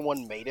Shadow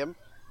One made him.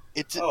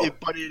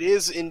 But it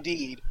is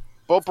indeed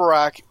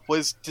Boparak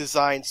was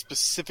designed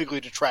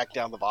specifically to track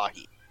down the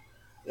Vahi.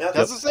 Yep.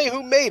 Doesn't say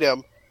who made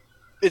him.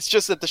 It's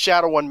just that the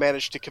Shadow One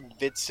managed to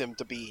convince him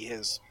to be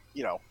his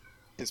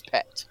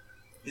pet.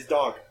 His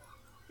dog.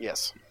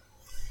 Yes.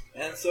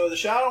 And so the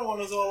Shadow One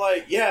was all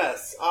like,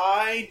 yes,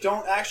 I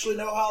don't actually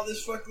know how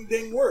this fucking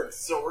thing works,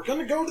 so we're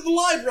gonna go to the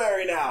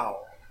library now.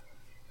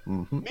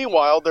 Mm-hmm.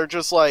 Meanwhile, they're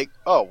just like,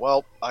 oh,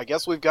 well, I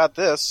guess we've got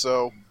this,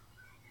 so...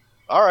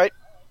 Alright.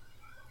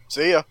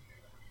 See ya.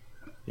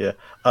 Yeah.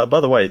 By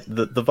the way,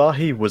 the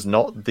Vahi was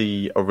not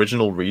the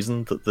original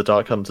reason that the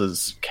Dark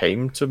Hunters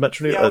came to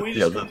Metroneum.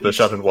 Yeah, the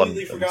Shadowed One.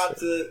 We forgot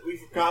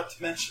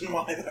to mention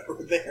why they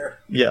were there.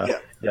 Yeah.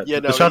 Yeah,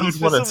 The Shadowed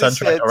One and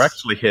specifically Sentry are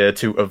actually here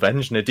to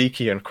avenge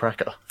Nadiki and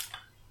Cracker.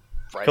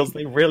 Right. Because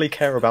they really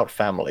care about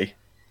family.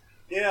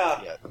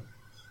 Yeah.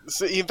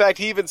 So, in fact,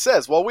 he even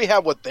says, well, we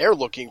have what they're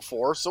looking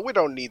for, so we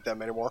don't need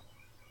them anymore.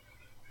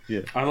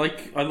 Yeah. I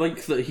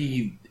like that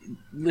he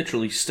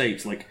literally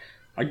states, like,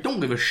 I don't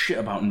give a shit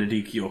about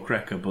Nadiki or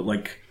Cracker, but,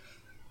 like,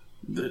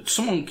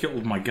 someone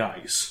killed my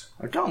guys.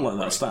 I can't let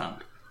that stand.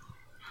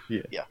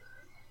 Yeah.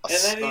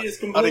 And then he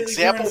just An completely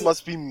example turns...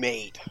 must be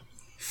made.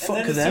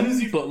 Fuck as them, soon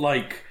as you- but,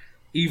 like,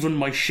 even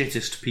my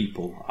shittest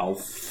people, I'll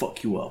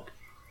fuck you up.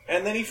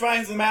 And then he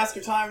finds the Mask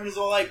of Time and is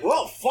all like,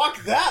 well,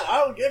 fuck that! I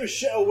don't give a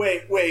shit. Oh,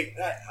 wait.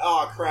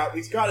 Oh, crap.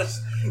 We gotta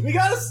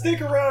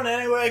stick around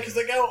anyway, because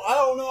I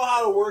don't know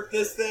how to work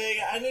this thing.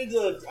 I need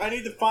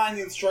to find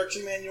the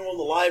instruction manual in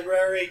the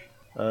library.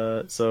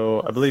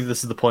 So I believe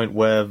this is the point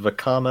where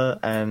Vakama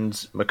and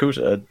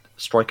Makuta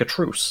strike a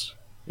truce.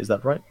 Is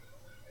that right?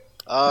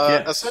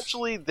 Yes.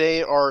 Essentially,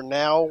 they are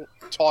now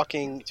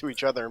talking to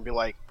each other and be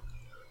like,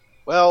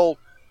 well,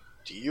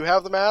 do you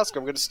have the mask?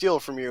 I'm going to steal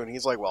it from you. And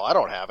he's like, well, I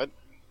don't have it.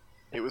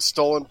 It was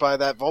stolen by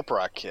that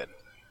Voparak kid.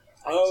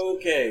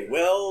 Okay,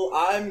 well,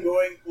 I'm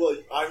going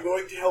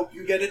to help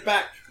you get it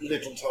back,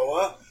 little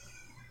Toa.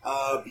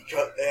 Help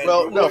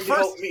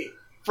me.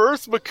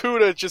 First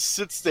Makuta just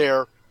sits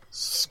there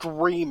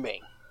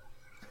screaming.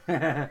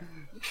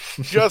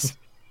 Just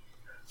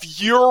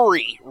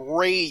fury,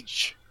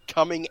 rage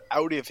coming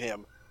out of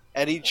him.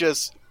 And he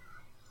just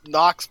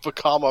knocks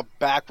Vakama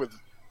back with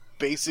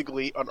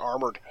basically an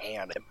armored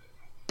hand. And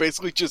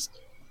basically just...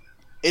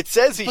 It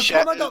says he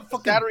Vakama got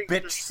fucking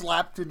bitch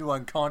slapped into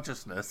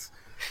unconsciousness.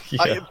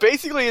 Yeah.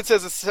 Basically, it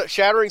says a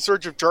shattering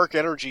surge of dark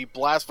energy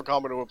blasts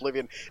Vakama to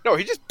oblivion. No,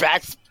 he just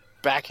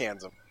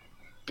backhands him.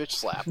 Bitch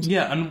slapped.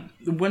 Yeah, and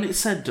when it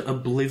said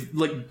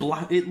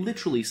it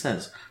literally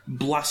says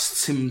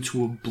blasts him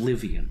to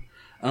oblivion.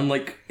 And,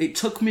 like, it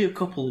took me a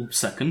couple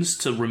seconds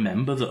to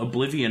remember that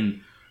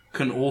oblivion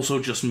can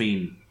also just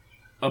mean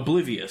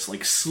oblivious,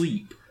 like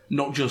sleep,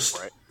 not just...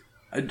 Right.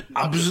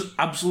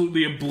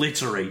 Absolutely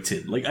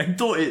obliterated. Like, I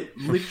thought it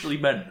literally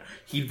meant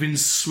he'd been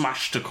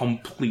smashed to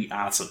complete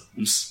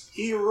atoms.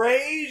 He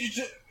raged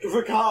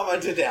Vakama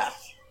to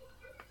death.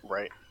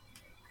 Right.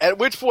 At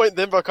which point,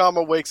 then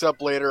Vakama wakes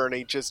up later and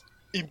he just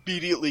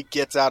immediately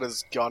gets out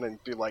his gun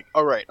and be like,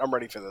 alright, I'm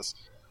ready for this.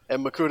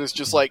 And Makuta's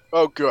just like,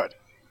 oh, good.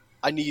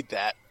 I need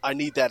that. I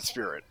need that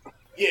spirit.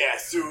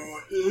 So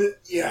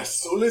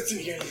listen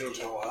here, little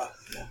Toa.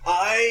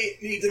 I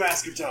need the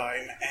Mask of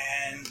Time,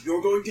 and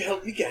you're going to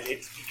help me get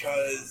it,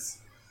 because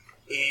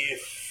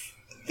if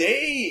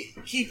they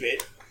keep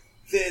it,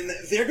 then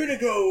they're gonna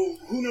go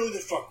who knows the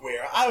fuck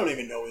where. I don't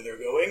even know where they're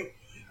going.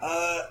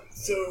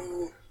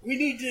 So we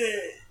need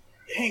to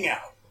hang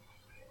out.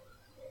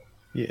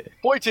 Yeah.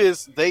 Point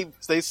is,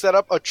 they set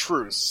up a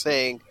truce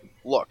saying,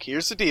 look,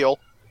 here's the deal.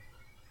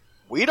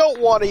 We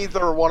don't want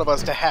either one of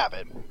us to have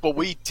it, but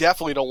we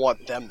definitely don't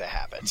want them to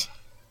have it.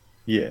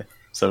 Yeah.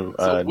 So,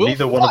 we'll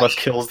neither one of us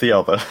kills the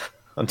other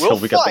until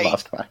we get the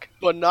mask back.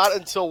 But not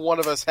until one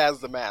of us has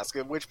the mask,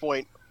 at which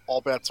point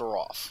all bets are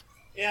off.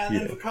 Yeah, and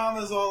then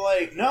Vakama's all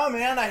like, no,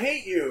 man, I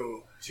hate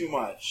you too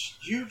much.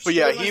 But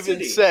yeah, he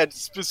even said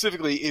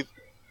specifically, if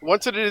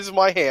once it is in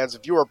my hands,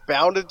 if you are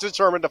bound and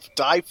determined to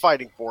die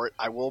fighting for it,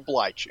 I will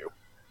oblige you.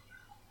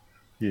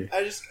 Yeah.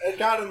 I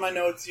got in my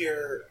notes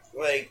here,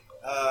 like,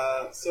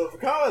 so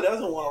Vakama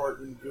doesn't want to work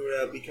with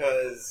Makuta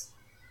because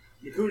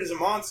Makuta's a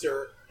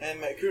monster, and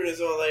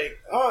Makuta's all like,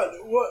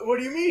 oh, what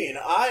do you mean?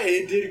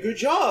 I did a good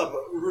job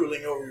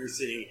ruling over your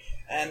city.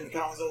 And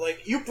Vakama's all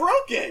like, you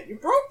broke it! You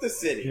broke the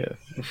city! Yeah.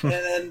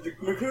 And then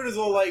Makuta's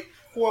all like,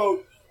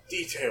 quote,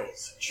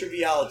 details,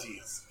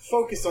 trivialities,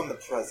 focus on the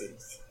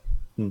present.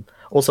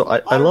 Also,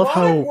 I love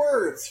how...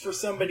 words for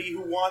somebody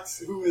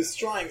who is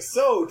trying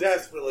so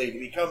desperately to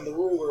become the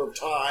ruler of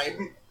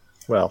time.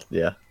 Well,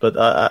 yeah, but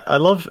I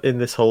love in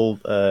this whole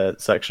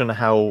section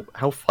how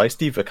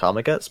feisty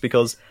Vakama gets,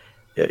 because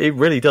it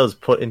really does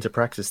put into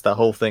practice that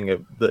whole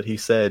thing that he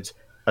said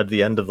at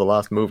the end of the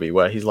last movie,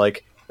 where he's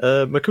like,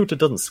 Makuta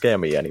doesn't scare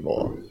me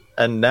anymore.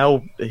 And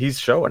now he's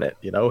showing it,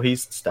 you know,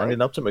 he's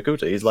standing up to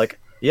Makuta. He's like,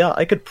 yeah,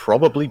 I could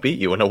probably beat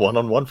you in a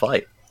one-on-one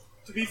fight.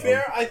 To be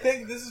fair, I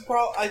think this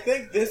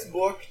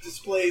book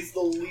displays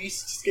the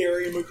least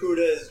scary Makuta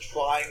is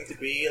trying to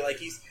be. Like,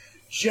 he's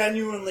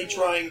genuinely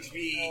trying to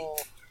be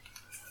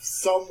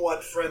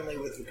somewhat friendly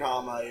with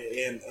Vakama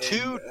in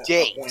To a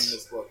date. point in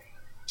this book.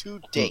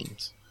 to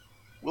date.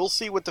 We'll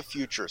see what the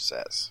future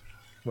says.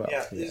 Well,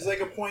 yeah, there's like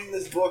a point in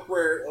this book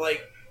where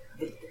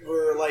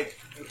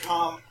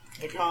Vakama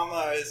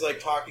is like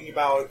talking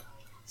about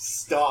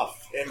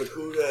stuff, and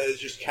Makuta is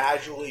just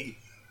casually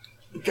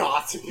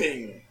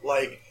gossiping.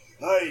 Like,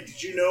 hey,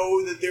 did you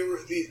know that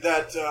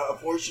a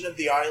portion of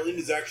the island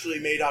is actually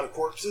made out of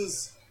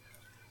corpses?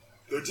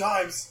 Good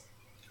times.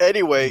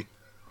 Anyway,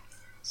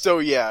 so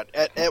yeah,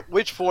 at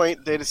which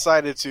point they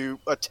decided to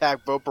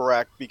attack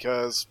Voparak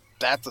because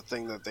that's the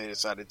thing that they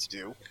decided to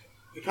do.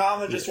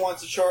 Vakama just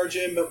wants to charge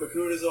him, but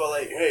Makuta's all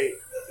like, hey,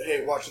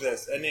 watch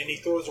this. And then he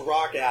throws a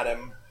rock at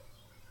him,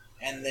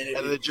 and then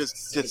it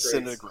just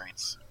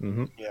disintegrates.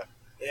 Mm-hmm. Yeah.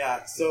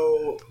 Yeah,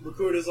 so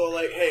Makuta's all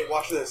like, hey,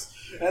 watch this.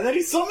 And then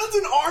he summons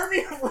an army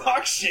of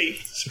Rakshi.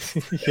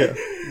 Yeah.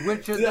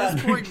 Which at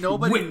this point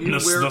nobody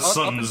Witness knew where... the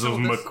sons of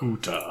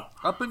Makuta.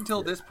 Up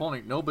until this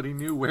point, nobody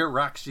knew where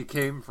Rakshi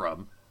came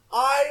from.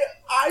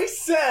 I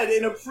said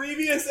in a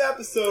previous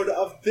episode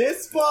of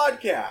this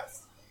podcast,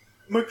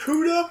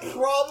 Makuta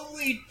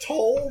probably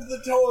told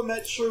the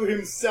Toametsu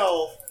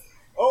himself,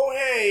 oh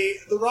hey,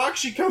 the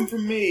Rakshi come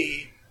from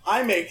me,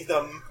 I make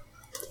them,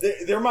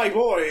 they're my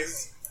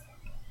boys.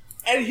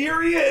 And here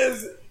he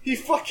is, he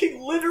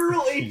fucking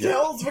literally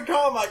tells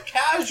Vakama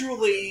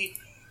casually,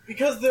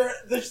 because they're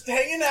just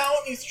hanging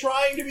out, he's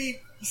trying to be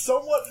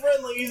somewhat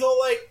friendly, he's all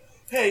like,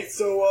 hey,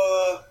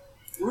 so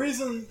the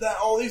reason that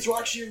all these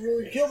Rakshi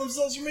really kill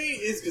themselves for me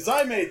is because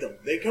I made them,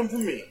 they come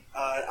from me.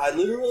 I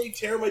literally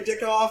tear my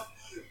dick off,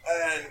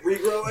 and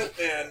regrow it,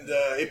 and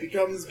it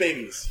becomes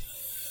babies.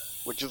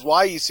 Which is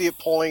why you see it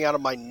pulling out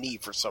of my knee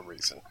for some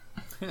reason.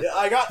 Yeah,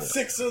 I got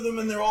 6 of them,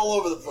 and they're all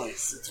over the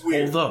place. It's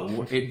weird.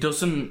 Although, it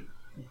doesn't...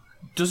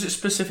 Does it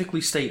specifically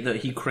state that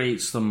he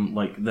creates them,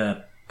 like,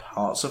 they're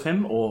parts of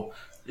him? Or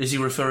is he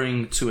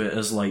referring to it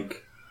as,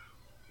 like,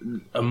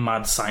 a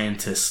mad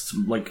scientist,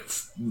 like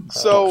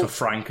Dr.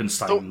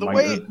 Frankenstein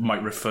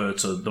might refer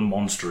to the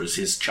monster as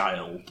his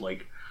child,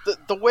 like...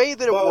 The way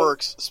that it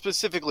works,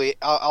 specifically,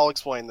 I'll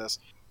explain this.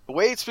 The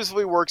way it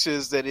specifically works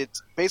is that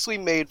it's basically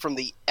made from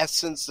the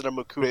essence that a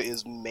Makuta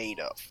is made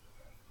of.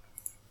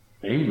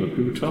 Hey,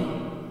 Makuta?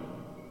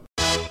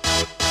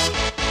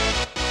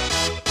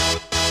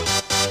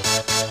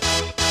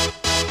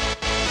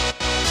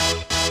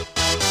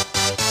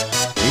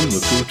 Hey,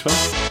 Makuta?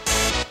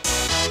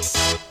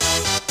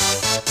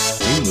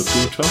 Hey,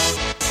 Makuta?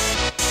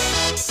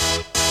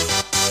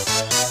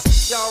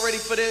 Y'all ready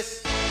for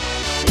this?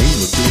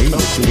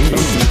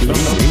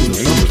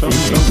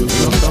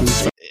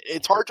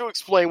 It's hard to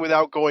explain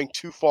without going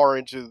too far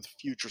into the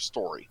future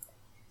story.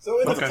 So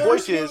in the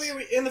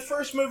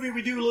first movie,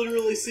 we do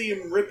literally see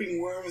him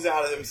ripping worms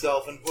out of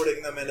himself and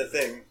putting them in a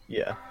thing.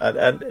 Yeah,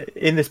 and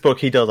in this book,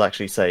 he does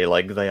actually say,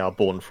 like, they are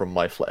born from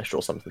my flesh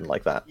or something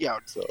like that. Yeah,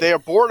 so. They are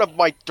born of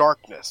my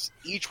darkness.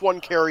 Each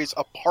one carries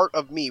a part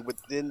of me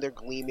within their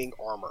gleaming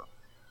armor.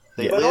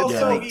 They live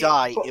and they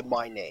die in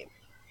my name.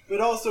 But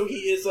also, he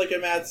is like a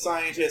mad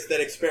scientist that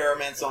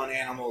experiments on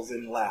animals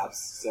in labs.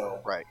 So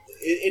right,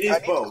 it is I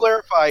both. Need to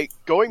clarify,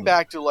 going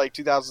back to like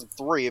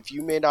 2003, if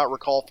you may not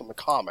recall from the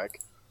comic,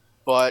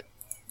 but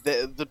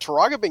the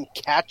Turaga have been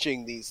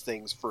catching these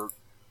things for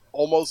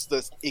almost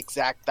the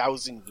exact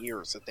 1,000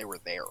 years that they were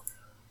there.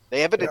 They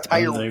have an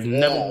entire. They've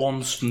never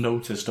once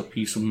noticed a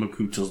piece of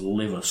Makuta's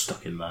liver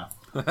stuck in there.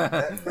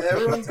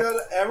 Everyone's got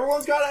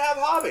to have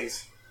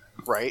hobbies,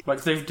 right?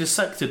 Like they've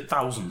dissected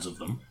thousands of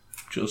them.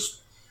 Just.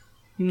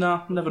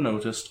 No, never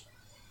noticed.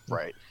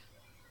 Right.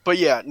 But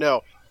yeah,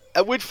 no.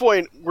 At which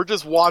point, we're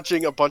just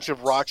watching a bunch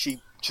of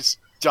Rakshi just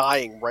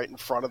dying right in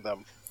front of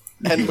them.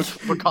 And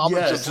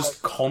Vakama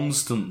just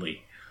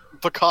constantly.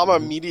 Vakama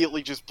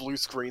immediately just blue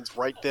screens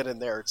right then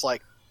and there. It's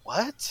like,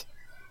 what?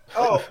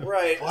 Oh,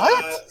 right.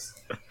 What?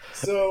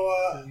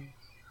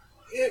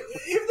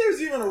 If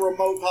there's even a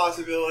remote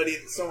possibility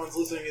that someone's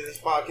listening to this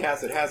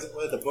podcast that hasn't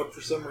read the book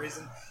for some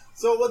reason...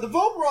 So what the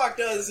Voparak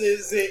does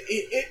is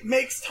it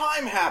makes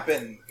time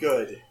happen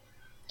good.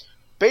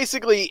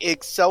 Basically,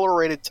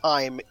 accelerated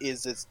time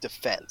is its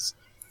defense.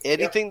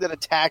 Anything that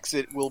attacks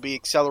it will be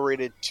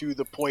accelerated to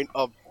the point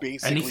of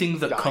basically anything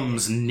that dying.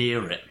 Comes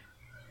near it.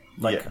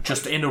 Like,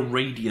 just in a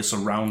radius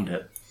around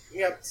it.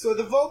 Yeah, so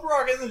the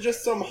Voparak isn't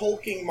just some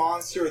hulking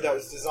monster that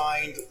was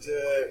designed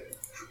to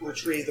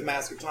retrieve the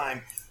Mask of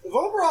Time. The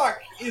Voparak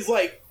is,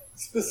 like,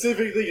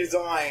 specifically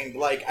designed,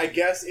 like, I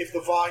guess if the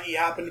Vahi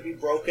happened to be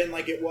broken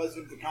like it was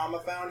when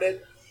Vakama found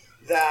it,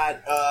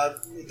 that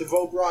the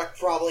Voparak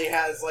probably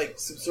has, like,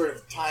 some sort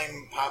of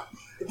time power.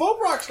 The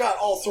Voparak's got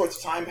all sorts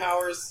of time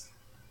powers.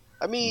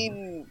 I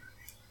mean,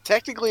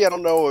 technically I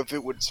don't know if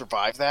it would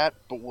survive that,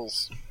 but we'll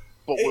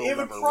it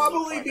would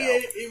probably,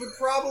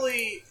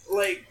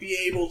 like, be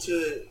able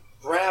to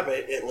grab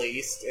it, at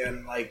least,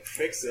 and, like,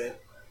 fix it.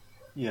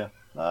 Yeah.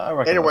 I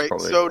reckon anyway,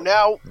 that's so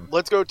now,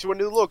 let's go to a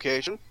new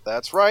location.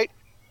 That's right.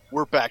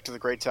 We're back to the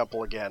Great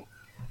Temple again.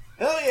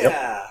 Hell yeah!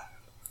 Yep.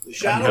 The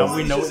Shadow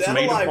One is at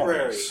a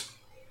library.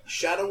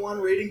 Shadow One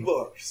reading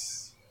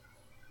books.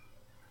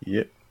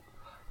 Yep.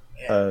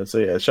 Yeah.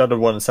 Shadow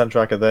One and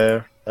Sentrak are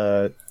there.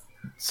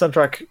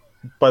 Sentrak,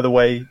 by the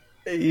way,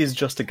 he's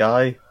just a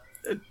guy.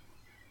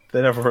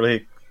 They never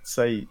really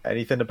say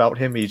anything about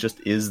him. He just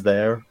is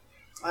there.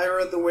 I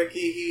read the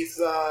wiki.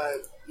 He's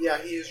he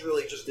is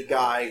really just a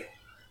guy.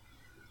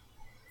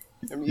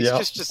 I mean, he's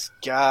just this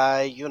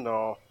guy, you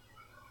know.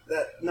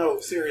 No,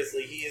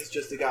 seriously, he is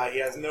just a guy. He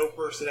has no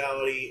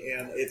personality,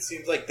 and it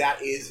seems like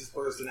that is his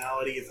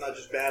personality. It's not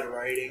just bad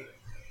writing.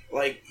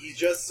 Like, he's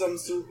just some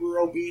super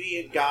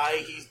obedient guy.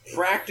 He's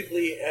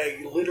practically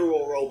a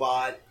literal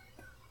robot,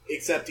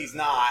 except he's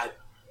not.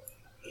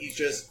 He's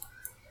just...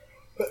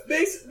 But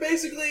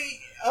basically,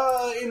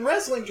 in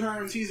wrestling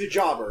terms, he's a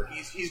jobber.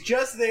 He's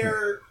just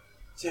there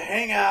to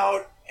hang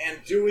out and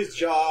do his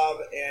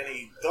job, and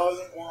he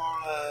doesn't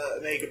want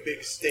to make a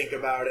big stink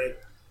about it.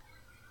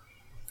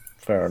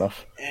 Fair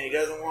enough. And he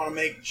doesn't want to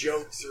make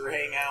jokes or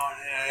hang out,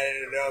 and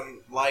he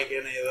doesn't like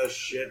any of this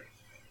shit.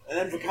 And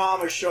then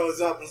Vakama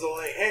shows up and is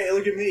like, hey,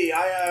 look at me,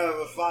 I have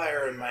a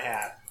fire in my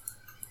hat.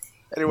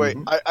 Anyway,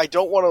 I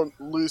don't want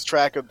to lose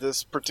track of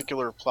this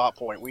particular plot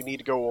point. We need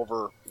to go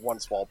over one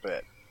small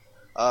bit.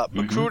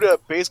 Makuta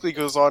basically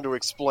goes on to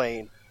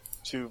explain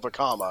to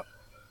Vakama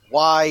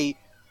why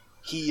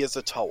he is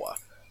a Toa.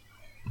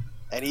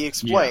 And he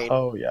explained... Yeah.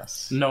 Oh,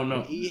 yes. No,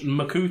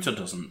 Makuta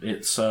doesn't.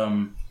 It's,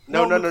 No.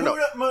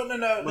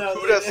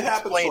 Makuta's It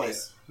happens explaining.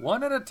 twice.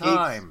 One at a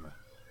time.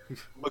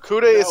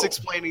 Makuta is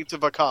explaining to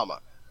Vakama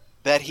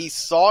that he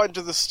saw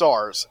into the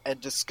stars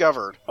and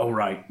discovered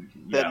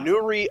that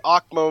Nuri,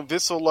 Akmo,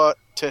 Visula,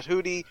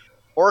 Tehuti,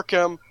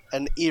 Orcam,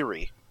 and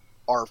Eri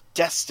are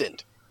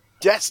destined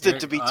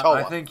to be Toa.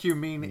 I think you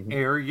mean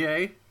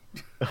Arye.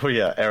 Oh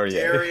yeah, Arye.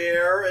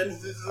 Arye and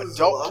I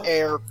don't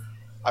care.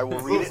 I will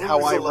read it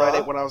how I read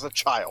it when I was a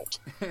child.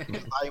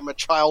 I am a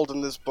child in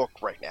this book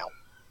right now.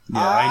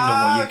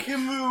 Yeah,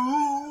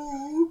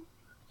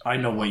 I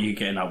know what you're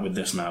getting at with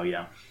this now,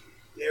 yeah.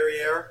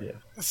 Arye. Yeah.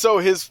 So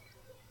his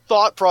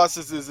thought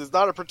process is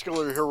not a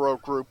particular hero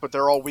group, but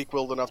they're all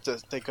weak-willed enough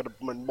that they could have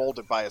been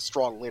molded by a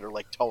strong leader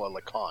like Toa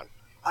Lacan.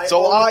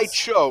 I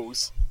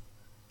chose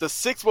the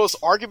sixth most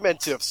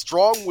argumentative,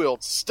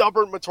 strong-willed,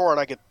 stubborn Matoran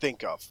I could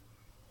think of,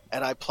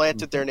 and I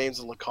planted their names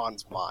in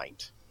Lacan's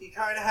mind. He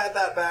kind of had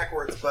that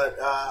backwards, but,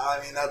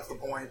 that's the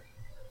point.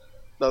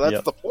 No,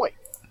 that's the point.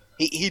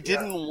 He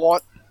didn't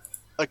want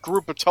a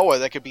group of Toa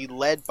that could be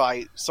led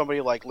by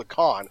somebody like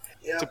Lacan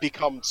to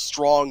become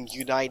strong,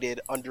 united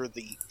under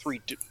the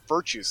three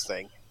virtues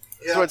thing.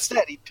 Yeah. So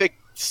instead, he picked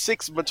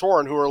 6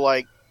 Matoran who are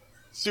like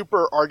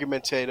super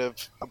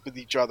argumentative with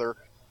each other,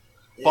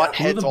 butt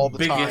heads all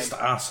the time. Biggest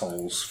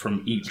assholes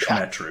from each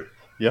Metru.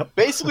 Yep.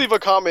 Basically,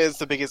 Vakama is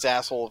the biggest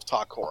asshole of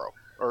Takoro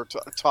or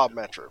Top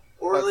Metru.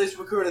 Or at least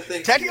Makuta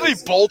thinks. Technically,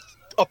 both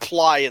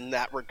apply in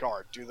that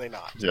regard, do they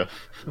not? Yeah.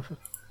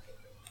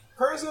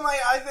 Personally,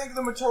 I think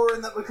the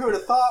Matoran that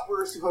Makuta thought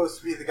were supposed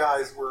to be the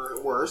guys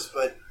were worse,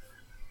 but...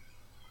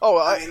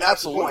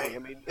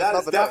 absolutely. That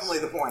is definitely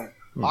the point.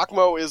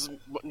 Akmo is,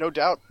 no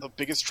doubt, the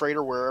biggest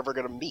traitor we're ever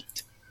going to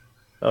meet.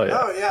 Oh, yeah.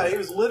 Oh, yeah, he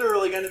was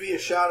literally going to be a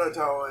Shadow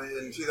Toa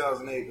in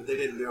 2008, but they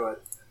didn't do it.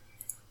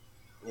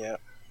 Yeah.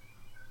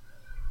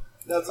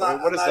 That's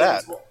not... what is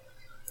that?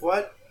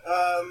 What?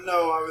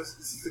 No, I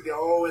was...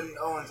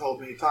 Owen told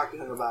me. Talk to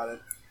him about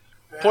it.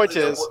 Apparently Point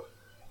is...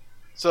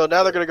 So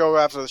now they're going to go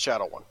after the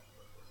Shadow one.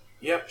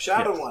 Yep,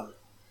 Shadow one.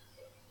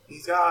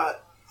 He's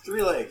got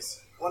 3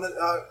 legs. One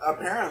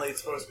apparently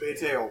it's supposed to be a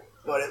tail,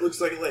 but it looks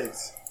like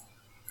legs.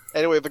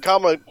 Anyway,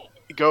 Vakama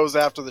goes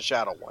after the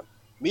Shadow one.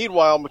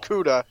 Meanwhile,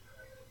 Makuta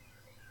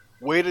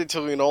waited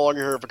until he no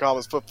longer heard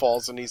Vakama's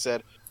footfalls, and he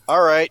said,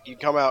 "Alright, you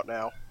come out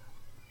now."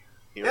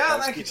 And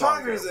then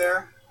Kitanga's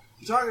there.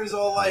 Kitanga's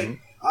all like,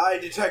 I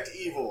detect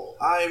evil.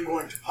 I am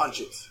going to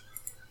punch it.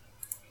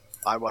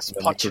 I must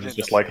punch it.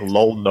 Just like,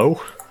 lol, no.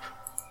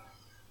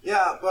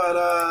 Yeah, but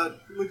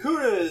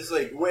Makuta is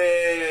like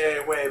way,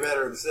 way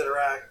better than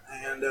Sidorak,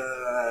 and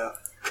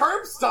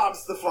curb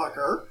stomps the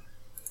fucker.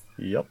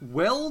 Yep.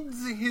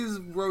 Welds his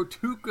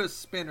Rotuka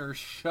spinner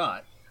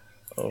shut.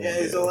 Oh,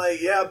 he's like,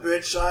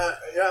 bitch,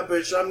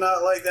 I'm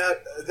not like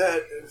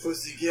that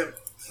pussy gimp.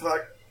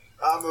 Fuck,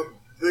 I'm a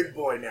big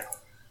boy now.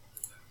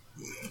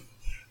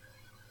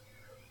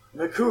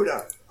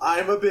 Makuta,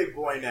 I'm a big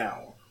boy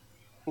now.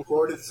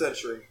 4th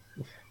century.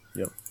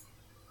 Yep.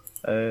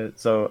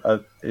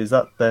 So is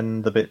that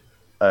then the bit...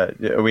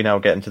 are we now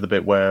getting to the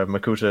bit where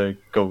Makuta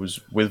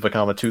goes with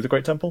Vakama to the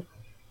Great Temple?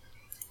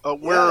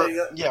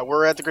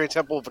 We're at the Great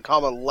Temple.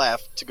 Vakama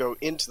left to go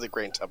into the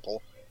Great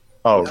Temple.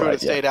 Oh, Makuta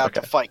stayed out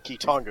to fight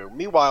Kitangu.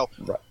 Meanwhile,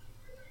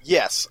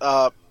 yes,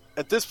 at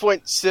this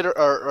point,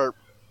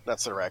 not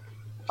Sidorak.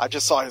 I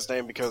just saw his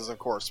name because, of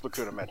course,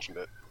 Makuta mentioned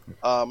it.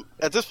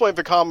 At this point,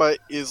 Vakama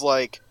is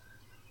like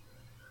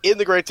in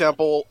the Great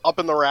Temple, up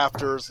in the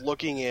rafters,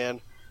 looking in.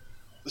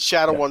 The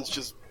Shadow One's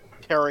just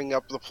tearing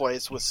up the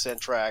place with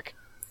Sentrak.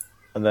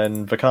 And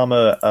then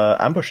Vakama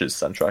ambushes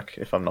Sentrak,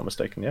 if I'm not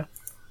mistaken, yeah?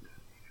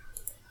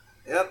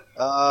 Yep.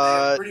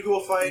 Pretty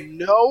cool fight.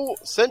 No,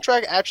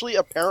 Sentrak actually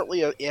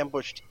apparently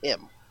ambushed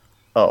him.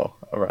 Oh,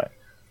 alright.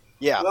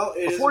 Yeah. Well,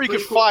 before he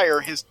could fire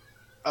his...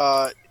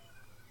 the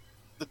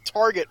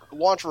target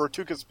launcher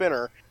Rotuka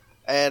spinner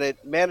and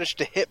it managed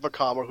to hit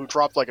Vakama, who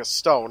dropped like a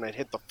stone and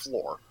hit the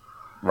floor.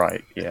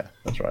 Right, yeah,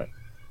 that's right.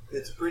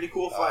 It's a pretty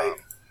cool fight.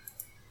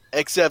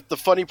 Except the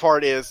funny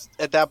part is,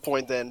 at that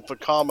point then,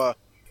 Vakama,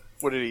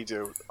 what did he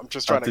do? I'm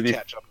just trying to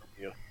catch up with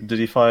you. Did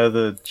he fire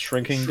the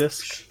shrinking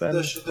disc then?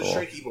 The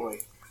shrinky boy.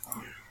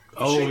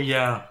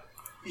 Yeah.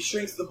 He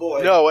shrinks the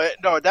boy. No,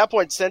 at that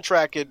point,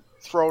 Sentrak had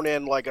thrown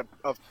in like a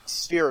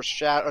sphere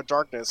of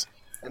darkness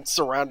and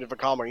surrounded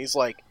Vakama. He's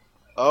like,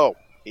 oh,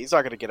 he's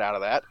not going to get out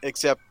of that.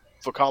 Except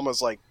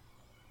Vakama's like,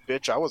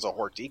 bitch, I was a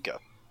Hortika.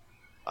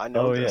 I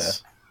know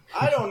this. Yeah.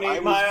 I don't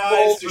need my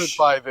eyes to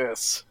by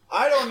this.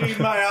 I don't need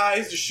my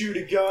eyes to shoot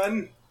a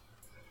gun.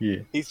 Yeah.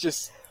 He's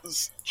just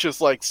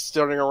like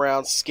standing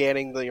around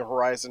scanning the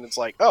horizon. It's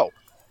like, oh,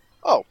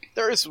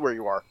 there is where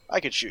you are. I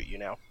could shoot you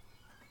now.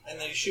 And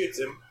then he shoots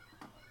him.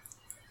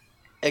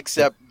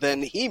 Except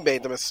then he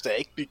made the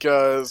mistake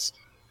because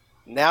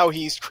now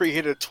he's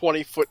created a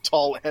 20-foot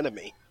tall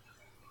enemy.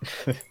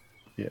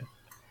 Yeah.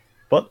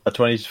 But a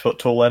 20-foot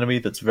tall enemy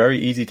that's very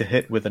easy to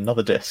hit with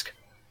another disc.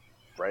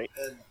 Right.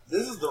 And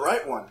this is the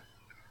right one.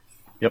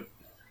 Yep.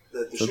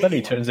 So then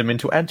he turns him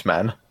into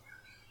Ant-Man.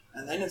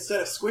 And then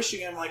instead of squishing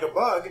him like a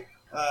bug,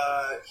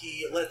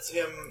 he lets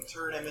him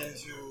turn him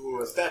into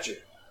a statue.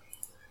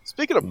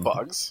 Speaking of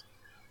bugs,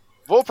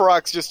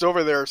 Volparok's just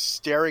over there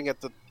staring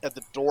at the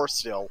door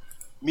still.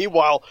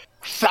 Meanwhile,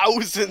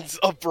 thousands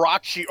of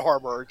Brocksheet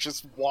armor are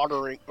just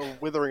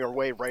withering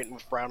away right in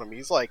front of him.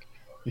 He's like,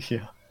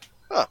 yeah.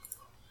 Huh.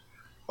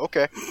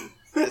 Okay.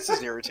 This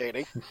is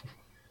irritating.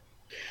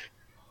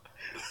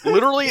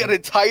 Literally an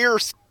entire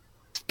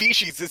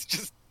species is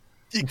just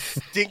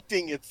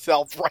extincting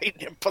itself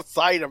right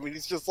beside him. And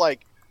he's just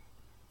like,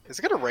 is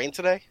it going to rain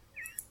today?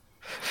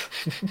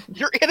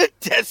 You're in a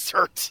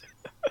desert!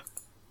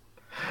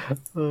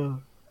 Yeah.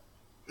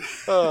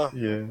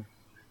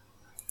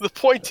 The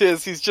point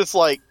is, he's just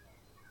like,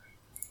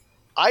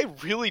 I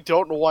really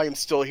don't know why I'm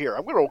still here.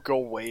 I'm going to go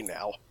away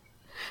now.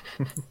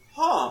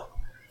 Huh.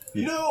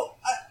 You know,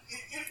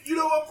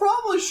 I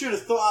probably should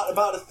have thought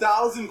about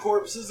 1,000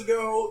 corpses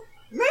ago.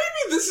 Maybe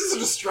this is a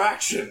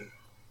distraction.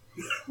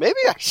 Maybe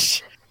I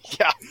should.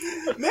 Yeah.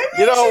 Maybe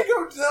I should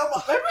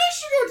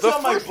go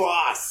tell my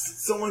boss.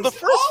 Someone's the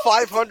first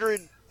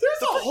 500.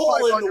 There's a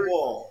hole in the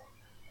wall.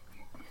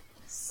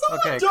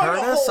 Okay,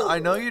 Curtis, I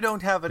know you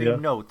don't have any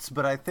notes,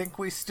 but I think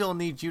we still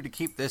need you to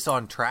keep this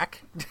on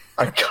track.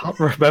 I can't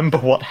remember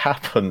what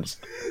happens.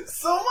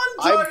 Someone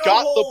I've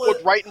got the book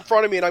right in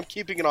front of me, and I'm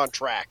keeping it on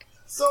track.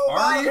 So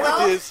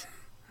about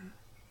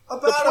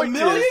a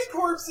million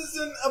corpses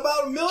in,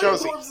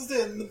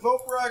 the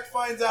Volparok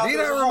finds out. Need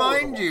I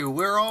remind you,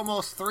 we're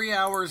almost 3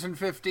 hours and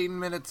 15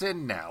 minutes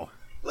in now.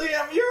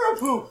 Liam, you're a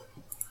poop.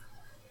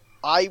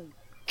 I'm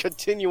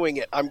continuing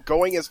it. I'm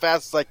going as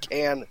fast as I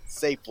can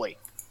safely.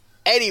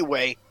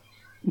 Anyway,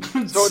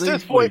 so at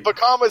this point,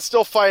 Vakama is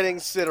still fighting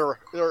Sentrak.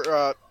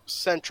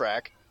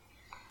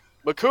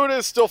 Makuta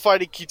is still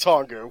fighting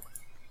Kitongu.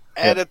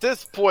 And at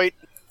this point,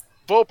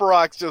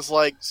 Volparok's just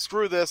like,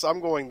 screw this, I'm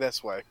going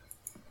this way.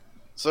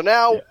 So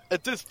now,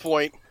 at this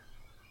point,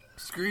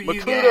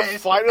 Makuta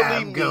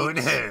finally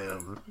meets...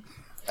 home.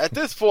 At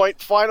this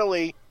point,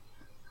 finally,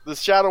 the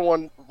Shadow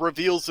One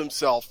reveals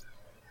himself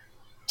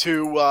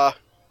to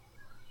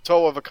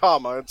Toa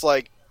Vakama. It's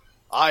like,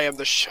 I am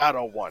the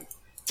Shadow One.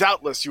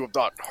 Doubtless you have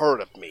not heard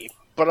of me,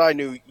 but I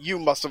knew you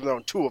must have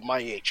known 2 of my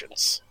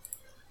agents.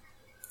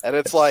 And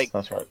it's like...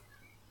 That's right.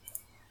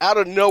 Out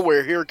of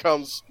nowhere, here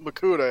comes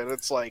Makuta, and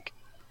it's like,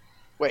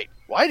 wait,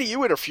 why do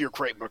you interfere,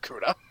 great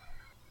Makuta?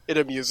 It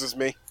amuses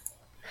me.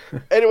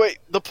 Anyway,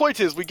 the point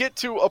is, we get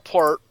to a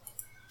part,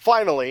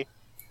 finally,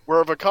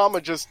 where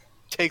Vakama just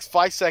takes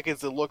 5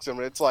 seconds and looks at him,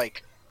 and it's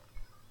like,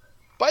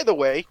 by the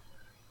way,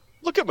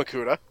 look at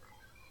Makuta.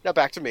 Now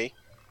back to me.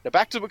 Now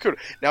back to Makuta.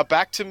 Now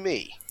back to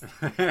me.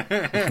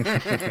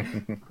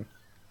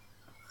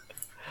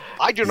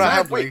 I do not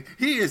have weight.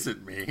 He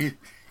isn't me.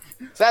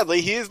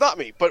 Sadly, he is not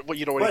me. But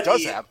you know what he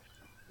does have?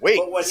 Wait.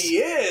 But what he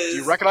is... Do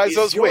you recognize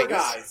those wings?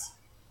 Guys.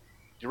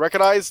 Do you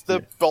recognize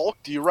the bulk?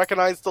 Do you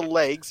recognize the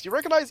legs? Do you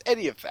recognize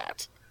any of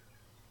that?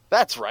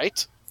 That's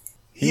right.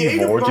 He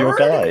moored your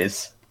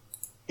guys.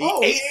 He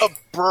ate a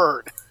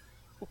bird.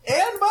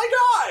 And my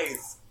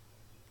guys!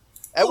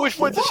 At which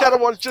point the Shadow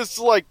One's just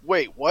like,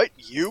 wait, what?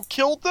 You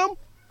killed them?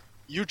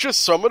 You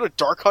just summoned a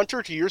Dark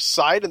Hunter to your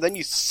side and then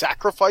you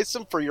sacrifice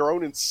him for your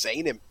own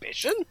insane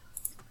ambition?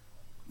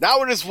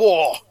 Now it is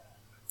war!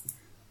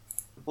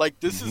 Like,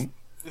 this is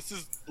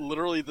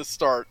literally the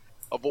start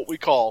of what we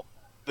call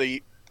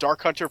the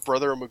Dark Hunter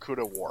Brother and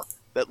Makuta War.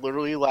 That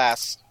literally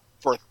lasts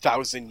for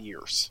 1,000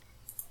 years.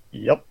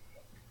 Yep.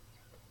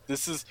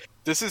 This is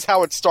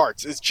how it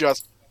starts. It's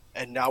just,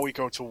 and now we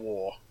go to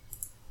war.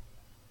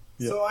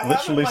 Yeah. So I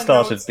literally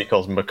started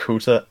because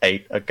Makuta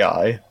ate a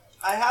guy.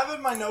 I have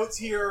in my notes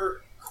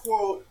here,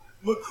 quote,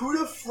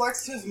 Makuta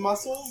flexed his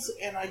muscles,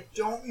 and I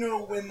don't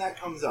know when that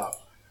comes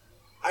up.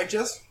 I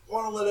just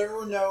want to let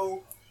everyone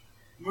know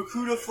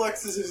Makuta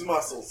flexes his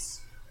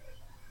muscles.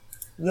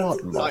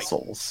 What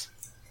muscles?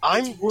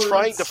 I'm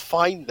trying to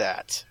find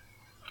that.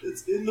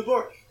 It's in the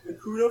book.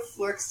 Makuta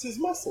flexed his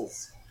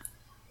muscles.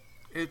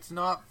 It's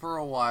not for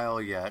a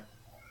while yet.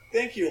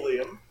 Thank you,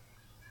 Liam.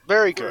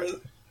 Very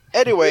good.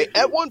 Anyway,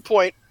 at one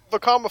point,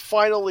 Vakama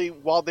finally,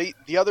 while the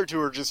other two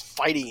are just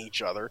fighting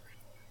each other,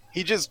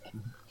 he just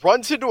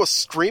runs into a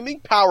screaming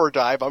power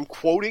dive. I'm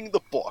quoting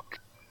the book.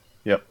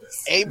 Yep.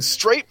 Aimed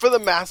straight for the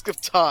Mask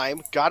of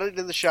Time, got it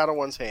in the Shadow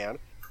One's hand.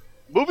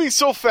 Moving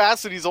so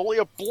fast that he's only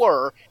a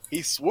blur,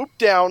 he swooped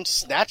down,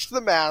 snatched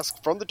the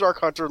mask from the Dark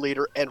Hunter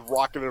leader, and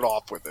rocketed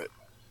off with it.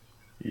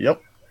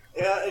 Yep.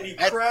 Yeah, and he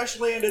crash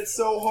landed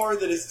so hard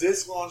that his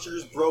disc launcher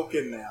is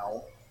broken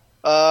now.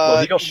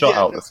 Well, he got shot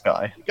out of the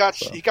sky. He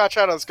got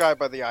shot out of the sky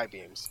by the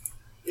I-beams.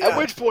 Yeah. At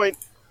which point,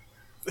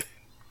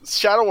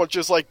 Shadow One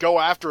just go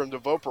after him to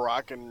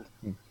Voparok and...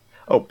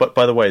 Oh, but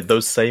by the way,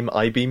 those same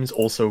I-beams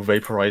also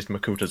vaporized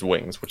Makuta's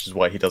wings, which is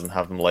why he doesn't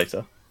have them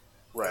later.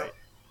 Right.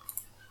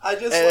 I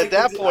just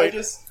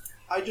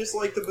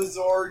like the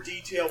bizarre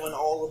detail in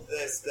all of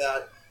this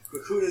that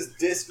Vakama's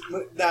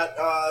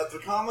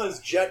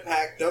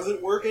jetpack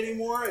doesn't work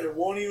anymore, and it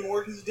won't even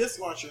work as a disc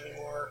launcher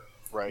anymore.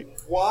 Right.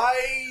 Why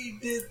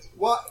is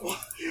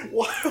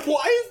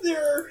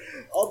there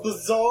a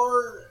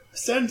bizarre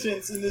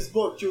sentence in this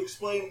book to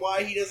explain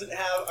why he doesn't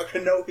have a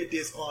Kanoka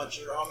disc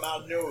launcher on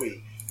Mount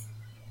Nui?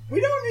 We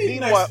don't need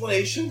an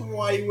explanation for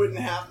why he wouldn't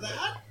have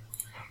that.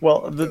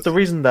 Well, the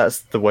reason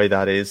that's the way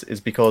that is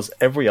because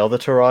every other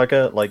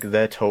Turaga,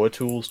 their Toa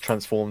tools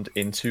transformed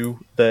into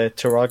their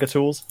Turaga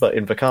tools, but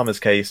in Vakama's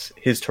case,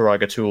 his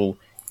Turaga tool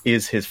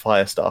is his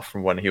fire stuff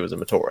from when he was a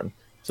Matoran.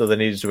 So they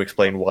needed to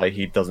explain why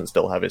he doesn't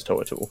still have his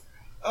Toa tool.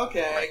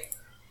 Okay. Right.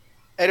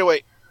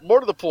 Anyway, more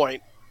to the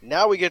point,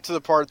 now we get to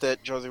the part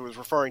that Josie was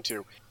referring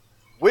to.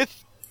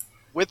 With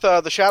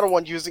the Shadow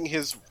One using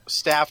his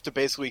staff to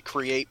basically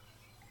create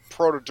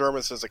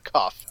Protodermis as a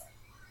cuff,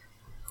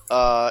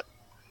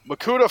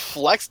 Makuta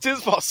flexed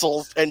his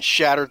muscles and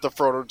shattered the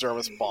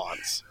Protodermis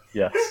bonds.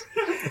 Yes. I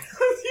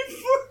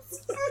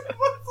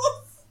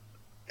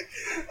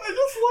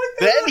just like that.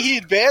 Then he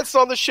advanced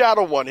on the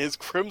Shadow One, his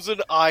crimson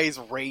eyes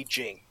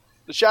raging.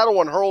 The Shadow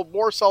One hurled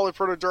more solid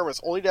Protodermis,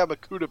 only to have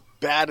Makuta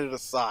batted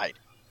aside.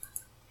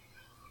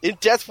 In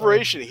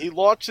desperation, he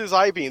launched his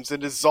I-beams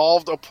and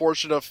dissolved a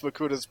portion of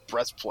Makuta's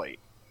breastplate.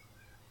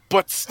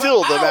 But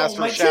still, the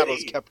Master of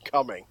Shadows kept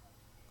coming.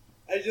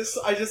 I just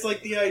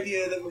like the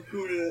idea that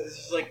Makuta is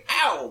just like,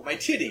 ow, my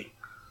titty.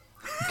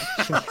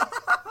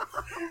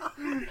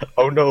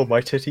 Oh no,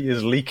 my titty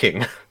is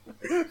leaking.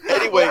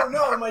 Anyway, oh,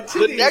 no, my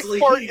titty the next is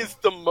part leaking. is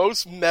the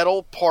most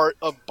metal part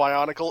of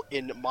Bionicle,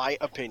 in my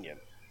opinion.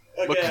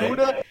 Okay.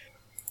 Makuta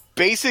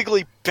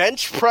basically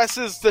bench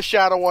presses the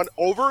Shadow One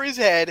over his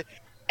head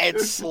and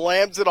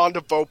slams it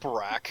onto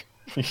Voparok,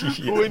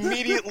 who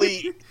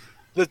immediately,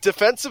 the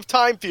defensive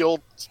time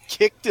field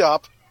kicked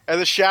up,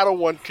 and the Shadow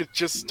One could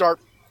just start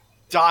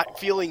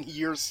feeling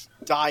years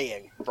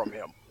dying from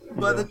him.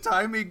 By the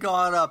time he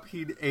got up,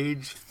 he'd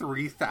aged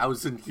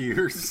 3,000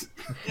 years.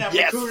 Yeah,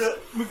 Yes.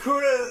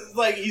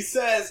 Makuta, he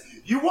says,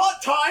 you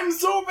want time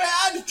so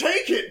bad?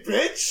 Take it,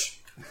 bitch!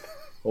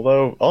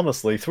 Although,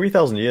 honestly,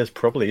 3,000 years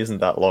probably isn't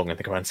that long in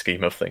the grand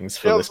scheme of things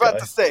for I this was about guy.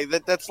 to say,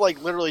 that's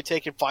literally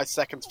taking 5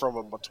 seconds from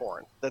a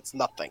Matoran. That's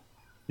nothing.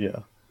 Yeah.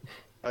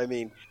 I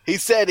mean, he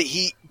said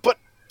but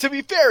to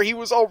be fair, he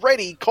was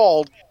already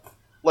called,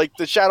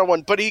 the Shadow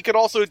One, but he could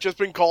also have just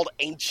been called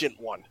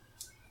Ancient One.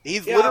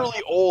 He's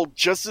literally old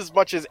just as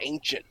much as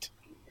Ancient.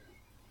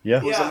 Yeah.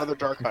 Who's another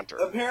Dark Hunter.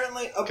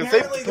 Apparently Because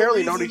they've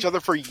apparently known each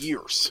other for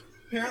years.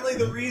 Apparently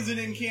the reason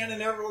in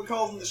canon everyone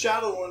calls him the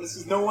Shadow One is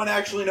because no one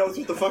actually knows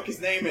what the fuck his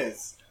name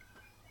is.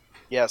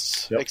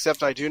 Yes, Yep.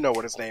 except I do know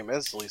what his name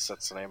is. At least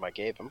that's the name I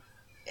gave him.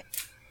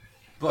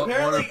 But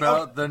what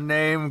about the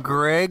name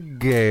Greg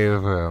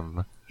gave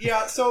him?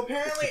 Yeah, so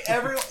apparently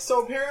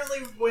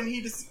when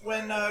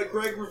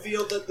Greg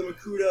revealed that the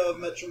Makuta of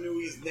Metro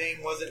Nui's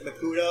name wasn't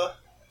Makuta,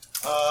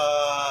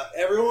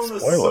 everyone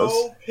was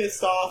so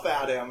pissed off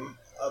at him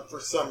for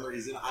some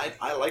reason.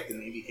 I like the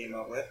name he came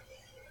up with.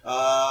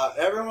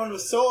 Everyone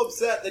was so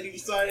upset that he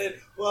decided,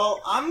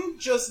 well, I'm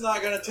just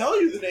not going to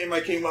tell you the name I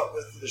came up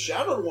with for the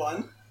Shadowed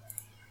One.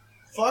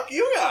 Fuck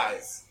you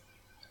guys.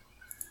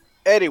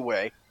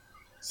 Anyway,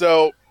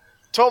 so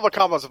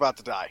Vakama's about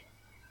to die.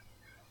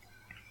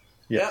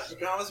 Yes. Yeah,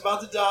 Vakama's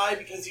about to die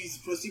because he's a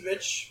pussy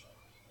bitch.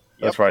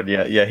 That's right,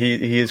 yeah.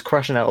 He is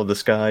crashing out of the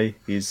sky.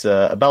 He's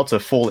about to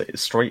fall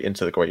straight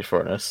into the Great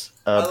Furnace.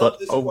 I love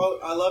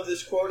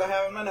this quote I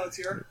have in my notes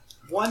here.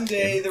 One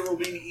day there will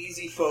be an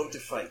easy foe to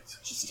fight.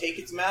 Just take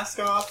its mask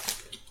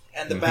off,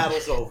 and the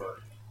battle's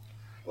over.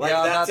 I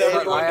have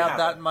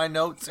that in my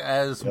notes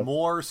as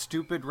more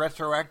stupid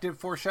retroactive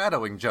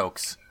foreshadowing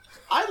jokes.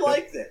 I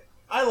liked it.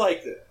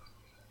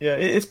 Yeah,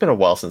 it's been a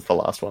while since the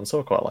last one,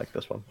 so I quite like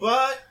this one.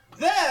 But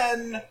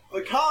then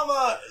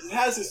Vakama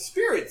has his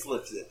spirits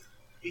lifted.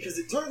 Because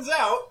it turns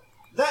out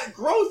that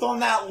growth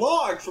on that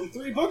log from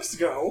 3 books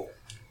ago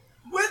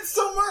went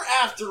somewhere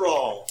after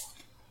all.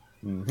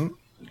 Mm-hmm.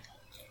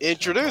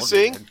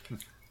 Introducing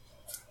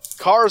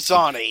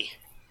Karzani.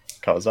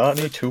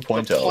 Karzani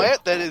 2.0. The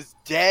plant that is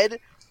dead,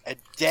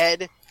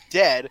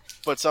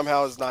 but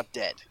somehow is not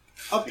dead.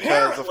 Apparently,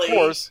 because, of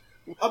course,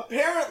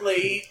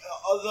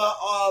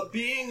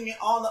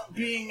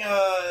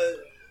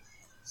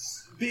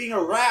 being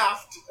a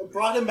raft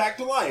brought him back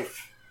to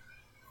life.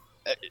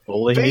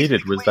 All he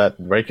needed was that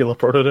regular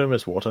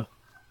protodermis water.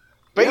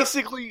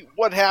 Basically,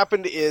 what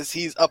happened is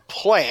he's a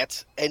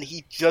plant, and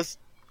he just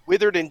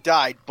withered and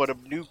died, but a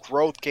new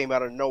growth came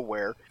out of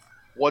nowhere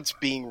once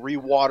being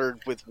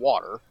rewatered with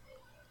water.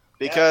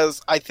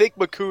 Because I think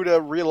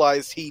Makuta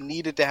realized he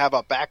needed to have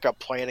a backup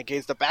plan in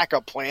case the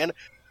backup plan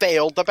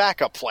failed the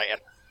backup plan.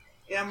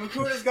 Yeah,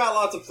 Makuta's got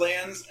lots of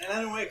plans, and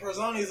anyway,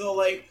 Karzani's all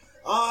like,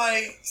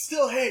 I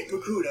still hate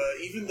Makuta,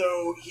 even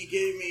though he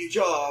gave me a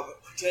job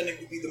pretending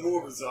to be the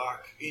Morbazak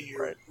in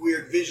your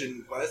weird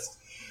vision quest.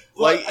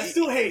 But I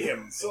still hate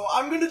him, so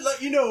I'm gonna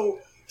let you know,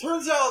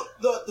 turns out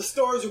the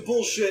stars are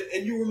bullshit,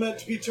 and you were meant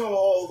to be Toa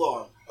all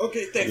along.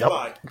 Okay, thanks,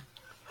 bye.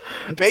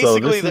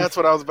 Basically, that's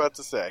what I was about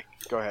to say.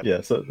 Go ahead.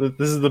 Yeah, so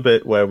this is the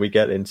bit where we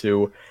get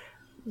into...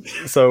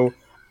 So,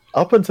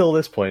 up until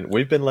this point,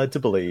 we've been led to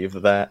believe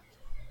that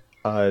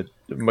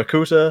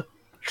Makuta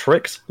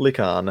tricked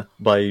Likan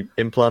by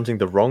implanting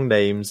the wrong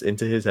names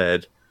into his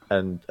head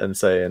and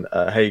saying,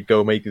 hey,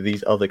 go make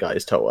these other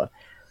guys Toa.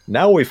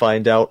 Now we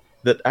find out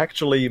that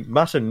actually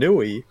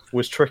Matanui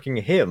was tricking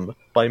him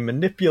by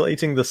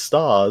manipulating the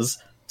stars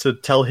to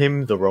tell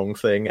him the wrong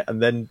thing,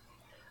 and then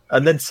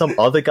some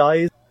other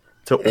guys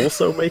to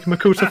also make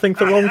Makuta think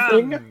the wrong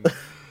thing.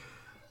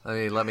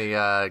 Let me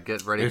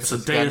get ready. It's for a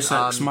Deus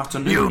Ex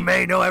Machina. You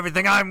may know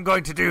everything I'm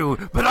going to do,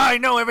 but I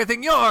know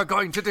everything you're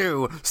going to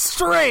do.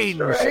 Strange,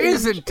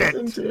 isn't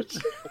it?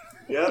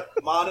 Yep,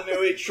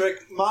 Matanui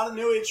tricked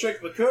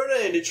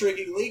Makuta into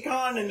tricking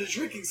Likan, into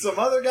tricking some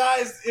other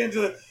guys,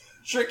 into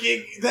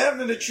tricking them,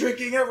 into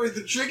tricking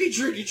everything. Tricky.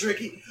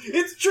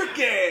 It's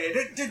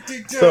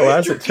tricky! So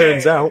as it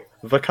turns out,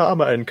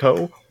 Vakama and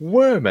co.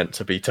 were meant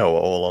to be Toa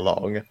all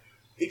along.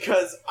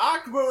 Because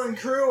Akbu and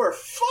crew are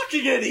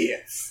fucking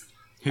idiots!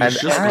 He's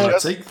just going to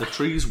take the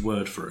tree's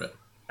word for it.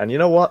 And you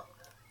know what?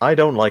 I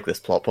don't like this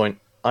plot point.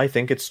 I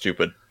think it's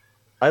stupid.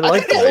 I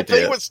like the the whole idea.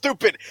 thing was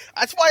stupid.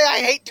 That's why I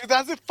hate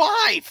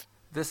 2005.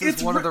 This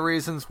is one of the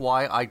reasons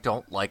why I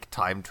don't like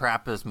Time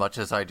Trap as much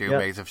as I do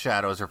Maze of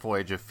Shadows or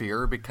Voyage of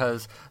Fear,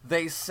 because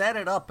they set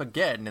it up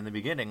again in the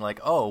beginning, like,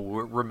 oh,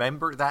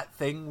 remember that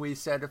thing we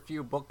said a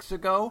few books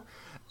ago?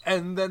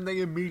 And then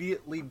they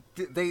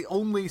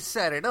only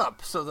set it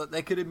up so that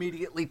they could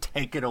immediately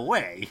take it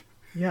away.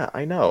 Yeah,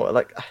 I know.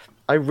 Like,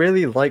 I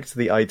really liked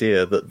the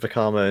idea that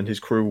Vakama and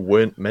his crew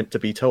weren't meant to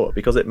be Toa,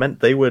 because it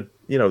meant they were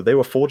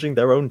forging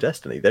their own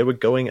destiny. They were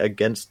going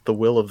against the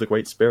will of the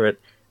Great Spirit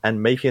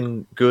and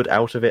making good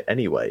out of it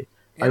anyway.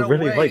 I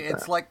really like that.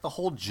 It's like the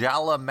whole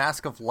Jala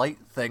Mask of Light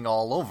thing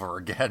all over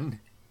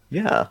again.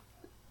 Yeah.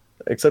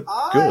 Except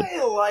good.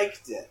 I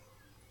liked it.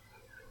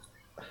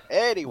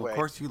 Anyway. Well, of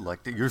course you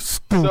liked it. You're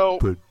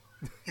stupid.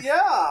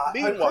 Yeah.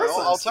 Meanwhile,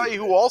 I'll tell you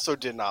who also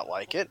did not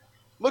like it.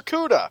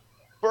 Makuta.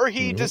 Where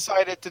he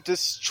decided to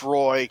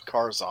destroy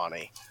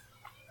Karzani.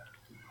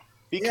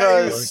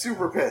 Because he was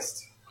super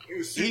pissed.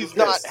 He's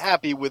not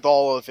happy with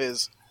all of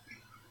his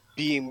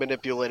being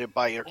manipulated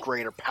by a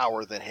greater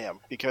power than him.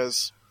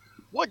 Because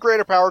what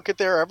greater power could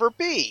there ever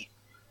be?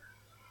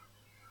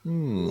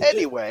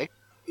 Anyway.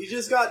 He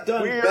just got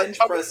done bench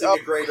pressing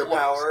a greater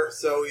power,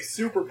 so he's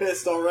super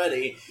pissed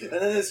already. And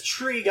then this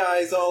tree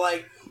guy's all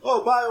like,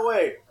 oh, by the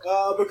way,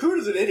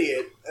 Bakuta's an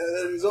idiot. And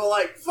then he's all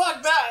like,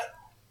 fuck that!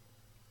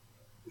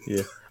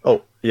 Yeah.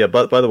 Oh, yeah,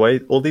 but by the way,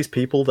 all these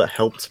people that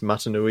helped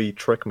Matanui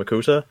trick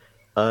Makuta,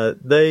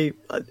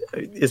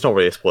 it's not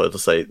really a spoiler to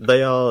say,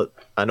 they are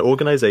an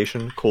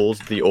organization called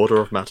the Order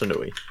of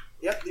Matanui.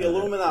 Yep, the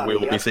Illuminati. We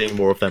will be seeing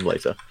more of them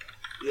later.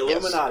 The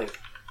Illuminati. Yes.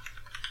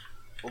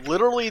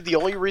 Literally, the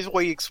only reason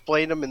why he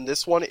explained them in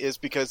this one is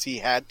because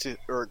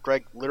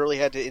Greg literally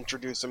had to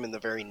introduce them in the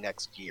very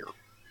next year.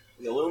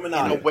 The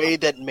Illuminati. In a way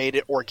that made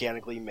it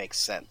organically make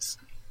sense.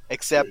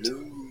 Except,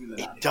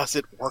 it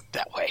doesn't work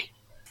that way.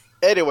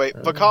 Anyway,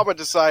 Vakama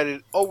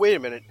decided, oh, wait a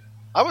minute,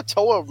 I'm a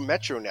Toa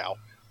Metro now.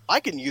 I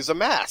can use a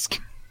mask.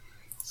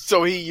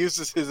 So he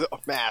uses his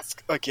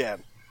mask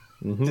again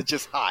to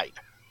just hide.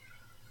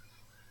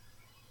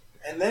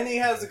 And then he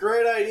has a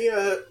great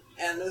idea,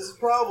 and this is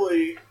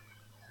probably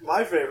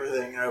my favorite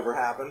thing that ever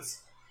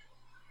happens.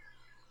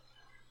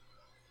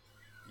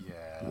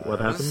 Yeah. What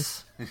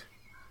happens?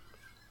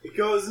 He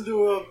goes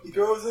into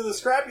the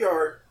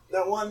scrapyard,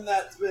 that one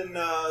that's been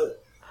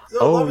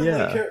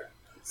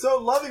so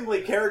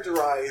lovingly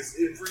characterized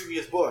in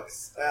previous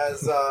books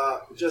as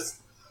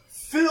just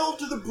filled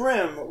to the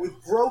brim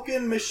with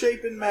broken,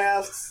 misshapen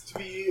masks to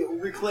be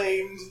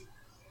reclaimed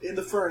in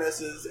the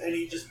furnaces, and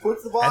he just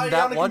puts the body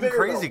on the conveyor belt. And that one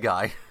crazy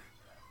guy.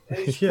 And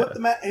he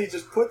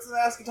just puts the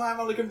mask of time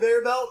on the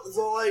conveyor belt, and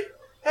so like,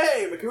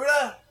 hey,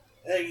 Makuta!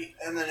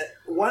 And then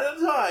one at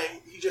a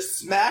time, he just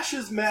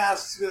smashes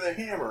masks with a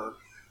hammer,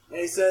 and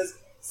he says,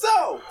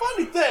 so,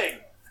 funny thing,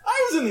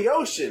 I was in the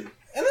ocean,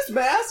 and this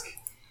mask,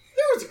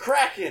 there was a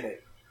crack in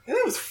it, and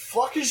it was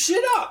fucking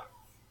shit up.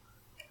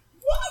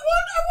 I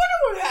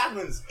wonder what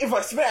happens if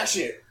I smash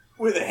it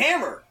with a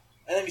hammer.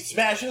 And then he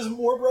smashes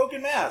more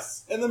broken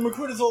masks. And then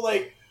Makuta's all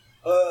like,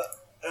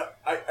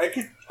 I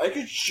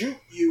could shoot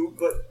you,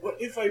 but what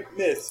if I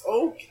miss?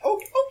 Okay,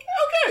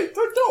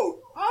 don't.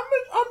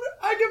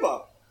 I give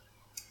up.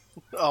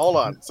 Hold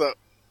on. So,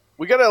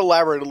 we gotta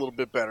elaborate a little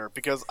bit better,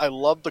 because I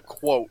love the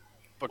quote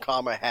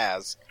Vakama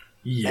has.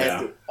 Yeah.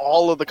 And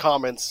all of the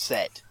comments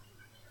said.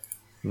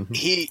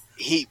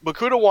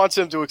 Makuta wants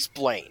him to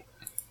explain.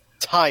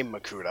 Time,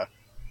 Makuta.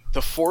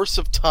 The force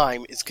of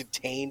time is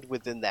contained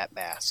within that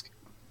mask.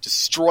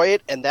 Destroy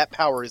it, and that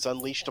power is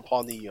unleashed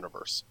upon the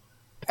universe.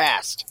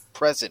 Past,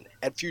 present,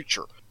 and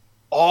future,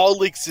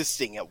 all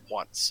existing at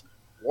once.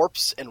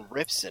 Warps and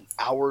rifts and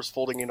hours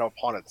folding in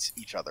upon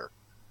each other.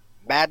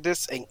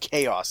 Madness and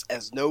chaos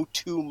as no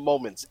two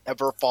moments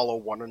ever follow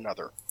one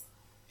another.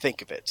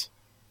 Think of it.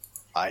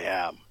 I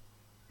am.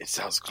 It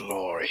sounds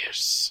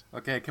glorious.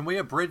 Okay, can we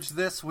abridge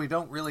this? We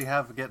don't really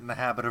have to get in the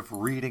habit of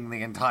reading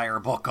the entire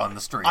book on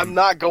the stream. I'm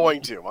not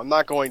going to.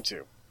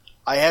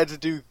 I had to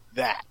do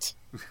that.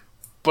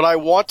 But I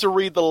want to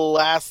read the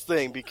last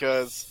thing,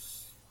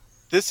 because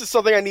this is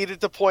something I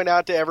needed to point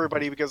out to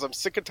everybody, because I'm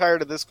sick and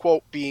tired of this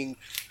quote being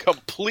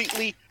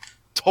completely,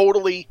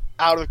 totally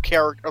out of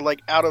character,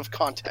 like out of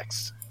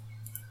context.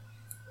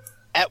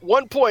 At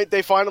one point,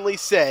 they finally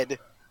said,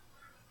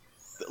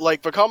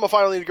 like, Vakama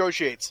finally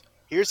negotiates,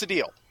 here's the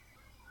deal.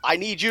 I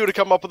need you to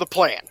come up with a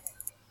plan.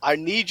 I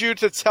need you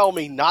to tell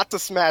me not to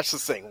smash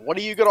this thing. What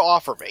are you going to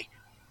offer me?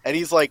 And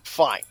he's like,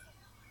 fine.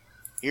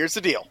 Here's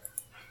the deal.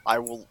 I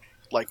will,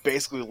 like,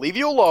 basically leave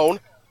you alone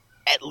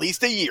at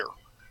least a year.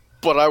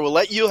 But I will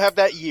let you have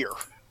that year.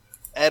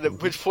 And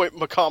at which point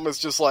Makama's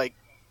just like,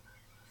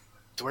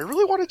 do I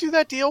really want to do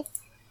that deal?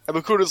 And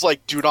Makuta's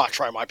like, do not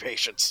try my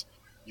patience.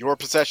 Your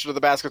possession of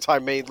the Mask of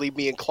Time may leave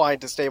me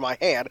inclined to stay my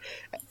hand.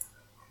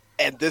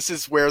 And this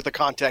is where the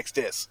context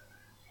is.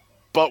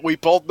 But we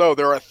both know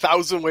there are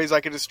 1,000 ways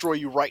I can destroy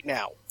you right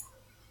now.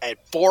 And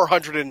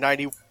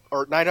 490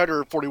 or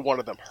 941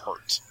 of them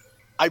hurt.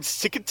 I'm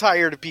sick and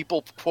tired of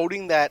people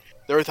quoting that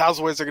there are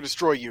 1,000 ways I can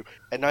destroy you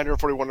and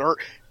 941 hurt.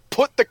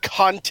 Put the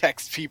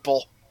context,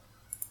 people.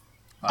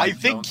 I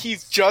think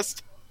he's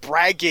just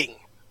bragging.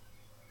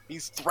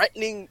 He's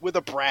threatening with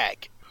a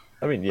brag.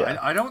 I mean, yeah.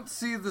 I don't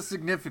see the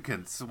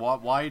significance.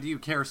 Why do you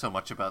care so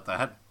much about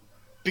that?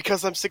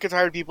 Because I'm sick and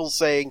tired of people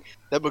saying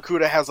that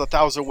Makuta has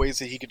 1,000 ways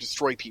that he can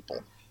destroy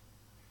people.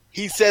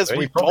 He says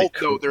we both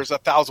know there's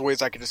 1,000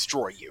 ways I can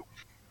destroy you.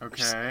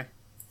 Okay.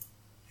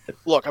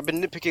 Look, I've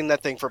been nitpicking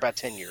that thing for about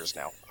 10 years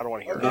now. I don't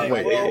want to hear it.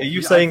 Wait, are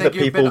you saying that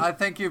people... I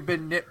think you've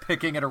been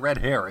nitpicking at a red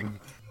herring.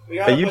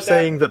 Are you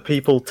saying that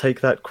people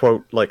take that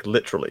quote, like,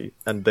 literally,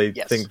 and they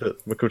think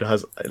that Makuta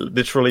has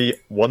literally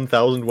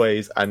 1,000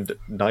 ways and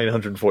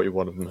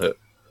 941 of them hurt?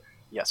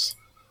 Yes.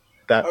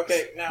 That's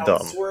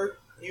dumb. Swert,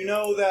 you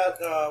know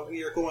that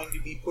we are going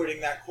to be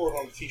putting that quote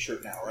on the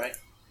t-shirt now, right?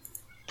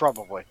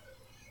 Probably.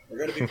 We're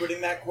going to be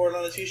putting that quote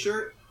on the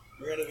t-shirt.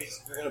 We're going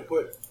to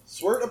put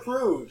Swert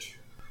approved.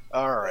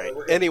 All right.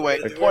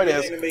 Anyway, the point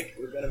is,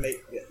 we're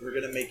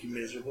gonna make you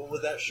miserable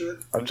with that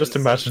shirt. I'm just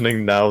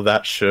imagining now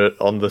that shirt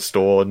on the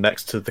store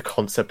next to the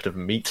concept of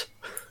meat.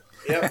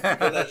 Yep,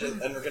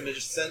 we're gonna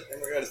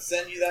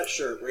send you that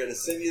shirt. We're gonna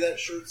send you that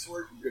shirt,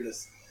 Swert.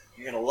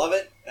 You're gonna love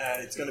it.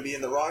 It's gonna be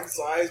in the wrong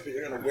size, but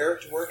you're gonna wear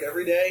it to work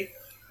every day,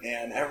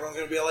 and everyone's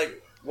gonna be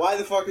like, "Why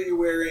the fuck are you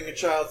wearing a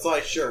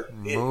child-size shirt?"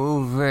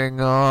 Moving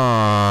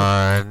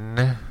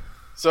on.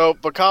 So,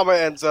 Vakama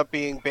ends up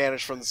being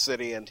banished from the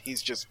city, and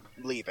he's just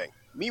leaving.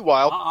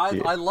 Meanwhile...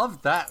 I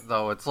love that,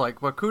 though. It's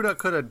like, Makuta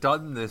could have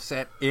done this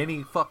at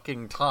any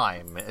fucking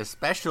time,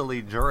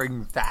 especially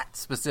during that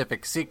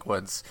specific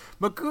sequence.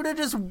 Makuta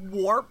just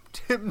warped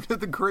him to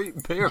the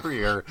Great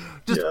Barrier,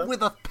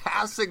 with a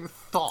passing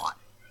thought.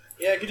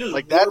 Yeah, he just...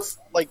 Like, that's,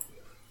 like,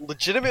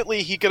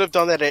 legitimately, he could have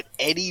done that at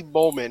any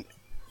moment,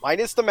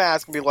 minus the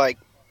mask, and be like,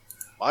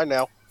 fine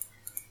now.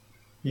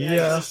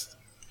 Yeah.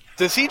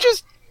 Does he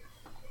just...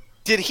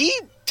 Did he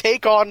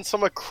take on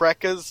some of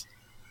Krekka's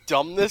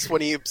dumbness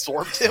when he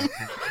absorbed him?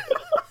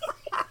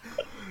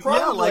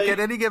 Yeah, like at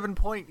any given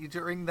point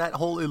during that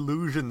whole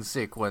illusion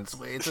sequence,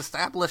 it's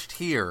established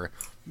here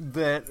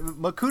that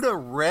Makuta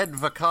read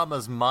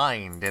Vakama's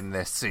mind in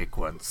this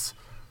sequence.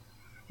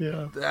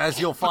 Yeah.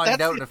 As you'll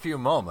find out in a few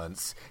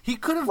moments. He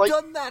could have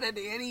done that at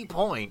any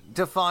point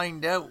to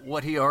find out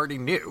what he already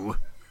knew.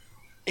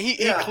 He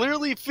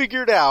clearly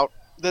figured out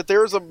that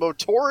there's a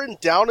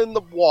Motoran down in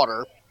the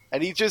water,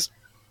 and he just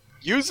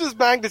uses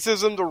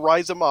magnetism to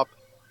rise him up.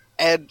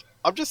 And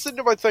I'm just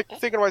sitting there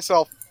thinking to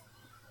myself,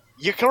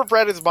 you could have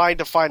read his mind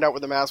to find out where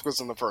the mask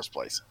was in the first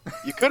place.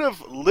 You could have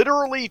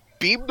literally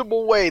beamed him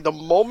away the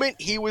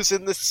moment he was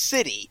in the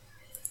city.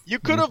 You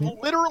could have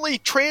literally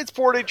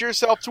transported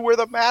yourself to where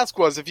the mask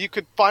was if you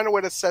could find a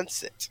way to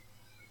sense it.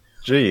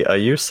 Gee, are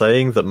you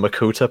saying that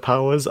Makuta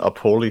powers are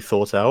poorly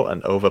thought out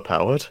and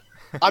overpowered?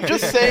 I'm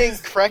just saying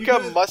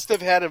Krekka must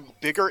have had a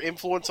bigger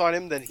influence on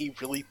him than he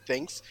really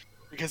thinks.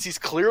 Because he's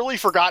clearly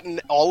forgotten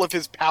all of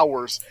his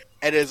powers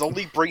and is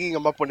only bringing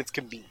them up when it's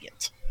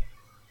convenient.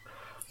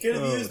 He could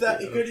have used that.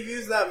 He could have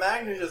used that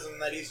magnetism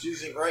that he's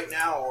using right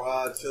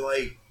now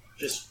to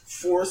just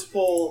force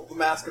pull the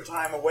Mask of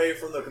Time away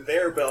from the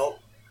conveyor belt.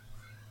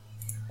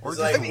 Or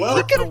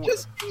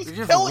just,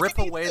 rip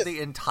away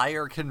the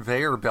entire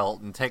conveyor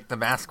belt and take the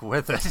mask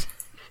with it.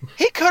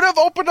 He could have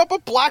opened up a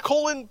black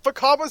hole in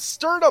Vakama's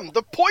sternum.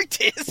 The point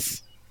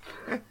is...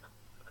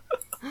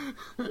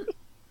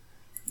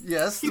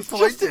 Yes, he's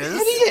just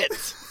an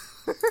idiot.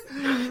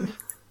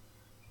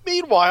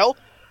 Meanwhile,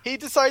 he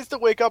decides to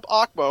wake up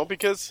Akmu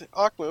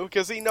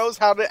because he knows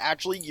how to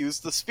actually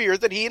use the sphere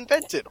that he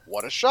invented.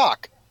 What a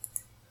shock.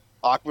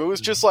 Akmu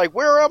is just like,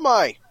 where am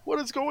I? What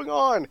is going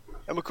on?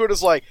 And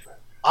Makuda's like,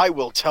 I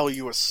will tell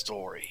you a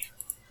story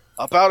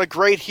about a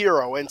great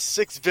hero and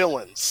 6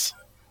 villains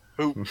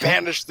who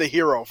banished the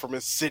hero from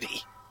his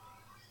city.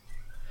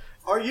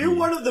 Are you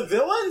one of the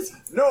villains?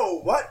 No,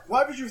 what?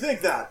 Why would you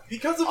think that?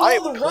 Because of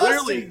all the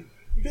rusting.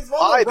 Because of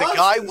all the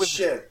rust and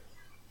shit.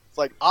 It's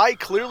like, I,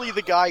 clearly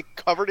the guy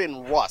covered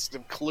in rust,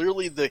 am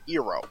clearly the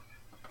hero.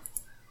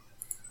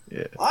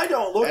 Yeah. I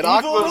don't look and evil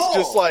at all. And Akma's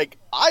just like,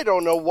 I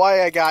don't know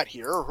why I got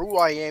here, or who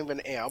I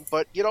even am,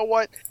 but you know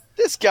what?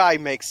 This guy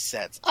makes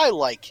sense. I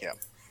like him.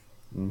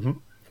 Mm-hmm.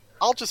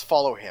 I'll just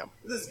follow him.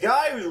 This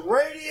guy who's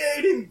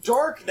radiating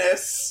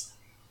darkness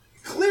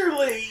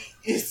clearly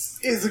is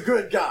a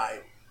good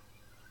guy.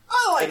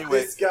 I like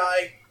this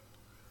guy.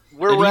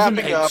 We're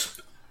wrapping up.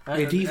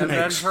 It even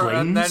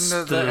explains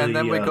and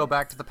then we go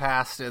back to the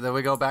past. Then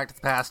we go back to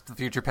the past, the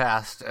future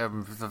past.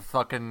 The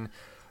fucking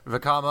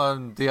Vakama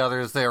and the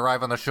others, they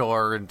arrive on the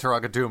shore, and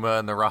TuragaNuva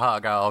and the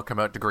Rahaga all come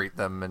out to greet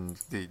them, and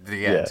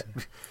the end.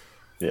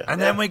 Yeah.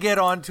 And then we get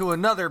on to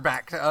another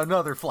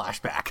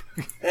flashback.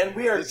 And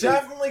we are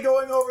definitely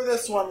going over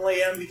this one,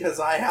 Liam, because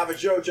I have a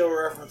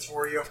JoJo reference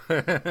for you.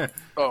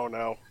 Oh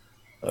no.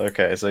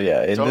 Okay, so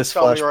yeah, in this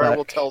Don't tell flashback... me or I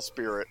will tell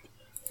Spirit.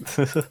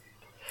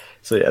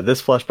 So yeah,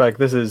 this flashback,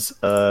 this is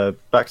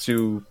back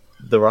to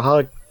the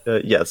Rahaga...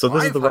 so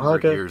this is the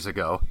Rahaga... years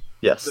ago.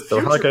 Yes, the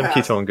Rahaga and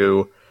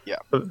Kitongu. Yeah.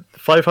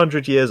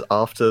 500 years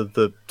after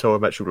the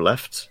Torametsu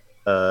left,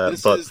 but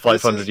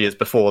 500 years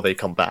before they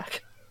come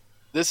back.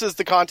 This is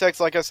the context,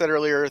 like I said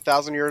earlier,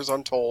 1,000 Years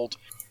Untold.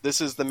 This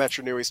is the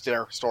Metro Nui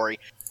story.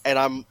 And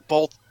I'm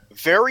both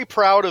very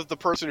proud of the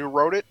person who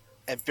wrote it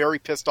and very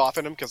pissed off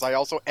at him because I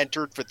also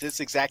entered for this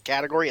exact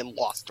category and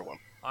lost to him.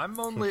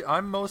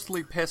 I'm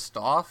mostly pissed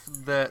off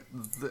that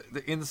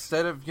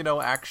instead of,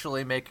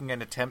 actually making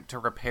an attempt to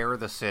repair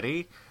the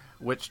city,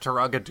 which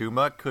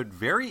TuragaNuva could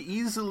very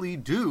easily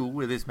do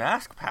with his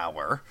mask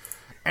power,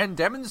 and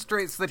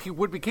demonstrates that he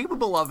would be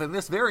capable of in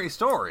this very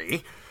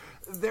story,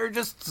 they're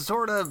just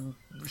sort of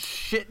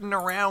shitting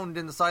around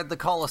inside the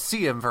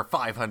Colosseum for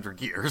 500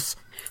 years.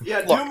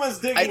 Yeah, Duma's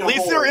digging a hole. At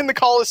least they're in the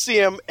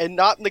Colosseum and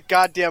not in the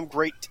goddamn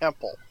Great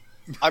Temple.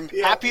 I'm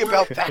happy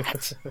about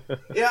that.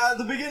 Yeah, at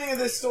the beginning of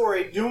this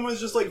story, Duma's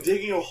just like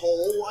digging a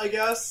hole, I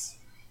guess.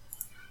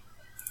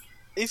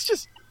 It's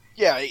just,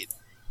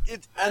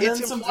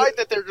 it's implied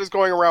that they're just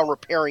going around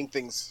repairing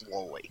things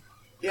slowly.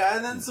 Yeah,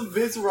 and then some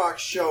Vizrock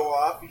show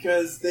up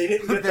because they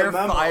didn't get the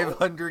memo. They're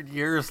 500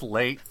 years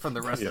late from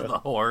the rest of the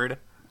Horde.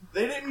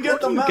 They didn't get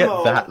the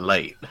memo. Get that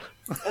late.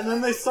 And then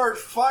they start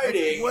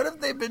fighting. What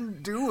have they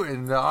been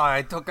doing?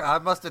 I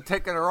must have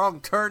taken a wrong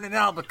turn in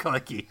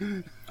Albuquerque.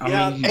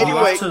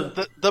 Anyway,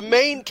 the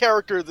main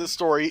character of this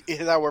story,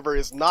 however,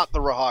 is not the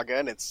Rahaga,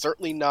 and it's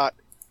certainly not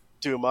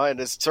Duma,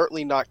 and it's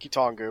certainly not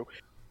Kitongu.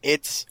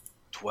 It's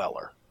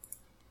Dweller.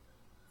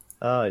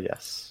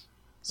 Yes.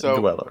 So,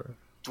 Dweller.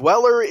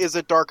 Dweller is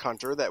a Dark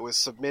Hunter that was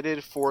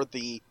submitted for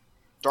the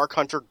Dark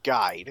Hunter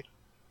Guide.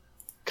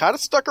 Kind of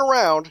stuck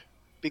around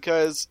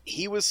because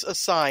he was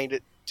assigned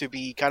to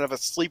be kind of a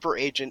sleeper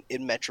agent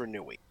in Metro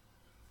Nui.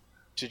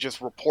 To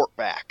just report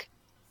back.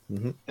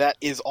 Mm-hmm. That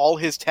is all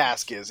his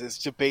task is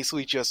to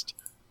basically just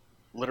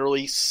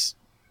literally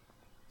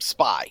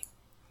spy.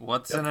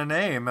 What's in a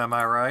name, am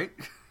I right?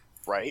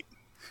 Right.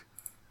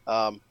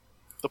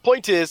 The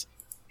point is,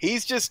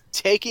 he's just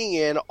taking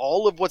in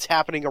all of what's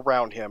happening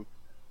around him,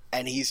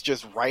 and he's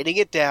just writing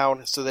it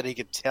down so that he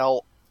could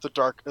tell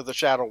the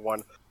Shadow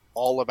One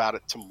all about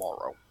it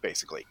tomorrow,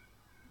 basically.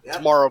 Yep.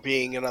 Tomorrow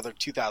being another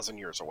 2,000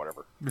 years or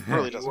whatever. It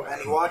really doesn't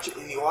matter.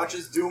 And he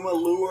watches Duma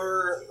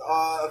lure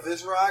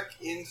Vizrock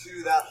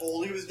into that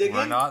hole he was digging.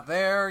 We're not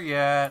there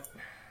yet.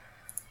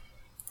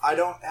 I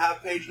don't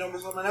have page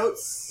numbers on my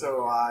notes,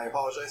 so I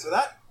apologize for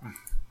that.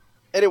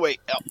 Anyway,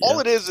 all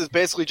it is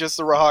basically just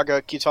the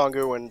Rahaga,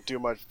 Kitongu, and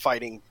Duma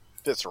fighting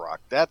Vizrock.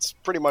 That's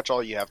pretty much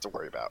all you have to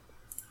worry about.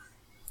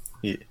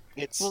 Yeah.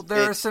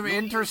 There are some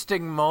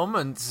interesting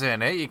moments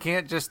in it. You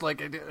can't just,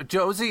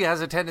 Josie has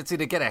a tendency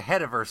to get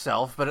ahead of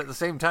herself, but at the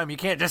same time, you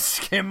can't just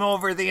skim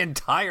over the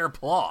entire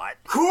plot.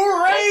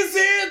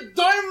 Crazy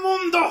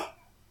Diamond!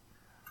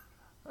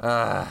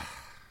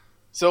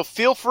 So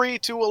feel free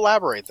to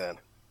elaborate then,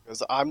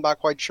 because I'm not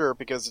quite sure,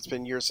 because it's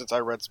been years since I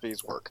read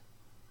Speed's work.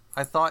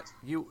 I thought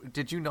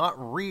did you not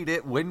read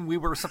it when we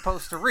were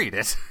supposed to read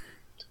it?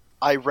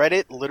 I read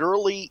it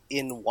literally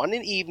in one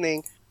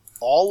evening,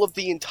 all of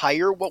the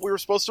entire what we were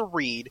supposed to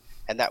read,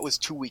 and that was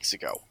 2 weeks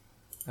ago.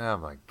 Oh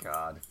my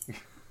god.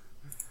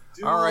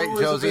 All right,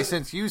 Josie,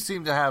 since you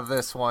seem to have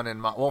this one in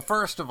mind. Well,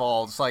 first of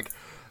all, it's like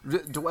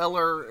it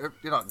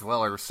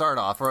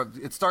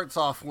starts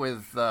off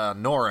with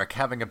Norik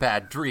having a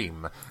bad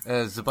dream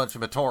as a bunch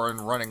of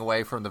Matoran running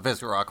away from the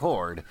Vizirok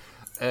horde.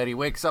 And he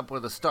wakes up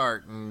with a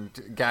start, and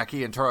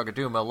Gaki and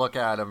TuragaNuva look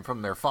at him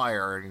from their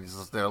fire, and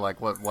they're like,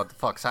 what the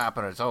fuck's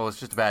happening? Oh, it's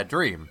just a bad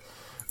dream.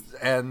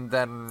 And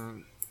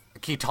then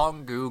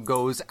Kitongu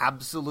goes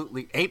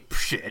absolutely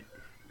apeshit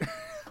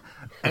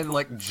and,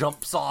 like,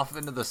 jumps off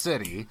into the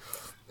city,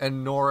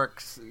 and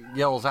Norik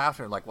yells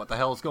after him, like, what the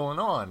hell's going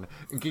on?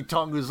 And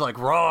Kitongu's like,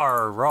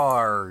 roar,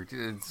 roar.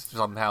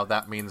 Somehow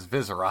that means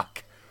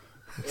Vizirok.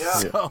 Yeah.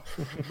 So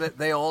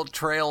they all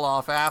trail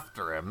off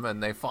after him,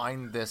 and they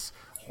find this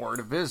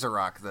horde of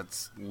Vizirok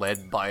that's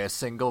led by a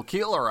single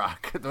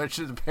Keelerok, which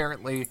is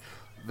apparently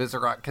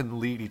Vizirok can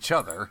lead each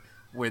other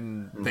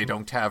when they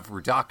don't have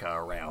Rudaka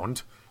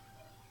around.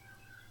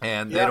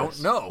 And they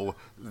don't know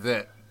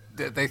that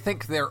they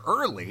think they're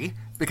early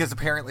because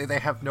apparently they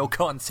have no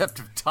concept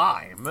of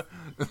time.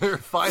 They're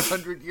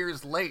 500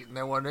 years late, and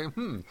they're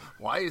wondering,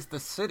 why is the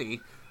city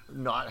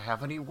not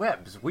have any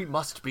webs? We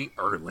must be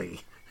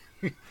early.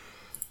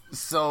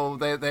 So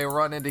they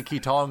run into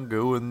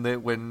Kitongu,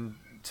 and when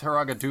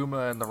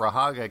TuragaNuva and the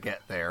Rahaga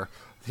get there,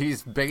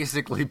 he's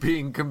basically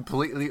being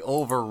completely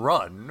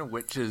overrun,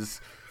 which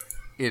is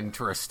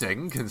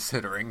interesting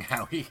considering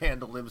how he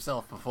handled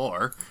himself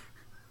before.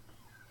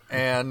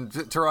 And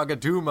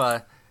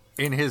TuragaNuva,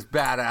 in his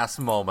badass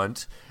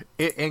moment,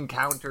 it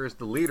encounters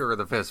the leader of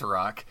the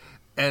Vizirok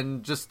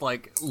and just,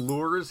 like,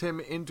 lures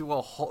him into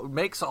a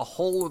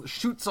hole,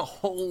 shoots a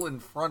hole in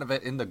front of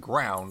it in the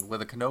ground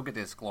with a Kanoga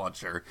disc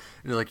launcher.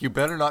 And you're like, you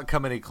better not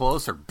come any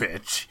closer,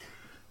 bitch.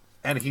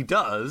 And he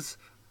does,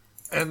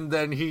 and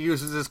then he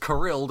uses his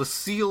Kirill to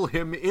seal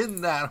him in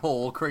that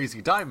hole,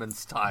 Crazy Diamond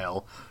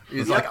style.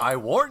 He's like, I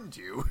warned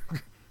you.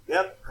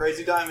 Yep,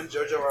 Crazy Diamond,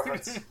 JoJo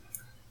reference.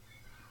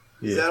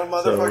 Is that a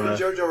motherfucking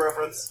JoJo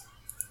reference?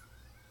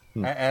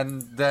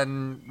 And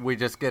then we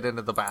just get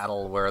into the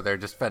battle where they're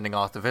just fending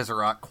off the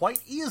Vizirok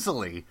quite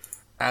easily,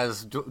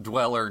 as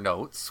Dweller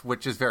notes,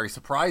 which is very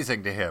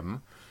surprising to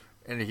him.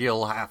 And he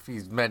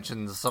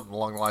mentions something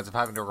along the lines of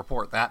having to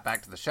report that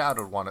back to the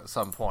Shadowed One at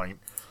some point.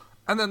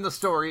 And then the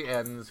story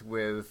ends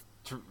with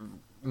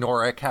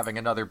Norik having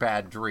another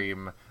bad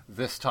dream,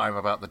 this time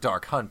about the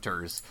Dark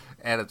Hunters,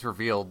 and it's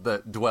revealed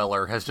that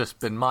Dweller has just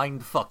been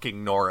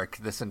mind-fucking Norik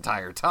this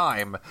entire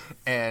time,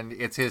 and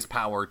it's his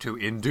power to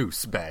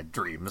induce bad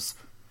dreams.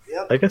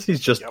 Yep. I guess he's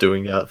just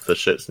doing that for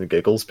shits and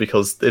giggles,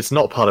 because it's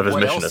not part of his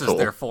mission at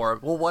all.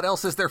 What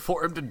else is there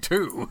for him to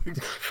do?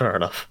 Fair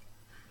enough.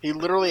 He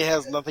literally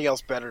has nothing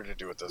else better to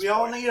do at this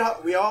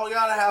point. We all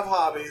gotta have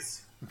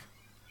hobbies.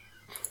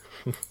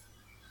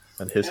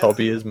 And his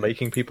hobby is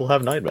making people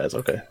have nightmares,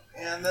 okay.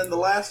 And then the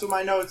last of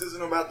my notes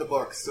isn't about the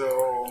book,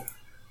 so...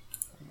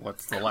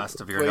 What's the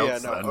last of your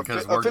notes, then?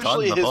 Because we're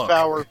officially done the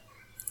book.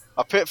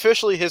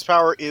 Officially, his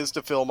power is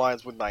to fill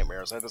minds with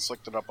nightmares. I just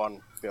looked it up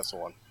on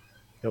PS1.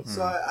 Yep.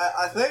 So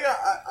I think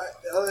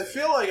I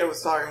feel like I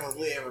was talking with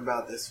Liam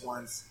about this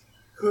once.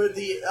 Could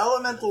the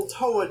elemental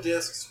Toa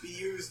discs be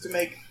used to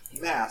make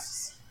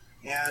masks?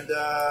 And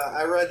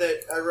I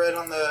read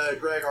on the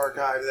Greg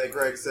archive that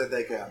Greg said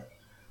they can.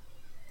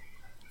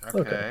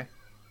 Okay.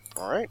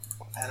 All right.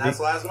 And that's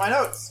the last of my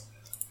notes.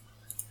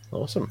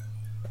 Awesome.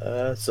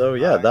 So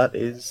yeah, that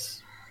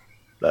is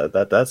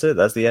that's it.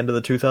 That's the end of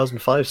the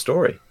 2005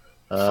 story.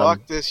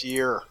 Fuck this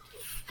year.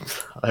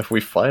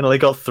 We finally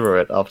got through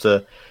it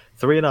after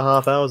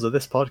 3.5 hours of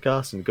this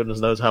podcast, and goodness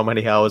knows how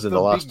many hours in the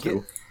last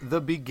two.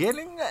 The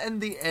beginning and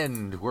the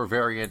end were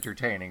very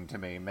entertaining to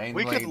me.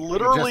 Mainly, we could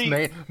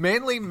literally...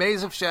 mainly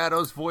Maze of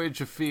Shadows, Voyage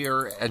of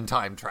Fear, and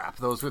Time Trap.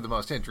 Those were the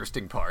most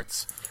interesting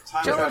parts.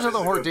 Challenge of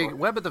the Horde,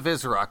 Web of the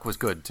Vizirok was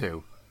good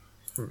too.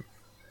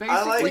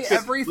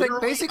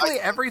 Basically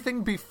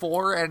everything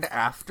before and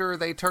after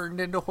they turned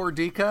into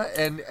Hordika,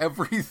 and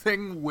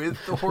everything with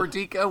the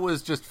Hordika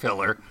was just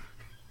filler.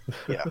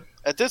 Yeah.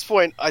 At this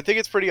point, I think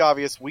it's pretty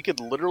obvious we could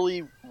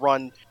literally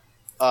run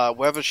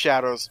Web of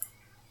Shadows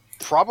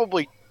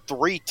probably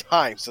 3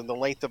 times in the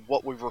length of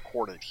what we've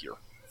recorded here.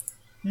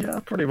 Yeah,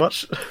 pretty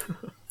much.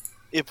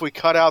 If we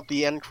cut out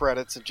the end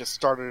credits and just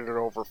started it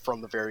over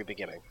from the very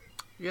beginning.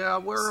 Yeah,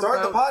 we're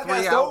Start the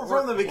podcast over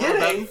from the beginning.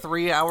 We're about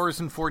 3 hours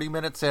and 40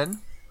 minutes in.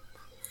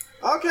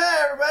 Okay,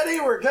 everybody,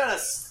 we're gonna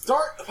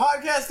start the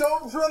podcast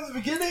over from the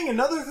beginning.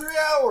 Another 3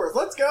 hours.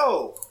 Let's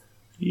go.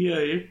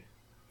 Yay.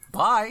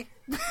 Bye.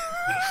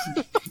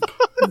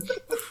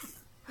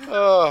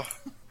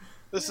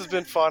 This has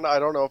been fun. I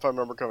don't know if I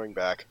remember coming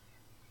back.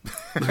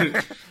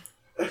 I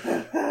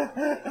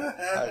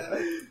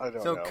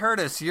don't know.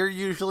 Curtis, you're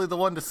usually the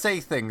one to say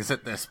things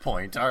at this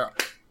point.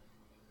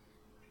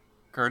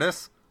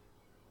 Curtis?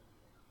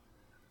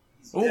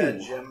 Yeah,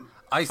 Jim.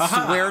 I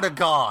swear to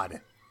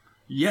God.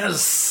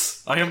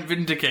 Yes! I am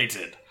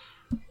vindicated.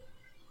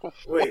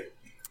 Wait.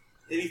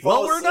 Did he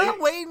fall Well, asleep? we're not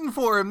waiting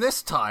for him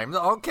this time.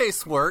 Okay,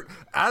 Swert,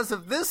 as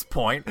of this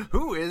point,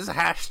 who is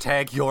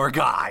 #your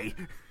guy?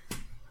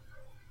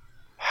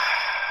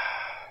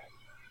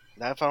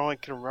 Now if I only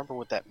can remember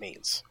what that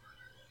means.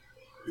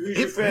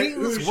 It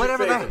means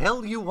whatever the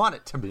hell you want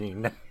it to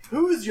mean.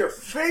 Who's your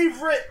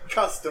favorite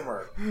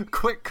customer?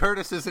 Quick,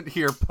 Curtis isn't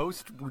here.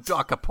 Post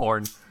Rudaka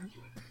porn.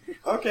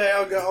 Okay,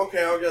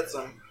 I'll get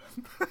some.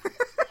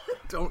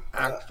 Don't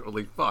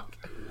actually fuck.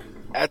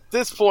 At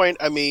this point,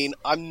 I mean,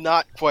 I'm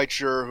not quite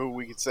sure who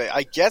we could say.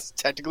 I guess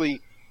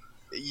technically,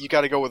 you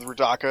got to go with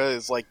Rudaka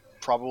is like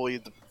probably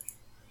the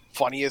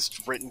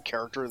funniest written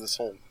character in this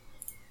whole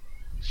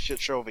shit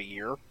show of a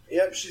year.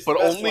 Yep, she's the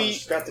best one.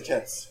 She's got the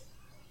tits.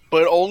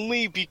 But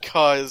only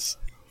because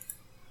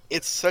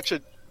it's such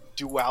a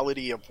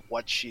duality of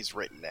what she's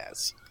written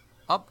as.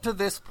 Up to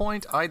this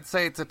point, I'd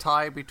say it's a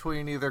tie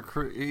between either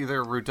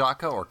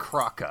Rudaka or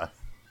Kraka.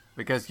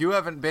 Because you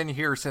haven't been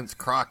here since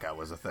Kraka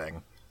was a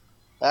thing.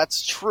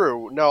 That's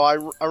true. No, I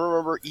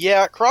remember.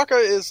 Yeah, Kraka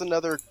is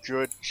another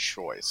good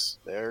choice.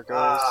 There goes.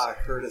 Ah,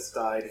 Curtis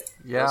died.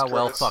 Yeah,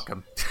 well, fuck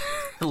him.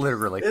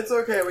 Literally. It's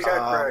okay, we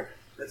got Craig.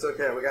 It's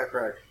okay, we got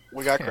Craig.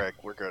 We got Craig,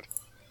 we're good.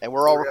 And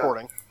we're all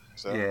recording.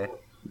 So. Yeah.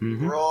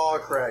 Mm-hmm. We're all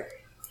Craig.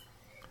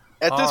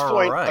 At this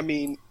point, I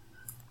mean,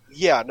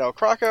 yeah, no,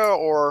 Kraka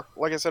or,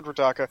 like I said,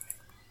 Rudaka.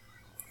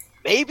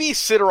 Maybe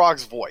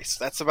Sidorog's voice.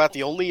 That's about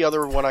the only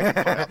other one I can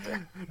put out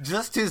there.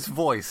 Just his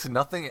voice,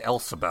 nothing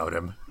else about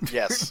him.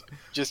 Yes.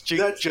 Just take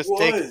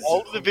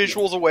all the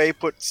visuals away,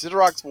 put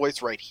Sidorog's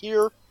voice right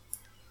here,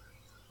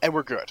 and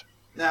we're good.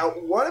 Now,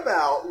 what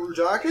about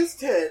Rudaka's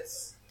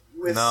tits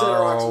with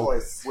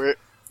Sidorog's voice?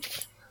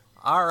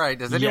 Alright,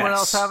 does anyone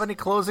else have any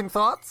closing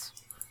thoughts?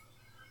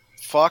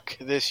 Fuck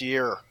this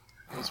year.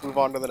 Let's move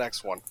on to the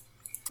next one.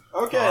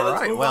 Okay,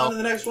 let's move on to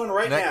the next one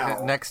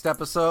now. Next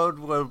episode,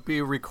 we'll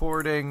be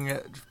recording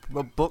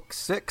Book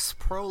 6,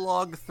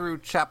 Prologue through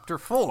Chapter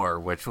 4,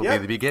 which will be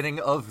the beginning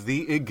of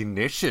the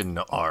Ignition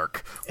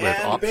arc, with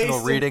optional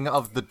reading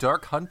of the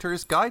Dark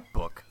Hunter's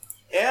Guidebook.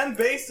 And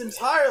based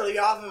entirely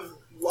off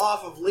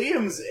of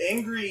Liam's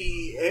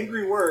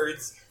angry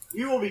words,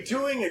 we will be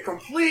doing a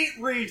complete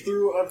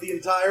read-through of the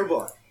entire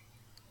book.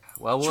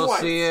 Well,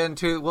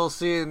 we'll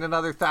see in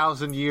another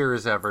 1,000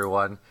 years,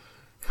 everyone.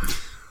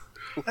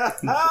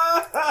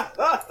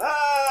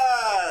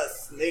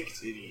 Snake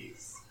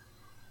titties.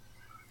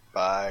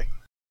 Bye.